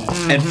compliment.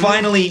 And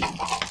finally,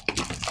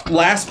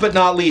 last but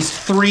not least,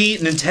 3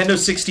 Nintendo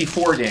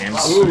 64 games.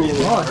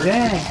 Oh,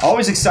 dang.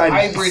 Always excited.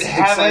 Hybrid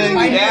heaven.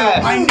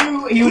 I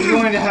knew he was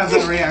going to have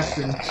that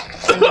reaction.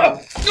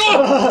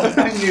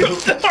 I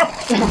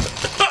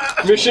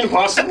knew. Mission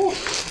Impossible?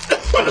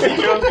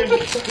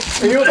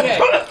 Are you okay?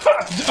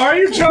 Are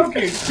you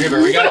choking?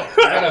 Hubert, we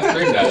gotta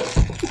stream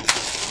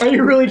that. Are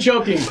you really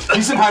choking?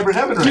 He's in hybrid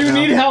heaven right Do you now.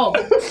 need help?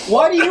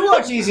 Why do you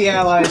watch Easy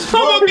Allies?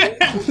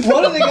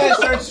 One of the guys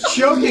starts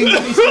choking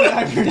when he's in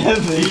hybrid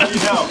heaven.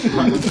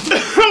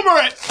 I'm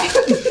alright.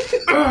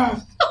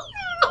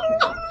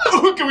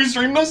 Can we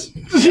stream this?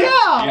 Yeah.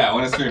 Yeah, I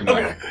want to stream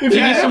that. If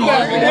you need some All the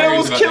water.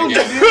 theories about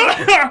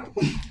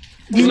the game.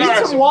 You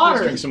need some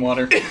water. Drink some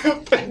water.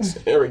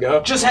 There we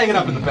go. Just hang it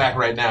up in the back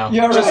right now.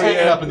 Yeah, Just right. hang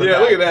it up in the back.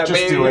 Look at that, Just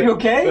baby. do it. You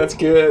okay? That's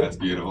good. That's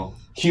beautiful.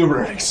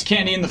 Humor.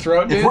 Candy in the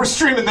throat, dude. If we're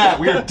streaming that,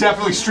 we are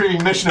definitely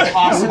streaming Mission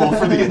Impossible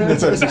for the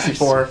Nintendo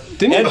 64 and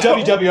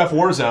WWF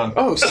Warzone.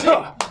 Oh,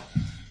 stop.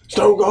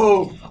 Stone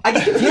Cold. I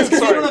get confused because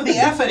they don't have the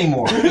F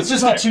anymore. It's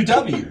just the 2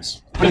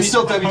 W's. But it's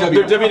still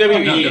WWE. They're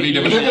WWE.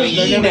 No,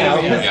 WWE now.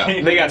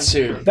 Yeah. They got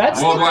sued. That's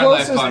the Worldwide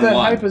Life closest Fund that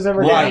won. hype has ever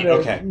Right, gotten to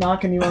okay.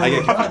 knocking you on I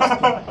the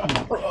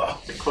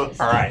get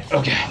All right.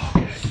 Okay.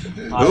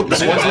 Oops,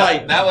 one's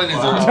light. That one is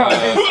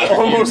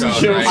Almost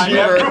kills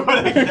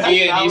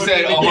Ian, you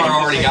said Omar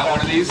already got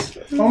one of these?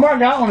 Omar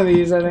got one of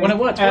these, I think. One of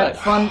what? At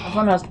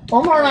Funhouse.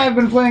 Omar and I have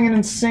been playing an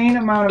insane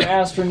amount of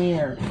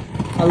Astroneer.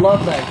 I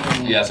love that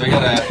game. Yeah, so we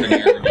got an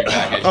Astroneer review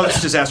package. Oh, this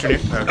is just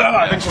Astroneer.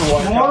 I think some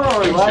water. More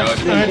or less Show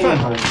it. than Kingdom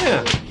Hearts.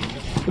 Yeah.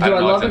 Do I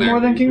love it more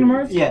than Kingdom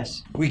Hearts?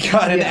 Yes. We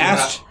got an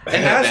Yeah.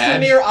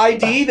 Astroneer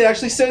ID that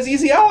actually says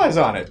Easy Allies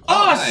on it.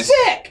 Oh, nice.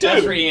 sick!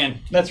 That's for Ian.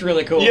 That's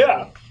really cool.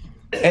 Yeah.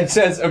 And it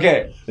says,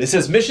 okay, it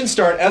says mission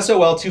start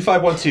SOL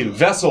 2512,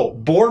 vessel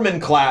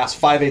Borman class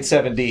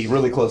 587D,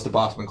 really close to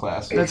Bossman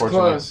class. That's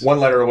unfortunately. close. 1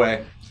 letter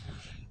away.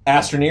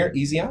 Astroneer,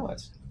 Easy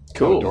Allies.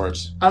 Cool.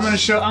 Doors. I'm gonna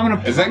show. I'm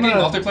gonna. Is that I'm game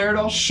gonna multiplayer at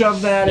all?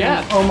 shove that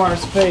Yeah. in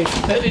Omar's face.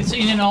 It's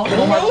Ian and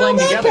Omar playing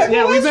together.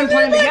 Yeah, we've been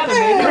playing together,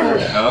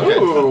 baby. Okay.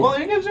 Ooh.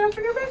 you get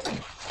Astroneer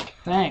back.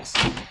 Thanks.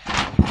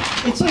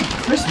 It's like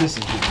Christmas.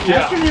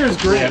 Yeah. Astroneer is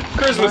great. Yeah.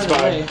 Christmas By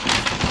the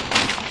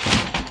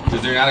vibe. way.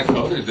 Is there not a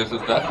code or is this a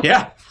stuff?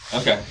 Yeah.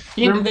 Okay.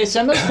 Ian, did they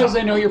send us because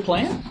they know you're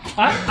playing?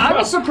 I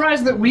was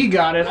surprised that we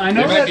got it. I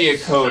know There might that be a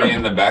code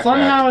in the backpack.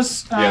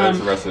 Funhouse. Yeah, there's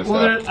the rest of the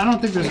well, stuff. I don't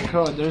think there's a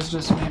code. There's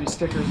just maybe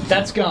stickers.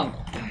 That's gum.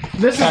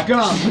 This is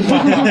gum.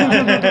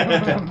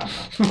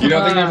 You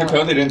don't think there's a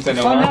code they didn't send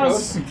Omar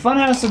code?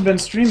 Funhouse have been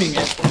streaming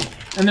it,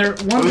 and they're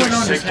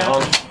 1.0 just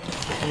happened.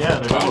 Yeah,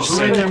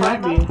 There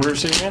might be. We're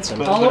seeing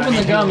Hanson. I'll open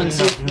the gum and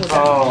see.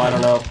 Oh, I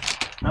don't know.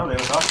 No, they were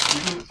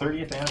talking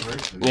 30th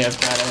anniversary. Yeah, it's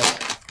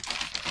badass.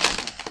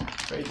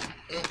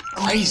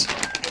 Crazy.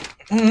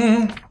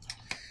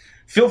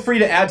 Feel free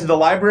to add to the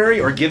library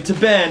or give to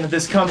Ben.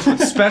 This comes with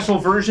special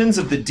versions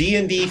of the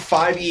D&D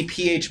 5e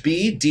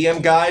PHB,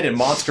 DM guide, and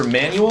monster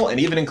manual, and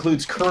even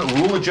includes current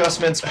rule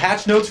adjustments,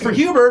 patch notes for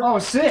Huber. Oh,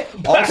 sick.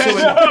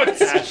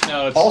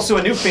 Also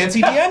a new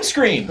fancy DM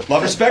screen.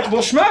 Love, respectable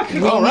schmuck. We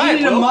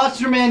needed a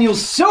monster manual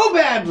so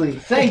badly.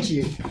 Thank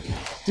you.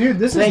 Dude,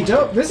 this is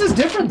dope. This is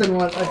different than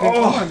what I think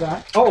Omar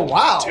got. Oh,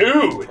 wow.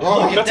 Dude,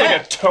 Oh, that's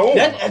like a tome.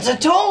 That's a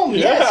tome,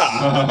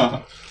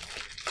 yes.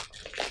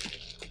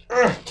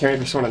 Terry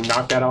just want to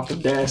knock that off the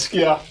desk.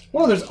 Yeah.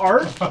 Well, there's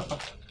art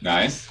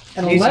Nice.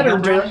 and a letter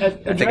I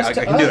think addressed I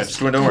to can do it. us. Just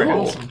don't worry.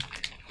 Cool.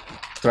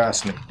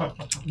 Trust me.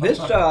 This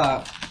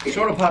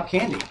soda pop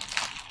candy.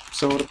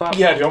 Soda pop.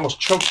 Yeah, you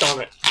almost choked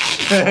on it.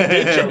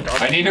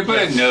 I need to put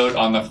a note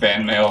on the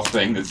fan mail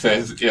thing that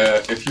says,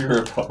 if you're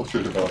a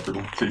publisher developer,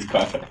 please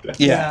contact us.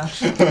 Yeah.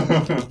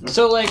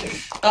 So, like,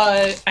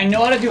 I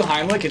know how to do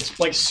Heimlich. It's,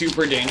 like,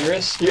 super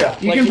dangerous. Yeah.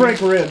 You can break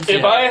ribs.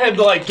 If I had,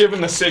 like,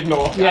 given the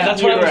signal. Yeah,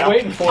 that's what I was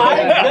waiting for.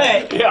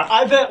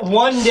 I bet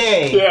one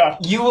day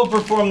you will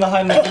perform the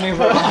Heimlich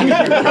maneuver on your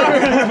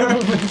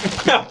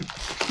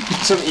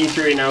Some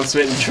E3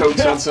 announcement and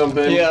chokes on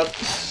something. Yep.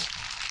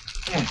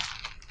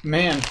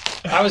 Man,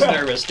 I was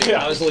nervous, dude.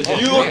 I was legit.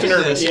 You looked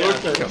nervous. Yeah. You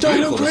looked nervous.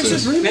 Dino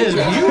Crisis Remake.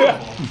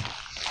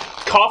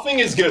 Coughing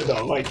is good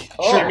though. Like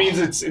it means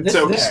it's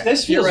okay.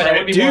 This You're feels right. right.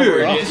 It would be more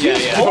weird. Yeah,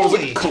 yeah.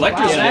 Holy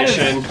collector's That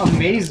edition. is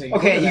amazing.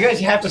 Okay, you guys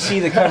have to see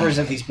the covers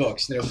of these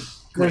books. They're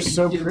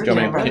so pretty. Go,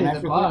 man. I'm ready in the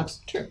box.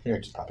 Sure. Here,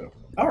 just pop it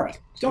open. All right.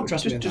 Don't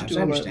trust me. Just I do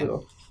a understand.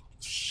 little.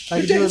 I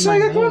can do it with my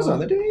clothes on.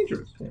 nail. They're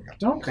dangerous.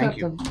 Don't Thank cut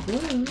you.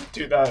 them.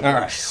 Dude, that All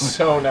right.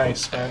 so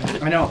nice,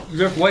 man. I know.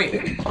 Wait,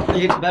 it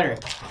gets better.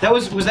 That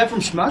was that from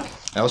Schmuck?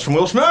 That was from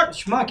Will Schmuck.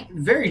 Schmuck,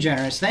 very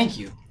generous. Thank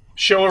you.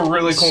 Show a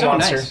really cool So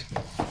monster. nice.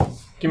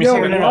 Give me Yo,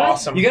 something what?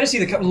 awesome. You got to see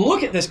the cover.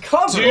 Look at this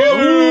cover.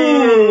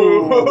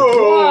 Dude!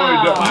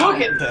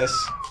 Look at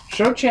this.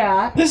 Show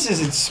chat. This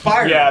is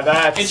inspiring. Yeah,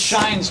 that's It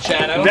shines,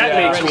 Chad. I don't that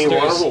think makes me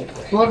registers. want to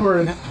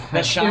Bloodword.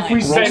 That shines. If we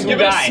Ben, send give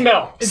it a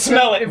smell.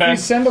 Smell it, If Ben. we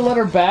send a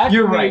letter back,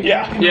 You're right.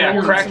 Yeah. Yeah,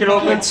 crack it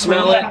open,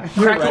 smell it,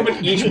 crack right.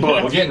 open each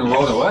book. We're getting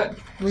rolled a what?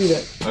 read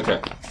it. Okay.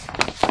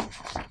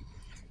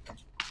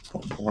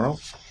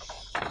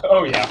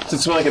 Oh yeah. Does it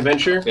smell like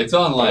adventure? It's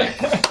on like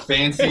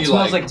fancy It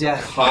smells like like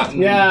death.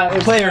 cotton Yeah,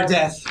 it's Player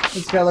death.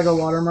 It's got like a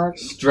watermark.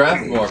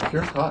 strap or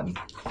pure cotton.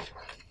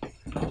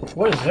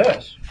 What is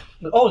this?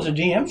 Oh, it's a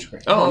DM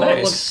screen. Oh, It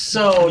nice. looks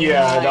so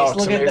Yeah, nice. that looks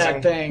Look at that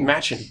amazing. thing.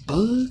 Matching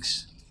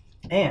books.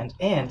 And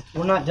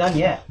we're not done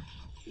yet.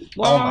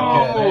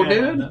 Whoa,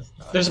 dude.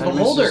 There's a And this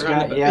beholder. is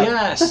gonna- on it. yep,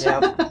 Yes.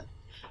 Yep.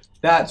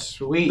 That's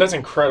sweet. That's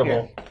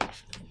incredible.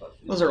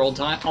 Those are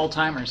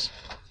all-timers.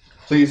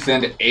 Please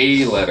send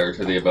a letter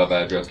to the above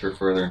address for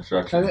further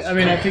instructions. I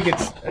mean, I think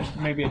it's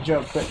maybe a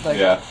joke, but like,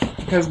 Yeah.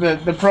 because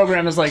the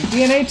program is like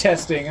DNA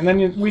testing, and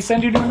then we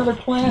send you to another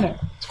planet.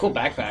 It's a cool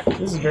backpack.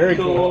 This is very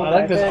cool. I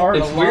like this art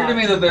It's a weird lot. to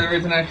me that there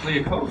isn't actually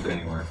a code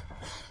anywhere.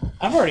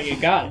 I've already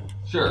got it.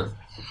 Sure.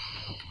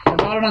 I've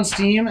bought it on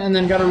Steam and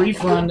then got a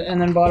refund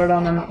and then bought it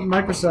on the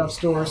Microsoft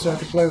store so I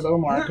could play with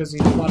Omar because he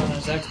bought it on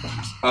his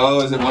Xbox.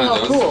 Oh, is it one of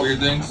those cool. weird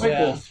things?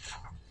 Yeah.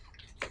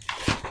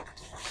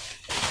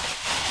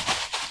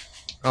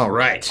 All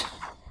right.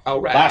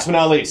 Last but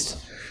not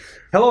least.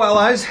 Hello,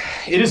 allies.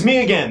 It is me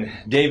again,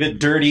 David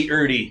Dirty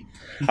Erdy.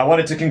 I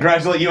wanted to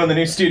congratulate you on the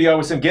new studio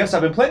with some gifts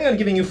I've been planning on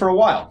giving you for a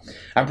while.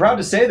 I'm proud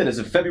to say that as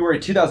of February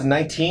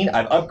 2019,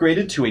 I've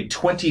upgraded to a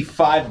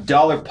 $25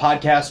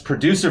 podcast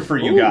producer for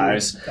you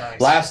guys.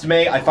 Nice. Last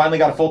May, I finally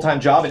got a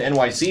full-time job in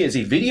NYC as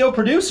a video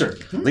producer.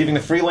 Leaving the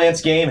freelance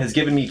game has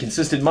given me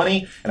consistent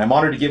money, and I'm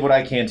honored to give what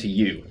I can to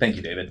you. Thank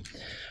you, David.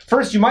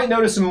 First, you might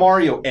notice some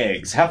Mario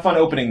eggs. Have fun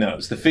opening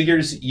those. The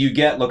figures you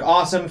get look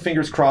awesome.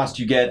 Fingers crossed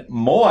you get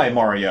Moai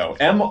Mario.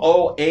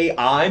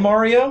 M-O-A-I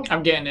Mario?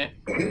 I'm getting it.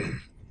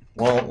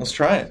 Well, let's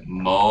try it.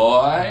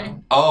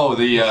 Moai? Oh,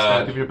 the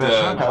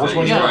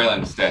Easter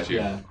Island statue.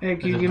 Yeah. Hey,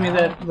 can you give me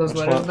those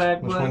letters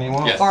back? Which one do you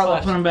want? Yes. Far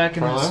left. Put them back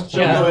in this.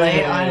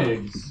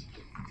 Eggs.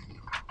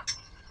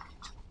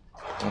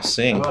 Let's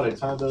see. How about I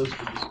tie those with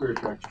the square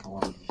direction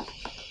one?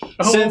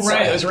 Oh,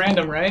 right. It was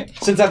random, right?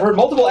 Since I've heard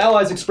multiple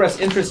allies express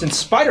interest in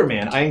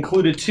Spider-Man, I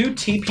included 2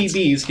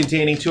 TPBs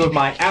containing 2 of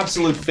my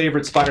absolute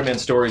favorite Spider-Man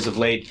stories of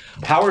late,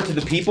 Power to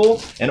the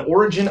People and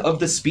Origin of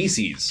the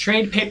Species.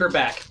 Trade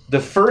paperback. The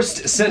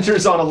first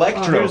centers on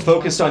Electro,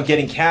 focused on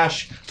getting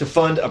cash to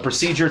fund a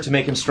procedure to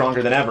make him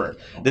stronger than ever.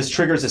 This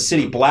triggers a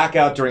city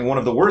blackout during one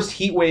of the worst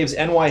heat waves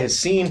NY has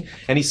seen,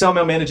 and he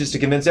somehow manages to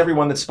convince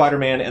everyone that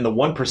Spider-Man and the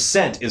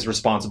 1% is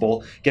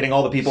responsible, getting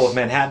all the people of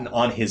Manhattan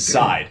on his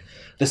side.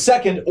 The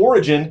second,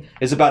 Origin,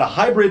 is about a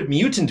hybrid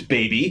mutant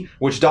baby,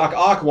 which Doc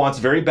Ock wants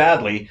very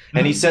badly,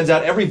 and he sends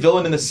out every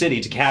villain in the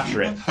city to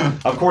capture it.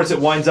 Of course,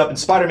 it winds up in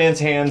Spider-Man's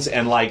hands,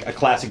 and like a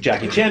classic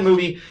Jackie Chan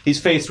movie, he's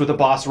faced with a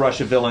boss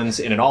rush of villains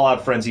in an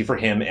all-out frenzy for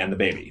him and the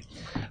baby.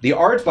 The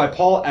art by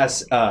Paul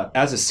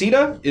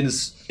Azaceta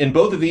in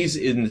both of these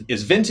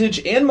is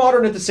vintage and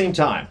modern at the same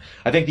time.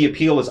 I think the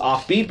appeal is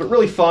offbeat, but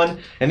really fun,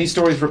 and these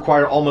stories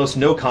require almost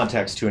no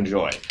context to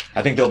enjoy.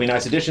 I think they'll be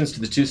nice additions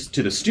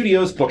to the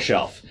studio's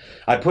bookshelf.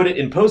 I put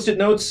in post-it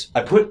notes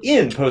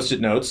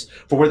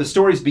for where the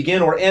stories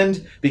begin or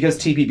end because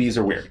TPBs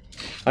are weird.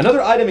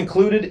 Another item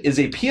included is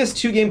a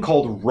PS2 game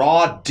called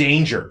Raw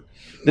Danger.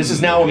 This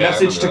is now a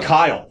message to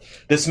Kyle.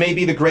 This may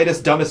be the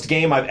greatest, dumbest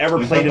game I've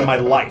ever played in my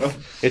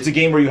life. It's a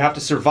game where you have to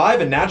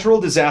survive a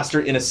natural disaster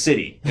in a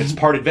city. It's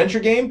part adventure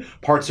game,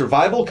 part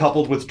survival,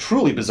 coupled with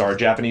truly bizarre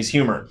Japanese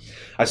humor.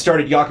 I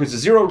started Yakuza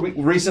 0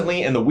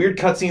 recently, and the weird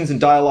cutscenes and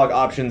dialogue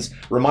options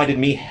reminded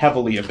me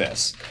heavily of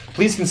this.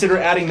 Please consider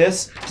adding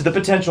this to the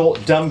potential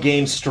dumb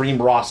game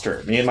stream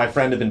roster. Me and my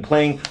friend have been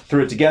playing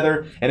through it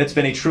together, and it's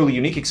been a truly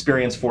unique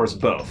experience for us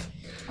both.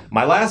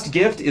 My last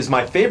gift is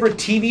my favorite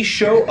TV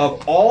show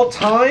of all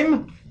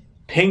time,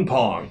 Ping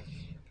Pong.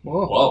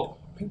 Whoa.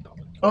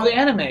 Oh, the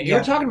anime. You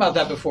were talking about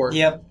that before.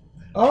 Yep.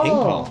 Oh. Ping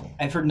Pong.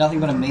 I've heard nothing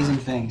but amazing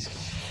things.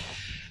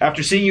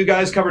 After seeing you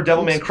guys cover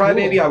Devilman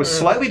Crybaby, I was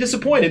slightly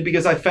disappointed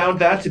because I found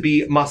that to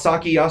be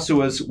Masaki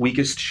Yasua's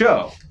weakest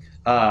show.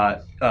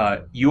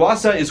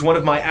 Yuasa is one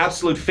of my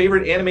absolute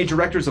favorite anime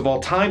directors of all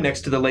time,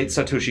 next to the late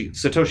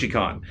Satoshi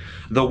Kon.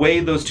 The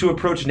way those two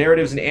approach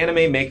narratives in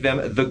anime make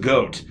them the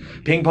GOAT.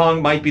 Ping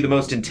Pong might be the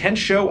most intense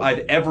show I've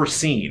ever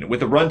seen.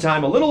 With a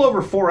runtime a little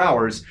over 4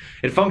 hours,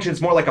 it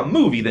functions more like a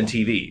movie than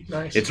TV.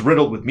 Nice. It's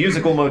riddled with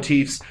musical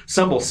motifs,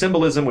 subtle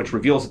symbolism which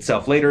reveals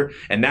itself later,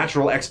 and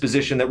natural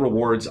exposition that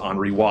rewards on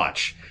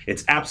rewatch.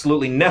 It's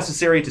absolutely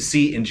necessary to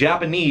see in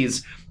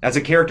Japanese, as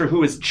a character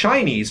who is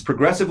Chinese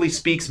progressively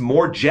speaks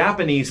more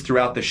Japanese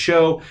throughout the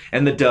show,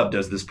 and the dub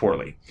does this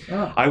poorly.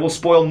 Oh. I will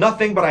spoil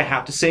nothing, but I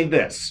have to say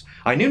this.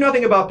 I knew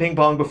nothing about ping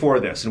pong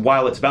before this, and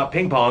while it's about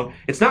ping pong,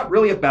 it's not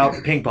really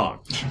about ping pong.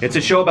 It's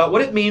a show about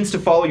what it means to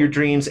follow your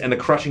dreams and the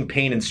crushing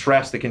pain and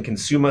stress that can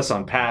consume us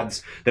on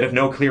paths that have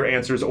no clear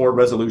answers or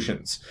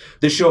resolutions.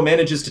 This show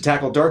manages to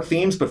tackle dark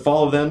themes, but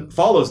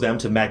follows them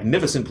to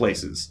magnificent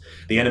places.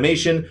 The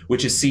animation,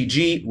 which is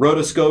CG,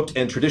 rotoscoped,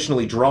 and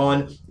traditionally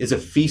drawn, is a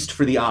feast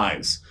for the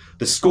eyes.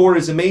 The score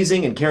is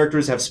amazing, and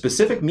characters have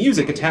specific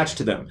music attached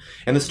to them,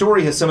 and the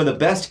story has some of the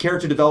best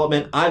character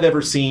development I've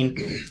ever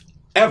seen,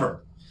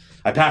 ever.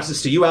 I pass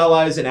this to you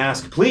allies and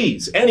ask,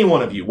 please, any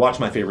one of you, watch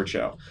my favorite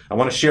show. I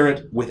want to share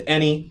it with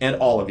any and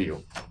all of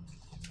you.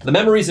 The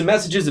memories and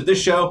messages of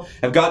this show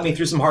have gotten me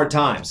through some hard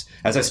times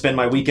as I spend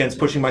my weekends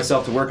pushing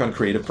myself to work on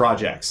creative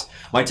projects.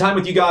 My time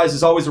with you guys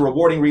is always a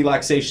rewarding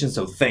relaxation,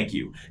 so thank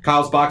you.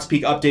 Kyle's Box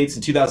Peak updates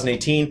in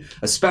 2018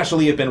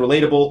 especially have been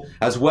relatable,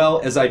 as well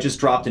as I just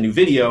dropped a new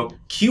video,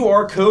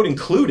 QR code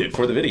included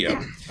for the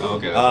video.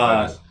 Okay.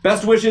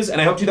 Best wishes,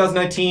 and I hope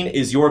 2019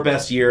 is your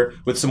best year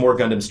with some more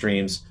Gundam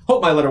streams.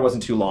 Hope my letter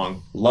wasn't too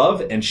long.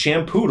 Love and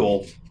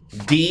Shampoodle,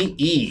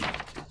 D.E.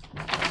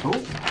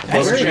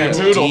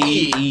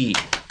 D.E.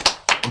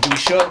 Do we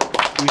show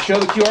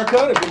the QR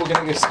code? Are people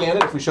going to scan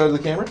it if we show it to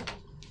the camera?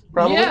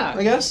 Probably, Yeah.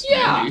 I guess.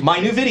 Yeah. My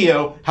new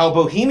video, How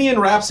Bohemian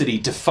Rhapsody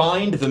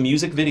Defined the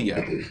Music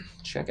Video.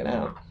 Check it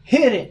out.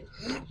 Hit it.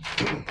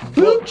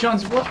 Boop,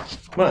 John's what?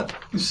 What?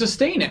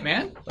 Sustain it,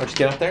 man. Oh, just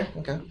get up there?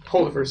 Okay.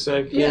 Hold it for a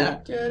sec. Yeah.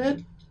 Get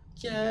it.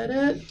 Get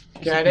it.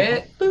 Got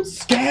it.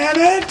 Scan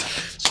it.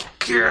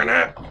 Scan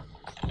it.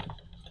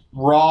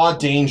 Raw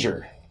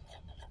Danger.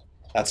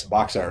 That's a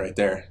box art right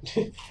there.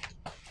 They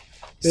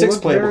 6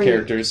 look playable very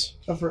characters.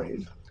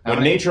 Afraid. When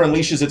nature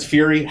unleashes its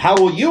fury, how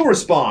will you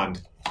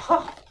respond?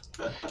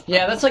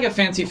 Yeah, that's like a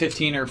fancy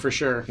 15er for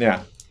sure.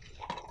 Yeah.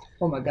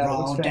 Oh my god, it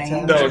looks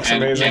fantastic. That looks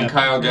amazing. And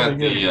Kyle got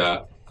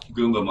the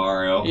Goomba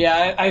Mario.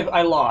 Yeah,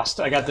 I lost.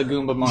 I got the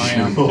Goomba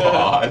Mario. You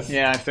lost.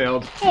 Yeah, I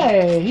failed.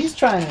 Hey, he's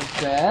trying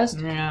his best.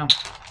 Yeah.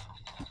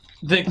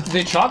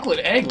 The chocolate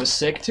egg was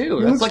sick too.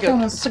 It That's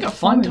looks like a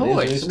fun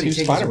toy. There's 2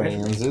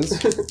 Spider-Mans.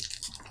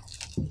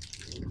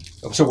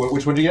 So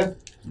which one did you get?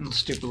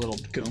 Stupid little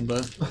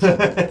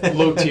Goomba.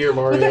 Low tier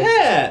Mario. With a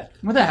hat.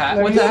 With a hat.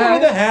 With With a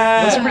hat. With a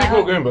hat. That's a pretty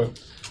cool Goomba.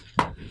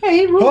 Hey,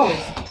 he ruled it.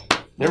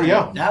 There we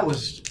go. That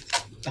was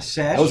a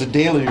sash. That was a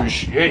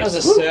deluge. That was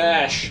a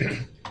sash.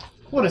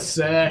 What a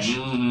sash.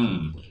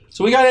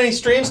 So we got any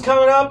streams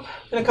coming up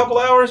in a couple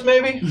hours,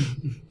 maybe?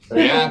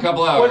 Yeah, a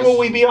couple hours. When will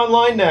we be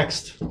online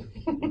next?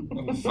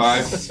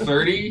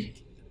 5:30.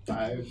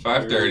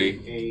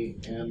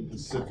 5:30 a.m.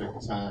 Pacific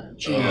time.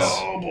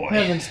 Oh boy.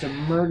 Heavens to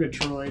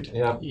Murgatroyd.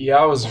 Yeah.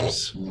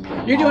 Yowzers.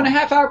 You're doing a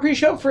half-hour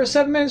pre-show for a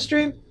 7-minute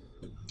stream?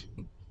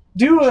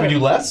 Do Should we a do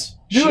less?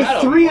 do a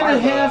Shadow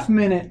 3.5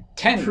 minute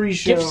 10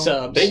 pre-show. gift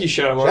subs. Thank you,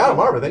 Shadow Marva. Shadow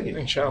Marva, thank you.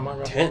 Thank you, Shadow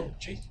Marva. 10.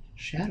 Jeez.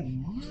 Shadow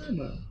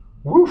Marva.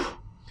 Woo.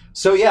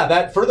 So yeah,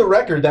 that for the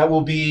record, that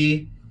will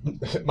be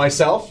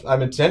myself.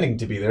 I'm intending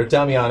to be there.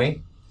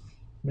 Damiani.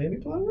 Maybe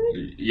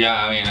Blurry?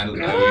 Yeah, I mean, we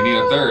need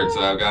a third, so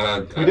I've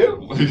got to. We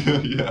do?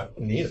 Yeah.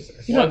 Need a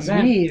third. You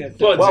don't need a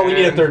third. Well, we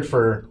need a third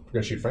for we're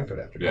gonna shoot Frank Code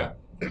after. Yeah.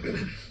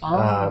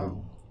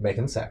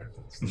 Making the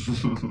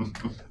sacrifice.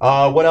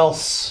 What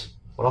else?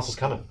 What else is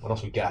coming? What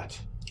else we got?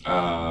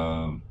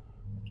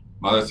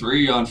 Mother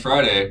 3 on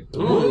Friday.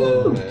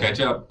 Ooh. Catch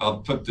up. I'll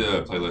put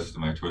the playlist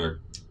on my Twitter,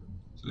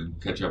 so you can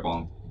catch up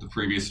on the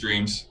previous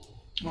streams.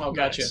 Oh,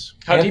 gotcha.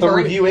 How And deep the are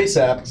review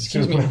ASAP.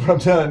 Excuse me. Whenever I'm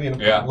done. You know,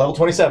 Yeah. Level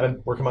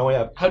 27. Working my way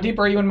up. How deep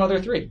are you in Mother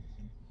 3?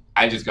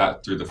 I just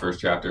got through the first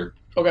chapter.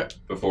 Okay.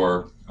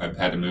 Before I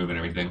had to move and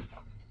everything.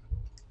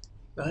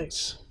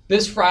 Nice.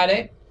 This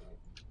Friday,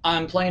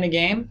 I'm playing a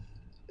game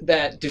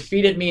that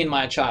defeated me in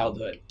my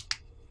childhood.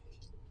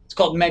 It's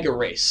called Mega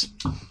Race.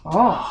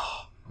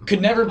 Oh.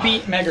 Could never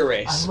beat Mega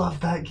Race. I love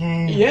that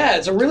game. Yeah,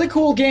 it's a really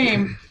cool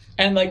game.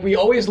 And like we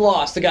always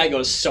lost. The guy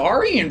goes,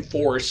 "Sorry,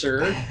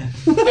 Enforcer,"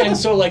 and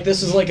so like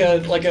this is like a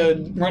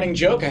running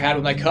joke I had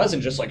with my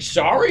cousin, just like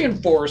 "Sorry,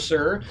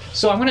 Enforcer."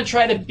 So I'm gonna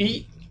try to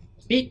beat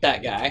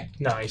that guy.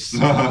 Nice.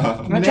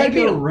 I'm gonna try to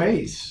beat Mega him.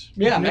 Race.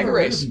 Yeah, I've Mega never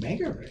heard Race. of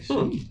Mega Race.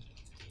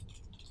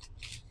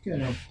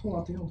 Gonna pull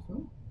out the old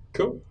phone.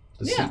 Cool.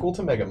 The Yeah. sequel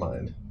to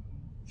Megamind.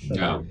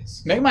 No.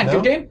 Megamind, No?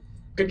 good game.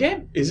 Good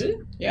game. Is it?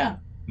 Yeah.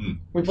 Hmm.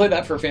 We played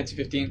that for Fancy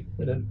 15.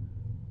 We did.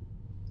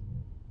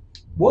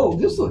 Whoa,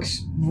 this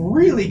looks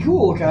really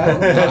cool, Kyle.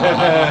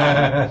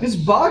 This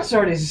box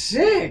art is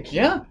sick.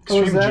 Yeah.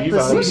 Oh, is that G the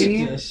vibes.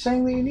 CD This.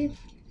 thing that you need?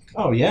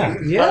 Oh yeah.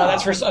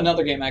 That's for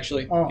another game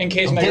actually. Oh. In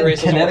case I'm Mega getting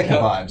Race doesn't work Kinetica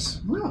out.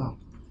 vibes. Wow.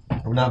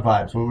 Or not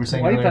vibes. What were we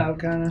saying earlier? Wipeout,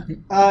 kind of.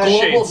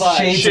 Global Shades.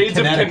 vibes. Shades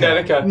of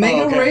Kinetica.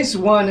 Mega Oh, okay. Race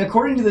 1,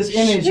 according to this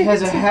image,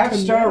 has a Shades of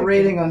half-star Kinetica.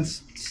 rating on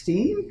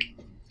Steam.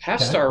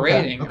 Half-star Okay,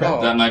 rating. okay.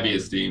 Oh. That might be a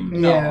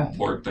Steam Yeah.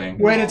 port thing.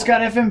 Wait, it's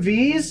got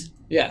FMVs?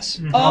 Yes.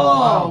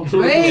 Oh,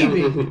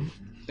 baby.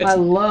 I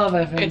love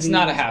FMVs. It's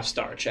not a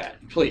half-star, chat.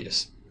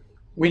 Please.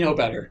 We know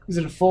better. Is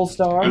it a full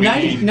star? I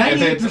mean,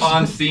 90 if it's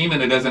on Steam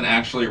and it doesn't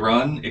actually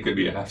run, it could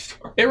be a half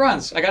star. It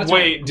runs. I got it.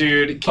 Wait,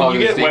 dude, can Oh, you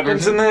the get secret?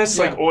 weapons in this?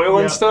 Like oil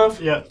and stuff?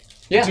 Yeah.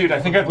 Yeah. Dude,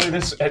 I think I played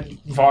this at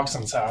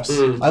Voxen's house.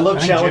 I love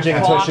challenging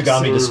Fox.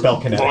 Atoshigami to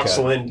spell Kinetica.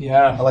 Voxelin. I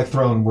Yeah. like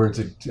throwing words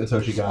at All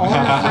Atoshigami.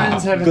 my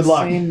friends have Good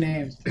luck. insane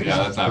names. Yeah,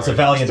 that's not It's a right.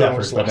 valiant Star effort,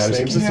 Wars but no, last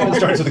it's- names. it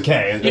starts with a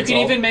K. You that's can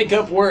all. even make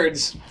up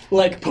words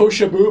like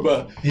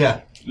Poshabuba.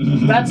 Yeah.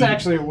 That's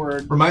actually a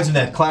word. Reminds me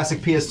of that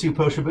classic PS2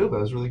 Poshabuba. It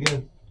was really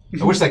good.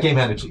 I wish that game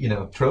had,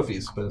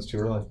 trophies, but it's too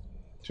early.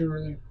 Too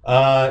early.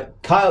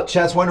 Kyle,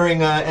 chat's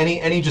wondering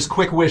any just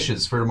quick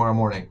wishes for tomorrow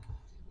morning.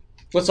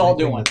 Let's all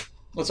do one.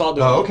 Let's all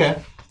do Oh, one. okay.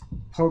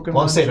 Pokemon.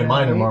 Well, I'm saving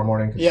mine Journey. tomorrow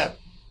morning. 'Cause- Yeah.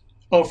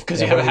 Oh,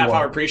 because Yeah, you have a what do you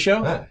half-hour want?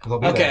 pre-show? Yeah, 'cause I'll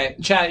be Okay,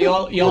 chat,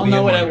 We'll y'all be know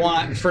in what I one.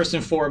 want first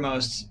and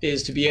foremost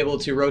is to be able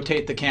to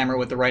rotate the camera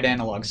with the right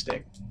analog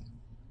stick.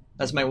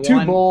 That's my Too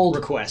one bold.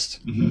 request.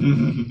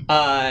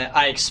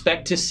 I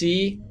expect to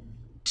see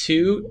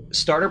 2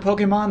 starter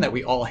Pokemon that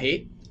we all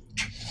hate.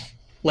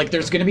 Like,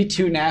 there's going to be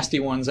 2 nasty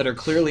ones that are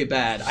clearly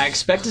bad. I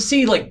expect to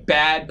see, like,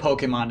 bad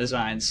Pokemon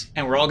designs,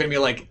 and we're all going to be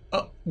like,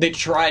 oh,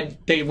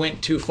 they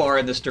went too far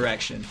in this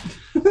direction.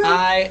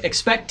 I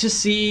expect to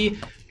see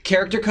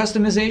character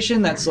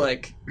customization that's,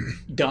 like,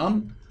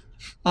 dumb.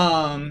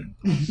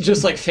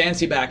 Just, like,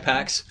 fancy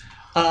backpacks.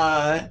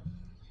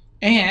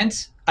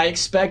 And I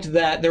expect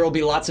that there will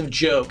be lots of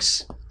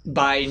jokes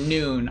by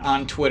noon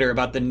on Twitter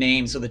about the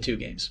names of the 2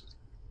 games.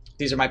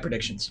 These are my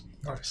predictions.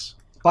 Nice.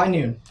 By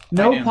noon.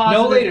 No noon.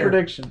 positive No later.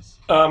 predictions.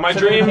 My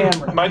dream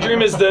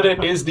camera. is that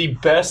it is the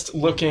best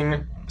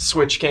looking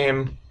Switch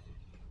game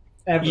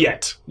Ever.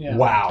 yet. Yeah.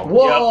 Wow.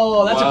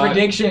 Whoa, that's a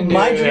prediction, dude.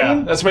 My Yeah,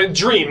 dream? that's my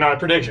dream, not a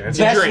prediction. It's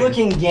a Best dream.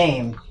 looking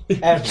game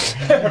ever.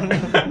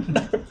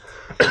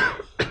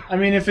 I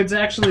mean, if it's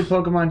actually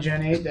Pokemon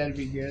Gen 8, that'd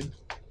be good.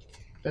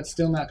 That's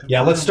still not confirmed.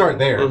 Yeah, let's start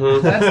there.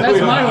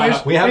 That's my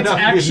wish. We have It's no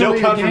actually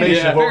a confirmation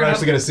game. of what Fair we're enough.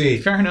 actually going to see.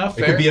 Fair enough.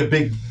 It could be a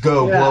big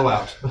go Yeah.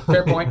 blowout.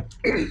 Fair point.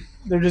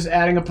 They're just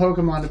adding a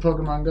Pokemon to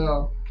Pokemon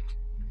Go.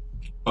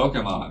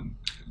 Pokemon.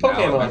 Pokemon.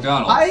 Now at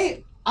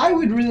McDonald's. I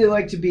would really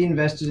like to be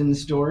invested in the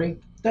story.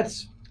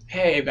 That's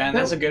Hey, Ben,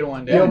 that's a good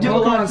one, dude. That would do a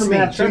lot Pokemon for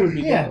Snap me. 2 would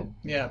be Yeah. dope.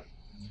 Yeah.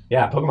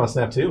 Yeah, Pokemon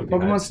Snap 2 would be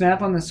Pokemon nice.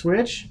 Snap on the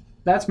Switch,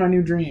 that's my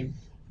new dream.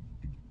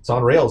 It's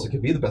on rails. It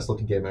could be the best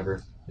looking game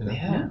ever. You know?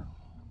 Yeah.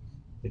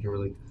 It could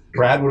really.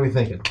 Brad, what are we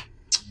thinking?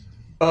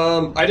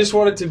 I just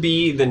want it to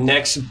be the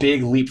next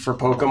big leap for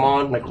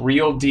Pokemon, like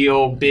real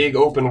deal, big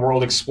open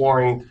world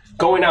exploring,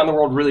 going out in the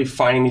world really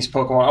finding these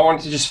Pokemon. I want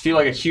it to just feel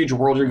like a huge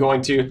world you're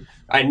going to.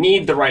 I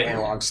need the right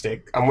analog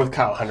stick. I'm with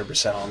Kyle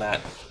 100% on that.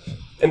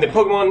 And the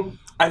Pokemon,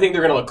 I think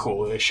they're going to look cool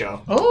with this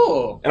show.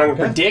 Oh. And I'm going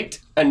to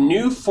predict a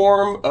new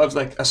form of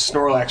like a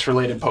Snorlax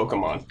related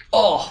Pokemon.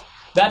 Oh,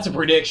 that's a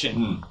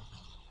prediction.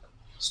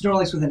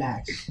 Snorlax with an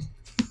axe.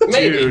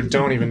 Maybe. Dude,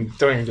 don't even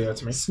do that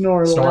to me.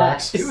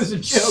 Snorlax. It was a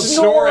joke.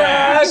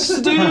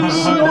 Snorlax, dude!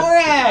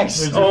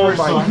 Snorlax! Oh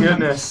my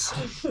goodness.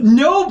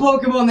 No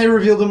Pokemon they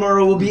reveal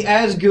tomorrow will be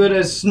as good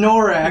as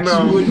Snorlax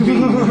No. would be.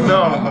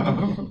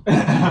 No.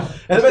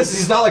 And the best is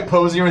he's not like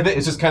posing or anything.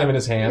 It's just kind of in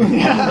his hand.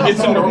 It's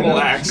a normal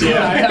axe,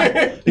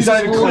 yeah. He's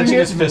not even clenching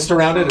his fist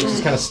around it. It's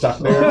just kind of stuck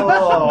there.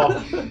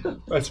 Oh,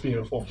 that's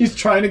beautiful. He's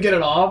trying to get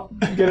it off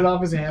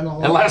his hand. The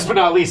whole And last but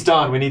not least,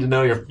 Don, we need to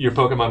know your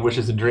Pokemon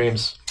wishes and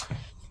dreams.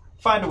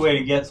 Find a way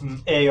to get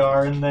some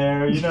AR in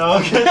there, you know?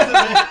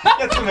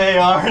 Get some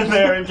AR in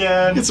there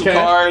again. Get some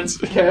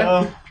cards. You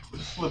know?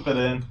 Slip it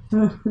in.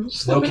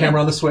 Just no camera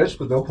on the Switch,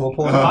 but they'll pull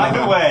it. Find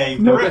a way.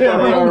 No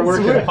camera on the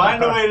Switch.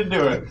 Find a way to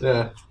do it.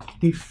 Yeah.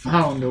 He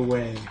found a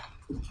way.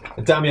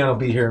 And Damian will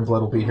be here and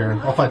Blood will be here.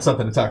 I'll find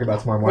something to talk about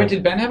tomorrow morning. Wait,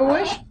 did Ben have a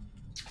wish?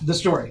 The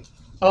story.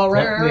 Oh,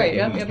 right.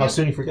 Yep. How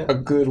soon you forget? A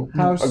good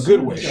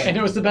wish. And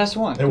it was the best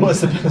one. It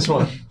was the best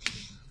one.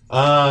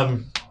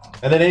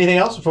 And then anything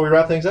else before we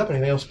wrap things up?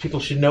 Anything else people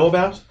should know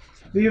about?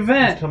 The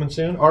event. Coming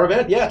soon. Our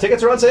event? Yeah,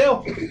 tickets are on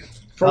sale.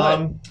 For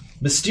what?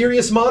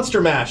 Mysterious Monster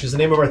Mash is the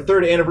name of our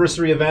 3rd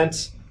anniversary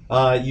event.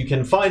 You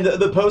can find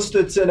the post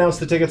that's announced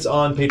the tickets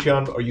on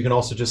Patreon, or you can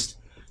also just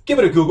give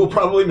it a Google.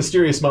 Probably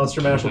Mysterious Monster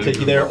Mash will take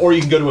you there, or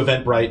you can go to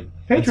Eventbrite.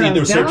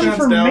 Patreon's down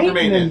for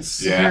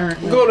maintenance. Yeah.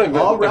 Go to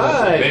All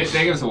right.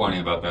 They give us a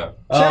warning about that.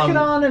 Check it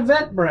on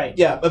Eventbrite.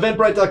 Yeah,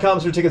 eventbrite.com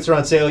is where tickets are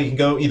on sale. You can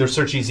go either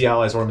search Easy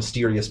Allies or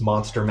Mysterious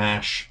Monster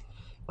Mash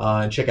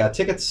and check out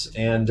tickets.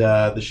 And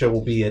the show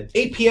will be at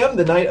 8 p.m.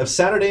 the night of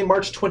Saturday,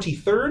 March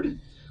 23rd.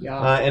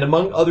 Yeah. And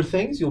among other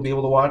things, you'll be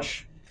able to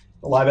watch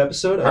a live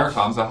episode Here of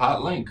comes a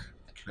hot link.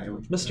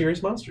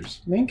 Mysterious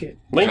Monsters. Link it.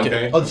 Link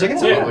Okay. it. Oh, the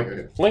tickets? Yeah.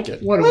 Okay. Link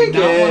it. What, do we Link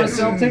not it. want to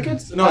sell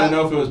tickets? No, I didn't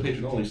know if it was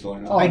patron only still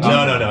or not. Oh, I do.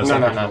 No. It's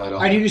not No.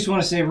 I do just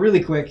want to say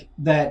really quick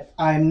that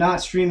I'm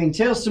not streaming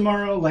Tales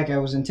tomorrow like I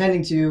was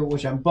intending to,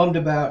 which I'm bummed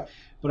about,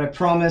 but I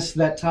promise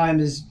that time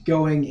is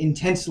going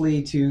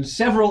intensely to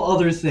several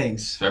other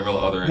things Several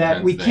other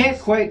that we intense can't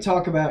things. quite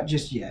talk about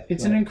just yet.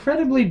 It's but an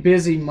incredibly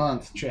busy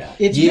month, Chad.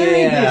 It's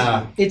very Yeah.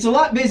 busy. It's a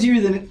lot busier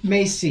than it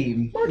may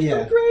seem. March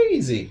Yeah.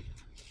 crazy.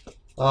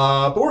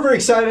 But we're very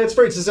excited. It's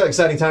very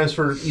exciting times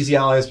for Easy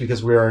Allies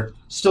because we are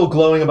still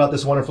glowing about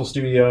this wonderful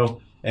studio,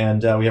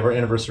 and we have our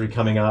anniversary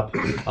coming up.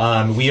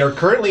 We are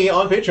currently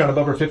on Patreon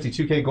above our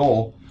 52K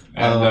goal.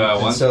 And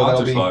one so that'll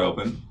sponsor be- slot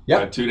open.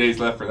 Yep. 2 days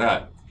left for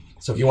that.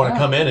 So if you want to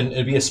come in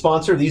and be a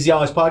sponsor of the Easy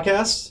Allies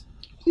podcast,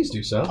 please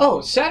do so.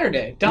 Oh,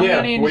 Saturday. Dominic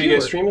and What are you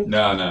guys Hubert. streaming?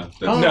 No. That's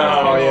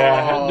No,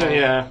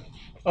 yeah.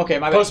 Okay,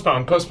 my bad.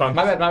 Postpone.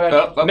 My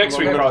bad. Next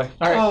week, probably.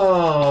 All right.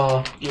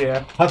 Oh.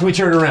 Yeah. How can we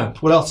turn it around?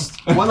 What else?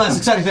 One last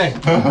exciting thing.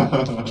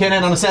 Can't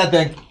end on a sad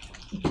thing.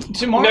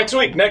 Tomorrow. Next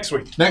week. Next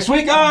week? Oh,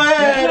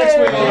 yeah, next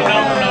week.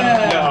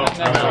 No.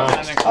 Not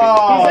next week.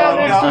 Oh, He's out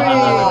next week.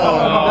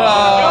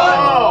 no.